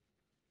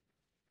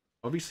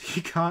 Obviously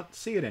you can't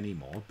see it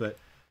anymore, but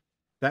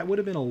that would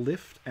have been a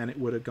lift, and it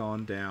would have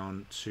gone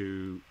down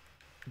to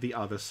the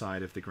other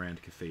side of the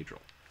Grand Cathedral.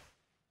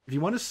 If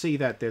you want to see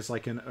that, there's,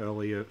 like, an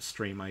earlier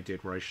stream I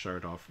did where I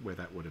showed off where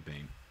that would have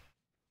been.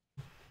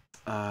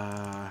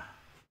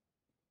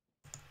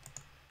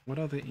 What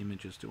other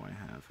images do I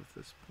have of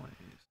this place?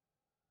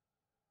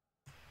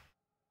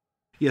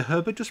 Yeah,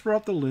 Herbert just brought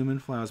up the Lumen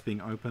Flowers being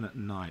open at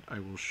night. I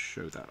will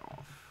show that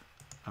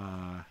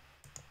off.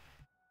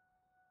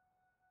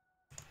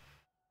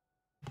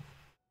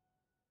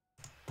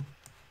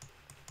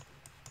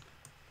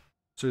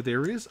 So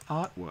there is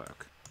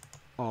artwork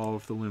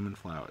of the Lumen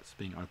Flowers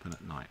being open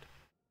at night.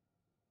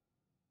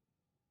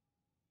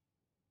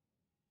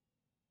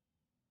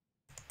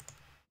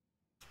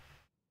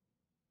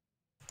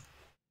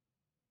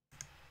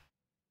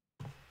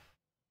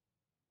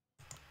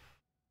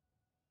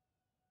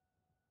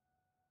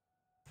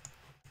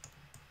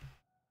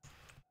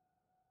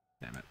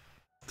 Damn it.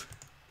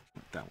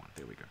 That one.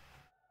 There we go.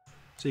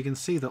 So you can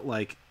see that,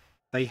 like,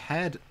 they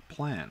had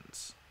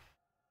plans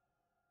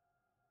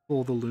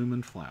for the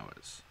Lumen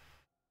Flowers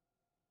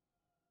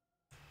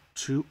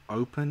to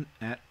open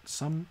at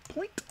some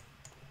point.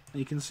 And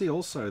you can see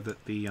also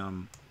that the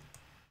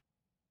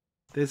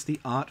there's the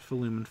art for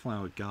Lumen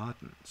Flower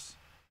Gardens.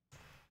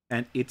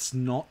 And it's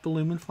not the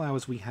Lumen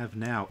Flowers we have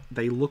now.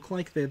 They look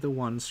like they're the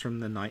ones from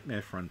the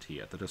Nightmare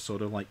Frontier that are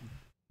sort of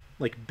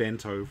like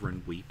bent over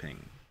and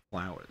weeping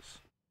flowers.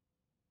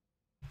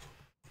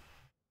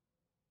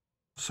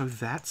 So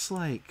that's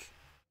like...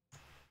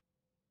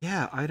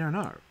 yeah, I don't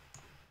know.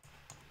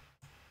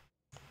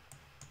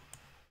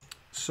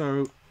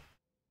 So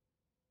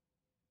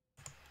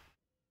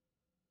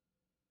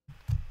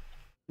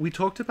we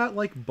talked about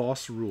like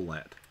boss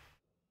roulette.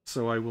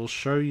 So I will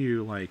show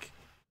you like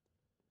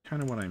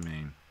kind of what I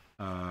mean.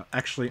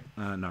 Actually,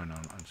 no,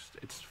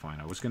 it's fine.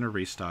 I was going to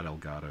restart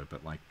Elgato,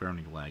 but like we're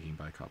only lagging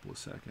by a couple of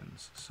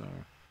seconds. So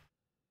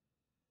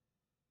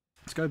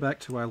let's go back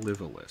to our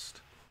liver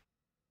list.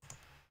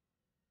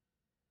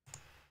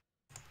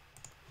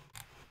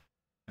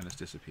 And it's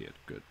disappeared.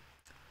 Good.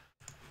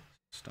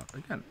 Start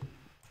again.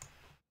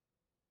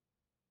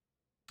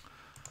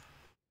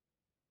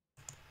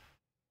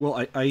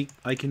 Well,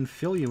 I can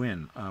fill you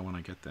in when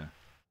I get there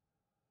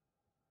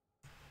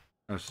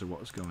as to what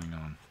was going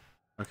on.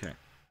 Okay.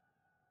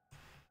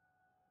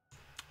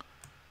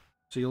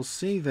 So you'll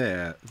see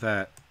there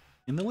that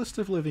in the list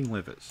of living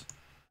livers,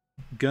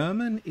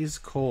 Gurman is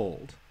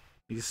called,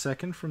 he's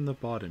second from the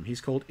bottom,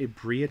 he's called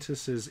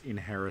Ebrietus's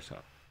inheritor.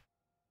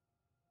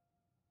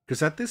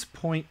 Because at this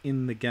point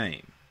in the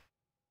game,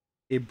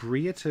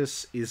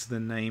 Ebrietus is the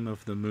name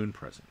of the moon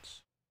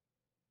presence.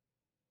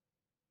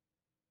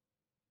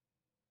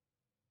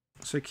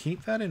 So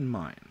keep that in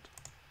mind.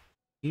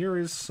 Here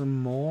is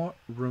some more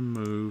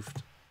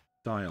removed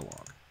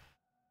dialogue.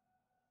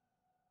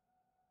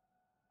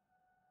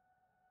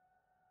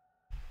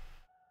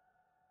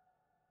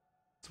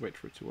 Let's wait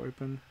for it to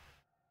open.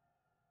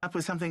 Up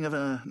with something of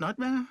a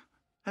nightmare,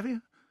 have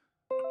you?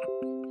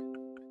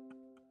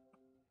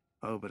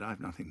 Oh, but I've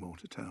nothing more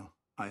to tell.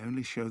 I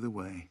only show the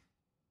way.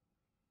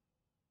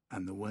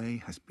 And the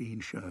way has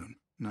been shown.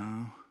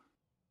 Now,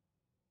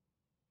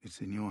 it's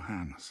in your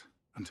hands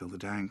until the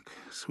dank,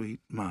 sweet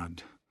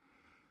mud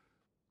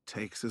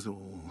takes us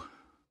all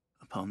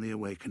upon the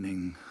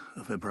awakening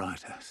of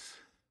Ebrietus.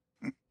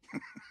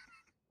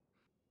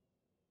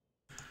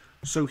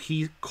 So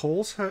he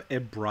calls her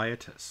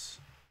Ebrietus.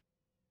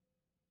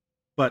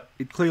 But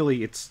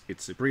clearly it's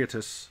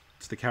Ebrietus.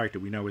 It's the character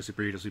we know as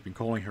Ebrietus. We've been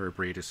calling her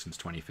Ebrietus since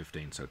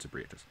 2015, so it's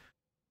Ebrietus.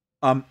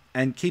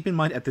 And keep in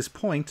mind, at this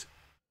point,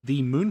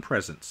 the moon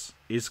presence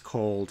is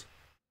called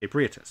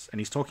Ebrietus, and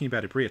he's talking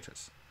about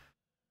Ebrietus.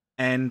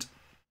 And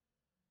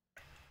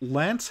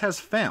Lance has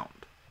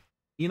found,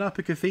 in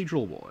Upper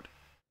Cathedral Ward,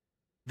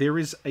 there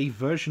is a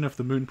version of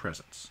the moon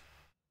presence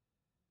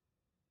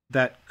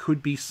that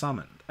could be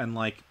summoned and,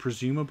 like,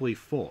 presumably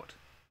fought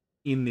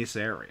in this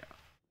area.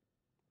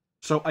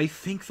 So I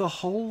think the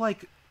whole,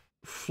 like,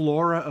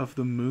 flora of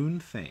the moon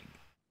thing,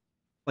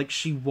 like,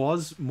 she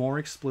was more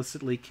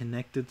explicitly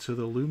connected to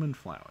the lumen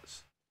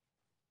flowers.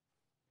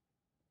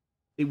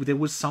 There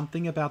was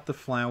something about the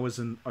flowers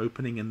and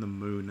opening in the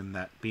moon and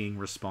that being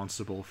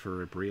responsible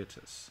for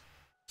Ebrietus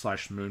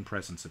 / moon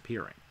presence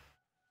appearing.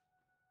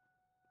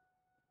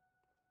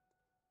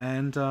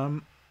 And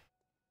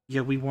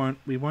yeah, we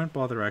won't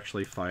bother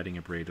actually fighting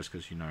Ebrietus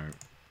because you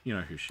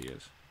know who she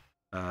is.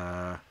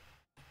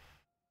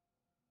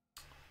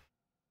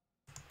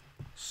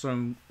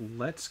 So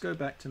let's go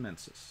back to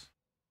Mensis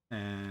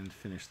and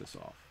finish this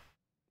off.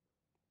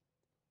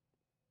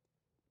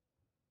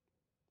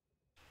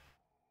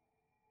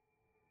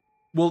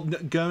 Well,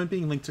 Gurman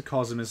being linked to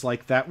Cosm is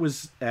like, that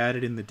was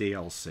added in the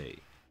DLC.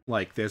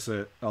 Like, there's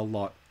a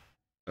lot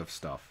of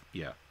stuff,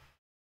 yeah.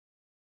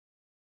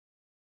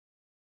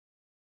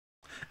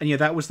 And yeah,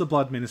 that was the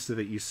Blood Minister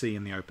that you see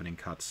in the opening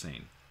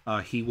cutscene.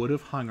 He would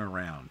have hung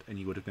around, and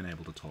you would have been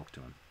able to talk to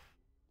him.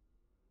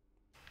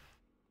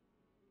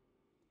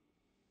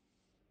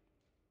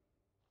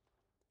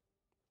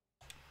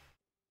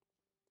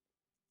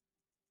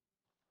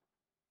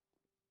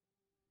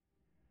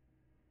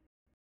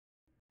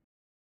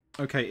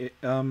 Okay,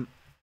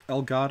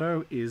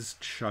 Elgato is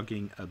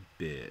chugging a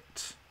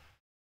bit.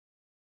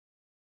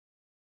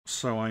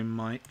 So I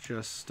might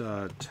just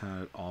turn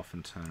it off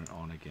and turn it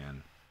on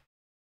again.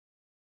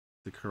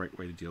 The correct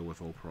way to deal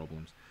with all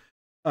problems.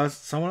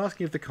 Someone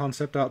asking if the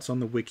concept art's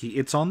on the wiki.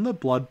 It's on the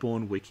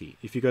Bloodborne wiki.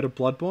 If you go to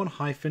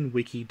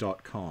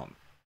bloodborne-wiki.com,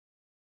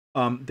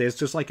 there's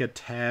just like a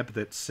tab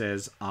that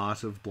says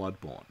Art of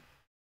Bloodborne.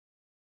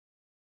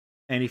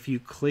 And if you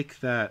click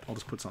that... I'll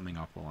just put something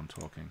up while I'm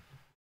talking.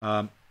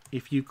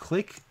 If you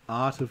click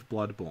Art of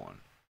Bloodborne,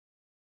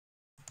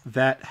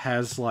 that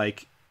has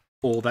like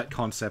all that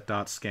concept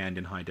art scanned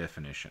in high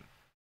definition.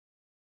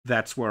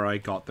 That's where I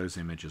got those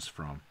images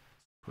from.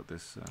 Put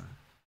this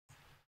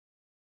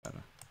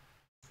better.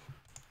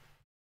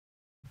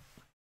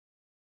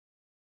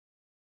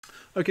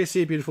 Okay,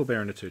 see a beautiful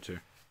bear in a tutu.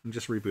 I'm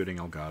just rebooting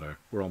Elgato.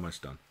 We're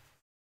almost done.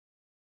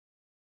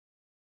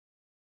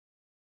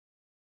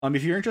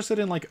 If you're interested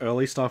in like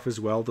early stuff as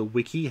well, the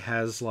wiki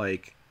has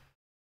like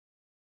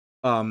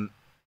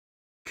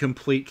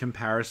complete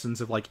comparisons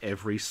of like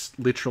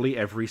literally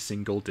every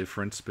single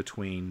difference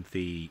between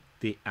the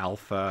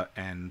alpha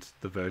and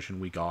the version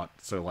we got.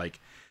 So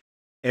like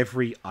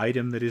every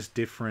item that is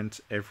different,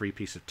 every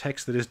piece of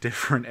text that is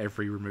different,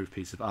 every removed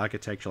piece of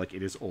architecture, like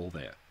it is all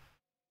there.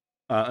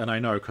 And I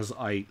know because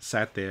I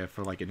sat there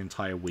for like an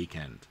entire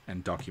weekend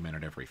and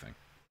documented everything.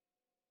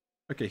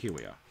 Okay, here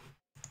we are.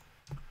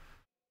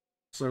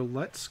 So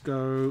let's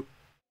go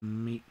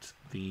meet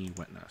the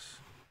witness.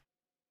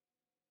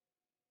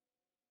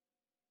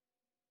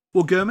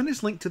 Well, Gurman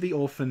is linked to the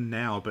orphan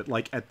now, but,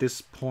 like, at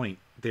this point,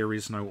 there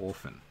is no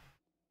orphan.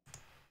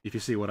 If you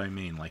see what I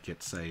mean, like,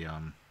 it's a,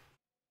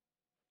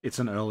 it's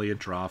an earlier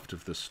draft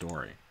of the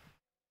story.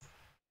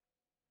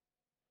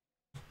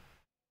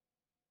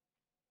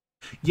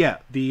 Yeah,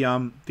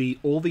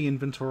 all the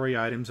inventory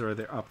items are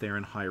up there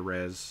in high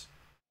res.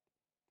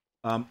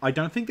 I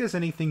don't think there's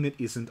anything that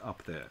isn't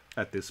up there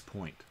at this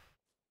point.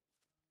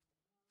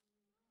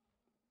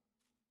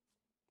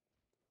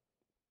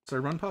 So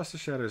run past the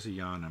Shadows of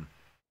Yharnam.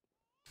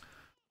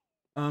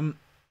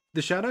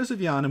 The Shadows of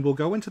Yharnam, we'll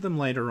go into them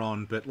later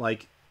on, but,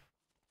 like,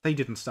 they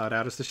didn't start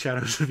out as the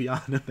Shadows of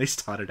Yharnam, they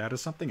started out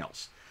as something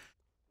else.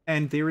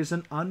 And there is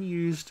an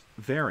unused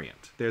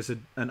variant. There's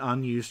an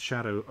unused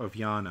Shadow of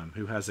Yharnam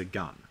who has a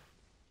gun.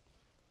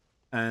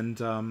 And,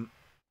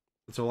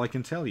 that's all I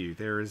can tell you.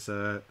 There is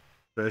a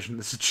version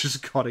that's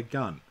just got a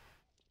gun.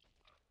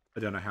 I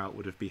don't know how it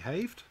would have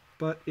behaved,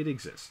 but it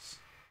exists.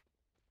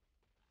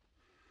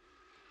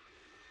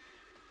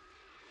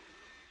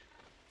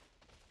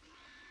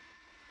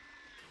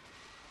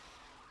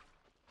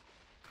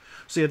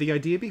 So yeah, the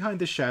idea behind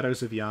the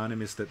Shadows of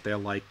Yharnam is that they're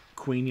like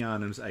Queen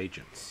Yharnam's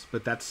agents,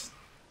 but that's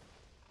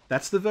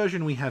the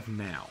version we have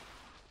now.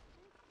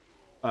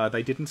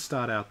 They didn't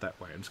start out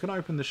that way. I'm just going to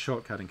open the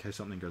shortcut in case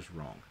something goes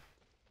wrong.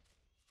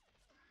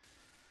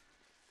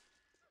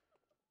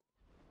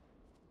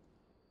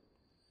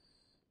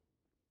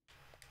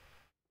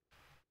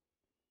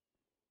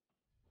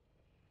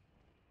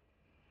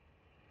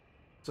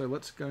 So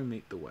let's go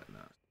meet the wet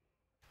nurse.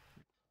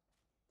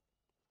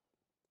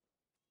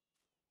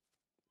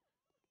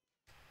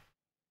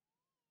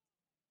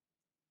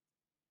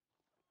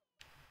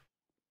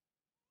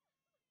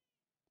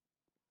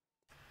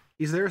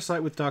 Is there a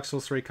site with Dark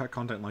Souls 3 cut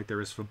content like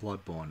there is for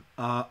Bloodborne?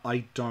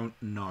 I don't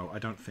know. I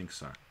don't think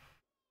so.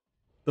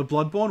 The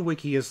Bloodborne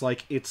wiki is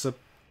like, it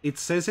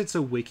says it's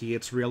a wiki,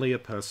 it's really a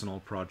personal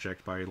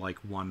project by, like,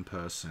 one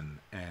person,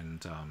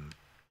 and,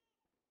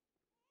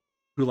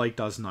 who, like,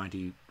 does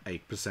 98%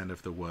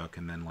 of the work,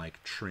 and then,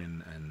 like,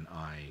 Trin and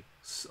I,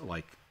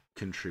 like,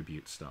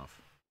 contribute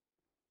stuff.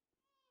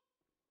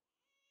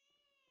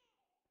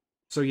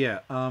 So yeah,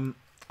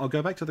 I'll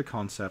go back to the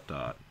concept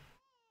art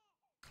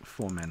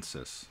for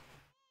Mensis.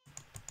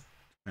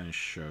 I'm going to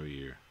show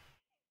you.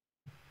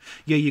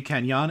 Yeah, you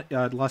can.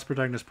 Last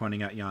Protagonist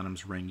pointing out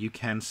Yharnam's ring. You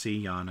can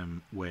see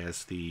Yharnam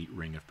wears the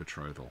Ring of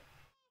Betrothal.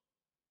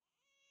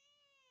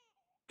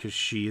 Because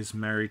she is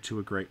married to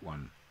a great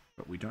one,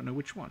 but we don't know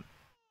which one.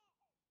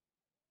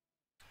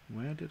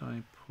 Where did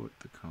I put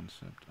the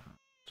concept art?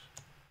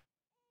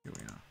 Here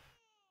we are.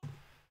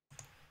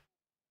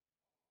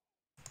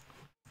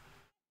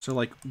 So,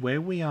 like,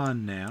 where we are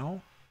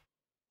now,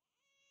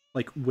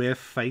 like, we're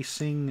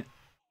facing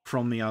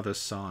from the other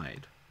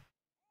side.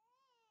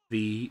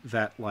 We're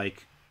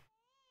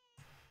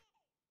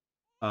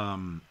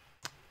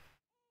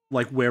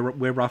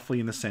roughly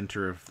in the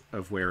center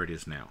of where it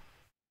is now.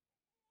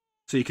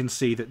 So you can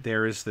see that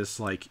there is this,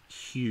 like,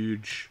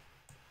 huge,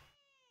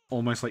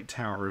 almost like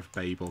Tower of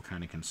Babel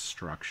kind of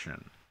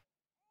construction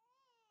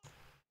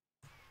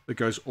that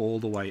goes all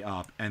the way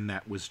up, and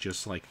that was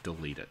just, like,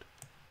 deleted.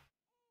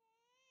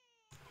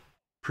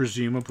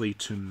 Presumably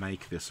to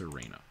make this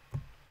arena.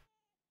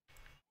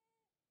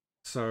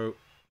 So,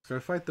 let's go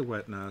fight the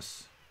wet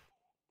nurse.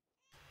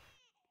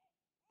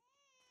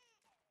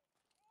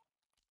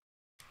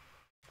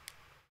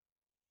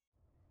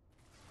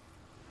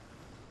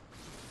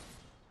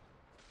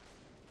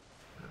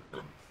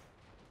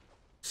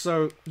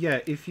 So, yeah,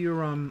 if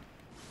you're,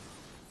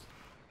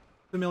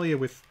 familiar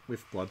with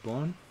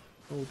Bloodborne,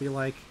 it will be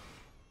like,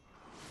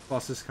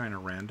 boss is kind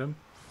of random.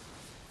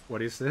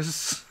 What is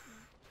this?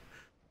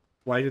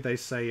 Why do they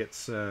say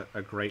it's a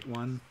great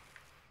one?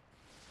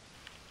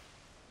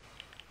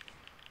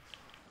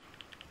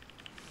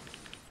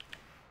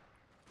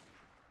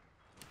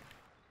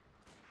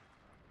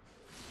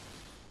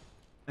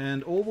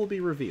 And all will be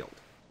revealed.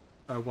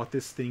 What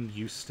this thing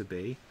used to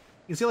be.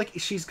 You can see, like,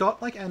 she's got,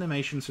 like,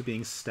 animations for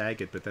being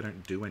staggered, but they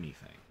don't do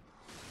anything.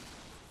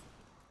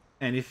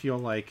 And if you're,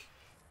 like,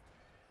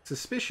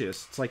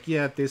 suspicious, it's like,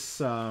 yeah, this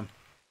was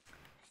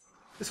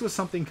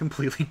something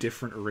completely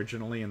different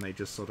originally, and they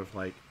just sort of,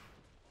 like,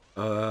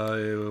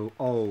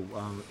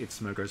 it's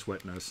Smogo's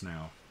wet nurse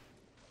now.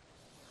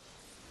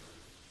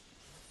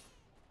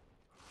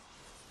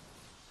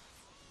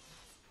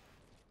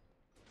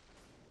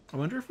 I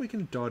wonder if we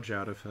can dodge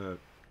out of her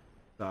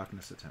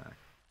darkness attack.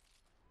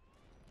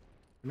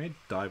 We may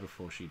die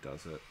before she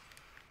does it.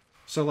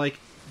 So, like,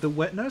 the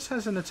wet nurse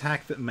has an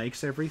attack that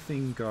makes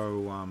everything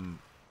go,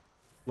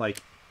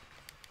 like,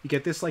 you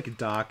get this, like,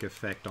 dark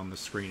effect on the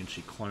screen and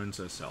she clones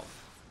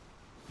herself.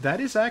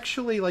 That is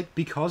actually, like,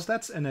 because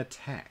that's an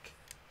attack,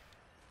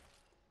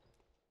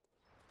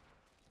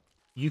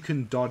 you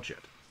can dodge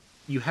it.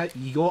 Your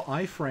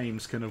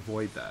iframes can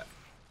avoid that.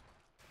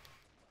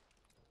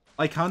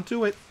 I can't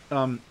do it,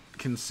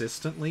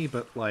 consistently,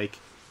 but, like,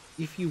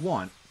 if you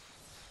want,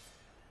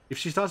 if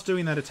she starts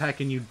doing that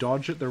attack and you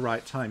dodge at the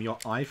right time, your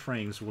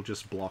iframes will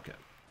just block it.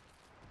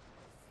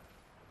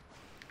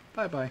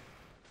 Bye-bye.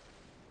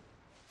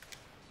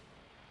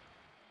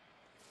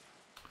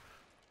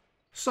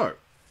 So,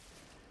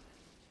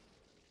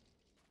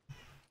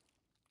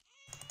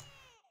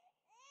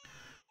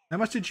 how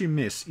much did you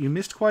miss? You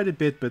missed quite a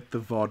bit, but the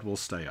VOD will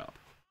stay up.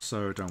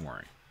 So don't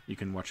worry. You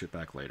can watch it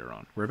back later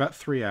on. We're about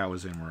 3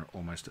 hours in. We're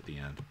almost at the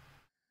end.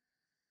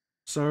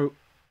 So,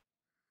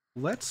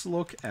 let's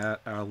look at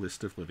our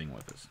list of living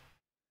livers.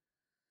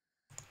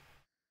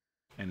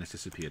 And it's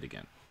disappeared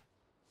again.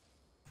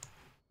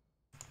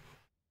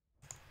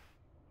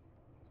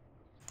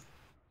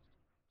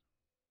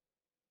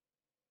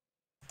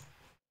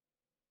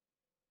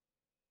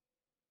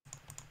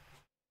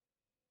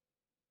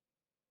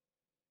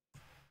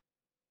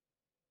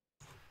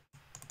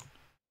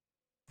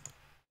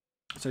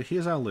 So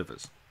here's our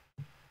livers.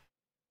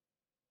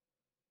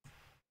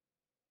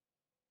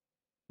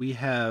 We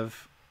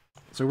have...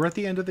 So we're at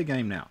the end of the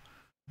game now.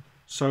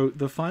 So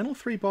the final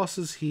 3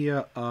 bosses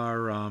here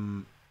are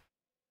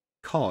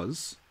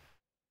Cos,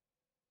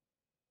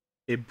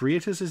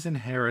 Ebrietas'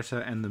 Inheritor,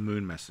 and the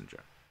Moon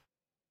Messenger.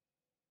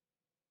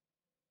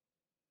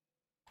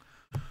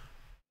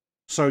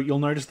 So you'll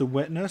notice the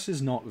Wet Nurse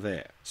is not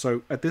there.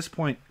 So at this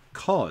point,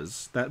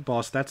 Cos, that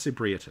boss, that's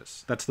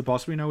Ebrietas. That's the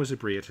boss we know as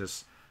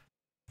Ebrietas.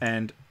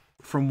 And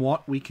from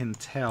what we can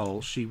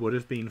tell, she would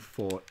have been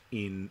fought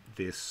in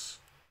this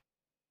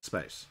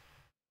space.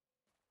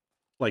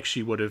 Like,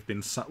 she would have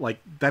been... Like,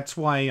 that's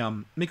why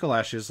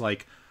Mikolash is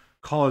like,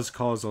 Cos,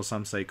 or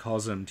some say,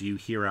 Cosm, do you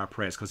hear our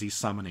prayers? Because he's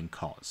summoning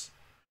Cos.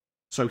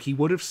 So he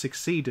would have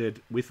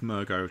succeeded with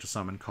Murgo to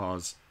summon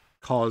Cos.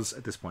 Cos,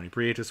 at this point,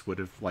 Ebrietas would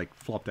have, like,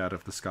 flopped out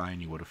of the sky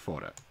and you would have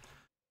fought it.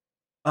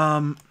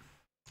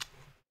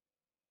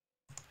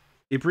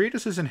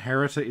 Ebrietas'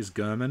 Inheritor is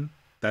Gurman.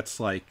 That's,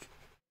 like...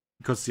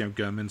 Because, you know,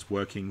 Gurman's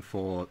working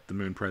for the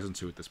Moon Presence,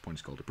 who at this point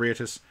is called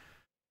Ebrietas.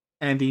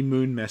 And the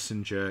Moon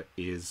Messenger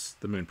is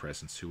the Moon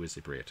Presence, who is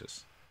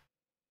Ebrietas.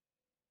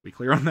 We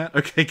clear on that?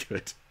 Okay,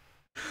 good.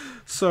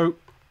 So,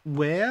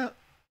 where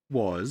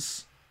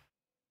was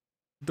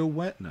the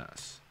Wet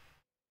Nurse?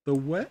 The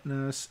Wet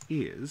Nurse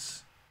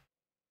is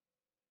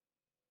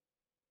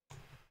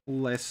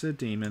Lesser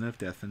Demon of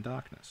Death and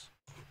Darkness.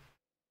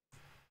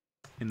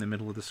 In the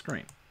middle of the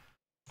screen.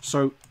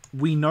 So,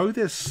 we know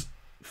this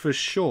for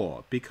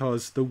sure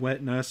because the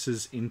Wet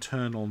Nurse's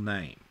internal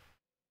name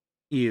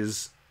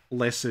is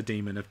Lesser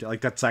Demon of Death.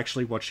 Like, that's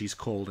actually what she's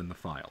called in the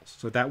files.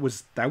 So that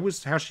was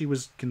how she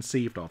was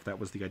conceived of. That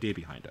was the idea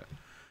behind her.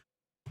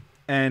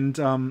 And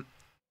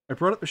I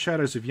brought up the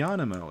Shadows of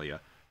Yharnam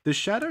earlier. The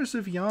Shadows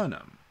of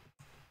Yharnam,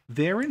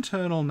 their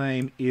internal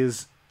name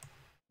is,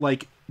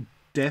 like,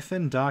 Death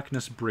and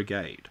Darkness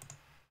Brigade.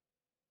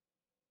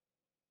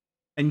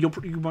 And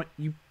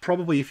you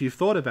probably, if you've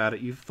thought about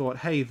it, you've thought,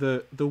 hey,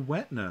 the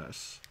Wet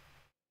Nurse,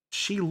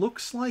 she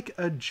looks like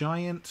a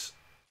giant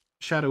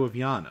Shadow of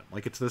Yharnam.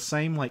 Like, it's the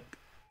same, like,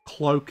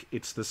 cloak,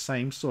 it's the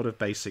same sort of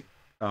basic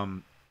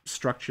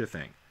structure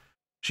thing.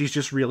 She's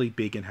just really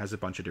big and has a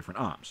bunch of different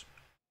arms.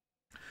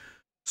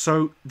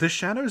 So, the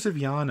Shadows of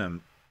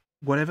Yharnam,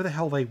 whatever the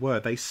hell they were,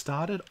 they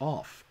started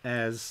off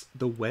as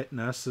the Wet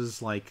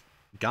Nurse's, like,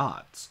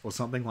 guards, or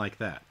something like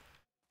that.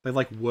 They,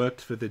 like,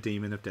 worked for the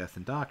Demon of Death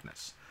and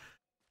Darkness.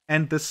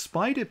 And the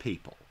Spider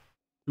People,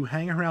 who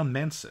hang around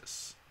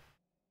Mensis,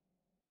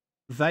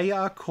 they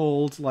are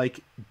called, like,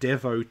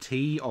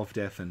 Devotee of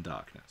Death and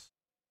Darkness.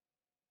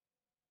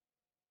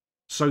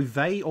 So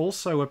they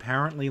also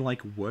apparently,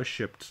 like,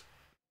 worshipped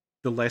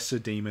the Lesser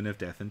Demon of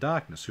Death and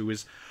Darkness, who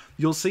is...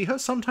 You'll see her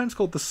sometimes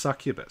called the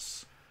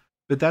Succubus.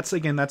 But that's,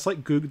 again, that's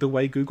like the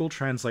way Google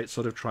Translate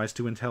sort of tries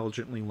to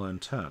intelligently learn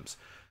terms.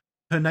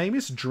 Her name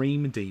is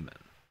Dream Demon.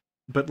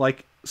 But,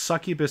 like,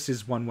 Succubus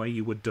is one way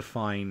you would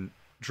define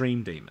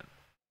Dream Demon.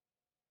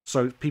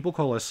 So people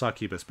call her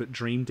Succubus, but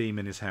Dream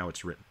Demon is how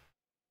it's written.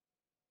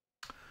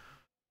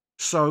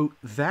 So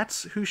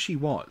that's who she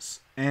was.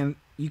 And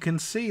you can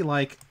see,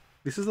 like,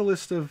 this is a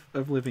list of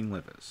living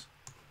livers.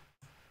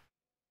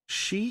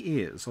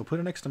 She is, I'll put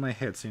it next to my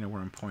head so you know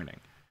where I'm pointing.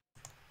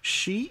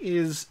 She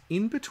is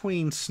in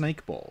between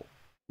Snakeball,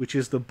 which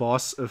is the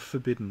boss of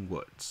Forbidden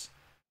Woods,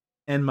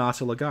 and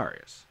Martyr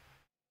Ligarius.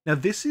 Now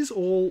this is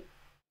all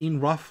in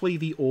roughly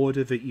the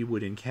order that you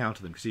would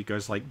encounter them, because he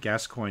goes like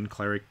Gascoigne,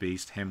 Cleric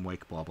Beast,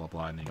 Hemwick, blah blah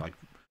blah, and then like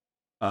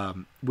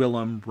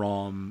Willem,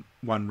 Rom,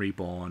 One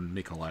Reborn,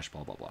 Mikolash,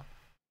 blah blah blah.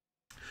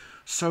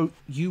 So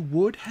you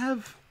would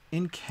have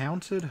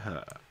encountered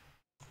her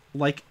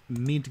like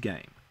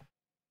mid-game.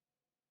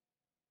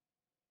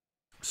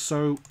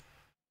 So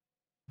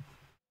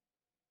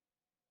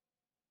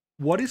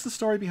what is the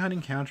story behind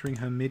encountering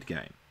her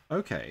mid-game?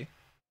 Okay.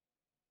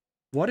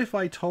 What if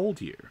I told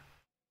you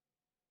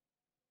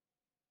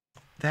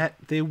that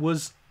there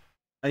was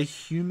a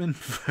human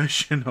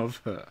version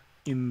of her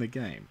in the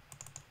game?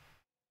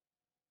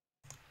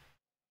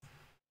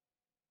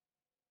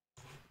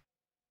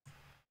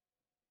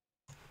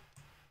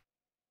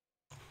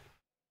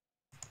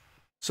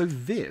 So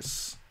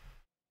this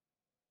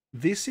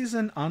is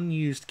an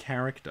unused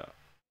character.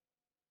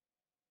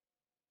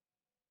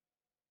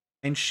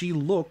 And she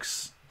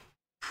looks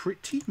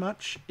pretty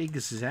much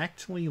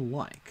exactly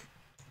like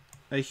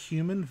a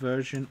human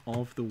version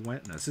of the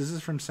wetness. This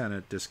is from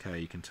Senate Disc-K,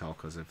 you can tell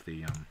because of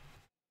the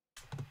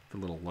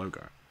little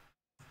logo.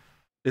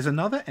 There's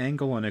another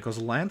angle on it,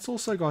 because Lance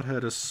also got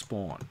her to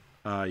spawn.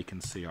 You can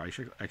see, I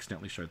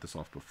accidentally showed this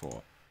off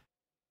before.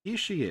 Here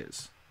she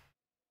is.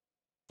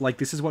 Like,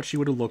 this is what she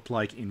would have looked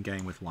like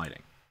in-game with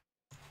lighting.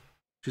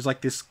 She's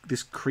like this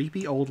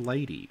creepy old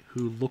lady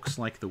who looks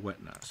like the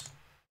wet nurse.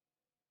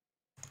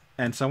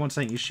 And someone's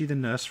saying, is she the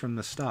nurse from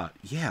the start?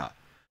 Yeah.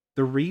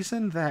 The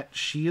reason that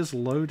she is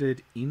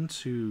loaded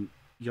into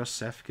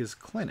Yosefka's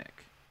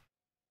clinic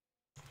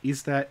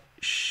is that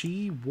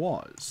she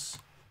was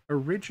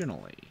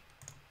originally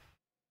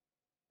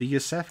the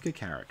Yosefka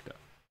character.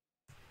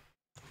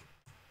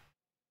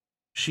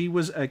 She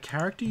was a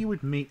character you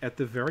would meet at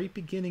the very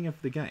beginning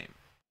of the game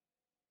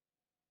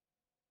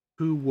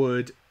who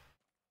would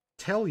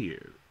tell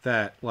you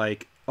that,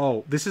 like,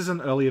 oh, this is an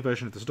earlier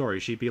version of the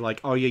story. She'd be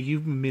like, oh yeah,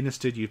 you've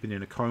ministered, you've been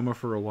in a coma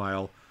for a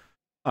while.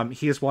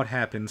 Here's what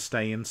happened,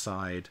 stay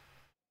inside.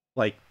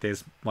 Like,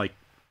 there's, like,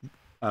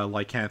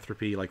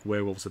 lycanthropy, like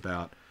werewolves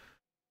about.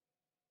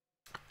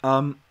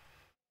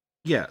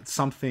 Yeah,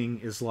 something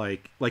is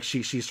like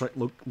she's like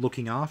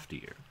looking after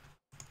you.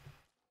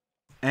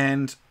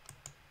 And,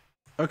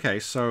 okay,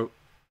 so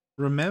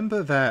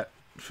remember that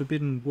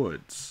Forbidden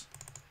Woods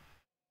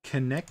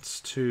connects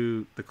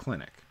to the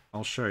clinic.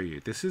 I'll show you.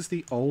 This is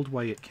the old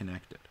way it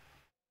connected.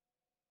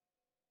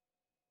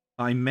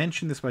 I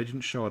mentioned this, but I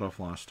didn't show it off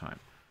last time.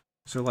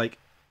 So, like,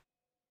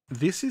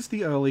 this is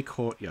the early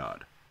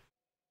courtyard.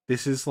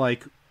 This is,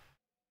 like,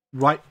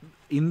 right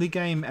in the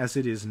game as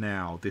it is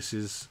now. This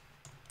is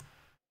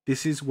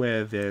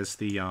where there's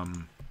the,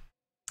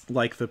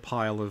 like, the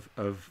pile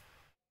of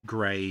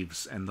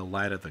graves and the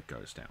ladder that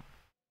goes down.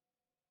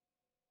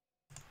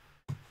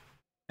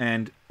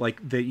 And, like,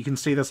 you can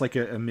see there's, like,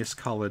 a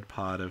miscolored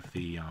part of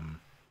the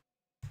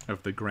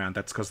ground.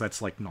 That's because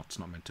that's, like, it's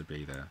not meant to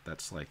be there.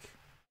 That's, like,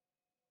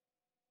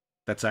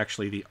 that's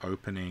actually the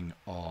opening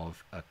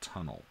of a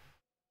tunnel.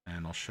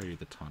 And I'll show you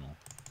the tunnel.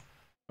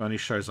 It only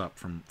shows up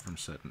from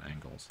certain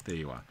angles. There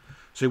you are.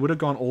 So it would have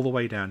gone all the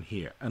way down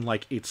here. And,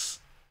 like, it's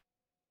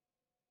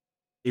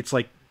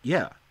like,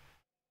 yeah.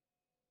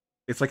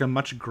 It's like a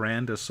much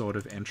grander sort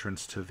of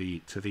entrance to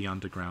the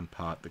underground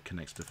part that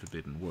connects to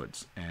Forbidden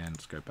Woods. And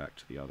let's go back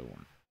to the other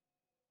one.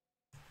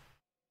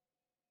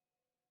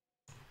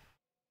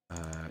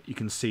 You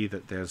can see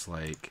that there's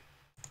like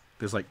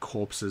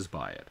corpses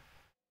by it.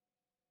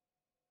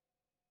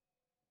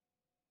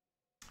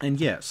 And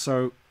yeah,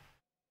 so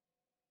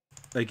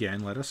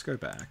again, let us go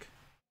back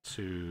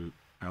to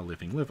our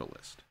Living Liver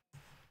list.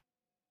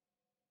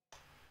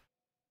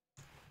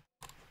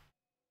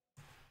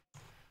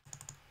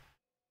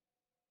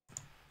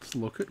 Let's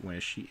look at where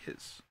she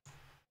is.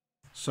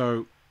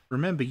 So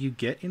remember, you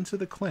get into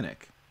the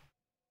clinic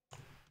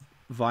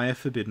via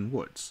Forbidden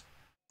Woods.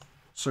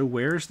 So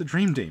where is the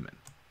Dream Demon?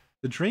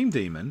 The Dream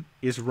Demon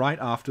is right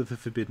after the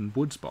Forbidden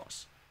Woods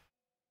boss.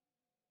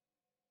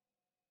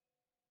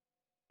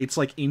 It's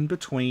like in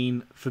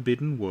between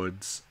Forbidden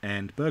Woods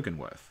and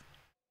Bergenworth.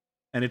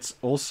 And it's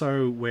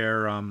also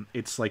where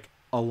it's like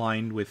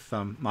aligned with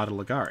Martyr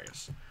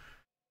Ligarius.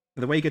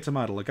 The way you get to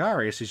Martyr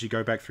Ligarius is you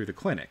go back through the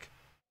clinic.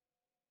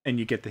 And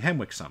you get the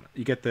Hemwick summon.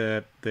 You get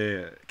the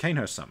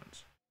Kanehurst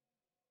summons.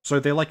 So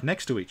they're like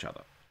next to each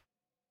other.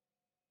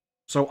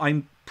 So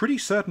I'm pretty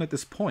certain at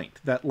this point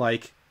that,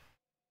 like,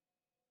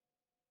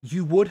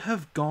 you would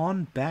have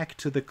gone back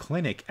to the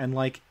clinic and,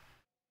 like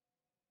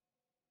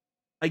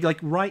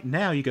right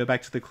now you go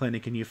back to the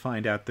clinic and you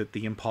find out that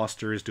the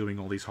imposter is doing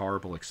all these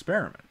horrible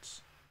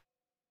experiments.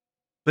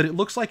 But it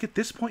looks like at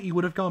this point you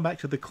would have gone back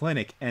to the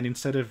clinic and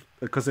instead of,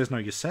 because there's no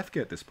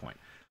Yosefka at this point,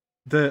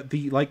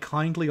 the like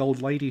kindly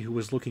old lady who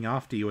was looking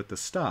after you at the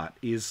start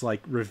is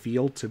like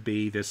revealed to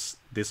be this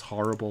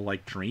horrible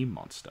like dream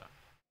monster.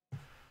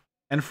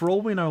 And for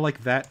all we know,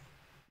 like that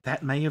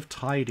may have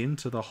tied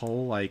into the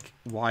whole like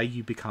why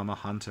you become a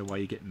hunter, why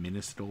you get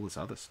ministered, all this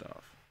other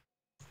stuff.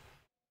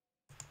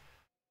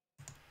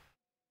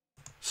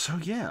 So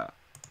yeah.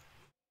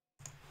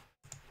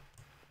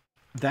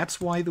 That's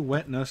why the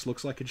wet nurse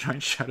looks like a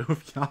giant shadow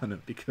of Yana,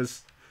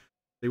 because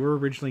they were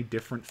originally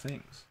different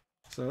things.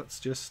 So let's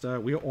just,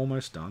 we're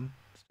almost done.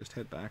 Let's just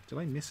head back. Did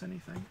I miss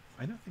anything?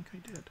 I don't think I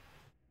did.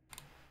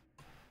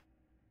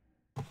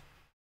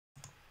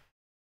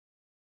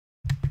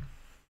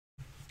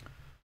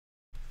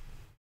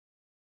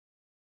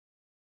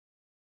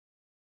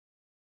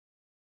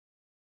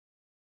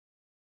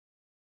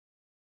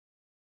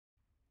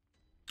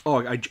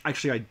 Oh, I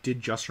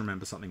did just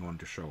remember something I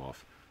wanted to show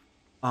off.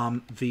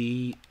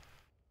 The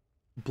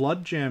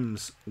blood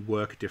gems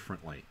work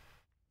differently.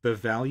 The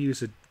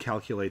values are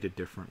calculated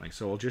differently.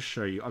 So I'll just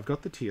show you. I've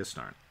got the Tear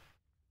Stone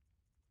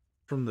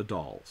from the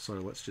doll, so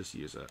let's just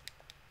use it.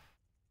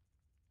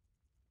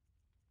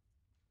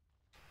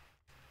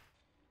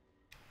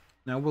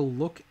 Now we'll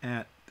look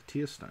at the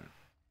Tear Stone.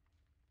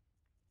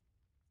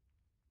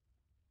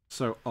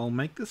 So I'll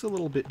make this a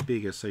little bit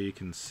bigger so you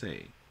can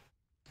see.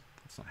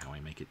 That's not how I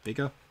make it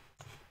bigger.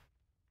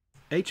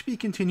 HP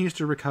continues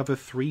to recover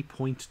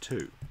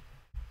 3.2.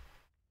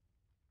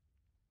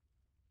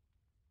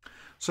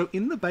 So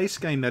in the base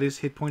game, that is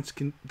hit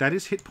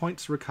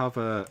points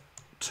recover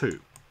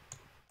 2.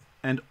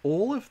 And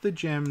all of the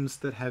gems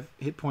that have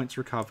hit points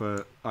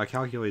recover are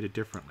calculated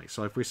differently.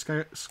 So if we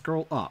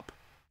scroll up,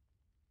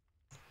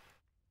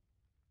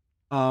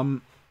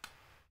 you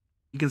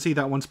can see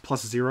that one's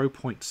plus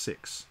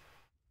 0.6.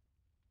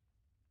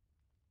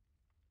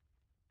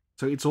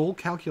 So it's all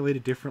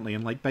calculated differently,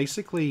 and like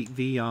basically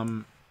the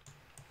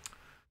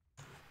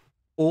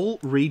all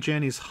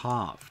regen is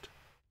halved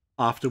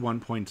after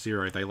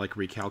 1.0. They like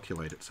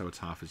recalculate it so it's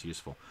half as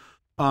useful.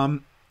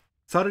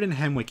 Started in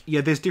Hemwick.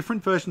 Yeah, there's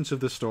different versions of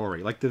the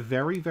story. Like the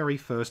very, very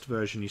first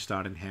version you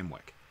start in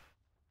Hemwick.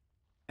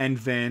 And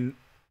then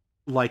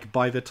like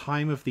by the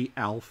time of the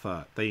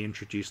alpha, they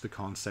introduce the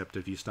concept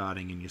of you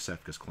starting in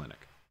Yusefka's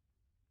clinic.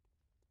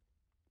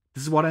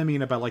 This is what I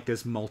mean about like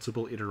there's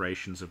multiple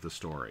iterations of the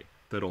story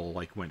that all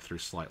like went through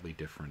slightly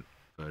different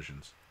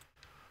versions.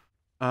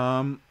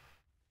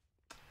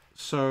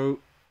 So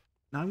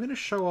now I'm going to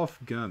show off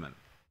Gurman.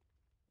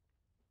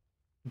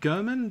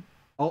 Gurman,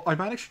 I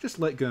might actually just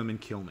let Gurman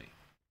kill me.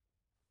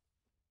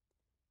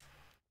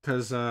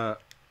 Because I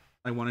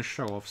want to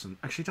show off some...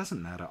 Actually, it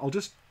doesn't matter. I'll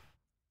just...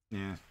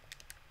 Yeah.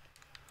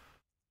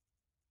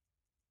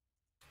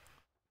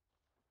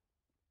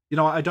 You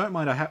know, I don't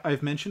mind.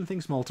 I've mentioned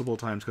things multiple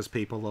times because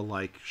people are,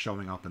 like,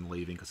 showing up and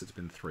leaving because it's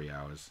been 3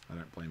 hours. I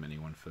don't blame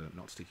anyone for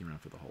not sticking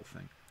around for the whole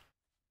thing.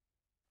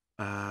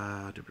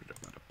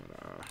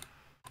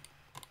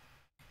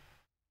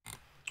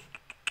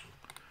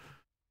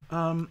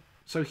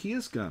 So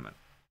here's Gurman.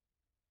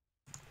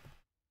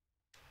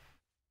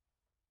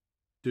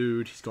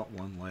 Dude, he's got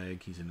one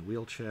leg, he's in a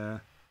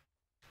wheelchair.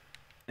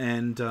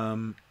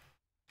 And,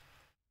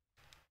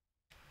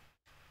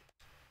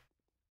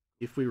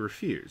 if we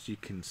refuse, you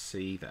can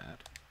see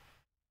that.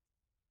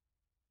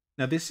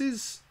 Now this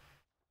is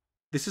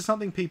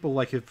something people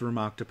like have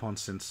remarked upon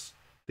since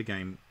the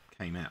game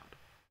came out.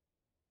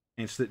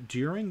 And it's that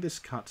during this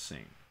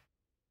cutscene,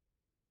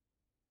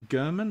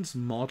 Gurman's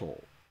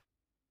model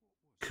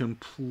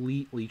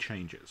completely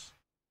changes.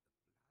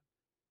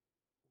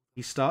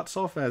 He starts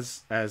off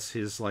as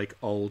his like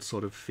old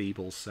sort of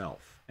feeble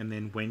self, and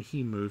then when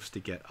he moves to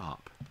get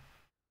up,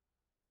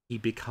 he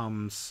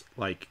becomes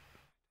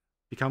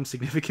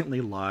significantly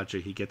larger.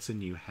 He gets a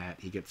new hat,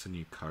 he gets a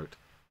new coat.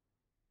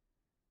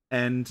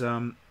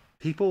 And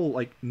people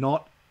like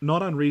not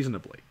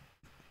unreasonably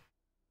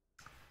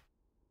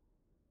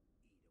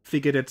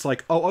figured it's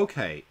like, oh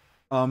okay,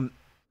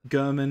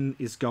 Gurman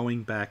is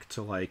going back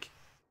to like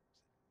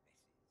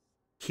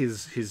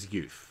his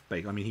youth. I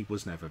mean, he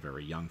was never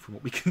very young from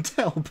what we can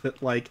tell,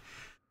 but like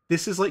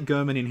this is like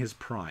Gurman in his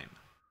prime.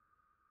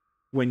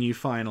 When you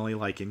finally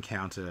like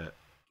encounter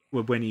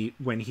when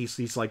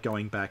he's like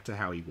going back to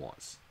how he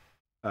was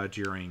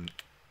during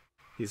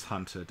his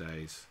hunter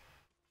days.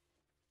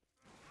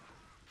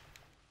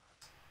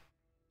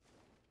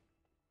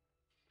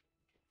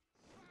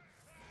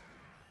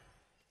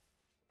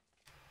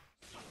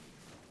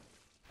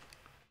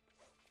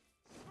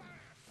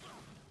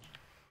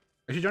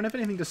 I actually don't have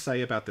anything to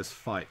say about this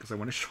fight, because I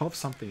want to show off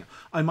something.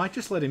 I might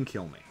just let him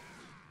kill me.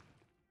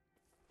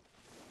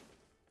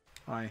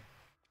 Hi.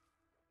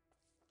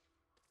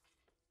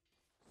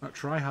 Oh,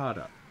 try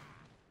harder.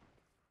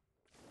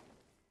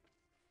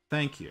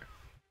 Thank you.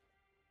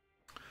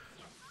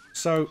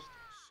 So,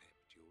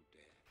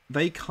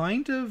 they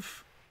kind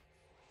of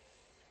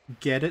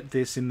get at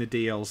this in the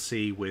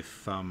DLC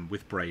with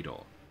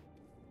Brador.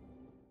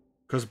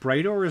 Because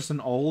Brador is an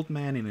old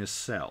man in his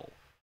cell,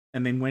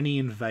 and then when he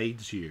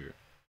invades you,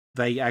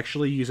 they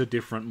actually use a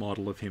different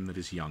model of him that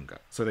is younger.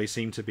 So they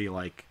seem to be,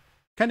 like,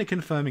 kind of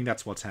confirming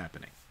that's what's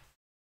happening.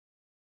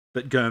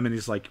 That Gurman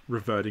is, like,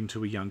 reverting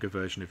to a younger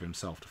version of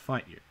himself to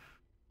fight you.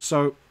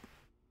 So,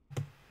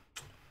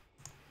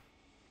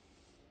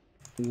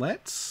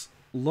 let's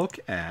look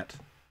at...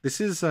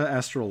 This is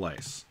Astral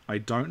Ace. I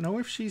don't know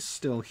if she's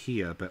still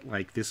here, but,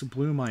 like, this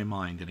blew my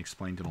mind and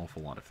explained an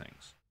awful lot of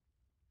things.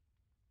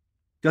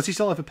 Does he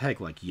still have a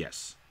peg leg?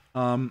 Yes.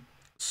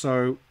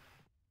 So...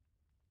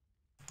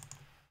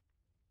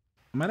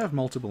 I might have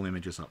multiple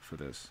images up for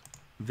this.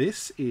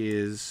 This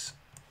is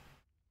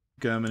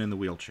Gurman in the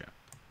wheelchair.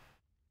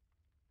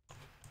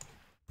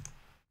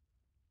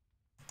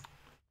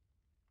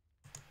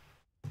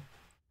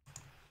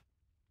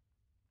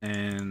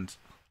 And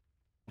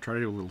I'll try to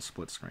do a little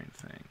split screen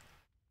thing.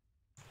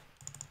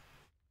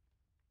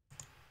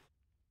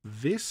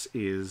 This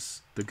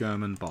is the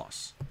Gurman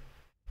boss.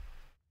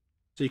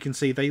 So you can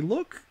see they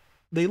look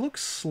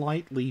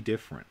slightly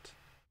different.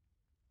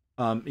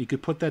 You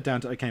could put that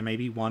down to, okay,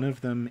 maybe one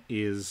of them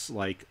is,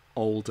 like,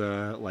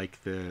 older,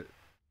 like, the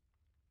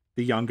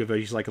younger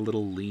version is, like, a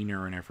little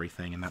leaner and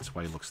everything, and that's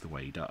why he looks the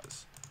way he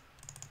does.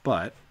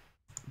 But,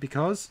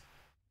 because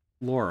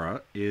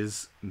Laura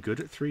is good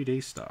at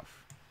 3D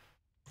stuff,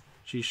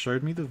 she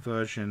showed me the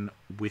version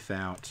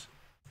without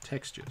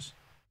textures.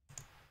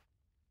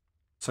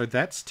 So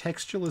that's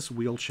textureless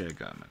wheelchair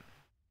Gurman.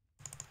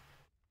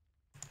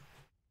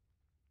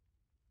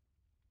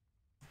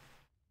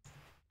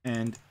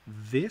 And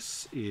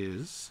this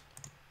is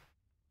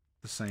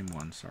The same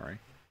one, sorry.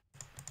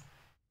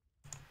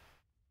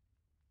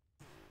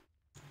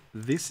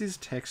 This is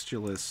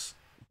textureless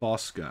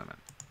boss Gurman.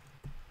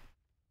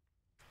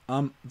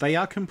 They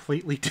are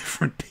completely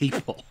different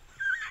people.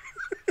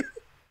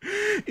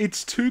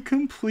 It's two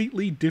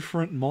completely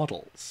different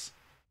models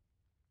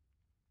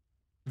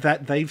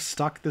that they've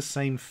stuck the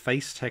same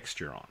face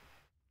texture on.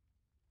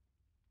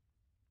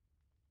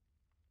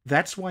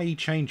 That's why he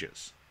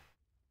changes.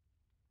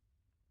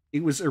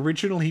 It was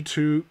originally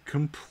two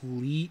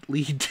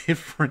completely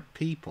different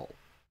people.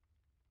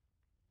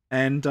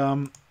 And,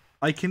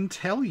 I can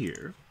tell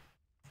you,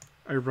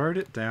 I wrote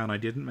it down, I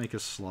didn't make a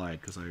slide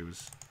because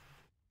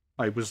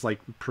I was like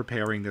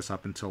preparing this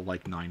up until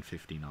like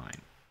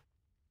 9:59.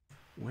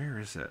 Where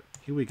is it?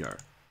 Here we go.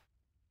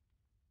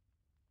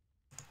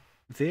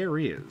 There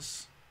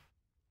is.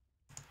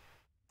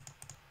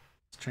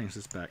 Let's change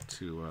this back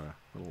to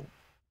little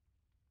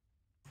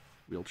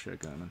wheelchair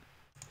Gurman.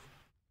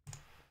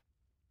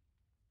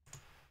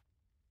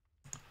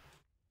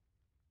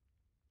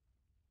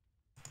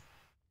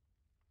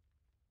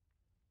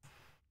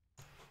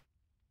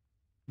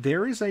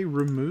 There is a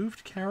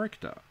removed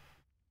character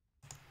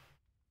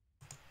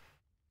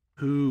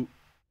who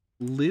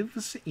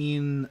lives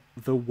in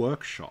the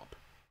workshop,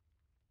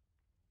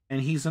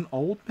 and he's an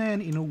old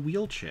man in a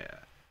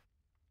wheelchair,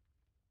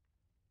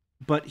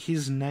 but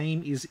his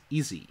name is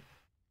Izzy,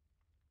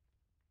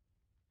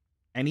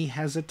 and he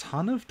has a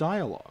ton of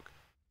dialogue.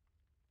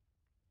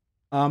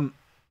 I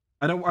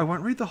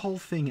won't read the whole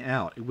thing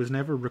out. It was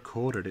never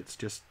recorded. It's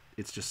just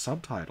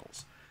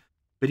subtitles.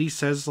 But he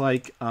says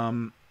like,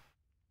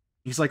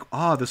 he's like,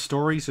 the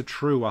stories are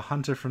true. A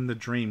hunter from the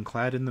dream,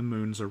 clad in the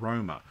moon's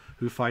aroma,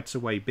 who fights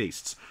away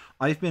beasts.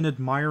 I've been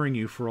admiring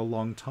you for a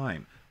long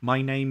time.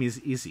 My name is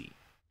Izzy.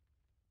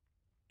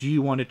 Do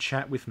you want to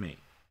chat with me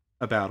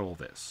about all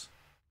this?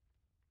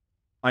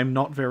 I'm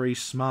not very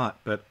smart,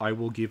 but I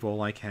will give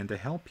all I can to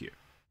help you.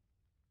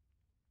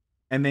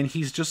 And then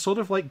he's just sort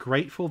of like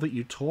grateful that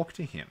you talk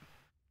to him.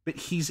 But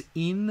he's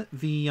in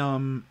the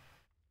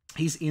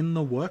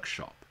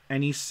workshop,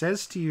 and he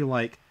says to you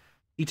like,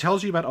 he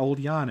tells you about Old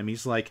Yarnum.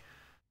 He's like,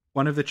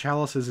 one of the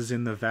chalices is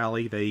in the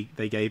valley.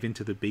 They gave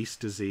into the beast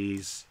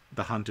disease.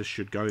 The hunters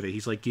should go there.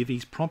 He's like,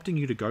 he's prompting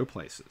you to go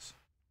places.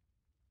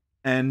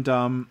 And,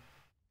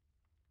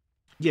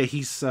 yeah,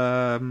 he's,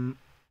 yeah,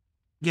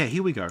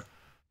 here we go.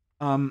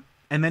 And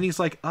then he's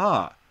like,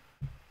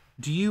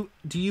 do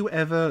you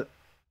ever,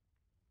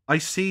 I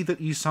see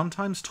that you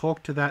sometimes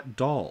talk to that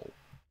doll,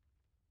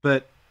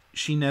 but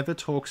she never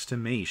talks to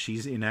me.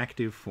 She's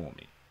inactive for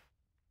me.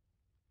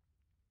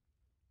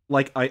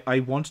 Like, I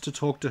want to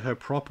talk to her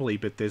properly,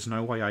 but there's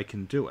no way I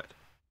can do it.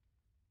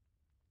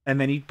 And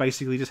then he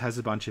basically just has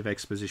a bunch of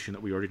exposition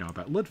that we already know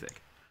about Ludwig.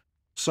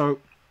 So,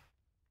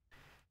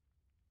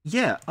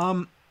 yeah,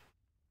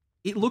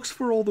 it looks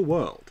for all the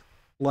world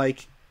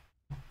like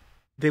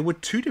there were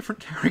two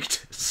different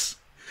characters.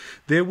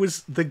 There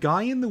was the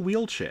guy in the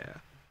wheelchair,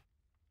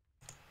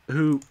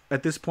 who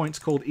at this point's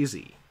called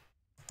Izzy,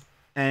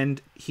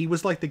 and he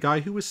was like the guy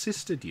who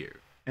assisted you.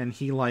 And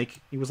he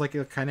was like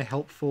a kind of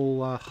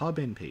helpful hub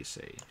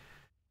NPC.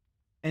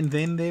 And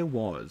then there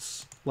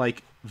was,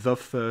 like, the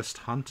first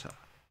hunter.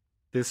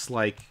 This,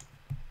 like,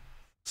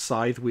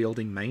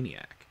 scythe-wielding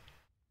maniac.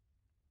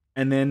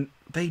 And then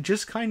they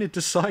just kind of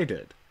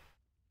decided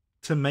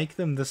to make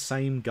them the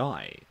same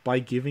guy by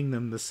giving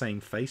them the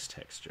same face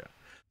texture.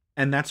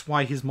 And that's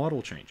why his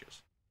model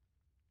changes.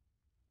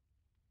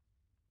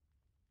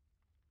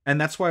 And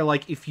that's why,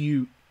 like, if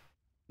you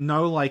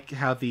know like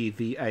how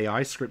the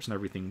AI scripts and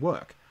everything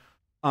work.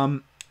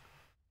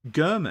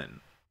 Gurman,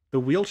 the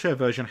wheelchair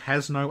version,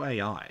 has no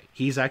AI.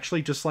 He's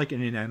actually just like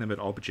an inanimate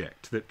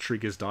object that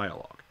triggers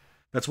dialogue.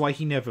 That's why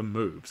he never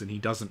moves and he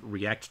doesn't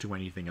react to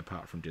anything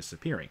apart from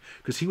disappearing.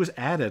 Because he was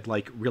added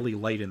like really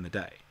late in the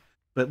day.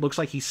 But it looks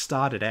like he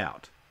started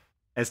out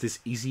as this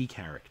Izzy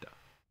character.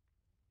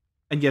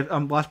 And yeah,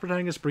 last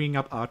protagonist bringing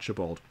up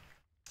Archibald.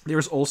 There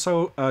is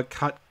also a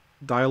cut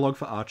dialogue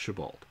for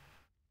Archibald.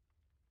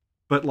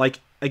 But, like,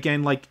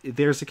 again, like,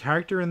 there's a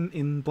character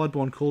in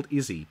Bloodborne called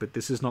Izzy, but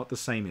this is not the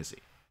same Izzy.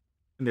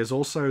 And there's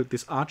also,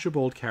 this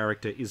Archibald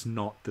character is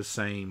not the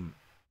same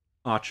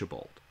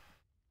Archibald.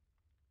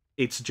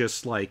 It's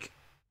just, like,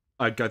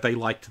 they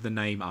liked the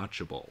name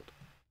Archibald.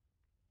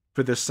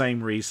 For the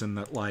same reason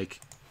that, like,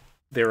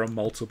 there are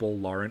multiple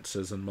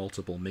Lawrences and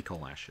multiple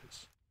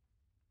Mikolashes.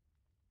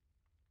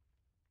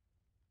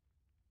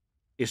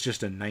 It's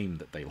just a name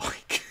that they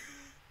like.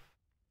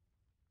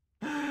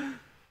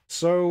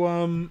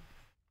 So,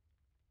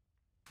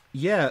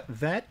 yeah,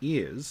 that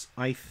is,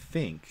 I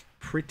think,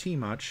 pretty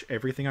much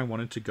everything I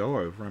wanted to go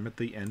over. I'm at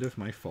the end of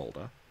my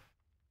folder.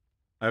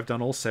 I've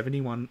done all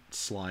 71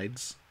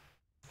 slides.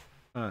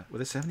 Were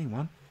there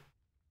 71?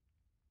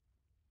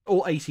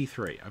 All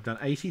 83. I've done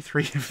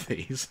 83 of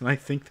these, and I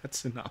think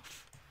that's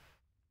enough.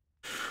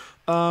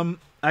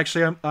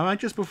 Actually, I might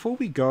just, before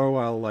we go,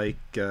 I'll, like,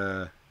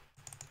 show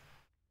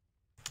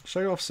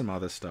you off some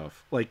other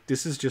stuff. Like,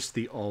 this is just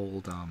the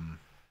old,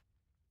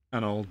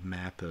 an old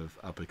map of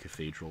Upper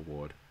Cathedral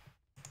Ward.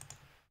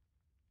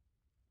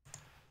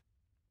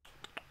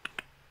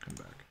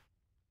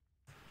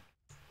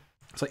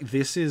 It's like,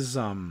 this is,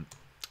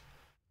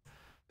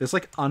 there's,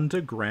 like,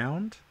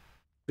 underground.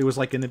 There was,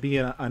 like, going to be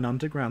an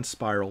underground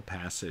spiral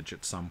passage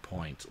at some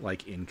point,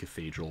 like, in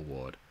Cathedral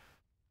Ward.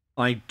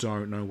 I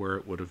don't know where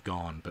it would have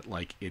gone, but,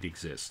 like, it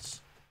exists.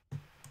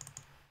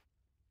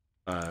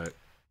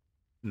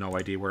 No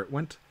idea where it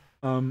went.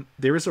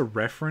 There is a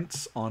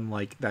reference on,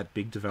 like, that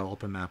big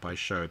developer map I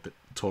showed that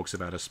talks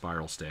about a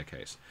spiral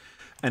staircase.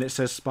 And it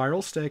says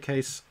spiral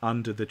staircase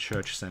under the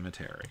church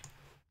cemetery.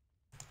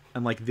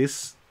 And, like,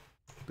 this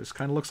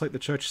kind of looks like the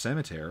church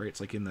cemetery. It's,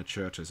 like, in the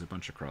church, there's a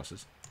bunch of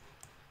crosses.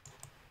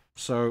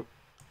 So,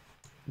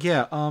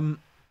 yeah,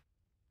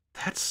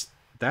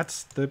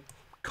 that's the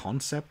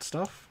concept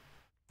stuff.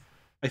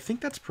 I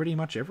think that's pretty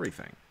much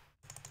everything.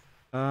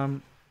 I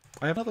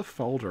have another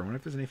folder. I wonder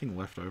if there's anything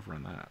left over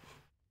in that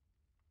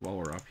while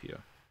we're up here.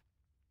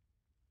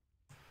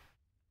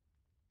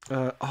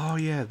 Oh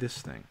yeah,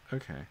 this thing.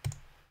 Okay.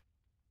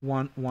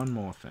 One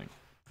more thing.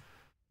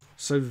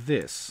 So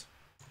this.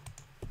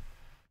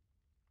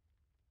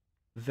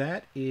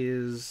 That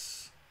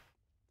is...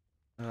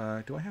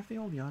 do I have the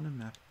old Yana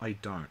map? I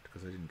don't,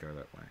 because I didn't go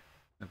that way.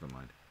 Never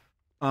mind.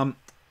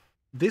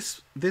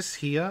 This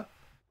here,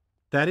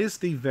 that is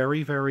the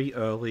very, very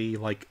early,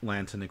 like,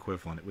 lantern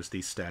equivalent. It was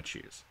these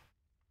statues.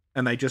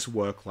 And they just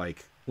work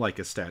like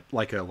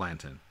a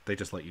lantern. They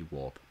just let you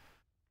warp.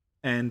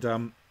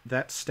 And,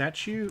 that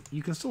statue,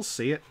 you can still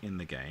see it in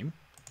the game,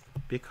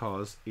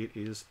 because it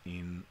is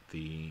in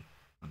the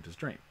Hunter's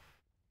Dream.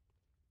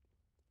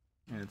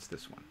 And it's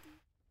this one.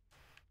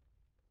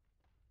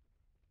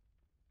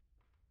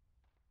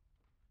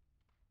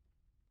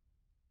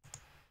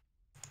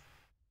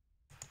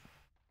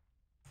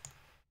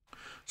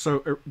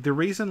 So the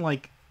reason,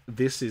 like,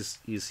 this is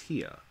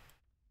here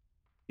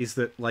is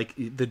that, like,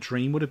 the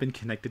dream would have been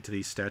connected to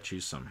these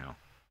statues somehow.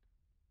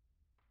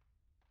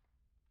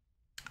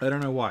 I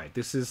don't know why.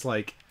 This is,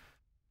 like,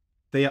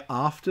 they are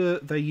after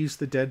they used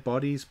the dead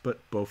bodies, but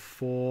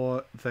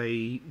before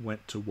they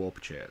went to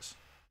warp chairs.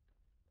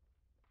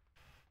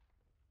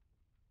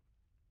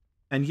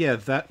 And yeah,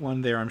 that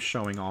one there I'm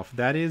showing off.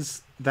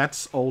 That's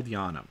Old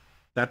Yarnum.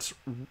 That's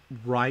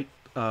right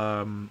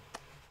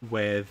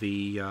where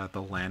the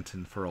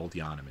lantern for Old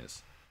Yarnum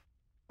is.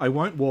 I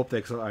won't warp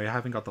there because I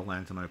haven't got the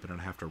lantern open and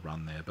I have to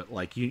run there, but,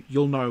 like,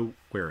 you'll know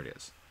where it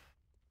is.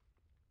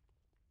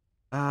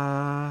 Do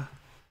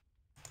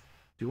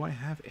I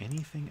have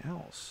anything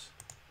else?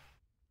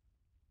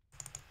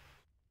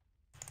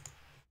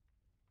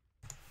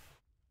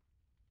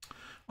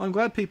 I'm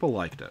glad people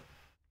liked it.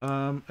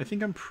 I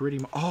think I'm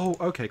pretty... Oh,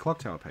 okay, Clock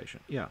Tower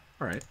Patient. Yeah,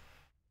 alright.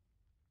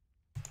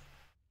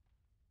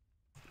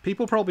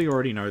 People probably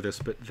already know this,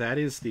 but that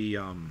is the...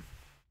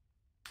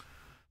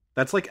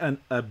 That's like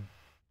a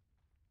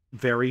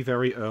very,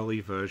 very early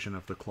version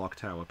of the Clock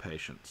Tower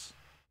Patients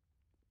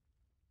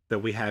that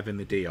we have in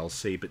the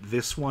DLC, but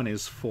this one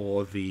is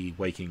for the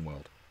Waking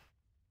World.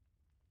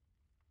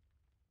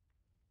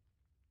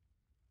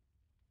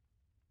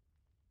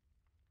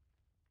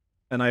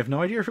 And I have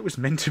no idea if it was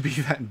meant to be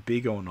that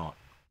big or not.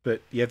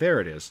 But yeah, there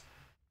it is.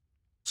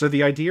 So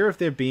the idea of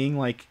there being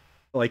like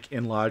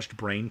enlarged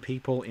brain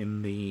people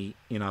in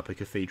Upper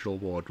Cathedral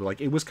Ward,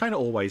 like, it was kind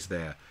of always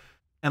there.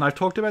 And I've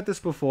talked about this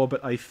before,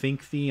 but I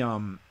think the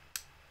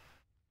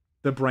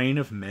brain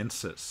of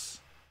Mensis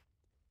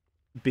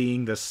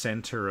being the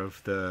center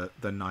of the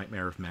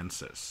Nightmare of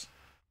Mensis,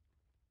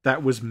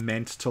 that was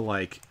meant to,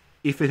 like,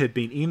 if it had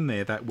been in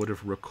there, that would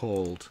have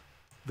recalled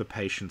the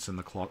patients in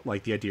the clock,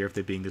 like the idea of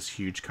there being this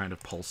huge kind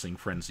of pulsing,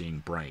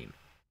 frenzying brain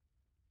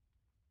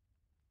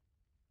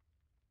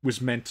was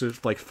meant to,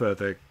 like,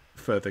 further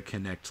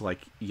connect,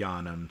 like,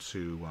 Yarnum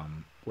to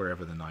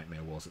wherever the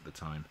nightmare was at the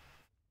time.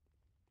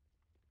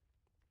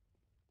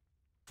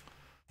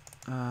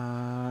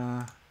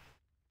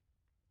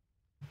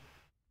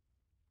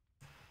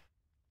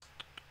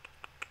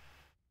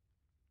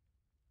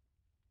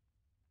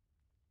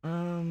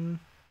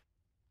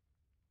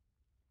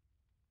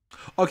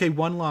 Okay,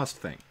 one last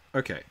thing.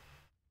 Okay,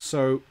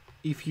 so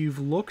if you've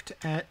looked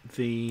at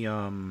the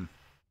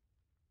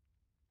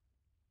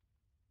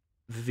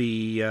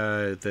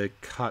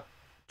cut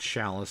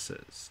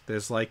chalices,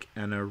 there's like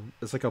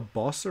a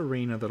boss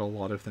arena that a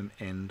lot of them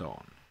end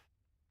on,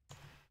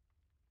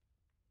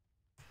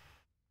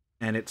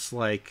 and it's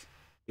like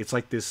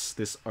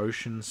this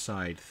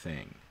oceanside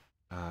thing.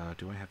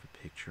 Do I have a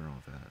picture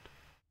of it?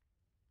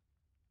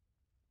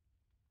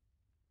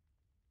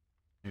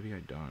 Maybe I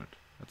don't.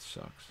 That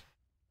sucks.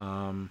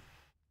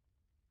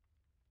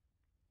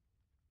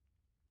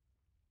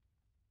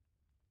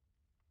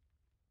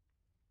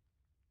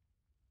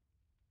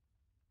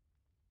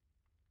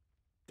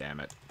 Damn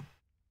it.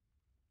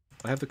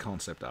 I have the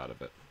concept art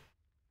of it.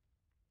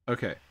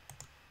 Okay.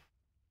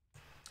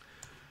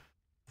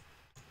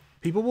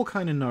 People will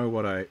kind of know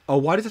what I... Oh,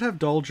 why does it have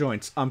dull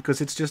joints?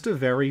 Because it's just a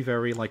very,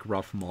 very, like,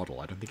 rough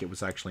model. I don't think it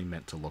was actually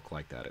meant to look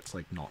like that. It's,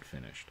 like, not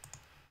finished.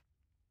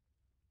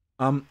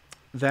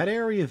 That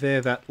area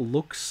there, that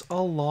looks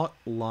a lot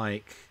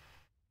like...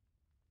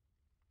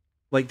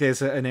 Like,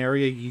 there's an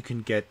area you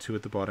can get to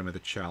at the bottom of the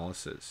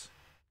chalices.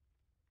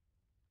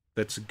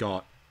 that's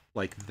got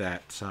like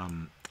that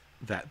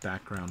that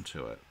background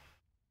to it.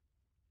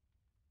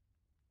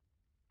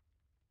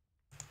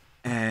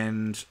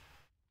 And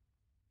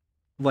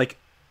like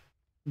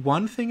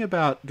one thing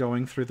about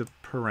going through the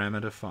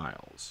parameter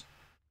files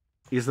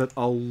is that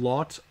a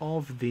lot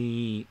of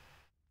the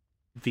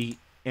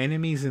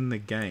enemies in the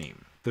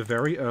game, the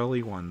very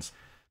early ones,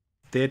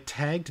 they're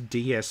tagged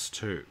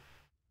DS2,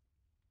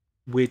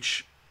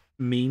 which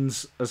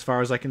means, as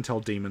far as I can tell,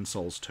 Demon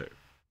Souls 2.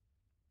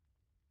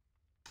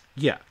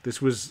 Yeah,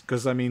 this was...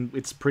 Because, I mean,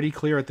 it's pretty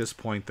clear at this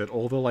point that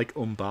all the, like,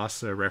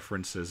 Umbasa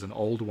references and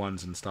old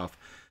ones and stuff,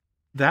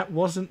 that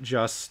wasn't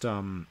just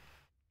a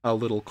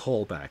little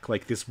callback.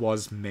 Like, this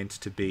was meant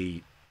to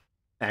be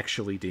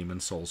actually Demon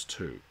Souls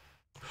 2.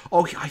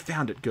 Oh, I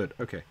found it. Good.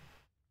 Okay.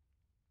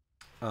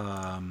 Where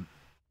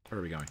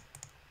are we going?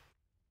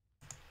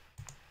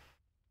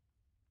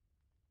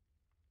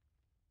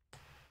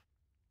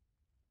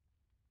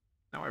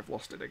 Now I've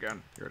lost it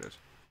again. Here it is.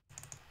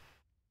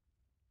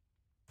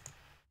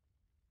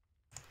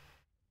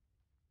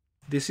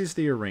 This is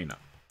the arena.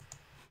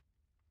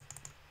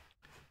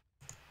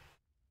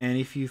 And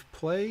if you've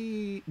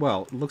played...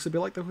 Well, it looks a bit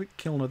like the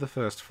Kiln of the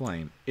First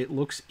Flame. It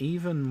looks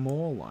even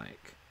more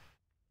like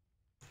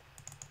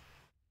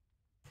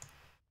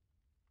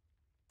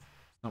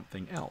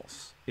something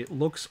else. It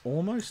looks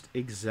almost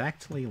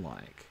exactly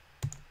like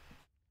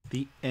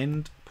the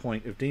end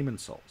point of Demon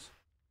Souls.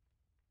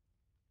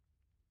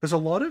 Because a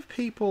lot of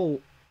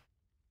people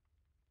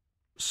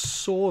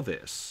saw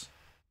this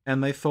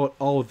and they thought,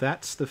 oh,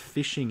 that's the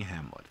fishing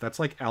hamlet. That's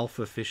like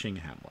Alpha Fishing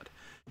Hamlet.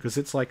 Because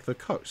it's like the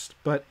coast.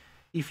 But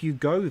if you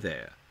go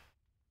there,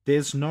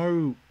 there's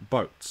no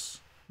boats.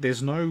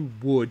 There's no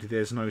wood.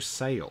 There's no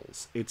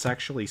sails. It's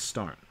actually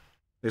stone.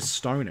 There's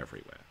stone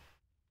everywhere.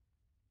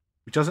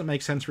 Which doesn't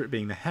make sense for it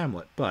being the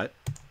hamlet, but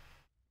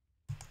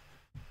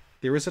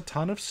there is a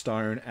ton of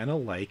stone and a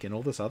lake and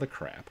all this other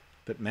crap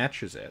that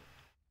matches it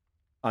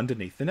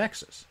underneath the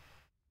Nexus.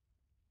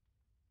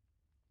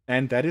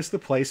 And that is the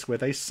place where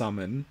they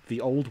summon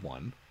the Old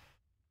One.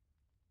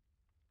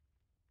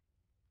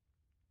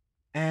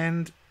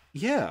 And,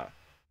 yeah.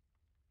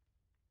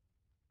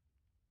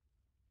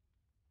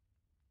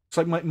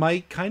 So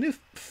my kind of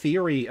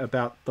theory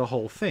about the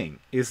whole thing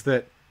is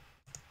that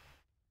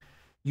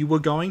you were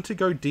going to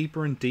go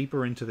deeper and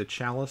deeper into the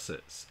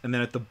chalices, and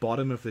then at the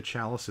bottom of the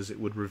chalices it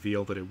would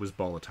reveal that it was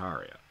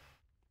Boletaria.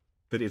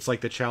 That it's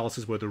like the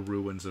chalices were the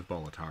ruins of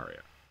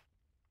Boletaria.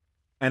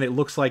 And it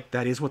looks like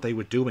that is what they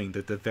were doing,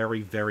 that the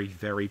very, very,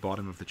 very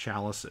bottom of the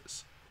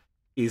chalices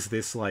is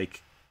this,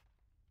 like,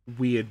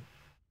 weird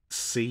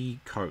sea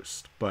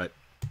coast, but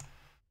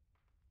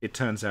it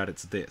turns out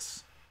it's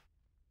this.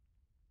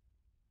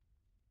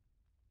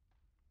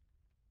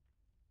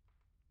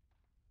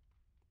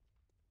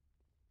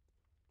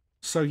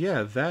 So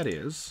yeah, that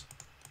is...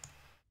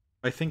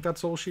 I think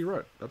that's all she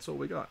wrote. That's all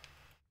we got.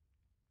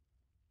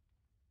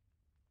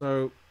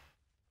 So...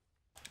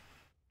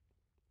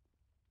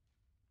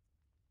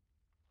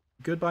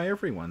 goodbye,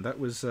 everyone. That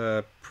was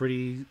a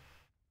pretty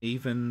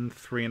even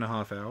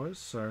 3.5 hours,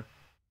 so...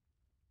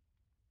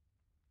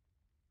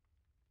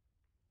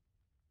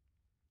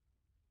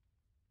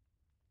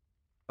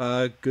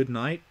 good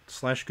night,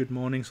 / good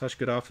morning, /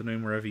 good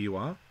afternoon, wherever you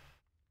are.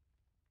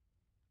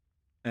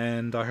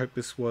 And I hope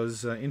this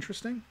was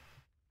interesting.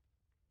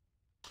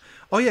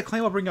 Oh yeah,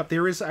 Claim, I'll bring up,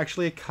 there is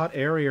actually a cut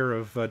area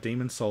of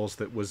Demon Souls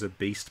that was a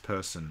beast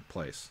person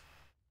place.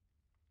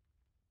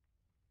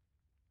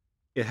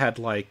 It had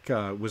like,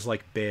 was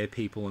like bear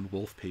people and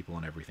wolf people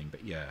and everything,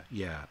 but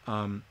yeah.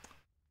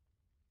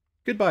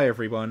 Goodbye,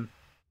 everyone.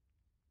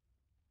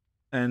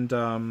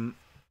 And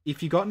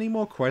if you got any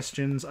more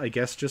questions, I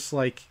guess just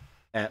like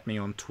at me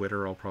on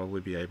Twitter, I'll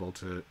probably be able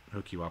to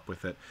hook you up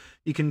with it.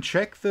 You can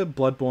check the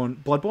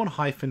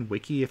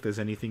Bloodborne-wiki if there's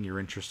anything you're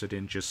interested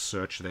in. Just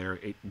search there.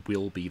 It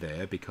will be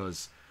there,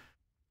 because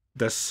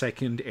the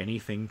second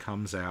anything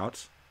comes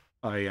out,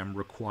 I am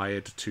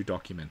required to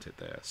document it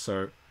there.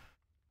 So,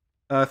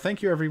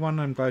 thank you, everyone.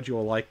 I'm glad you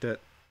all liked it.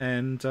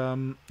 And,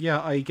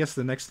 yeah, I guess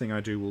the next thing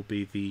I do will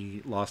be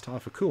the last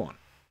half of Kuon.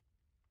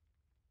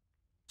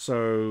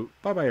 So,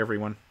 bye-bye,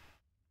 everyone.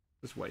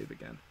 Just wave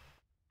again.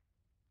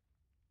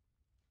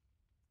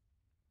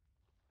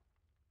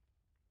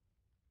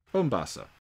 Umbasa.